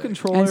 It's a all cool day.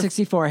 controller.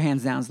 N64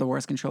 hands down is the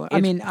worst controller. I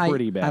It's mean,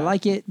 pretty I bad.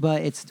 like it,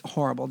 but it's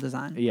horrible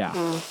design. Yeah.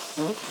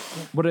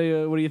 What do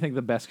you think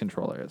the best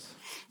controller is?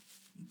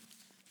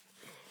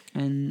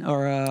 And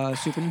or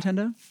Super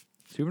Nintendo.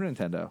 Super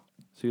Nintendo.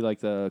 So you like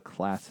the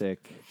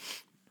classic?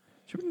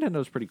 Super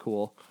Nintendo's pretty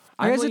cool.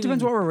 I guess it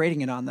depends what we're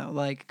rating it on though.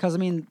 Like, because I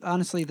mean,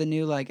 honestly, the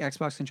new like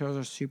Xbox controllers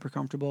are super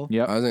comfortable.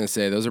 Yep. I was gonna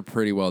say those are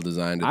pretty well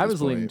designed. At I this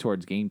was leaning point.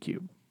 towards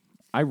GameCube.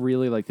 I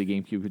really like the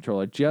GameCube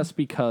controller just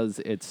because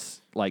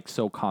it's like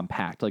so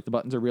compact. Like the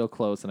buttons are real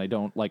close, and I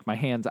don't like my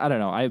hands. I don't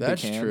know. I have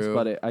That's big hands, true.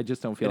 but I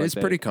just don't feel It like is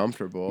pretty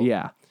comfortable.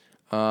 Yeah.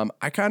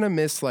 I kind of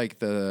miss like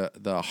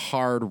the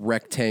hard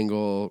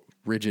rectangle,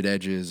 rigid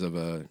edges of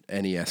a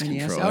NES NES.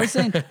 controller. I was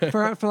saying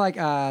for like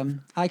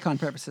icon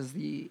purposes,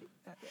 the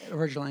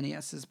original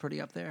NES is pretty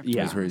up there.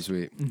 Yeah. It's pretty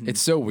sweet. Mm-hmm.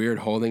 It's so weird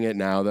holding it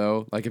now,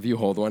 though. Like if you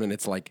hold one and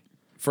it's like,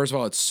 first of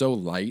all, it's so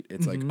light.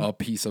 It's like a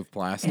piece of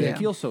plastic. And Yeah. it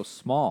feels so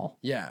small.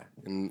 Yeah,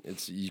 and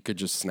it's you could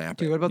just snap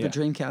Dude, it. what about Yeah. the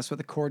Dreamcast where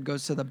the cord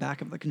goes to the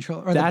back of the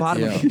controller or That's- the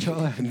bottom of yeah. the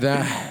controller?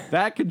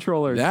 That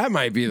controller. That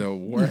might be the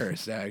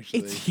worst, actually.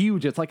 It's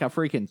huge. It's like a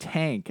freaking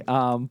tank.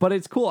 But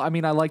it's cool. I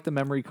mean, I like the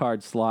memory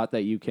card slot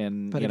that you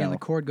can. But you again, know. the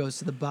cord goes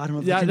to the bottom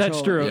of the Yeah, controller.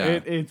 that's true.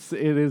 Yeah.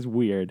 It is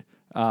weird.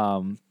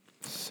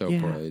 so Yeah.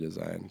 poorly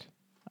designed.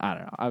 I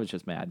don't know. I was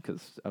just mad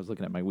because I was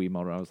looking at my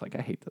Wiimote and I was like,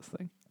 I hate this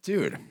thing.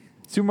 Dude,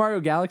 Super Mario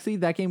Galaxy,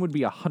 that game would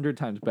be 100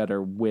 times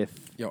better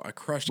with. Yo, I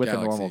crushed with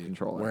Galaxy a normal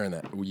controller. wearing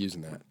that,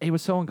 using that. It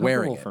was so uncomfortable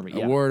Wearing for me. I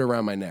Yeah. wore it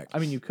around my neck. I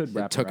mean, you could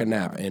wrap it took it a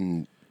nap, around.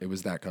 and it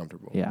was that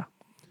comfortable. Yeah.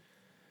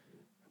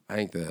 I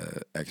think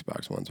the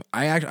Xbox ones.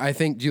 I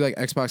think. Do you like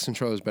Xbox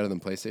controllers better than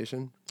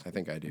PlayStation? I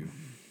think I do,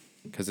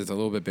 because it's a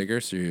little bit bigger,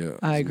 so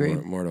I agree.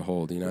 More to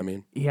hold. You know what I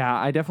mean? Yeah,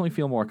 I definitely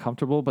feel more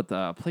comfortable, but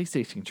the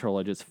PlayStation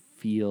controller just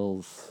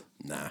feels.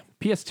 Nah.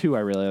 PS2,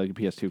 I really like a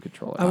PS2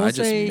 controller. I will I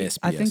just say, miss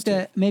I think PS2.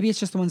 that maybe it's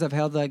just the ones I've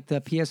held. Like the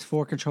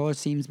PS4 controller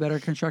seems better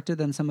constructed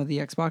than some of the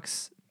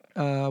Xbox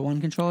One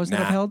controllers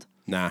that I've held.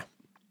 Nah.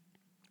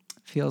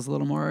 Feels a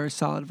little more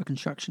solid of a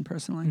construction,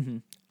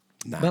 personally.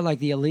 Nah. But like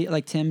the Elite,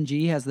 like Tim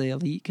G has the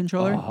Elite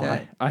controller. Oh,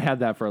 I had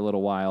that for a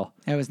little while.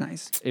 That was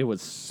nice. It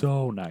was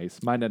so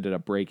nice. Mine ended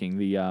up breaking.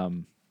 The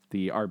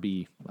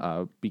RB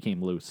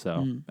became loose,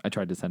 so I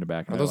tried to send it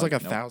back. Are and those like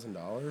nope.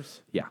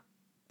 $1,000? Yeah.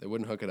 They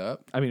wouldn't hook it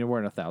up. I mean, it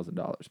weren't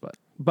 $1,000,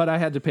 but I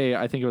had to pay.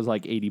 I think it was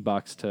like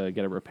 $80 to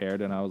get it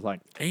repaired, and I was like,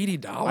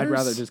 $80. I'd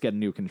rather just get a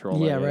new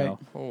controller. Yeah, you right. know,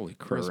 Holy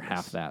for Christmas.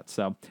 half that.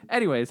 So,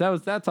 anyways,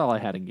 that's all I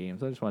had in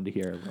games. I just wanted to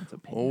hear everyone's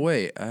opinion. Oh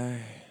wait, I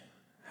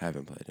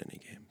haven't played any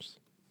games.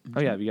 Oh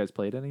yeah, have you guys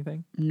played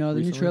anything? No, the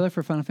recently? new trailer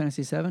for Final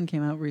Fantasy VII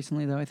came out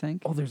recently, though. I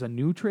think. Oh, there's a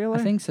new trailer. I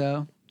think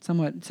so.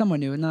 Somewhat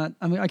new. Not.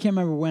 I mean, I can't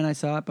remember when I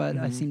saw it, but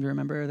I seem to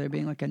remember there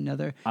being like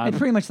another. It's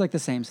pretty much like the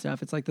same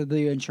stuff. It's like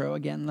the intro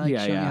again, like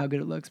showing you how good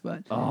it looks.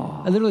 But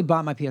I literally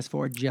bought my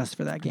PS4 just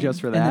for that game.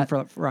 Just for and then that?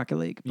 for Rocket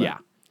League. But Yeah.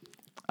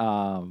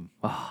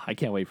 I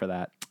can't wait for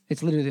that.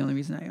 It's literally the only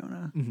reason I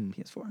own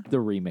a PS4. The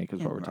remake is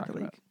what And we're Rocket talking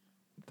League. about.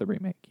 The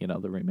remake,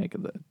 the remake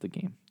of the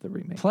game, the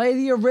remake. Play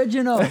the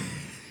original.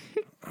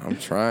 I'm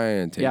trying.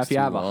 It takes Yeah, if you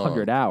too have long.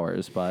 100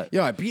 hours, but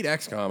Yo, I beat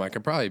XCOM. I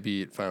could probably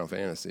beat Final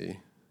Fantasy.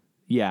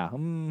 yeah, How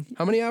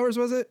many hours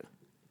was it?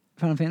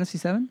 Final Fantasy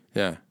VII.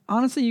 Yeah.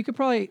 Honestly, you could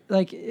probably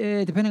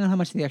depending on how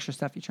much of the extra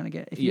stuff you're trying to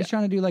get. If you're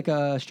trying to do like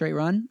a straight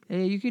run,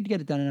 you could get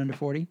it done in under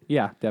 40.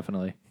 yeah,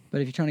 definitely. But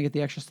if you're trying to get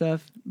the extra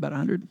stuff, about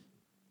 100.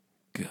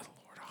 Good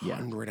Lord,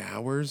 100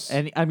 hours?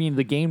 And I mean,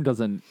 the game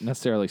doesn't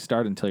necessarily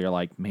start until you're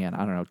like, man,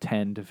 I don't know,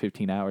 10 to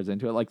 15 hours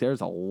into it. Like,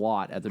 there's a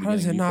lot at the How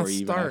does beginning it not before you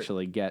even start?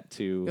 actually get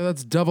to Yo,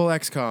 that's double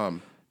XCOM.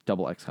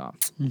 double XCOM.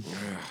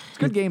 It's a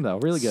good game though,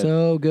 really good.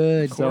 So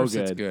good. Of course So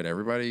it's good. good.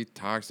 Everybody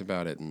talks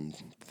about it and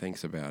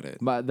thinks about it.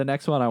 But the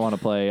next one I want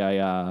to play,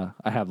 I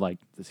have like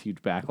this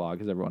huge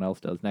backlog as everyone else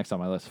does. Next on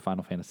my list,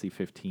 Final Fantasy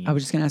 15. I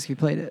was just gonna ask if you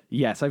played it.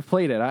 Yes, I've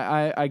played it.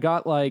 I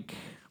got like,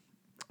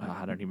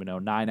 I don't even know,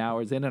 9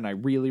 hours in, and I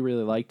really,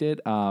 really liked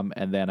it.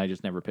 And then I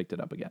just never picked it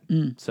up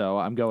again. So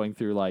I'm going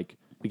through like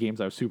the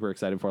games I was super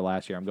excited for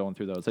last year. I'm going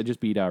through those. I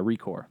just beat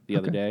Recore the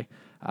other day.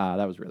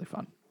 That was really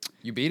fun.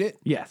 You beat it?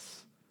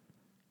 Yes.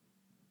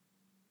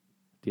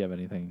 Do you have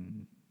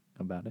anything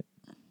about it?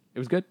 It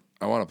was good.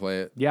 I want to play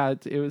it. Yeah,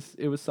 it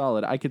was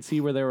solid. I could see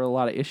where there were a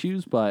lot of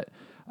issues, but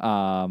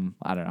I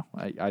don't know.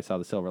 I saw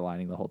the silver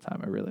lining the whole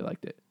time. I really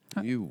liked it.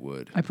 You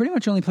would. I pretty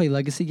much only play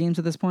legacy games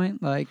at this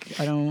point. Like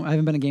I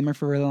haven't been a gamer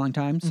for a really long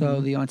time.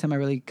 So the only time I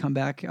really come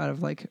back out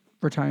of like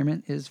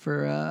retirement is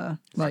for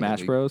like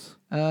Smash Bros.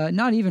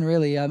 Not even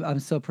really. I'm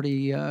still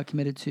pretty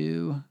committed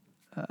to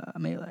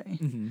Melee.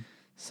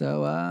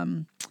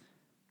 So,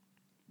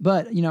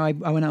 but I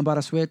went out and bought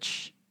a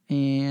Switch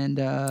and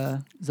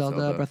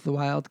Zelda Breath of the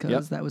Wild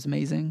because that was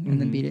amazing, and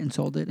then beat it and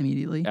sold it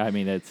immediately. I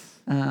mean, it's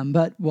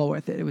But well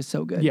worth it. It was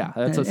so good. Yeah,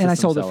 that's a and I system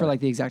sold it seller. for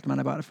like the exact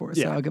amount I bought it for.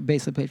 So Yeah. I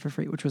basically paid for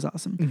free, which was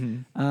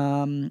awesome.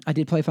 I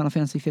did play Final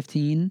Fantasy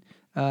 15.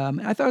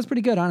 I thought it was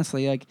pretty good,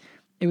 honestly. Like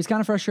it was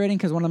kind of frustrating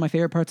because one of my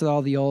favorite parts of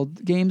all the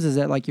old games is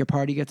that like your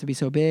party gets to be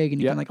so big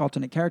and you can like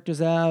alternate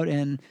characters out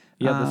and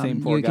You have the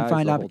same four you can guys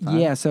find the out. whole time.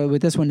 Yeah, so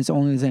with this one it's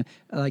only the same.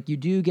 Like you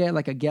do get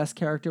like a guest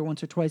character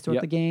once or twice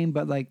throughout the game,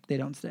 but like they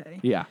don't stay.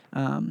 yeah.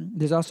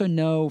 There's also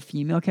no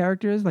female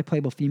characters, like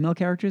playable female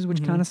characters,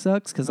 which kind of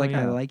sucks because like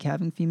I like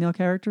having female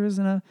characters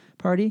in a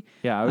party.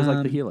 Yeah, I was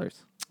like the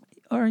healers.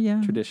 Or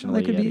Traditionally,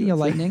 that could be anyways.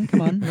 lightning.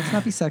 Come on, let's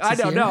not be sexist. I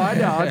know, here. I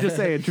know. I'm just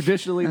saying,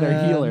 traditionally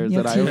they're healers.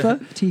 Yeah, that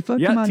Tifa,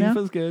 yeah, come on now.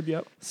 Tifa's good.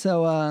 Yep.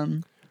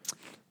 So,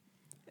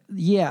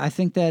 yeah, I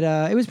think that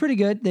it was pretty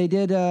good. They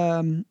did.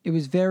 It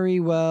was very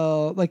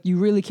well. Like you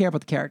really care about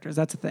the characters.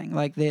 That's the thing.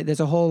 Like there's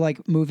a whole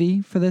like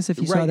movie for this. If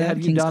you saw that,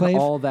 Have you done Kingsclave.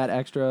 all that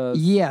extra?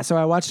 Yeah, so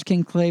I watched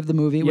Kingsclave the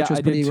movie, which Yeah, was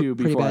I did pretty too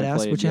pretty before I badass.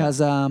 played, Which yeah. has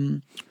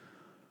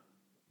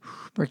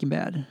Breaking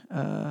Bad.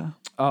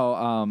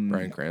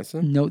 Bryan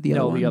Cranston? Note the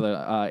other one. the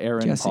other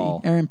Aaron Jesse.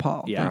 Paul. Aaron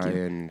Paul. Yeah. Thank you.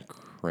 Bryan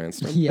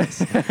Cranston?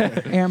 Yes.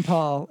 Aaron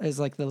Paul is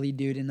like the lead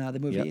dude in the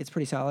movie. Yep. It's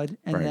pretty solid.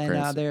 And Bryan then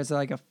Cranston. there's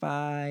like a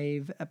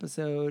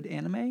 5-episode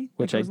anime.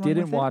 Which that I goes along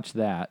didn't with it. watch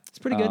that. It's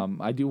pretty good.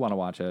 I do want to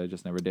watch it. I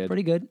just never did.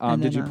 Pretty good.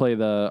 And Did then, you play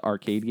the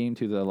arcade game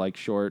too? The like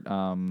short,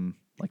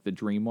 like the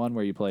Dream one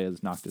where you play as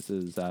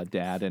Noctis's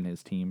dad and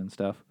his team and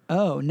stuff.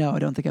 Oh, no, I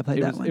don't think I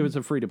played that one. It was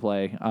a free to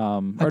play,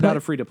 or played- not a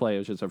free to play. It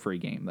was just a free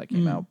game that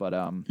came out. But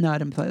No, I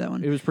didn't play that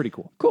one. it was pretty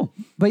cool. Cool.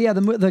 But yeah,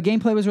 the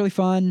gameplay was really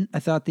fun. I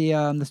thought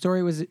the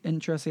story was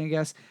interesting, I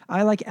guess.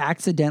 I like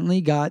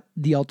accidentally got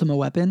the Ultima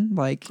weapon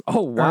like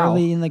Oh, wow.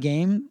 early in the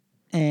game.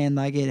 and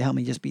like it helped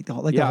me just beat the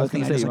whole the I whole was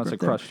thing. gonna say just you like, must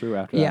have ripped crushed through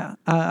after Yeah,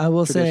 that. I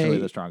will Traditionally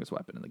say. the strongest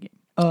weapon in the game.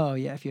 Oh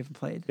yeah, if you haven't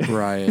played.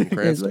 Brian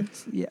Cranston.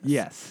 Yes.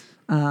 Yes.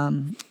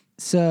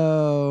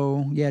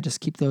 So yeah,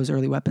 just keep those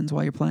early weapons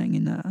while you're playing,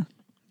 and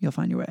you'll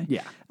find your way.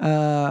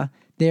 Yeah.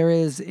 There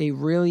is a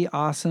really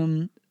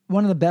awesome,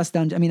 one of the best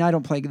dungeons. I mean, I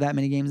don't play that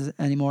many games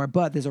anymore,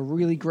 but there's a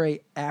really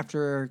great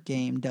after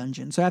game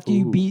dungeon. So after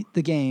you beat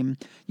the game,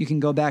 you can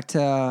go back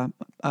to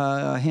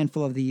a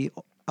handful of the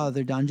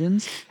other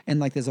dungeons, and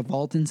like there's a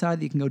vault inside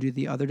that you can go do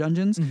the other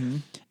dungeons.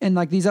 And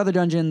like these other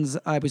dungeons,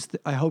 I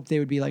hope they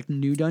would be like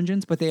new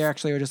dungeons, but they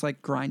actually are just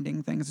like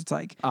grinding things. It's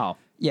like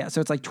yeah,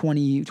 so it's like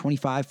 20,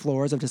 25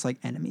 floors of just like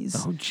enemies.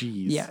 Oh,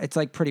 jeez. Yeah, it's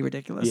like pretty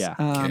ridiculous. Yeah.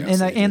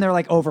 And they're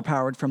like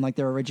overpowered from like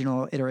their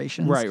original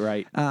iterations.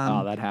 Right.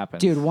 That happens.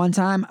 Dude, one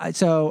time, I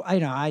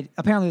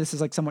apparently this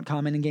is like somewhat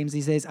common in games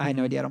these days. I had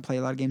no idea. I don't play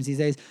a lot of games these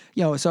days.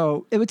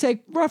 So it would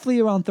take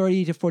roughly around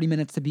 30 to 40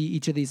 minutes to beat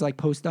each of these like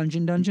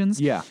post-dungeon dungeons.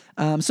 Yeah.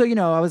 So,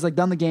 I was like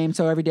done the game.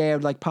 So every day I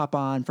would like pop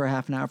on for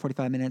half an hour,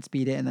 45 minutes,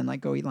 beat it, and then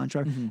like go eat lunch.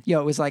 It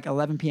was like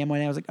 11 p.m. one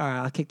day. I was like, all right,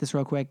 I'll kick this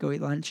real quick, go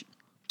eat lunch,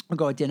 or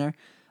go at dinner.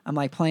 I'm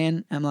like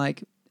playing. I'm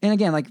like, and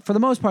again, like for the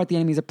most part, the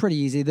enemies are pretty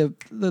easy. The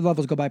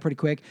levels go by pretty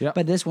quick. Yep.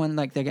 But this one,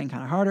 like they're getting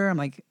kind of harder. I'm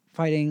like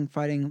fighting,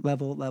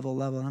 level. And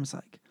I'm just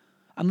like,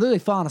 I'm literally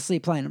falling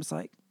asleep playing. I'm just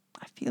like,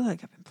 I feel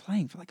like I've been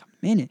playing for like a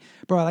minute.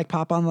 Bro, I like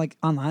pop on like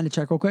online to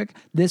check real quick.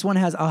 This one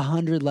has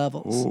 100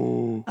 levels.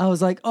 Oh. I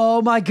was like,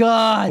 oh my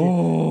God.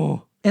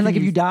 Oh. And like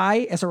if you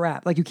die, it's a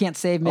wrap. Like you can't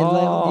save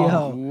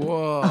mid-level.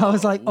 Whoa. I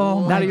was like,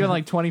 oh my Not God. even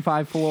like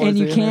 25 floors. And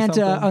you in can't, or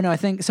something? I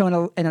think,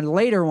 so in a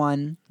later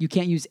one, you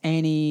can't use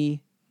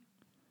any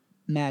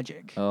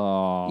magic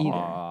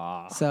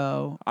either.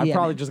 So I'm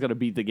probably man. just gonna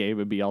beat the game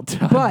and be all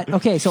done. But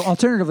okay, so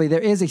alternatively,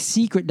 there is a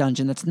secret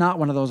dungeon that's not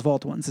one of those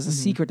vault ones. There's a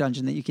secret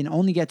dungeon that you can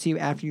only get to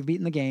after you've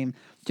beaten the game.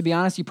 To be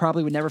honest, you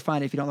probably would never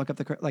find it if you don't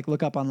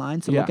look up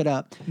online. So look it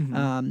up.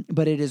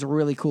 But it is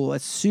really cool.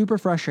 It's super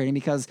frustrating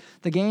because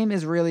the game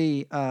is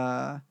really.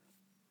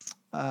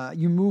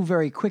 You move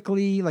very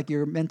quickly, like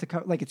you're meant to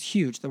cover, like it's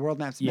huge. The world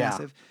map's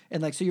massive,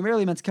 and like so you're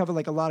really meant to cover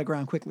like a lot of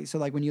ground quickly. So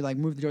like when you like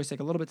move the joystick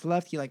a little bit to the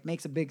left, he like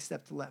makes a big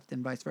step to the left,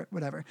 and vice versa,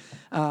 whatever.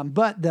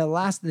 But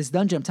this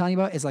dungeon I'm telling you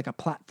about is like a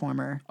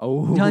platformer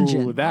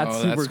dungeon.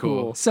 That's super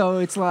cool. So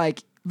it's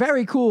like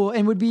very cool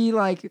and would be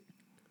like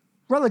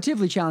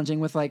relatively challenging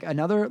with like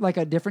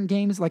a different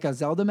games, like a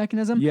Zelda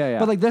mechanism. Yeah.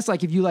 But like this,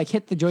 like if you like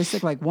hit the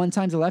joystick like one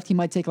time to the left, he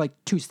might take like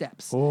 2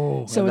 steps.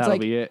 Oh, so it's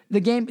like it. the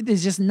game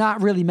is just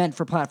not really meant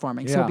for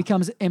platforming. So Yeah. it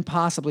becomes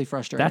impossibly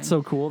frustrating. That's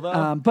so cool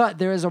though. But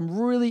there is a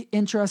really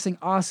interesting,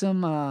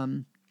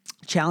 awesome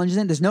challenges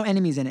in it. There's no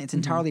enemies in it. It's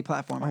entirely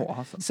platformer. Oh,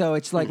 awesome. So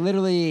it's like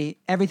literally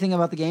everything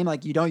about the game,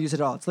 like you don't use it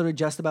at all. It's literally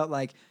just about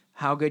like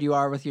how good you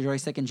are with your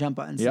joystick and jump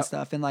buttons and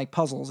stuff, and like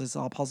puzzles. It's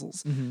all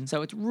puzzles.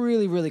 So it's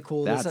really, really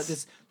cool. There's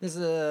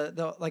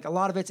like a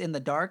lot of it's in the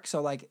dark,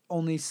 so like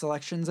only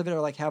selections of it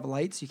are like have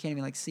lights. You can't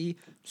even like see.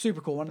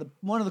 Super cool.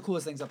 One of the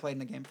coolest things I played in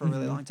the game for a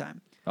really long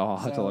time. Oh, I'll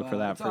have to look for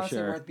that it's for honestly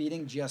sure. worth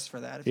beating just for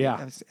that. If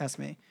Yeah. you ask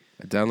me.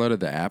 I downloaded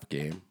the app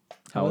game.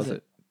 How was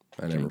it?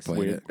 I never played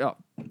Weird. it. Oh,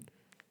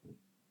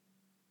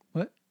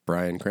 What?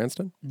 Brian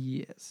Cranston?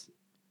 Yes.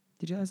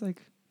 Did you guys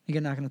like?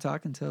 You're not going to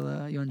talk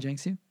until you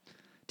unjinx you.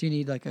 Do you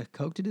need like a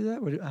Coke to do that?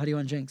 Or how do you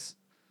unjinx?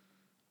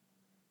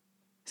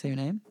 Say your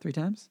name 3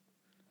 times.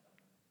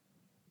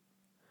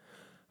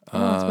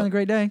 It's been a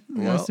great day.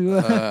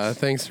 Well,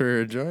 thanks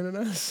for joining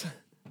us.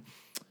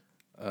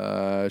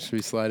 Should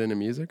we slide into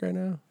music right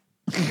now?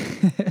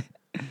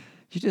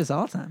 You do this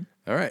all the time.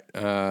 All right.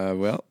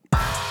 Well,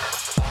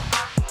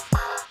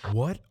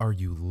 What are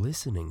you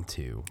listening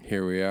to?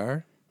 here we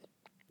are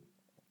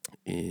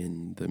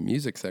in the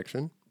music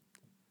section.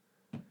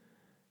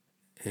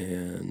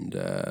 And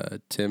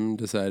Tim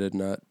decided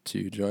not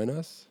to join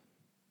us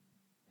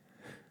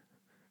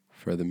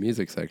for the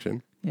music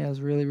section. Yeah, it was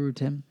really rude,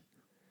 Tim.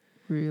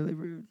 Really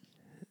rude.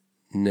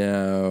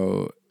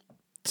 Now,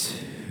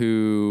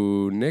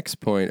 to Nick's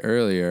point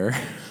earlier,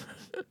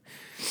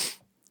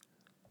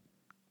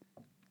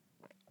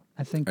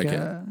 I think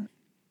Okay.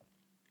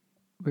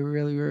 we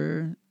really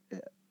were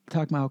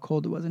talking about how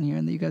cold it was in here,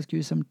 and that you guys could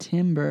use some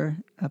timber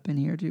up in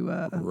here to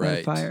light a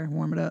Right. fire,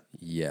 warm it up.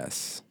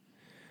 yes.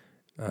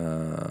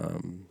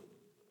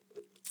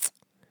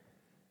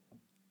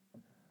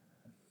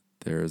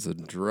 There's a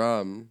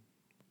drum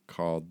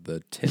called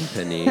the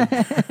timpani,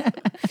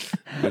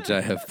 which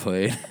I have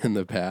played in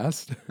the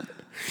past.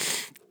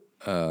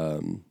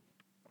 What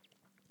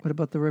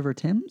about the River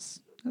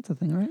Thames? That's a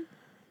thing, right?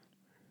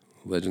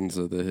 Legends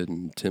of the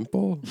Hidden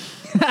Temple.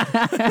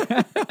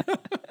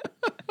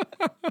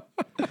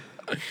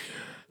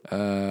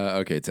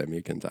 Okay, Tim,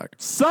 you can talk.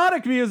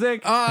 Sonic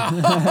music. Oh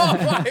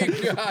my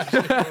gosh.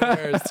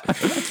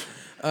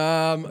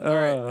 All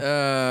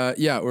right.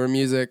 Yeah, we're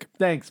music.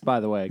 Thanks, by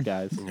the way,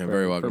 guys. You're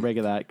very welcome. For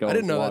making that go. I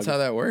didn't know long. that's how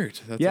that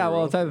worked. That's Yeah, a well,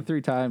 roll. it's either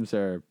 3 times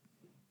or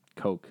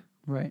Coke.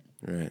 Right.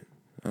 Right.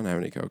 I don't have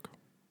any Coke.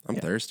 I'm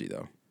thirsty,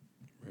 though.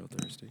 Real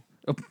thirsty.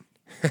 Oh.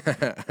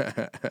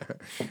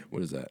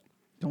 What is that?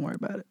 Don't worry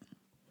about it.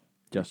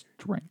 just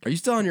drink. Are you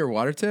still on your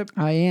water tip?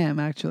 I am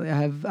actually.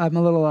 I'm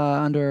a little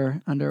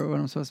under what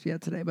I'm supposed to be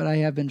at today, but I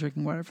have been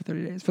drinking water for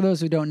 30 days. For those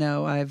who don't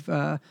know, I've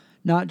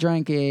not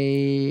drank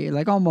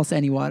almost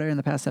any water in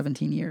the past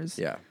 17 years.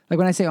 Yeah. Like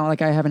when I say I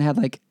haven't had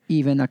like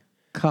even a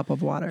cup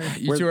of water.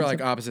 You two are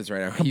like opposites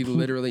right now. He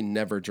literally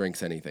never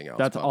drinks anything else.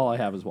 That's all I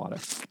have is water.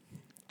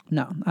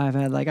 No, I've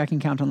had I can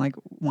count on like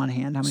one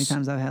hand how many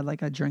times I've had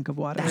like a drink of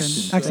water.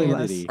 That's Actually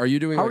insanity. less. Are you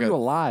doing How are you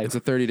alive? It's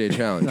a 30-day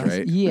challenge,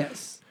 right?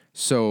 Yes.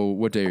 So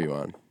what day are you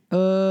on?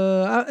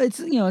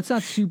 It's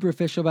not super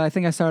official, but I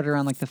think I started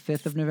around like the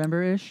 5th of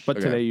November ish. But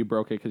Okay. today you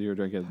broke it because you were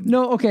drinking.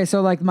 No, okay.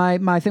 So like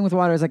my thing with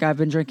water is like I've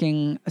been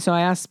drinking. So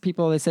I asked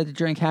people, they said to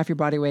drink half your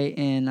body weight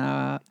in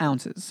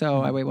ounces.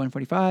 So I weigh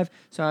 145.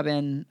 So I've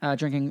been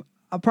drinking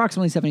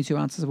approximately 72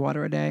 ounces of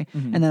water a day,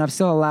 and then I've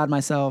still allowed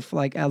myself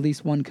like at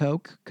least one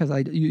Coke because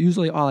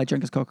usually all I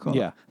drink is Coca-Cola.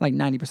 Yeah. Like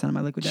 90% of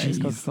my liquid diet is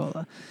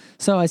Coca-Cola.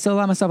 So I still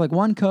allow myself like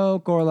one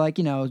Coke or like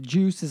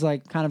juice is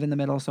like kind of in the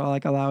middle. So I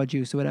like allow a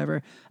juice or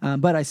whatever.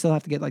 But I still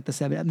have to get like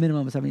the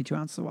minimum of 72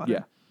 ounces of water.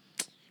 Yeah.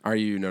 Are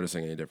you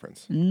noticing any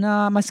difference?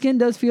 Nah, my skin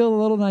does feel a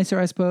little nicer,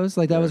 I suppose.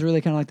 Like that was really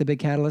kind of like the big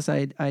catalyst.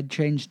 I'd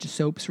changed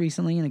soaps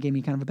recently, and it gave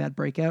me kind of a bad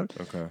breakout.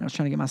 Okay. And I was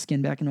trying to get my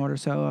skin back in order,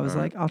 so I was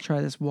like, I'll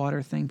try this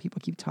water thing people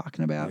keep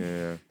talking about.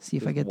 Yeah. See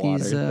if I get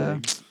water these.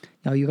 thing.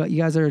 No, you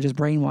guys are just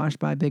brainwashed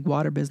by big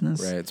water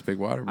business. Right. It's big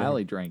water, bro. I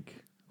only drink.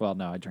 Well,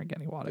 no, I drink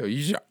any Yo, water.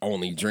 you should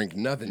only drink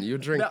nothing. You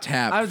drink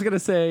tap. I was gonna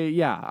say,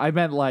 yeah. I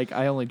meant like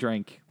I only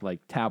drink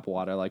like tap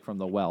water, like from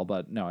the well.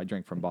 But no, I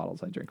drink from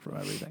bottles. I drink from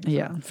everything.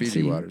 Yeah.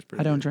 Fiji water's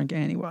pretty I don't good. drink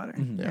any water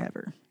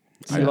ever.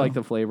 Do you like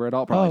the flavor at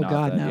all? Probably Oh not.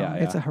 God, but no! Yeah,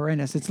 It's yeah.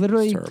 horrendous. It's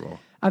literally. terrible.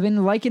 I've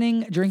been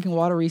likening drinking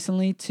water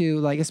recently to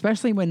like,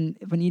 especially when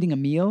eating a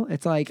meal,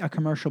 it's like a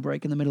commercial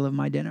break in the middle of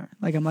my dinner.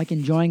 Like I'm like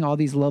enjoying all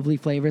these lovely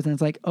flavors, and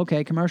it's like,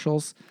 okay,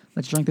 commercials.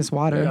 Let's drink this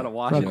water You gotta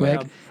watch real it, quick.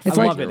 man. It's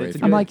I like love it. It's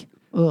I'm good. like,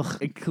 ugh.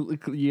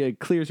 It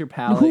clears your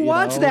palate. Who you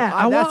wants know? that?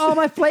 I want all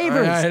my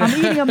flavors. I know. I'm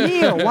eating a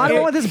meal. Why do I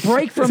want this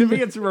break To from?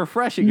 me, it's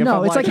refreshing. if No,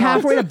 I'm it's like oh,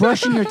 halfway to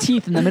brushing your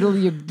teeth in the middle of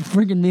your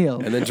freaking meal.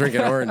 And then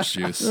drinking orange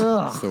juice.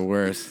 Ugh. It's the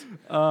worst.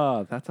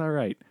 Oh, that's all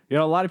right. You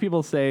know, a lot of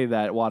people say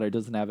that water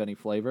doesn't have any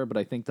flavor, but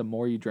I think the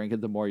more you drink it,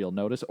 the more you'll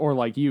notice. Or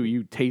like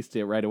you taste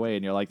it right away,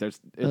 and you're like, "It's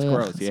Ugh,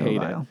 gross. You so hate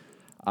vile.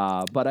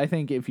 it." But I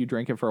think if you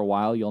drink it for a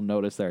while, you'll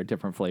notice there are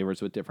different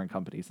flavors with different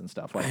companies and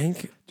stuff. Like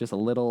think- just a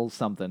little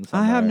something.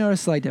 I have somewhere.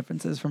 noticed slight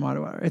differences from water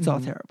to water. It's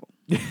all terrible.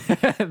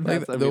 Like, I mean,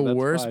 the that's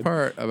worst fine.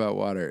 part about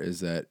water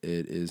is that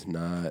it is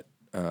not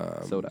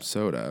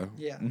soda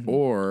Yeah.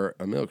 or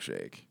a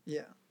milkshake.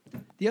 Yeah.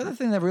 The other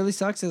thing that really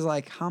sucks is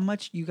like how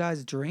much you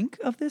guys drink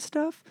of this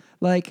stuff.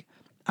 Like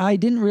I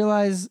didn't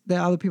realize that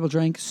other people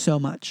drank so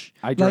much.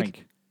 I Like,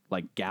 drink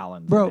like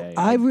gallons a bro. day.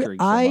 I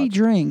drink so I much.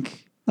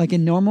 drink like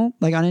in normal,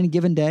 like on any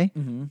given day,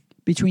 Mm-hmm.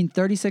 between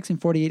 36 and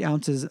 48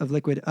 ounces of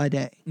liquid a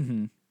day.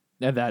 And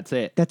that's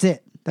it. That's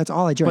it. That's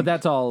all I drink. But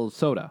that's all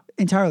soda.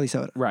 entirely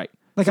soda. Right.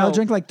 Like I'll So-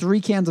 drink like 3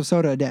 cans of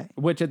soda a day.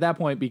 Which at that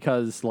point,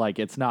 because like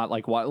it's not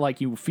like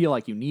like you feel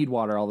like you need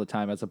water all the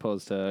time as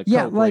opposed to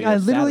Yeah, Coke, where like I you're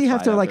literally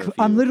have to satisfied like after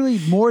a I'm few. literally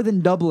more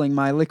than doubling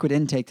my liquid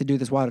intake to do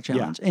this water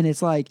challenge, and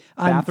it's like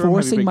I'm Bathroom, have you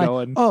forcing been my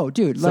going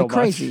dude so like much?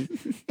 crazy,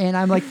 and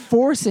I'm like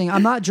forcing.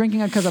 I'm not drinking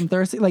it because I'm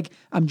thirsty. Like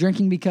I'm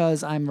drinking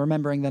because I'm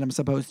remembering that I'm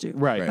supposed to.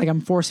 Right. Like I'm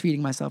force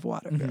feeding myself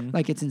water.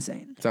 Like it's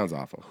insane. Sounds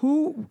awful.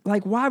 Who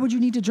like why would you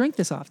need to drink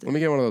this often? Let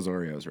me get one of those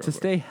Oreos real to quick.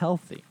 stay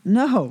healthy.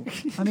 No,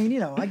 I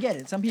mean I get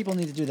it. Some people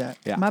need to do that.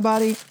 Yeah. My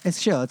body,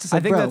 it's chill. It's just I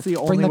like, think bro, that's the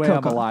bring only way I'm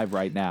Coke on. alive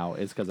right now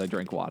is because I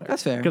drink water.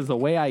 That's fair. Because the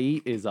way I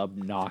eat is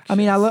obnoxious. I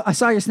mean, I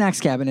saw your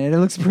snacks cabinet. It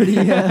looks pretty.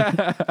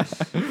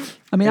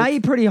 I mean, I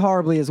eat pretty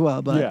horribly as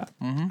well, but Yeah.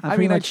 I pretty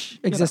mean, much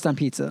exist on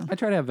pizza. I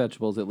try to have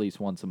vegetables at least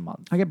once a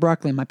month. I get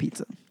broccoli in my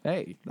pizza.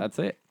 Hey, that's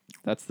it.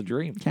 That's the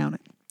dream. Count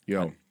it.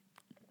 Yo,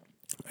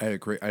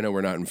 I know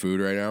we're not in food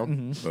right now,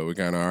 but we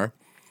kind of are.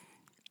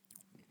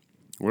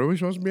 What are we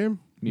supposed to be in?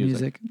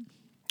 Music.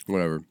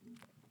 Whatever.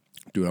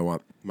 Do what I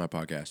want. My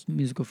podcast,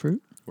 Musical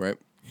fruit. right?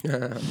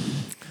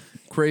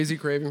 Crazy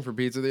craving for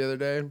pizza the other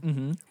day.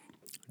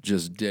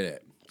 Just did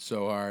it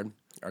so hard.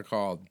 I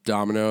called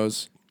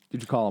Domino's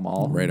Did you call them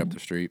all? right up the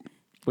street.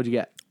 What'd you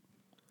get?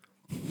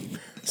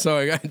 So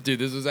I got, dude,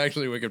 this was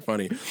actually wicked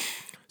funny.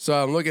 So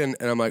I'm looking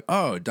and I'm like,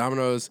 oh,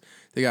 Domino's,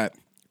 you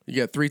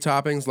get 3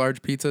 toppings,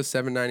 large pizza,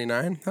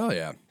 $7.99. Hell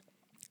yeah.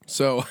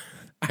 So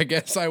I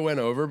guess I went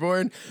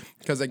overboard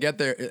because I get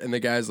there and the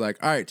guy's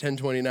like, all right,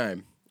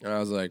 $10.29. And I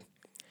was like,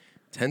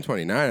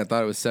 $10.29? I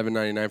thought it was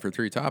 $7.99 for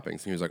 3 toppings.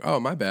 And he was like, oh,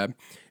 my bad.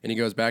 And he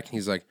goes back and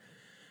he's like,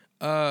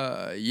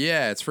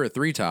 yeah, it's for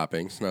 3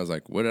 toppings. And I was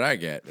like, what did I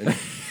get? And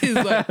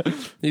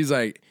he's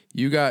like,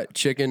 you got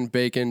chicken,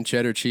 bacon,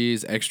 cheddar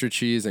cheese, extra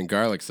cheese, and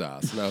garlic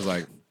sauce. And I was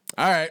like,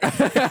 All right.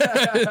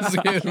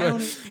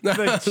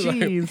 The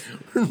cheese.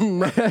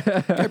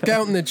 Kept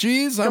counting the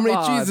cheese. How many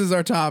on. cheeses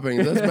are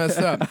toppings? That's messed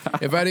up.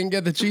 If I didn't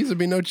get the cheese, it'd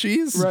be no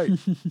cheese. Right.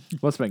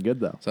 Must have been good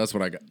though. So that's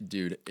what I got.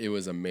 Dude, it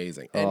was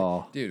amazing.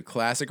 And dude,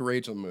 classic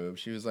Rachel move.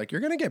 She was like,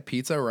 "You're going to get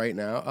pizza right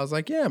now?" I was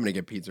like, "Yeah, I'm going to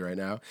get pizza right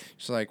now."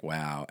 She's like,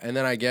 "Wow." And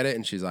then I get it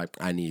and she's like,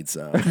 "I need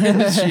some."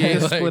 She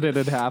Split it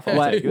in half.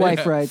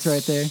 Wife rights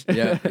right there.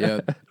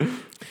 Yeah.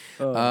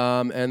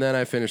 And then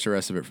I finished the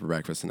rest of it for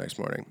breakfast the next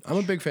morning. I'm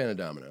a big fan of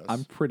Domino's.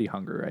 I'm pretty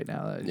hungry right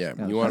now. Yeah.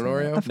 You want an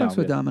Oreo? I fucks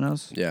with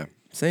Domino's. Yeah.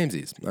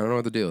 Samesies. I don't know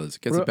what the deal is.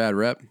 Gets a bad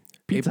rep.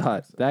 Pizza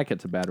Hut. That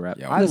gets a bad rep.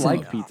 Yeah, I listen,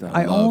 like Pizza Hut.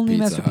 I only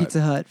mess Pizza with Hut.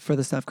 Pizza Hut for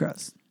the stuffed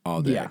crust.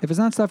 All day. Yeah. If it's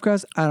not stuffed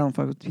crust, I don't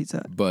fuck with Pizza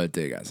Hut. But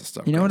they got some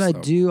stuff. You know what I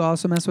do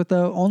also mess with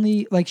though?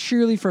 Only like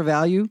surely for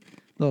value,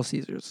 Little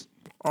Caesars.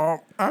 Oh,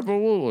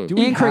 absolutely. Do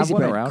we And have Crazy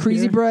one Bread. around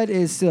Crazy here? Bread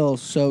is still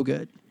so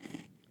good.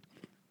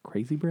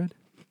 Crazy Bread?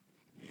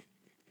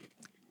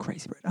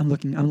 Crazy Bread.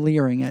 I'm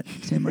leering at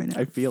Tim right now.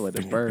 I feel it.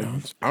 It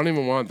burns. I don't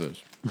even want this.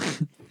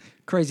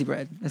 Crazy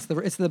Bread. It's the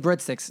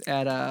breadsticks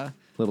at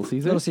Little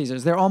Caesar? Little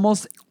Caesars. They're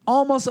almost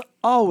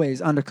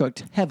always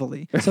undercooked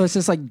heavily. So it's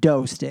just like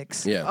dough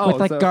sticks. Yeah. Oh, with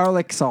like so-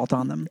 garlic salt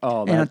on them.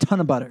 Oh, and a that- ton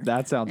of butter.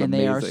 that sounds and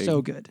they are amazing.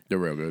 so good. They're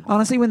real good.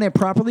 Honestly, when they're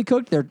properly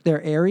cooked,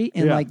 they're airy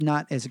and Yeah. like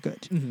not as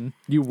good.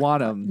 You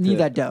want them. Need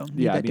that dough.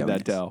 Need Yeah, I that need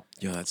that doughness. dough.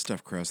 Yo, that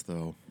stuffed crust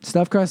though.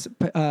 Stuffed crust,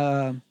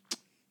 Pizza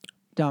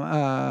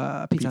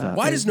Hut.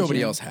 Why is does the nobody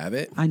jam. else have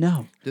it? I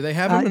know. Do they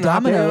have a monopoly on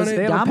Domino's. it?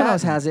 They have a Domino's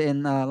patent. has it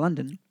in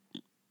London.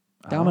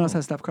 Domino's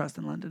has stuffed crust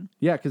in London.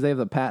 Yeah, because they have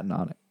the patent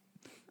on it.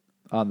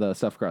 On the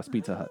stuffed crust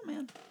Pizza Hut. Oh,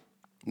 man.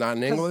 Not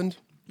in England?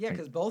 Yeah,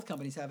 because both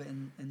companies have it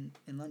in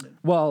London.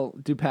 Well,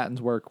 do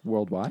patents work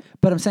worldwide?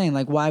 But I'm saying,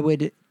 like, why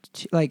would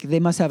like they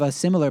must have a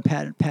similar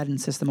patent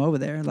system over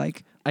there?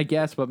 Like, I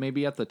guess, but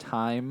maybe at the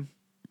time.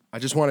 I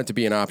just want it to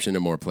be an option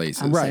in more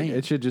places. I'm Right. saying.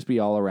 It should just be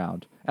all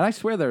around. And I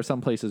swear there are some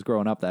places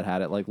growing up that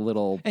had it, like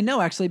little. and no,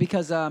 actually,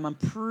 because I'm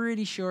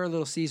pretty sure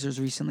Little Caesars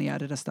recently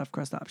added a stuffed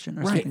crust option.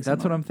 Or Right. something That's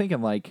what similar. I'm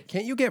thinking. Like,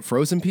 Can't you get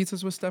frozen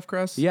pizzas with stuffed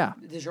crust? yeah.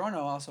 DiGiorno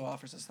also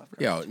offers a stuffed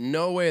crust. Yo,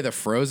 no way the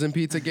frozen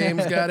pizza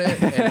game's got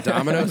it and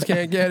Domino's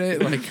can't get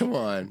it. Like, come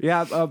on.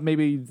 Yeah,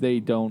 maybe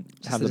they don't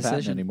have a the patent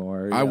decision.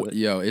 anymore.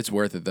 Yo, it's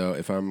worth it though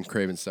if I'm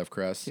craving stuffed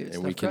crust Dude, and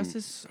stuffed we can. crust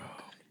is...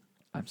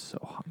 I'm so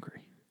hungry.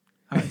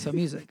 All right, so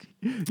music.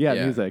 Yeah,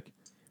 Yeah. music.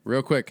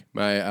 Real quick,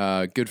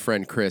 my good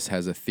friend Chris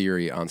has a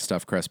theory on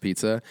stuffed crust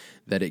pizza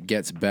that it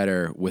gets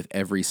better with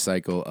every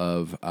cycle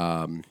of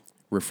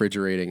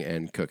refrigerating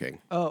and cooking.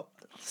 Oh,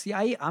 see,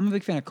 I'm a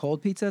big fan of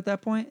cold pizza at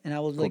that point, and I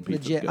was like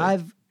pizza's legit. good.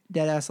 I've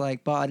dead ass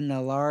like bought in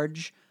a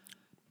large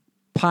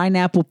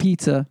pineapple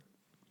pizza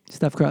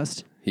stuffed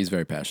crust He's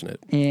very passionate.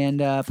 and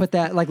put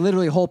that like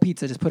literally whole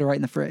pizza. Just put it right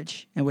in the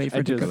fridge and wait for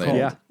it to just- cook cold,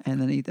 yeah.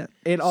 and then eat that.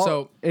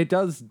 It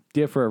does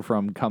differ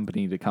from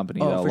company to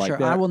company Oh, though. for like sure.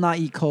 there- I will not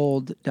eat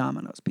cold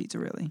Domino's pizza.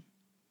 Really,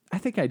 I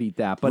think I'd eat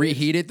that, but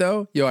Reheat it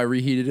though. Yo, I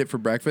reheated it for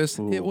breakfast.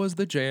 It was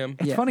the jam.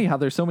 it's Yeah. funny how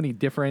there's so many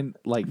different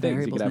like things. You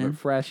Variables, can have man. it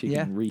fresh. You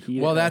Yeah. can reheat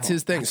it. Well, that's Oh,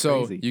 his thing. that's So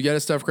crazy. you get a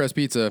stuffed crust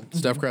pizza.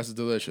 Stuffed crust is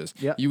delicious.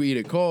 Yeah. You eat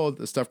it cold.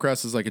 The stuffed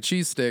crust is like a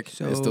cheese stick. It's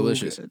So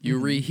delicious. good. You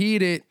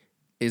reheat it.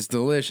 It's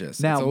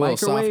delicious. now it's a little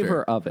microwave softer.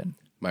 or oven?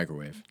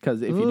 Microwave.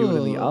 Because if you do it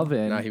in the Ooh.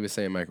 oven, Nah, he was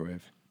saying microwave. you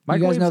guys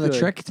microwave's know the good.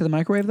 trick to the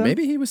microwave though.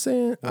 Maybe he was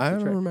saying. I the don't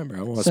trick? remember.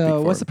 I want to speak So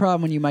for what's the him.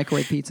 problem when you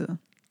microwave pizza?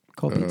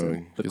 Cold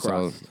pizza, The just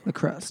all- crust. the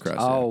crust. crust,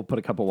 Oh, put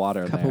a cup of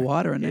water in Cup there. of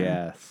water in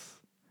there.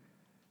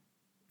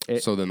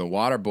 Yes. So then the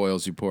water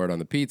boils. You pour it on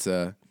the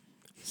pizza.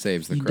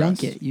 Saves the You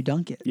crust. dunk it. You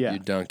dunk it. Yeah. You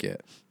dunk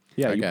it.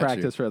 Yeah, I you got you.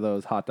 practice for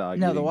those hot dog.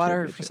 No, the eating water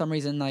for championship. some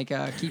reason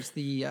like keeps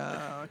the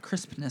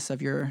crispness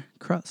of your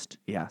crust.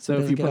 Yeah, so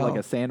It if you doesn't get put like all-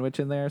 a sandwich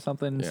in there or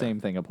something, Yeah. same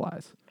thing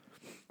applies.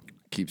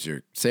 Keeps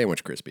your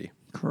sandwich crispy.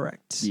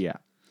 Correct. Yeah.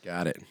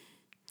 Got it.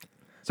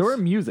 So we're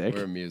in music.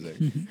 We're in music.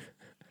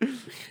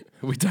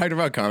 We talked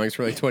about comics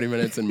for like 20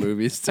 minutes and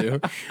movies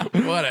too.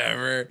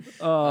 Whatever.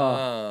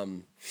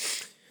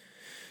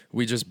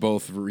 We just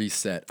both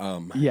reset.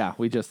 Yeah,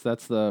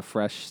 that's the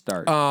fresh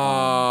start. What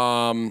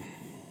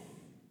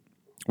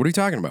are you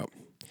talking about?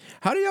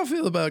 How do y'all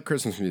feel about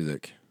Christmas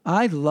music?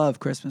 I love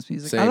Christmas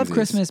music. I love Samesies.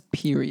 Christmas,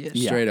 period.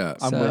 Yeah, Straight up.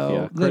 I'm So, with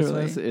you.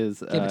 literally, Christmas is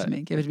Give it to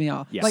me. Give it to me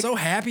all. yeah. Like, So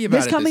happy about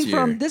this it coming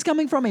this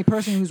year. from a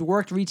person who's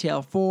worked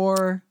retail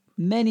for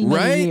many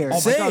Right? years.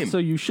 Oh my God, Same. so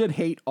you should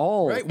hate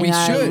all. Right, And we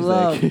I should.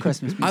 love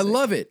Christmas music. I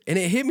love it. And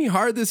it hit me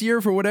hard this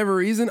year for whatever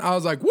reason. I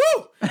was like, woo!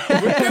 We're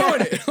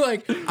doing it.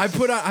 Like,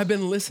 I've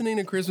been listening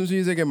to Christmas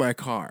music in my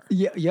car.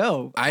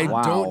 Yo, I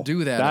Wow. don't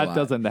do that. That a lot.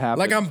 doesn't happen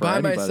Like I'm for by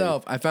anybody.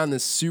 myself. I found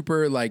this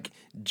super like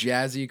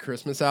jazzy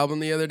Christmas album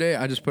the other day.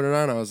 I just put it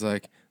on. I was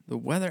like, the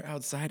weather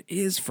outside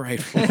is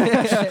frightful.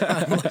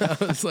 I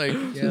was like,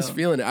 just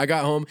feeling it. I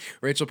got home.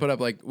 Rachel put up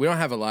like we don't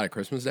have a lot of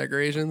Christmas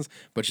decorations,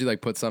 but she like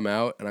put some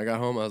out, and I got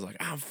home. I was like,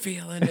 I'm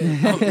feeling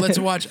it. Let's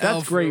watch That's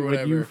Elf great or when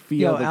whatever. you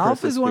feel yo, the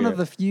Alf Christmas is one of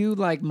spirit. the few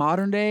like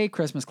modern day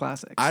Christmas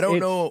classics. I don't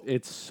know.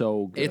 It's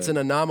so good. It's an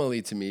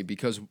anomaly to me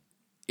because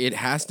it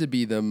has to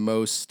be the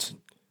most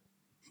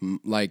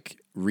like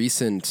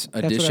recent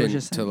what I was addition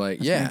just to saying. like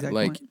That's my yeah exact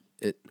like point.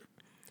 it.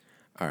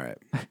 All right.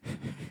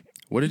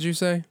 What did you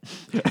say?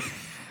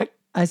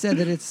 I said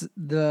that it's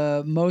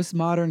the most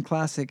modern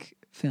classic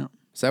film.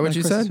 Is that what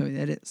you said? Movie.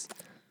 It is.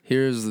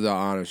 Here's the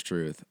honest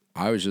truth.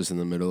 I was just in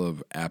the middle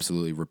of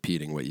absolutely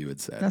repeating what you had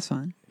said. That's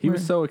fine. He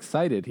was so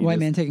excited. White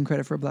man taking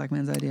credit for a black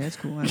man's idea. It's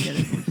cool. I get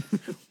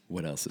it.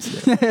 What else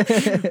is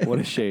there? What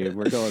a shame.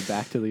 We're going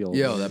back to the old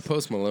Yo, days. that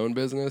Post Malone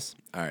business.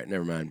 All right,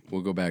 never mind.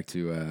 We'll go back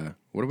to,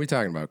 what are we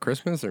talking about?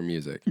 Christmas or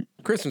music?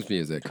 Christmas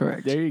music.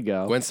 Correct. There you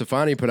go. Gwen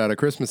Stefani put out a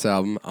Christmas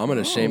album. I'm going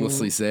to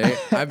shamelessly say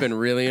I've been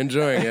really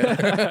enjoying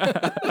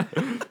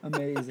it.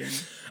 Amazing.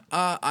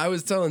 I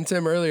was telling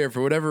Tim earlier,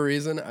 for whatever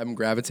reason, I'm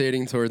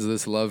gravitating towards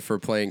this love for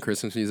playing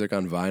Christmas music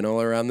on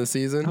vinyl around the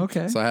season.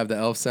 Okay. So I have the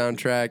Elf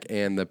soundtrack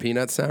and the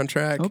Peanuts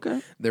soundtrack. Okay.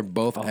 They're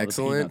both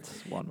excellent. The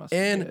Peanuts one must be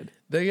And good.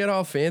 they get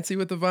all fancy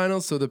with the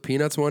vinyl. So the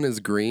Peanuts one is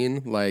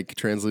green, like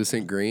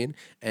translucent green.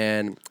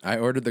 And I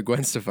ordered the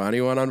Gwen Stefani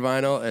one on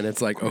vinyl, and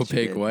it's like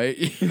opaque white.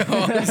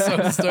 I'm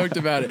so stoked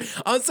about it.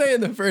 I'm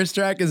saying the first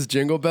track is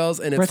Jingle Bells,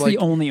 and it's Brett's like the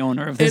only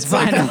owner of this it's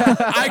like, vinyl.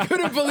 I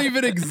couldn't believe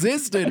it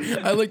existed.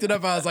 I looked it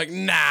up. I was like,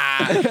 nah.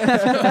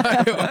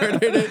 I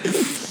ordered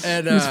it,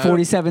 and It was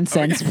 47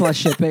 cents plus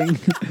shipping.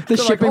 The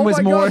shipping "Oh was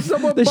my more. God,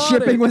 someone The bought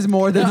shipping it." was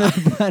more than the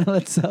vinyl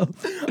itself.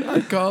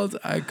 I called.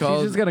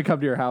 She's just going to come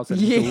to your house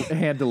and Yeah.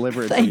 hand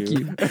deliver it Thank to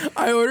you.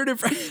 I ordered it.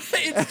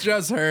 It's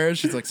just her.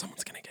 She's like,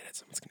 someone's gonna get it.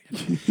 Someone's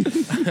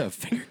gonna get it.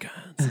 Finger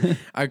guns.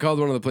 I called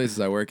one of the places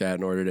I work at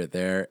and ordered it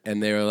there,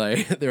 and they were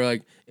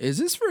like, "Is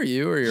this for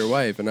you or your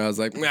wife?" And I was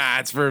like, "Nah,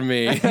 it's for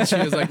me." And she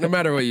was like, "No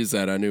matter what you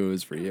said, I knew it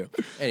was for you."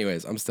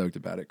 Anyways, I'm stoked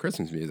about it.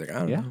 Christmas music. I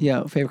don't know.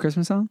 Yo, favorite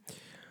Christmas song?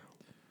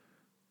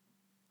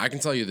 I can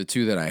tell you the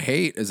two that I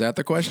hate. Is that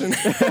the question?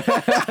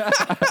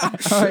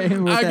 All right,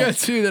 I got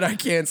two that I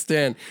can't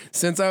stand.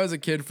 Since I was a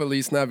kid,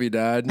 Feliz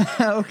Navidad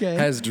Okay.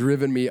 has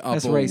driven me up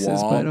That's a racist,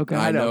 wall. but okay.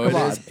 I know Come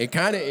it on. is. It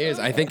kind of is.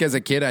 I think as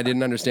a kid, I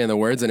didn't understand the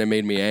words, and it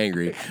made me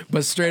angry.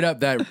 But straight up,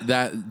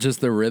 that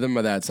just the rhythm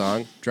of that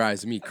song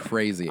drives me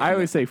crazy. I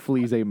always say,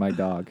 "Fleas ate my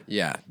dog."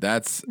 Yeah,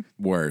 that's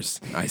worse.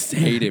 I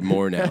hate it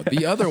more now.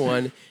 The other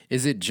one,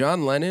 is it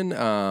John Lennon?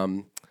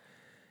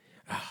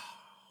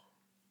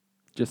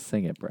 Just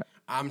sing it, Brett.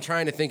 I'm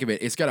trying to think of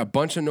it. It's got a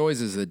bunch of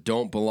noises that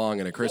don't belong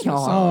in a Christmas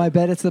Oh, song. I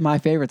bet it's my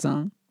favorite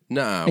song.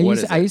 Nah, I what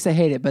used, is I it? used to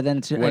hate it, but then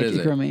it is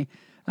it? grew me.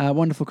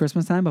 Wonderful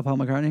Christmas Time by Paul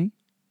McCartney.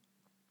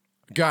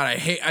 God,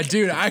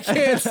 dude, I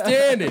can't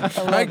stand it.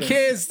 I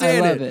can't I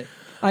stand love it.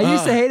 I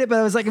used to hate it, but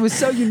I was like, it was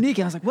so unique.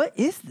 And I was like, what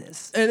is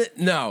this? And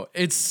no,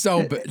 it's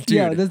so dude.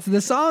 Yeah, the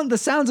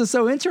sounds are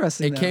so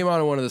interesting. It came on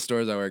in one of the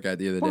stores I work at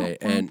the other day,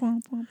 and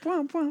What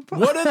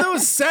what are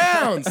those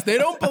sounds? They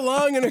don't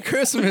belong in a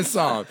Christmas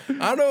song.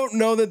 I don't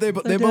know that they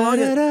belong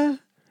in.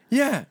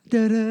 Yeah.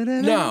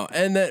 No,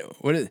 and then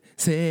what is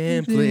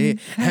simply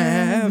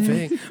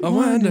having a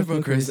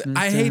wonderful Christmas?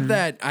 I hate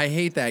that. I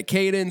hate that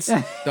cadence.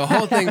 The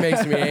whole thing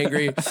makes me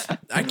angry.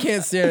 I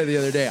can't stand it. The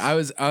other day, I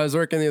was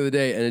working the other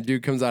day, and a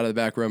dude comes out of the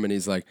back room, and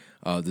he's like,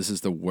 "Oh, this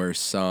is the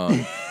worst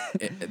song."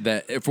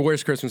 For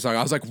worst Christmas song.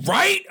 I was like,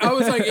 right? I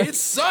was like, it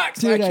sucks.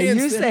 Dude, I can't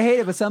used stand to hate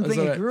it, but something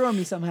like, it grew on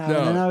me somehow. No.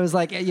 And then I was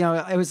like,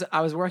 I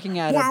was working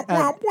at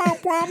I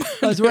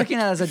was working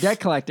as a debt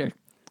collector,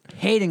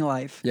 hating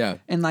life. Yeah.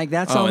 And like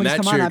that Oh, song and would that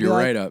come on, cheered I'd be you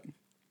like, right up.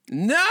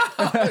 No.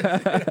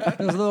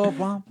 There's a little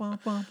bum, bum,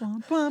 bum,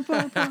 bum, bum,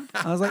 bum, bum.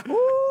 I was like,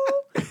 ooh,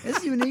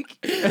 it's unique.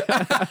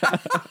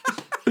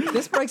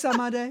 This breaks out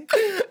my day.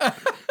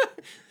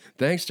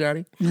 Thanks,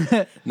 Johnny.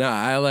 No,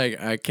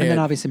 I can't. And then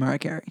obviously Mariah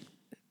Carey.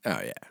 Oh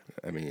yeah.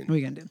 I mean, What are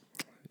you gonna do?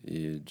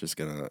 you're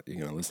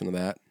gonna listen to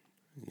that.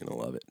 You're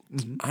gonna love it.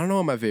 Mm-hmm. I don't know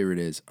what my favorite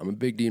is. I'm a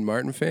big Dean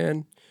Martin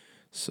fan,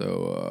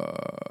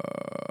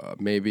 so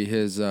maybe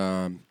his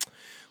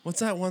what's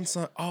that one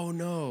song? Oh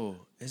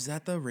no, is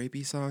that the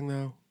rapey song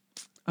though?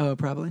 Oh,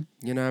 probably.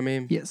 You know what I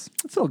mean? Yes.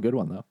 It's still a good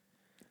one though,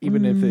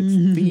 even if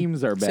its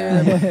themes are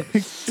bad.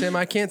 Tim,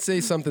 I can't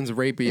say something's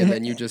rapey and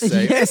then you just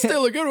say it's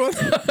still a good one.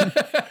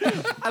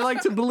 I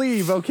like to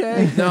believe.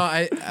 Okay. No,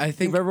 I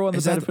think Give everyone the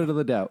is that- benefit of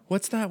the doubt.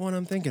 What's that one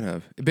I'm thinking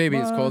of? Baby,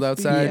 it's cold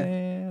outside.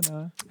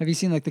 Have you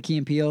seen like the Key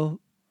and Peele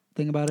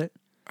thing about it?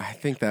 I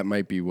think that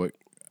might be what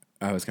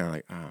I was kind of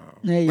like. Oh,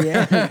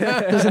 Yeah.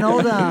 There's an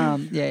old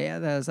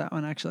that was that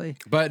one actually.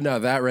 but no,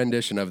 that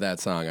rendition of that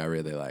song I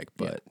really like.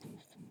 But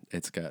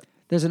it's got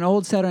There's an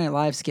old Saturday Night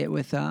Live skit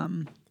with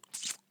maybe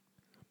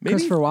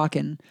Christopher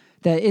Walken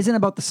that isn't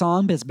about the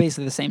song, but it's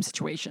basically the same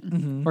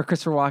situation. Where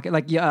Christopher Walken,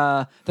 like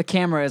the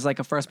camera is like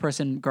a first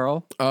person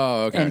girl,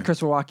 Oh, okay. and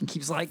Christopher Walken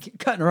keeps like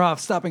cutting her off,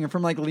 stopping her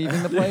from like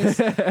leaving the place.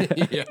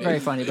 Yeah. Very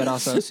funny, but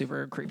also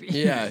super creepy.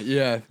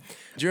 Yeah.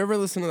 Did you ever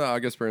listen to the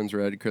August Burns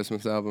Red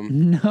Christmas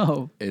album?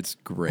 No. It's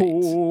great. That's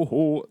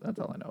all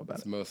I know about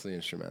It's it. mostly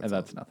instrumental. And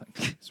that's nothing.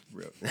 It's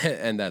real.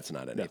 And that's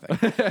not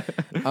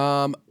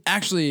anything.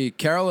 Actually,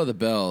 Carol of the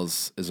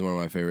Bells is one of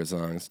my favorite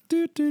songs.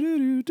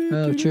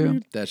 Oh,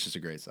 true. That's just a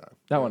great song.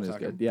 That You know one what is I'm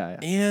talking good. Yeah.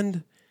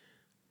 And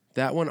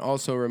that one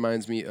also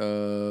reminds me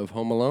of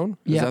Home Alone.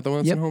 Is Yeah. that the one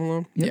that's Yep. in Home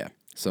Alone? Yep. Yeah.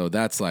 So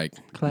that's like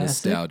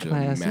Classic.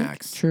 nostalgia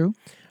max. True.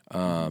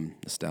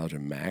 Nostalgia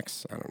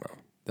max. I don't know.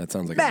 That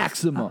sounds like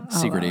Maximum. a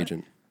secret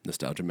agent.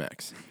 Nostalgia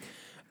max.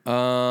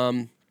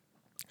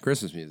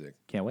 Christmas music.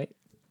 Can't wait.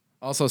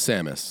 Also,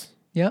 Sammus.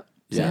 Yep.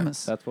 Yeah.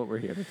 Sammus. That's what we're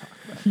here to talk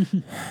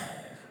about.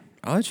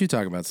 I'll let you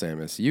talk about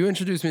Sammus. You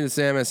introduced me to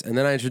Sammus, and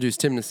then I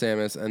introduced Tim to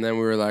Sammus, and then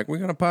we were like, we're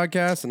going to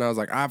podcast? And I was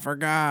like, I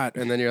forgot.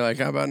 And then you're like,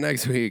 how about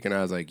next week? And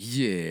I was like,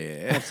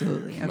 yeah.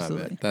 Absolutely. My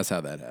Absolutely. bad. That's how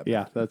that happened.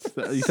 Yeah,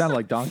 you sound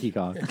like Donkey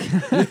Kong.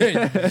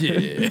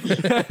 Yeah.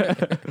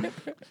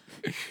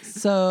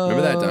 So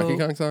Remember that Donkey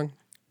Kong song?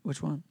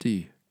 Which one?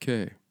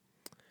 DK.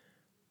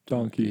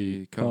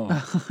 Donkey Kong.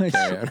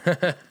 Carry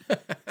on.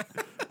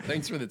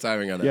 Thanks for the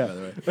timing on that, by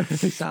the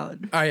way.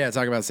 Solid. Oh, yeah,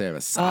 talk about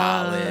Sammus.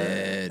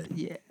 Solid.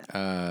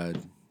 Yeah.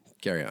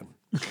 Carry on.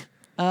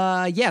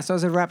 Yeah, so I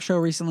was at a rap show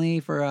recently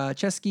for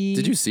Chesky.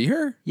 Did you see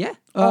her? Yeah.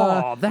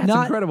 Oh, that's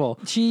incredible.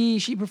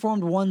 She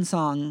performed one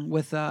song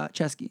with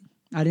Chesky.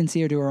 I didn't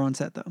see her do her own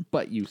set though.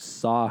 But you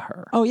saw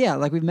her. Oh yeah,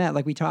 like we've met,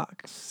 like we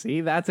talk.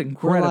 See, that's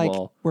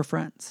incredible. We're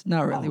friends.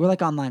 Not really. We're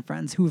like online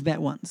friends who've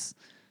met once.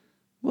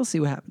 We'll see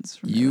what happens.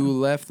 You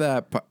left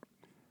that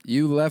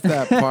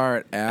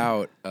part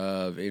out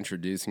of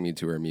introducing me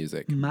to her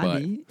music.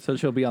 Maybe. So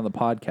she'll be on the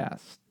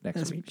podcast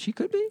next week. She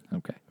could be.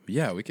 Okay.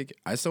 Yeah, we could.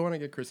 I still want to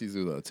get Chrissy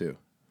Zulo too.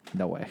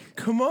 No way.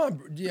 Come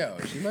on, yo,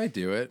 she might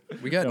do it.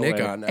 We got No Nick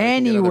way. on now. We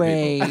can get other people.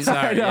 Anyway.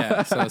 Sorry,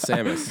 yeah. So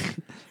Sammus.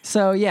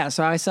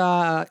 So I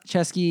saw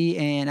Chesky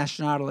and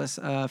Astronautilus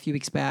a few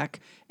weeks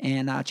back,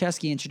 and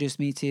Chesky introduced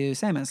me to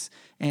Sammus,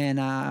 and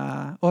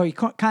or he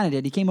kind of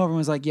did. He came over and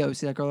was like, "Yo,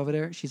 see that girl over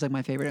there? She's like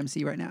my favorite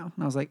MC right now."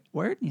 And I was like,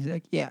 "Word?" And he's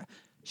like, "Yeah,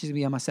 she's gonna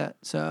be on my set."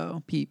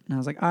 So peep, and I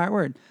was like, "All right,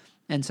 word."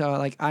 And so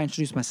like I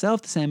introduced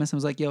myself to Sammus and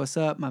was like, "Yo, what's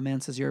up? My man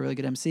says you're a really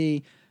good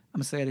MC. I'm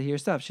excited to hear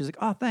stuff." She's like,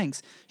 "Oh,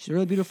 thanks." She's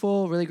really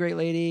beautiful, really great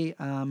lady.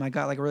 I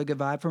got like a really good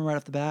vibe from her right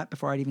off the bat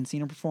before I'd even seen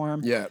her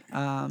perform. Yeah.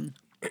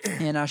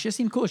 And she just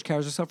seemed cool. She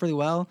carries herself really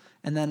well.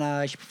 And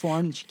then she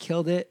performed and she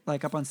killed it,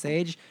 like up on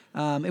stage.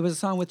 It was a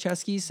song with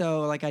Chesky,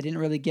 so like I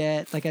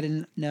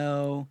didn't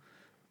know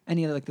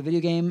any of like the video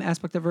game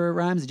aspect of her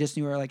rhymes. I just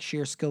knew her like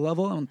sheer skill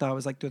level and thought I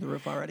was like through the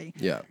roof already.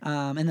 Yeah.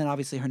 And then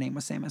obviously her name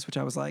was Sammus, which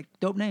I was like,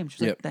 dope name.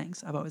 She was like,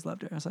 thanks. I've always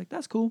loved her. I was like,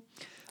 that's cool.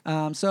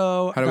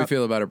 So how do we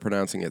feel about her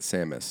pronouncing it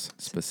Sammus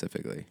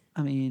specifically?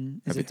 I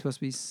mean, is it supposed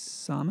to be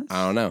Sammus?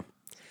 I don't know.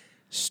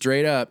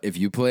 Straight up, if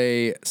you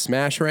play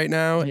Smash right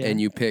now and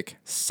you pick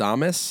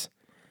Sammus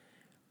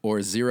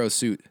or Zero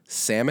Suit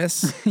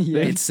Samus,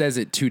 it says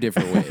it two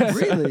different ways.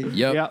 Really?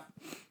 Yep.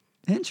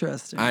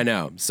 Interesting. I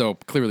know. So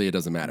clearly it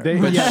doesn't matter. They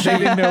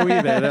didn't know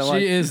either.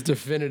 She is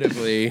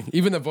definitively,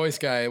 even the voice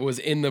guy was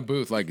in the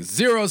booth like,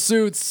 Zero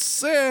Suit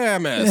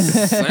Samus.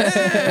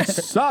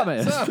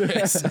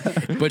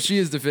 Samus. But she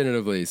is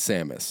definitively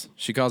Samus.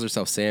 She calls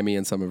herself Sammy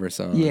in some of her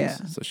songs. Yeah.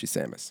 So she's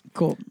Samus.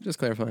 Cool. Just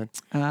clarifying.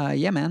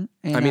 Yeah, man.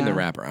 And, I mean the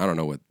rapper. I don't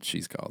know what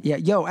she's called. Yeah.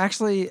 Yo,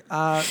 actually,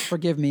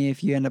 forgive me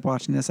if you end up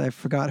watching this. I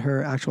forgot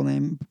her actual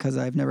name because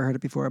I've never heard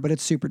it before, but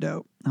it's super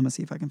dope. I'm going to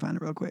see if I can find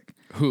it real quick.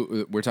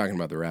 Who we're talking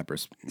about the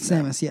rappers.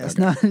 Samus, yes.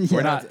 Okay.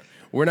 Not,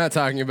 We're not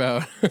talking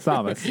about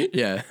Sammus.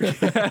 Yeah.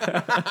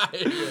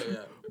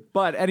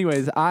 But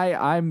anyways,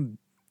 I'm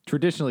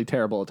traditionally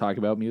terrible at talking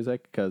about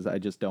music because I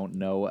just don't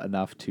know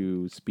enough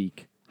to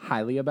speak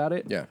highly about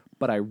it. Yeah.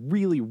 But I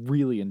really,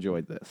 really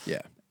enjoyed this.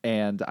 Yeah.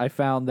 And I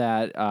found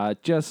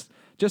that just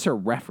her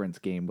reference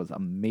game was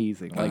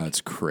amazing. Like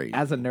that's great.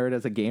 As a nerd,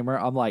 as a gamer,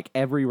 I'm like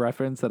every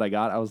reference that I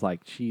got, I was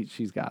like,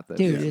 she's got this.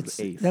 dude, This is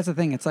ace. that's the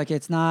thing. It's like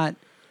it's not.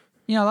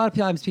 You know, a lot of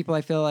times people I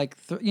feel like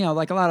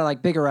like a lot of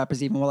like bigger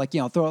rappers even will like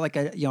throw like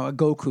a a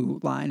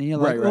Goku line and you're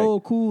like Right.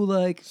 Oh cool,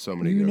 like So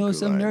many you know Goku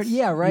some lines. nerd,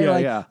 yeah, right, Yeah,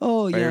 like yeah.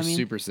 oh yeah, Fire I mean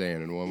Super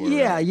Saiyan in one word.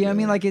 yeah, yeah, I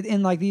mean like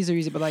in like these are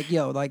easy, but like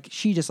like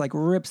she just like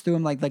rips through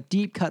them like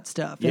deep cut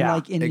stuff and Yeah,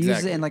 like and uses it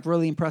exactly. in like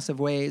really impressive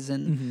ways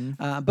and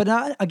but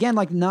not again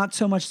like not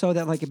so much so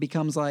that like it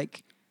becomes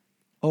like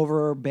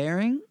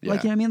overbearing, like you know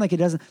what I mean, like it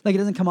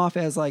doesn't come off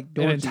as like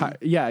dorky.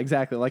 yeah,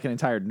 exactly, like an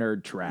entire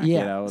nerd track. Yeah,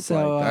 You know, it's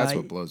so, like, That's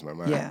what blows my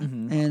mind. Yeah,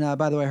 and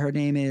by the way, her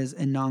name is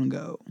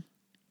Anongo.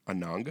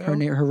 Anongo?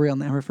 Her real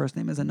name, her first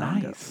name is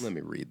Anongo. Nice. Let me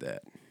read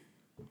that.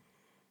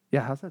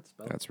 yeah, how's that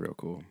spelled? That's real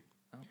cool.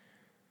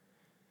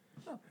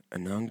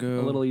 Anongo.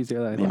 A little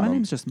easier than I Yeah, thought. my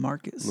name's just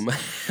Marcus.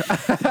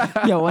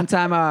 Yeah, one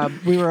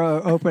time we were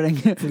opening.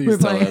 we were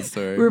tell playing. that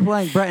story. We were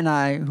playing. Brett and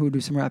I, who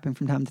do some rapping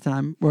from time to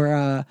time,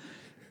 were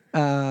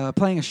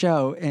playing a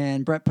show,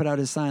 and Brett put out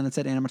his sign that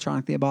said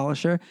 "Animatronic the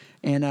Abolisher."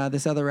 And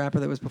this other rapper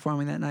that was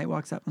performing that night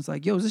walks up and was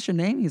like, "Yo, is this your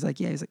name?" He's like,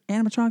 "Yeah." He's like,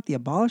 "Animatronic the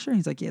Abolisher."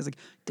 He's like, "Yeah." He's like,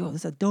 "Dude,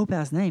 this is a dope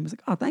ass name." He's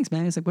like, "Oh, thanks,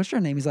 man." He's like, "What's your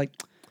name?" He's like,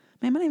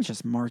 "Man, my name's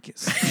just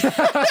Marcus."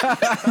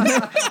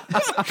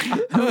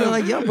 And we're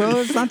like, "Yo, bro,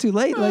 it's not too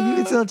late. Like, you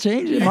can still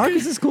change it.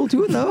 Marcus is cool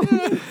too, though."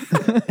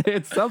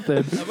 It's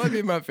something. That might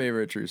be my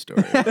favorite true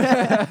story.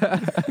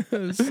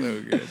 That's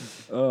so good.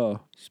 Oh,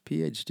 She's a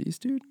PhD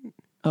student?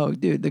 Oh,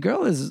 dude, the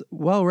girl is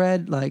well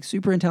read, like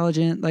super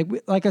intelligent.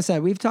 Like I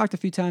said, we've talked a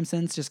few times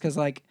since, just because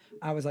like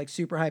I was like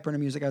super hyper into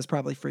music. I was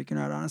probably freaking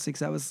her out honestly,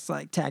 because I was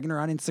like tagging her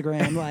on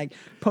Instagram, like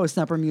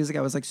posting up her music.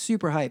 I was like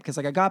super hyped because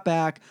like I got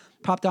back,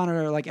 popped on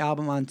her like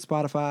album on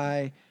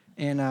Spotify,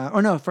 And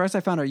or no, first I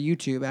found her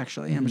YouTube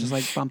actually, and was just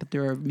like bumping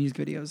through her music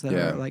videos that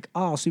are like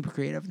all super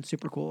creative and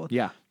super cool.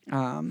 Yeah.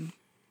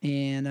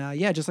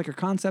 Just like her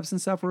concepts and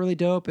stuff were really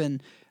dope.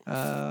 And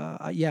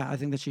I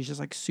think that she's just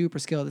like super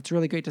skilled. It's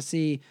really great to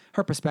see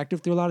her perspective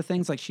through a lot of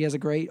things. Like she has a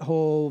great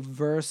whole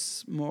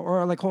verse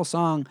or like whole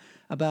song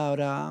about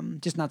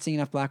just not seeing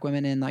enough black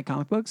women in like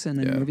comic books and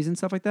in movies and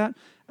stuff like that,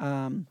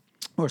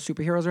 or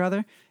superheroes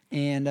rather.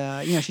 And,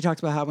 she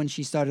talks about how when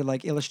she started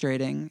like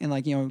illustrating and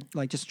like,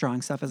 like just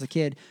drawing stuff as a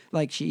kid,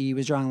 like she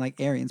was drawing like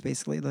Aryans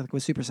basically, like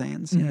with Super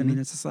Saiyans. You know what I mean?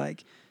 It's just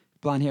like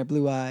blonde hair,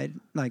 blue eyed,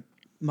 like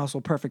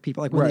muscle perfect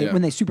people. Like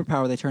when they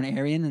superpower, they turn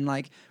Aryan, and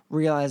like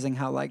realizing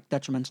how like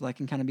detrimental that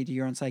can kind of be to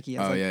your own psyche.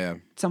 As,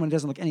 someone who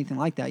doesn't look anything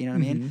like that, you know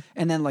what I mean?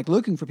 And then like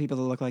looking for people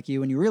that look like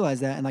you, and you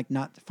realize that, and like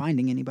not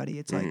finding anybody,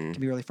 it's like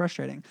can be really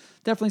frustrating.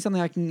 Definitely something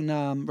I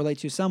can relate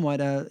to somewhat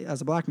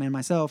as a black man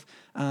myself,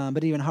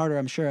 but even harder,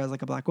 I'm sure, as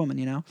like a black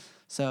woman,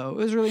 So it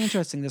was really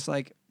interesting. Just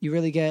like you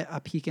really get a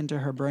peek into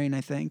her brain,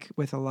 I think,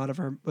 with all of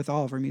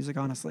her music,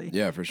 honestly.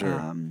 Yeah, for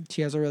sure.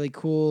 She has a really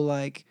cool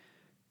like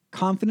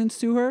confidence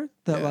to her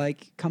that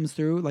like comes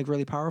through like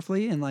really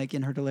powerfully and like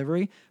in her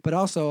delivery, but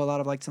also a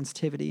lot of like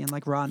sensitivity and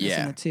like rawness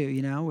in it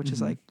too, which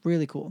is like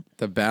really cool.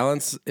 The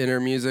balance in her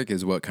music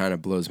is what kind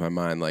of blows my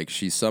mind. Like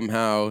she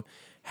somehow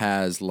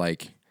has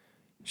like,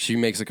 she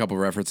makes a couple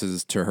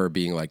references to her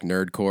being like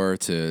nerdcore.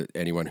 To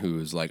anyone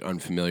who's like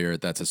unfamiliar,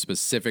 that's a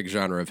specific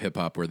genre of hip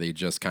hop where they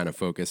just kind of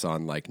focus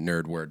on like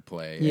nerd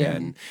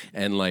wordplay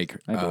and like.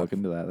 I have to look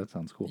into that. That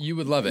sounds cool. You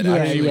would love it.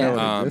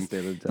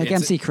 Like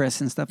MC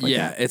Chris and stuff like that.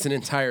 Yeah, it's an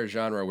entire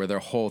genre where their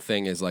whole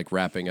thing is like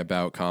rapping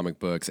about comic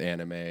books,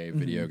 anime,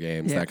 video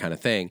games, that kind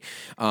of thing.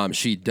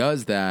 She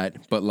does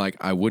that, but like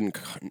I wouldn't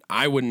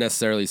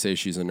necessarily say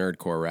she's a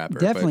nerdcore rapper.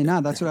 Definitely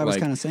not. That's what I was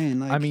kind of saying.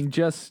 Like, I mean,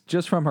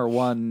 just from her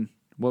one.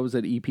 What was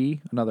it? EP?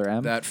 Another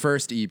M? That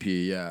first EP,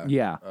 yeah.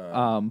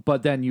 Yeah.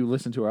 But then you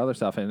listen to her other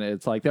stuff, and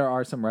it's like there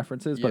are some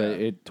references, but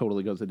it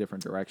totally goes a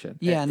different direction.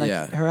 Yeah, and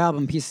like her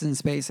album Pieces in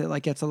Space, it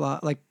like gets a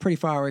lot, like pretty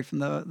far away from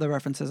the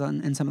references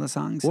in some of the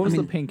songs. What was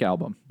the Pink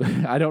album?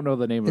 I don't know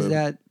the name of it. Is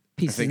that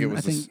Pieces?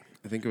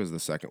 I think it was the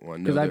second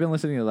one. Because I've been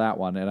listening to that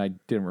one, and I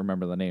didn't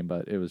remember the name,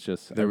 but it was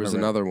just... There was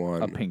another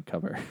one. A pink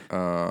cover.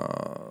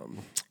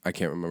 I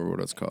can't remember what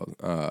it's called.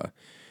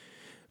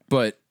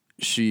 But...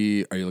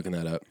 are you looking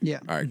that up? Yeah.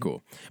 All right,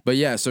 cool. But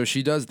yeah, so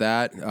she does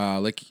that.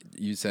 Like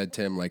you said,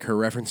 Tim, like her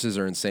references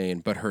are insane,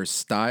 but her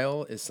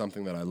style is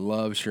something that I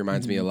love. She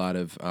reminds me a lot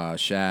of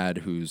Shad,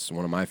 who's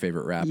one of my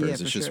favorite rappers.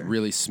 Yeah, it's just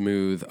really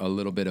smooth, a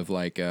little bit of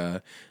like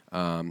a,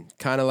 kind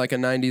of like a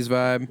 90s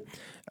vibe.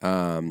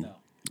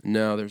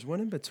 No, there's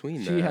one in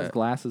between. She has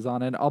glasses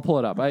on it. I'll pull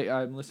it up.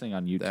 I'm listening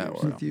on YouTube. That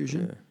one.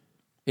 Infusion.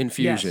 Yeah.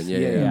 Infusion,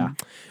 yes.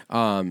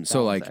 Yeah.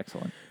 So like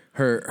excellent.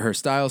 Her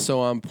style's so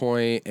on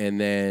point, and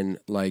then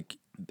like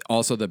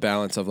also the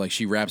balance of like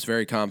she raps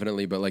very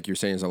confidently, but like you're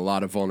saying, there's a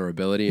lot of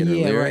vulnerability in her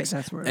lyrics. Right.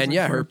 That's where and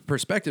her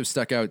perspective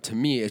stuck out to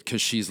me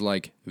because she's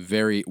like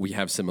we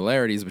have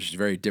similarities, but she's a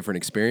very different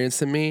experience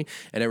than me.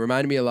 And it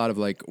reminded me a lot of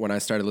like when I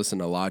started listening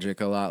to Logic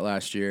a lot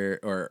last year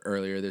or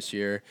earlier this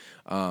year.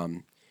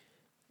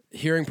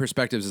 Hearing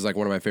perspectives is like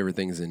one of my favorite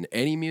things in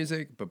any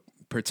music, but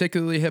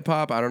particularly hip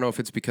hop. I don't know if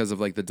it's because of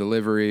like the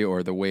delivery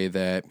or the way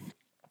that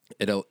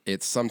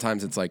it's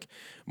sometimes it's like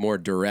more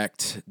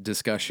direct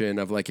discussion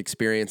of like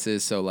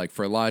experiences. So like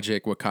for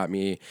Logic, what caught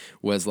me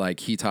was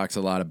like he talks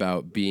a lot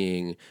about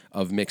being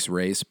of mixed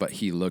race, but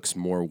he looks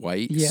more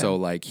white. Yeah. So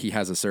like he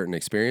has a certain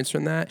experience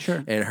from that.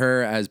 Sure. And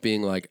her as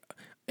being like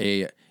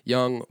a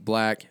young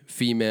black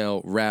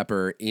female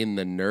rapper in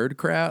the nerd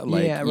crowd,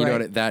 like you know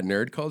what, that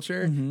nerd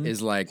culture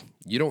is like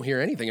you don't hear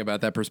anything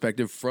about that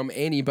perspective from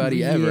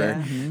anybody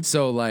ever.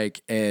 So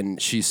like,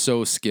 and she's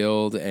so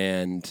skilled,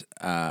 and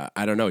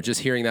I don't know,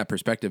 just hearing that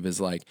perspective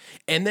is like,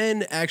 and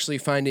then actually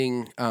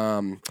finding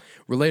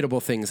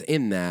relatable things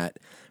in that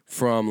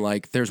from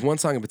like, there's one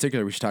song in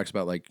particular where she talks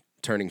about like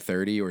turning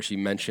 30, or she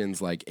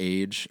mentions like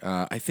age.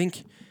 I think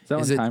is that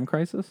one Time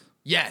Crisis?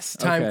 Yes,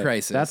 Time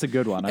Crisis. That's a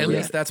good one. At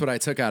least that's what I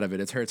took out of it.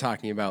 It's her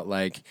talking about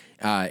like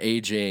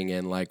aging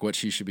and like what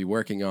she should be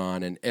working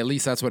on, and at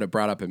least that's what it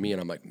brought up in me.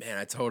 And I'm like, man,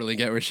 I totally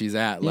get where she's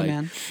at.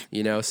 Like,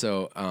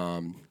 so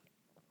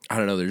I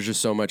don't know. There's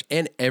just so much,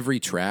 and every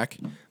track,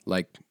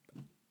 like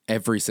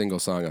every single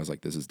song, I was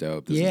like, this is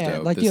dope. This is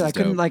dope. Like I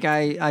couldn't like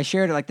I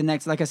shared it like the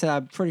next, like I said,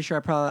 I'm pretty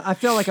sure I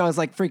feel like I was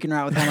like freaking her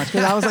out with how much,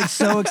 because I was like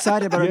so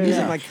excited about her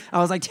music. Like I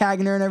was like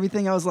tagging her and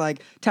everything. I was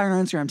like tagging her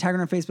on Instagram, tagging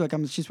her on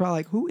Facebook. She's probably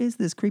like, who is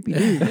this creepy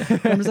dude?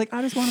 And I was like,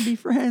 I just want to be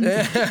friends.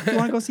 You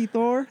want to go see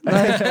Thor?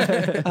 Like,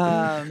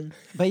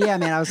 but yeah,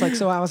 man, I was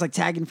like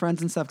tagging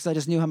friends and stuff because I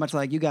just knew how much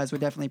like you guys would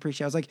definitely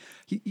appreciate. I was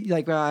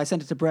like, I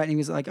sent it to Brett and he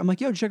was like, I'm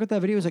like, yo, check out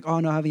that video. He was like, oh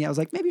no, I haven't yet. I was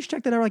like, maybe you should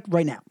check that out like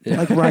right now,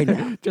 like right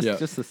now.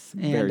 Just this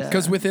very.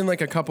 Because within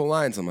like a couple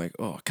lines, I'm like,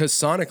 oh, because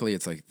sonically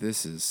it's like,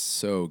 this is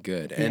so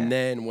good. And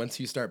then once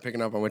you start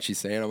picking up on what she's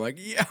saying, I'm like,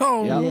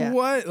 yo,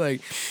 what?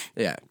 Like,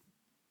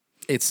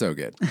 it's so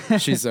good.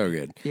 She's so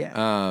good. Yeah.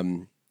 I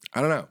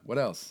don't know. What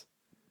else?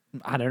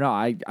 I don't know.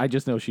 I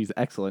just know she's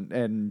excellent,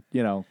 and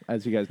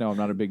as you guys know, I'm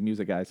not a big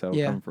music guy, so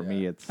coming from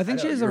me, it's. I think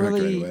she has a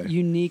really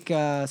unique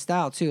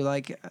style too.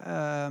 Like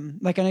I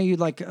know you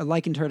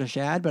likened her to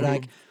Shad, but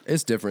like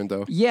it's different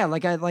though. Yeah,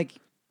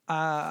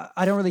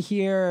 I don't really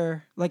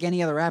hear like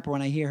any other rapper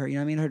when I hear her. You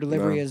know what I mean? Her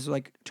delivery is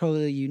like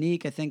totally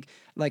unique. I think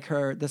like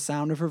the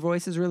sound of her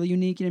voice is really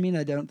unique. You know what I mean?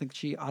 I don't think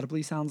she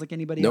audibly sounds like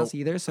anybody else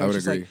either. So it's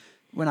just agree. Like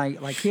when I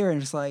like hear her,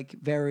 and it's like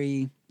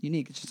very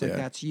unique. It's just like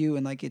that's you,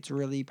 and like it's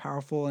really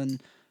powerful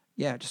and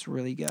just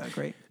really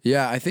great.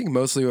 Yeah, I think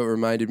mostly what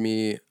reminded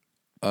me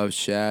of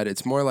Shad,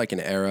 it's more like an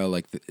era.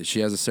 Like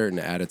she has a certain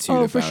attitude.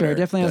 Oh, for sure,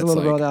 definitely has a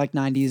little bit of that like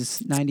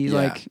 '90s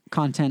like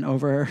content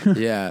over her.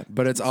 Yeah,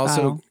 but it's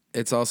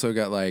also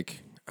got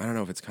like, I don't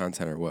know if it's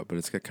content or what, but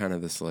it's got kind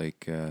of this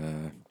like,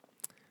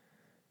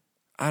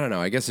 I don't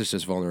know. I guess it's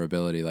just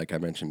vulnerability, like I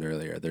mentioned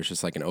earlier. There's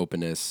just like an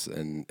openness,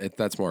 and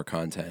that's more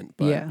content.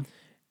 But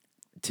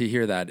to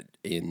hear that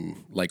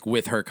in like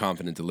with her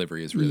confident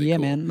delivery is really cool.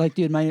 Man. Like,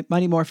 dude,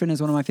 Mighty Morphin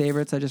is one of my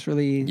favorites. I just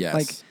really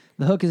like.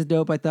 The hook is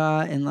dope, I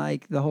thought, and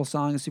like the whole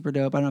song is super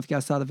dope. I don't know if you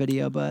guys saw the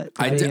video, but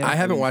I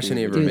haven't watched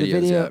any of her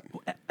videos yet.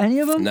 Any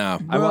of them? No,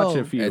 I watched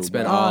a few. It's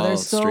been all they're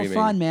so streaming.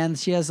 fun, man.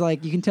 She has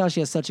like, you can tell she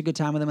has such a good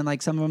time with them, and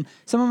like some of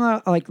them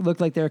are, like look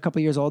like they're a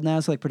couple years old now,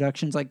 so like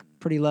production's like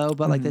pretty low,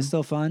 but like they're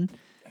still fun.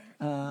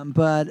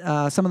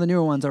 But some of the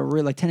newer ones are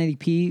really like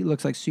 1080p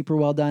looks like super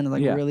well done and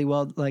like really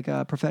well like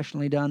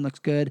professionally done, looks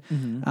good.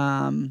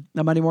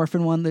 The Mighty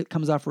Morphin one that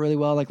comes off really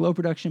well, like low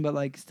production but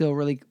like still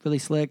really really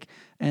slick,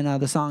 and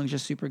the song is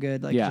just super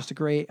good, like just a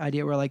great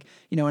idea where like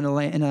in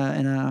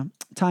a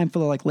time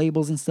full of like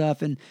labels and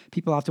stuff, and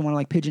people often want to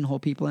like pigeonhole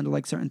people into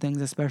like certain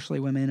things, especially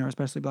women or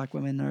especially black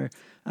women or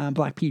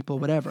black people,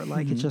 whatever.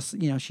 Like it's just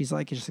she's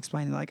like just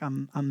explaining like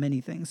I'm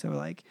many things, so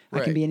like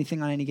I can be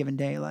anything on any given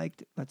day.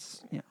 Like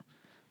that's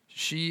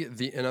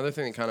Another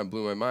thing that kind of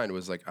blew my mind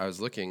was like I was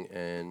looking,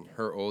 and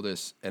her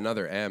oldest,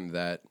 Another M,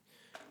 that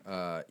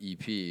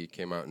EP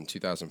came out in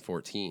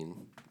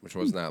 2014, which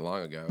wasn't that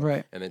long ago.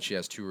 Right. And then she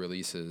has 2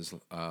 releases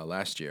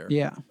last year.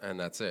 Yeah. And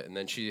that's it. And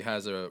then she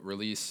has a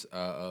release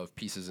of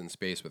Pieces in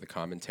Space with a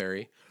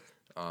commentary.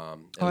 I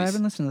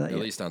haven't listened to that yet.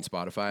 At least on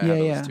Spotify. Yeah, I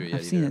haven't listened to it yet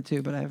I've seen it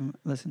too, but I haven't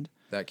listened.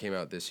 That came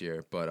out this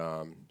year.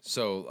 But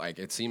so like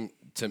it seemed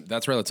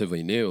that's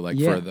relatively new, like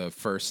for the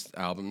first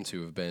album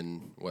to have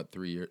been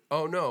 3 years.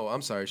 Oh no,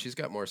 I'm sorry. She's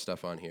got more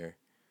stuff on here.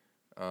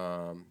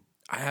 I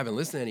haven't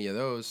listened to any of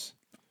those.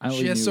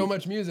 She has so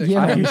much music.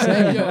 Yeah, you're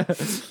saying.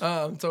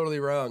 I'm totally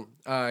wrong.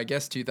 I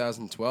guess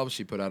 2012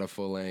 she put out a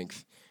full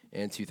length,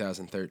 and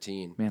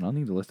 2013. Man, I'll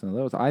need to listen to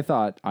those. I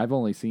thought I've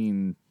only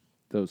seen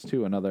those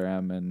 2, Another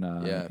M and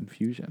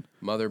Infusion.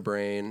 Mother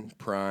Brain,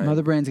 Prime.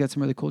 Mother Brain's got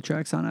some really cool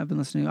tracks on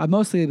it. I've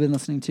mostly been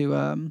listening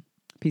to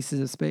Pieces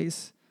of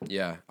Space.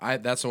 Yeah,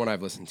 that's the one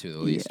I've listened to the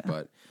least,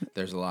 but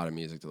there's a lot of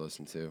music to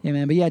listen to. Yeah,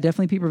 man. But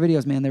definitely peep her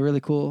videos, man. They're really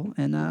cool.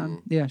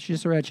 And she's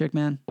just a rad chick,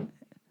 man.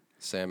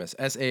 Sammus.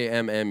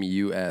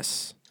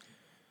 Sammus.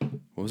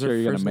 What was her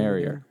you're first gonna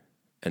marry name? her.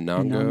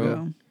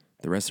 Anongo.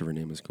 The rest of her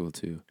name was cool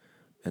too.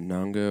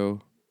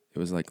 Anongo. It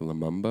was like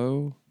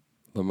Lamumbo.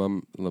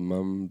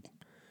 Lamum.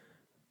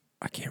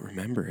 I can't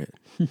remember it.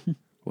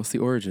 What's the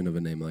origin of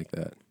a name like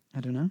that? I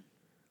don't know.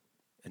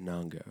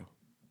 Anongo.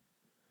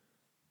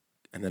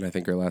 And then I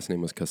think her last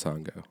name was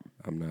Kasango.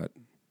 I'm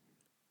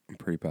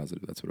pretty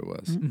positive that's what it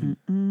was.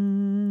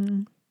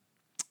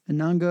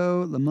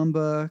 Anongo,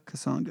 Lamumba,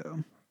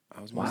 Kasango. I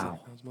was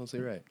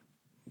mostly right.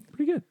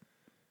 Pretty good.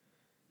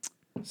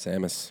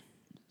 Sammus.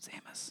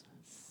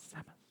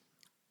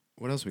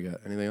 What else we got?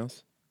 Anything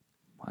else?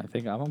 I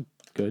think I'm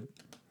good.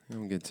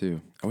 I'm good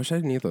too. I wish I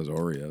didn't eat those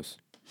Oreos.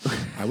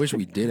 I wish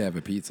we did have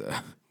a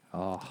pizza.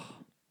 Oh.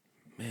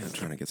 Man, I'm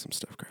trying to get some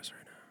stuffed crust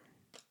right now.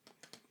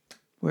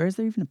 Where is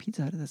there even a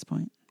Pizza Hut at this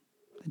point?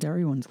 The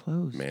dairy one's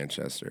closed.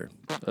 Manchester.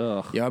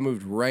 Ugh. Yeah, I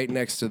moved right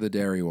next to the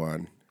dairy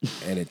one,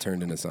 and it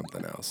turned into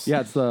something else.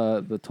 Yeah, it's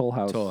the Toll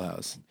House. Toll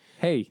House.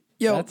 Hey,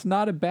 that's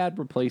not a bad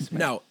replacement.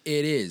 No,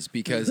 it is,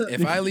 because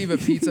if I leave a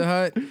Pizza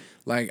Hut,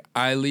 like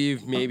I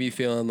leave maybe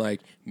feeling like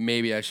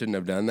maybe I shouldn't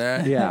have done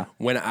that. Yeah.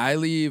 When I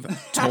leave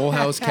Toll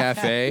House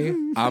Cafe,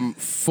 I'm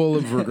full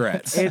of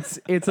regrets. It's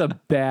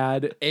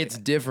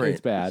different.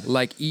 It's bad.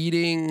 Like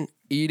eating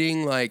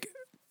like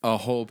a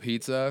whole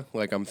pizza,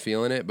 like I'm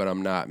feeling it, but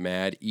I'm not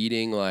mad.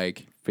 Eating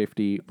like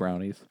 50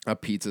 brownies, a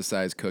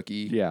pizza-sized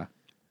cookie. Yeah.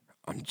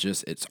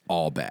 It's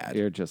all bad.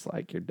 You're just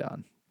like, you're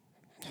done.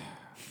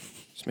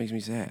 Just makes me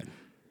sad.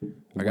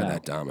 I got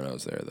that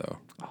Domino's there, though.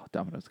 Oh,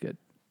 Domino's good.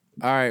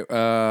 All right,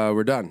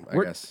 we're done, I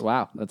guess.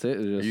 Wow, that's it.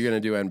 Are you going to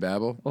do End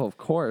Babel? Oh, of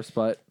course,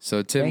 but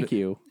so Tim, thank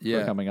you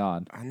for coming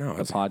on I know,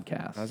 the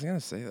podcast. I was going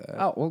to say that.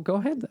 Oh, well, go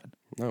ahead then.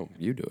 No,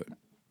 you do it.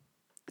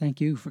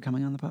 Thank you for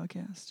coming on the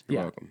podcast.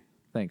 You're welcome.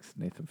 Thanks,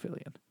 Nathan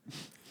Fillion.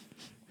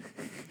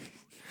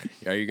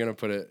 Are you going to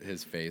put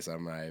his face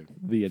on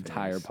the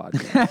entire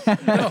podcast?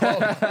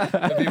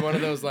 No, it'd be one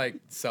of those like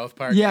South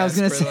Park. Yeah, I was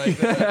going to say.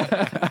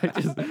 I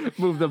just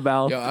move the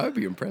mouth. Yo, I would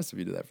be impressed if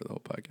you did that for the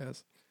whole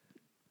podcast.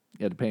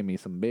 You had to pay me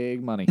some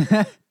big money.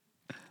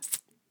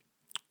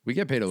 We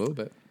get paid a little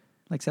bit.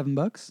 Like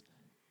 $7?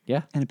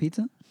 Yeah. And a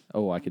pizza?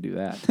 Oh, I could do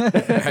that.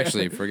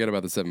 Actually, forget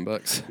about the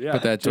 $7. Yeah,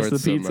 Put that just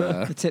towards the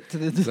pizza. The tip to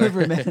the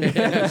delivery man.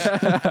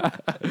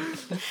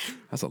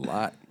 That's a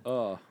lot.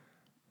 Oh.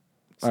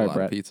 That's All a right, lot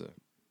Brett. of pizza.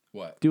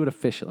 What? Do it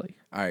officially.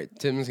 All right,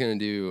 Tim's gonna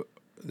do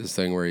this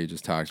thing where he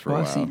just talks for a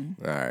I've while. seen.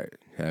 All right,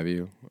 have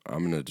you?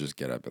 I'm gonna just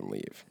get up and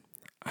leave.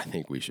 I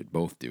think we should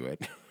both do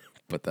it,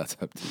 but that's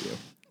up to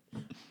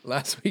you.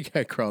 Last week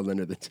I crawled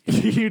under the table.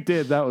 You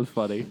did. That was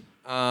funny.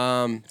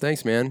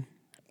 Thanks, man.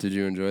 Did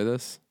you enjoy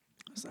this?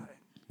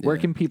 Where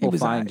can people It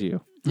was find alright.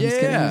 you? I'm just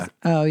kidding. Yeah.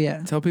 Oh,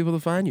 yeah. Tell people to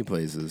find you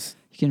places.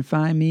 You can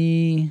find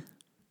me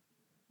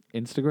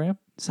Instagram?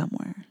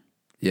 somewhere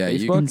Yeah,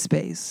 you Facebook? in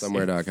space.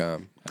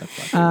 somewhere.com.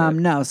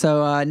 No.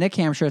 So Nick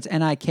Hampshire, it's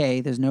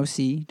Nik. There's no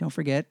C. Don't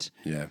forget.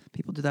 Yeah.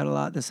 People do that a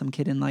lot. There's some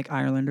kid in like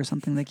Ireland or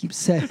something that keeps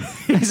saying.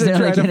 He's been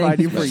trying to find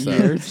you for Messed up.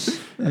 years.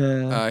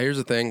 Here's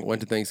the thing. Went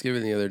to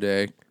Thanksgiving the other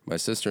day. My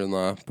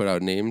sister-in-law put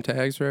out name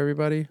tags for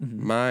everybody.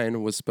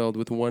 Mine was spelled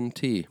with one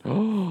T.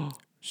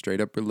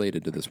 Straight up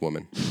related to this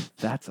woman.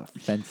 That's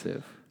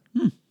offensive.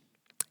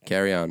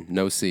 Carry on.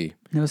 No C.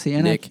 No C.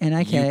 Nick,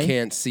 Nik. you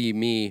can't see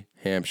me,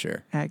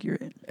 Hampshire.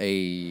 Accurate.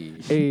 Hey.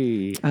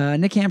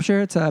 Nick Hampshire.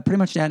 It's pretty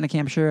much at Nick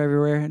Hampshire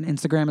everywhere. And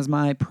Instagram is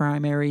my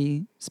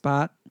primary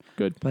spot.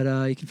 Good. But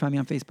you can find me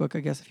on Facebook, I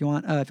guess, if you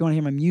want. If you want to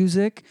hear my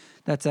music,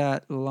 that's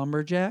at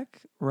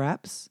Lumberjack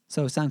Raps.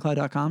 So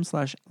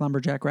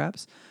SoundCloud.com/Lumberjack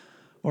Raps.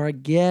 Or I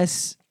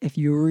guess if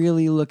you're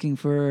really looking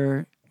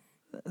for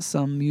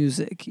some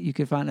music, you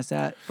can find us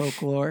at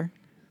Folklore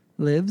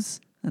Lives.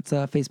 That's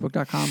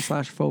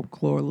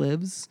Facebook.com/Folklore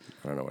Lives.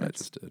 I don't know what I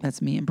just did.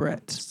 That's me and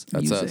Brett's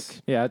That's music.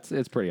 us. Yeah,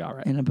 it's pretty all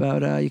right. And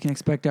about you can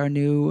expect our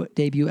new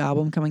debut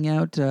album coming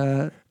out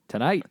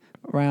Tonight.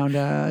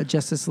 around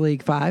Justice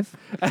League 5.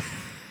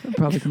 It'll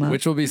probably come out.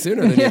 Which will be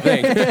sooner than you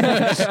think.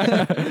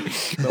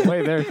 The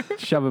way they're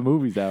shoving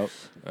movies out.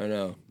 I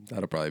know.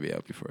 That'll probably be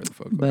out before the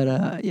folk.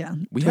 But yeah,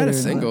 We had Twitter a and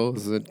all single.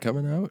 Is it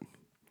coming out?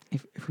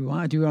 that. If we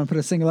want, do you want to put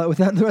a single out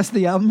without the rest of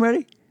the album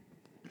ready?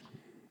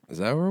 Is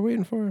that what we're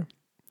waiting for?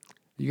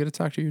 You got to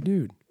talk to your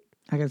dude.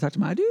 I gotta talk to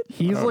my dude.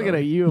 He's looking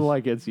at you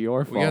like it's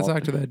your fault. We got to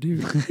talk to that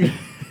dude.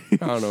 I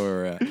don't know where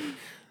we're at.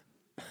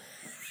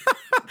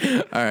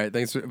 All right.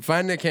 Thanks.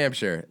 Find Nick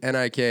Hampshire.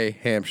 Nik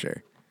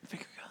Hampshire.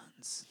 Finger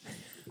guns.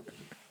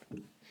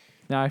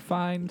 Now I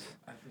find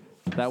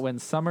that when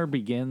summer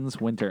begins,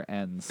 winter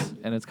ends.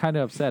 And it's kind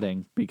of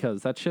upsetting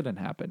because that shouldn't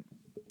happen.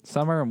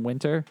 Summer and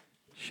winter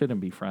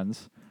shouldn't be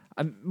friends.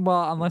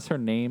 Well, unless her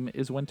name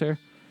is Winter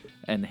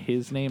and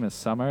his name is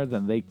Summer,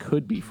 then they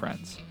could be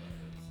friends.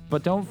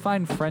 But don't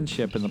find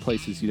friendship in the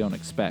places you don't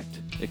expect.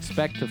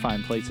 Expect to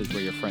find places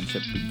where your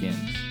friendship begins.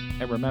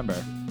 And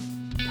remember,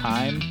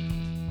 time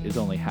is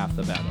only half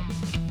the battle.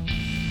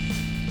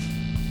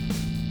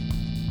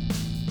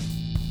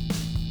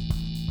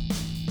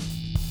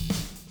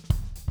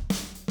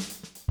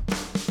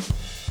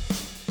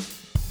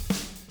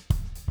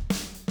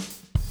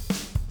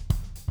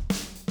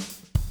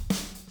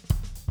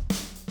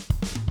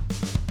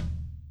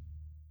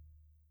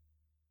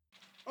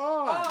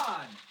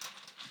 On!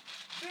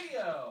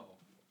 Video!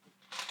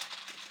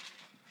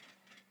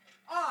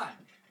 On!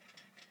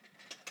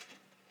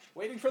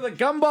 Waiting for the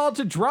gumball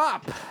to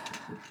drop.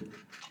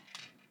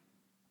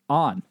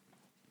 On.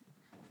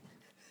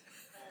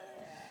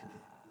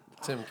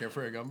 Tim, care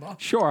for a gumball?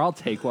 Sure, I'll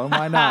take one.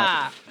 Why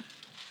not?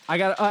 I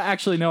got.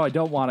 Actually, no, I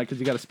don't want it because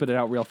you got to spit it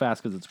out real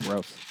fast because it's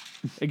gross.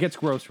 It gets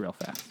gross real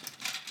fast.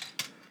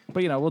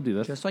 But we'll do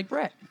this. Just like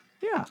Brett.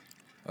 Yeah.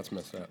 That's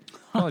messed up.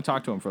 I only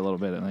talk to him for a little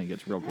bit and then he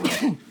gets real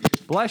gross.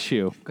 Bless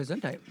you.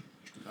 Gesundheit.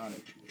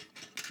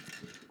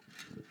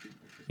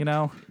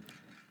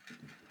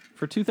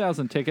 For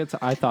 2,000 tickets,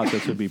 I thought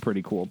this would be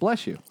pretty cool.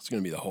 Bless you. It's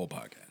going to be the whole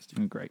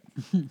podcast. Great.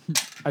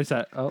 I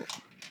said, oh,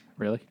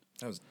 really?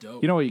 That was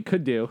dope. You know what you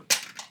could do?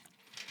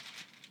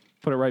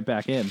 Put it right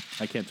back in.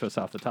 I can't twist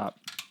off the top.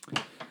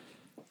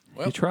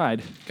 Well, You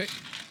tried. Okay.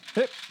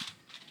 Hit.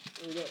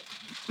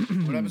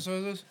 What episode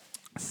is this?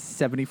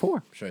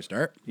 74. Should I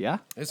start? Yeah?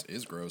 This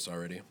is gross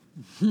already.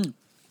 It's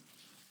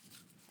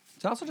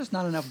also just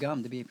not enough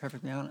gum, to be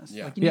perfectly honest.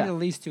 Yeah. Like, you need Yeah. at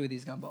least 2 of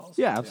these gumballs.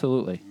 Yeah,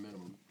 absolutely.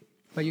 Minimum.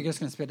 But you're just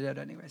going to spit it out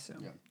anyway, so.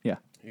 Yeah. Yeah.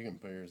 You can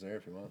put yours there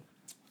if you want.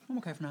 I'm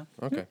okay for now.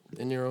 Okay.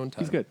 In your own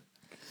time. He's good.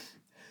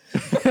 I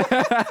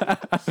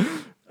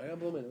got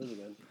blow my nose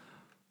again.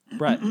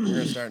 Brett. We're going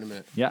to start in a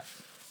minute. Yeah.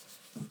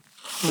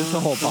 This is a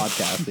whole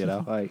podcast,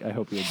 I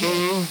hope you enjoy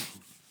it.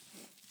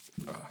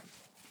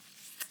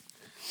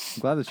 I'm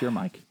glad it's your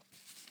mic.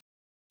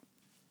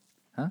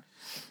 Huh?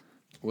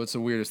 What's the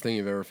weirdest thing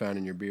you've ever found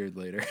in your beard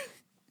later?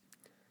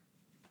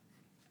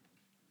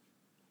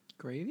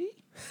 Gravy?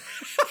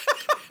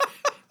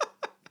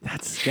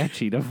 That's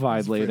sketchy to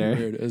find pretty later.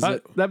 weird. Is That-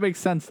 it- that makes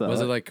sense, though.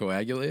 Was it like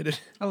coagulated?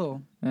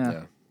 Hello.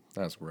 Yeah.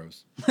 That's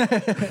gross. What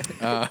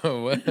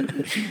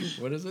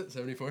is it?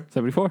 74?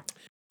 74.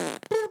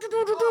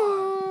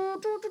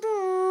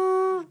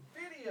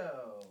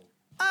 Video.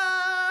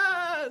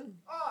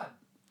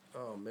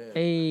 Oh man.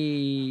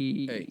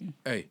 Hey.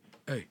 Hey.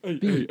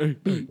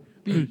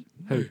 B.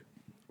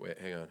 Wait,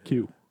 hang on.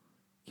 Q.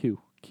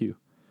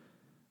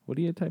 What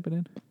do you type it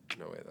in?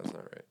 No, wait, that's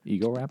not right.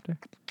 Ego Raptor?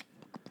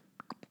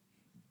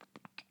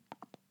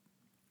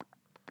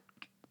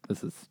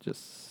 This is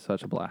just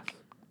such a blast.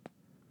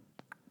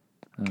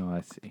 Oh,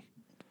 I see.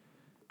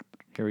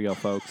 Here we go,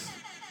 folks.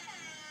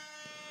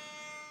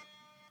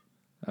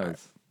 That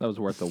was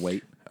worth the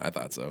wait. I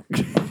thought so.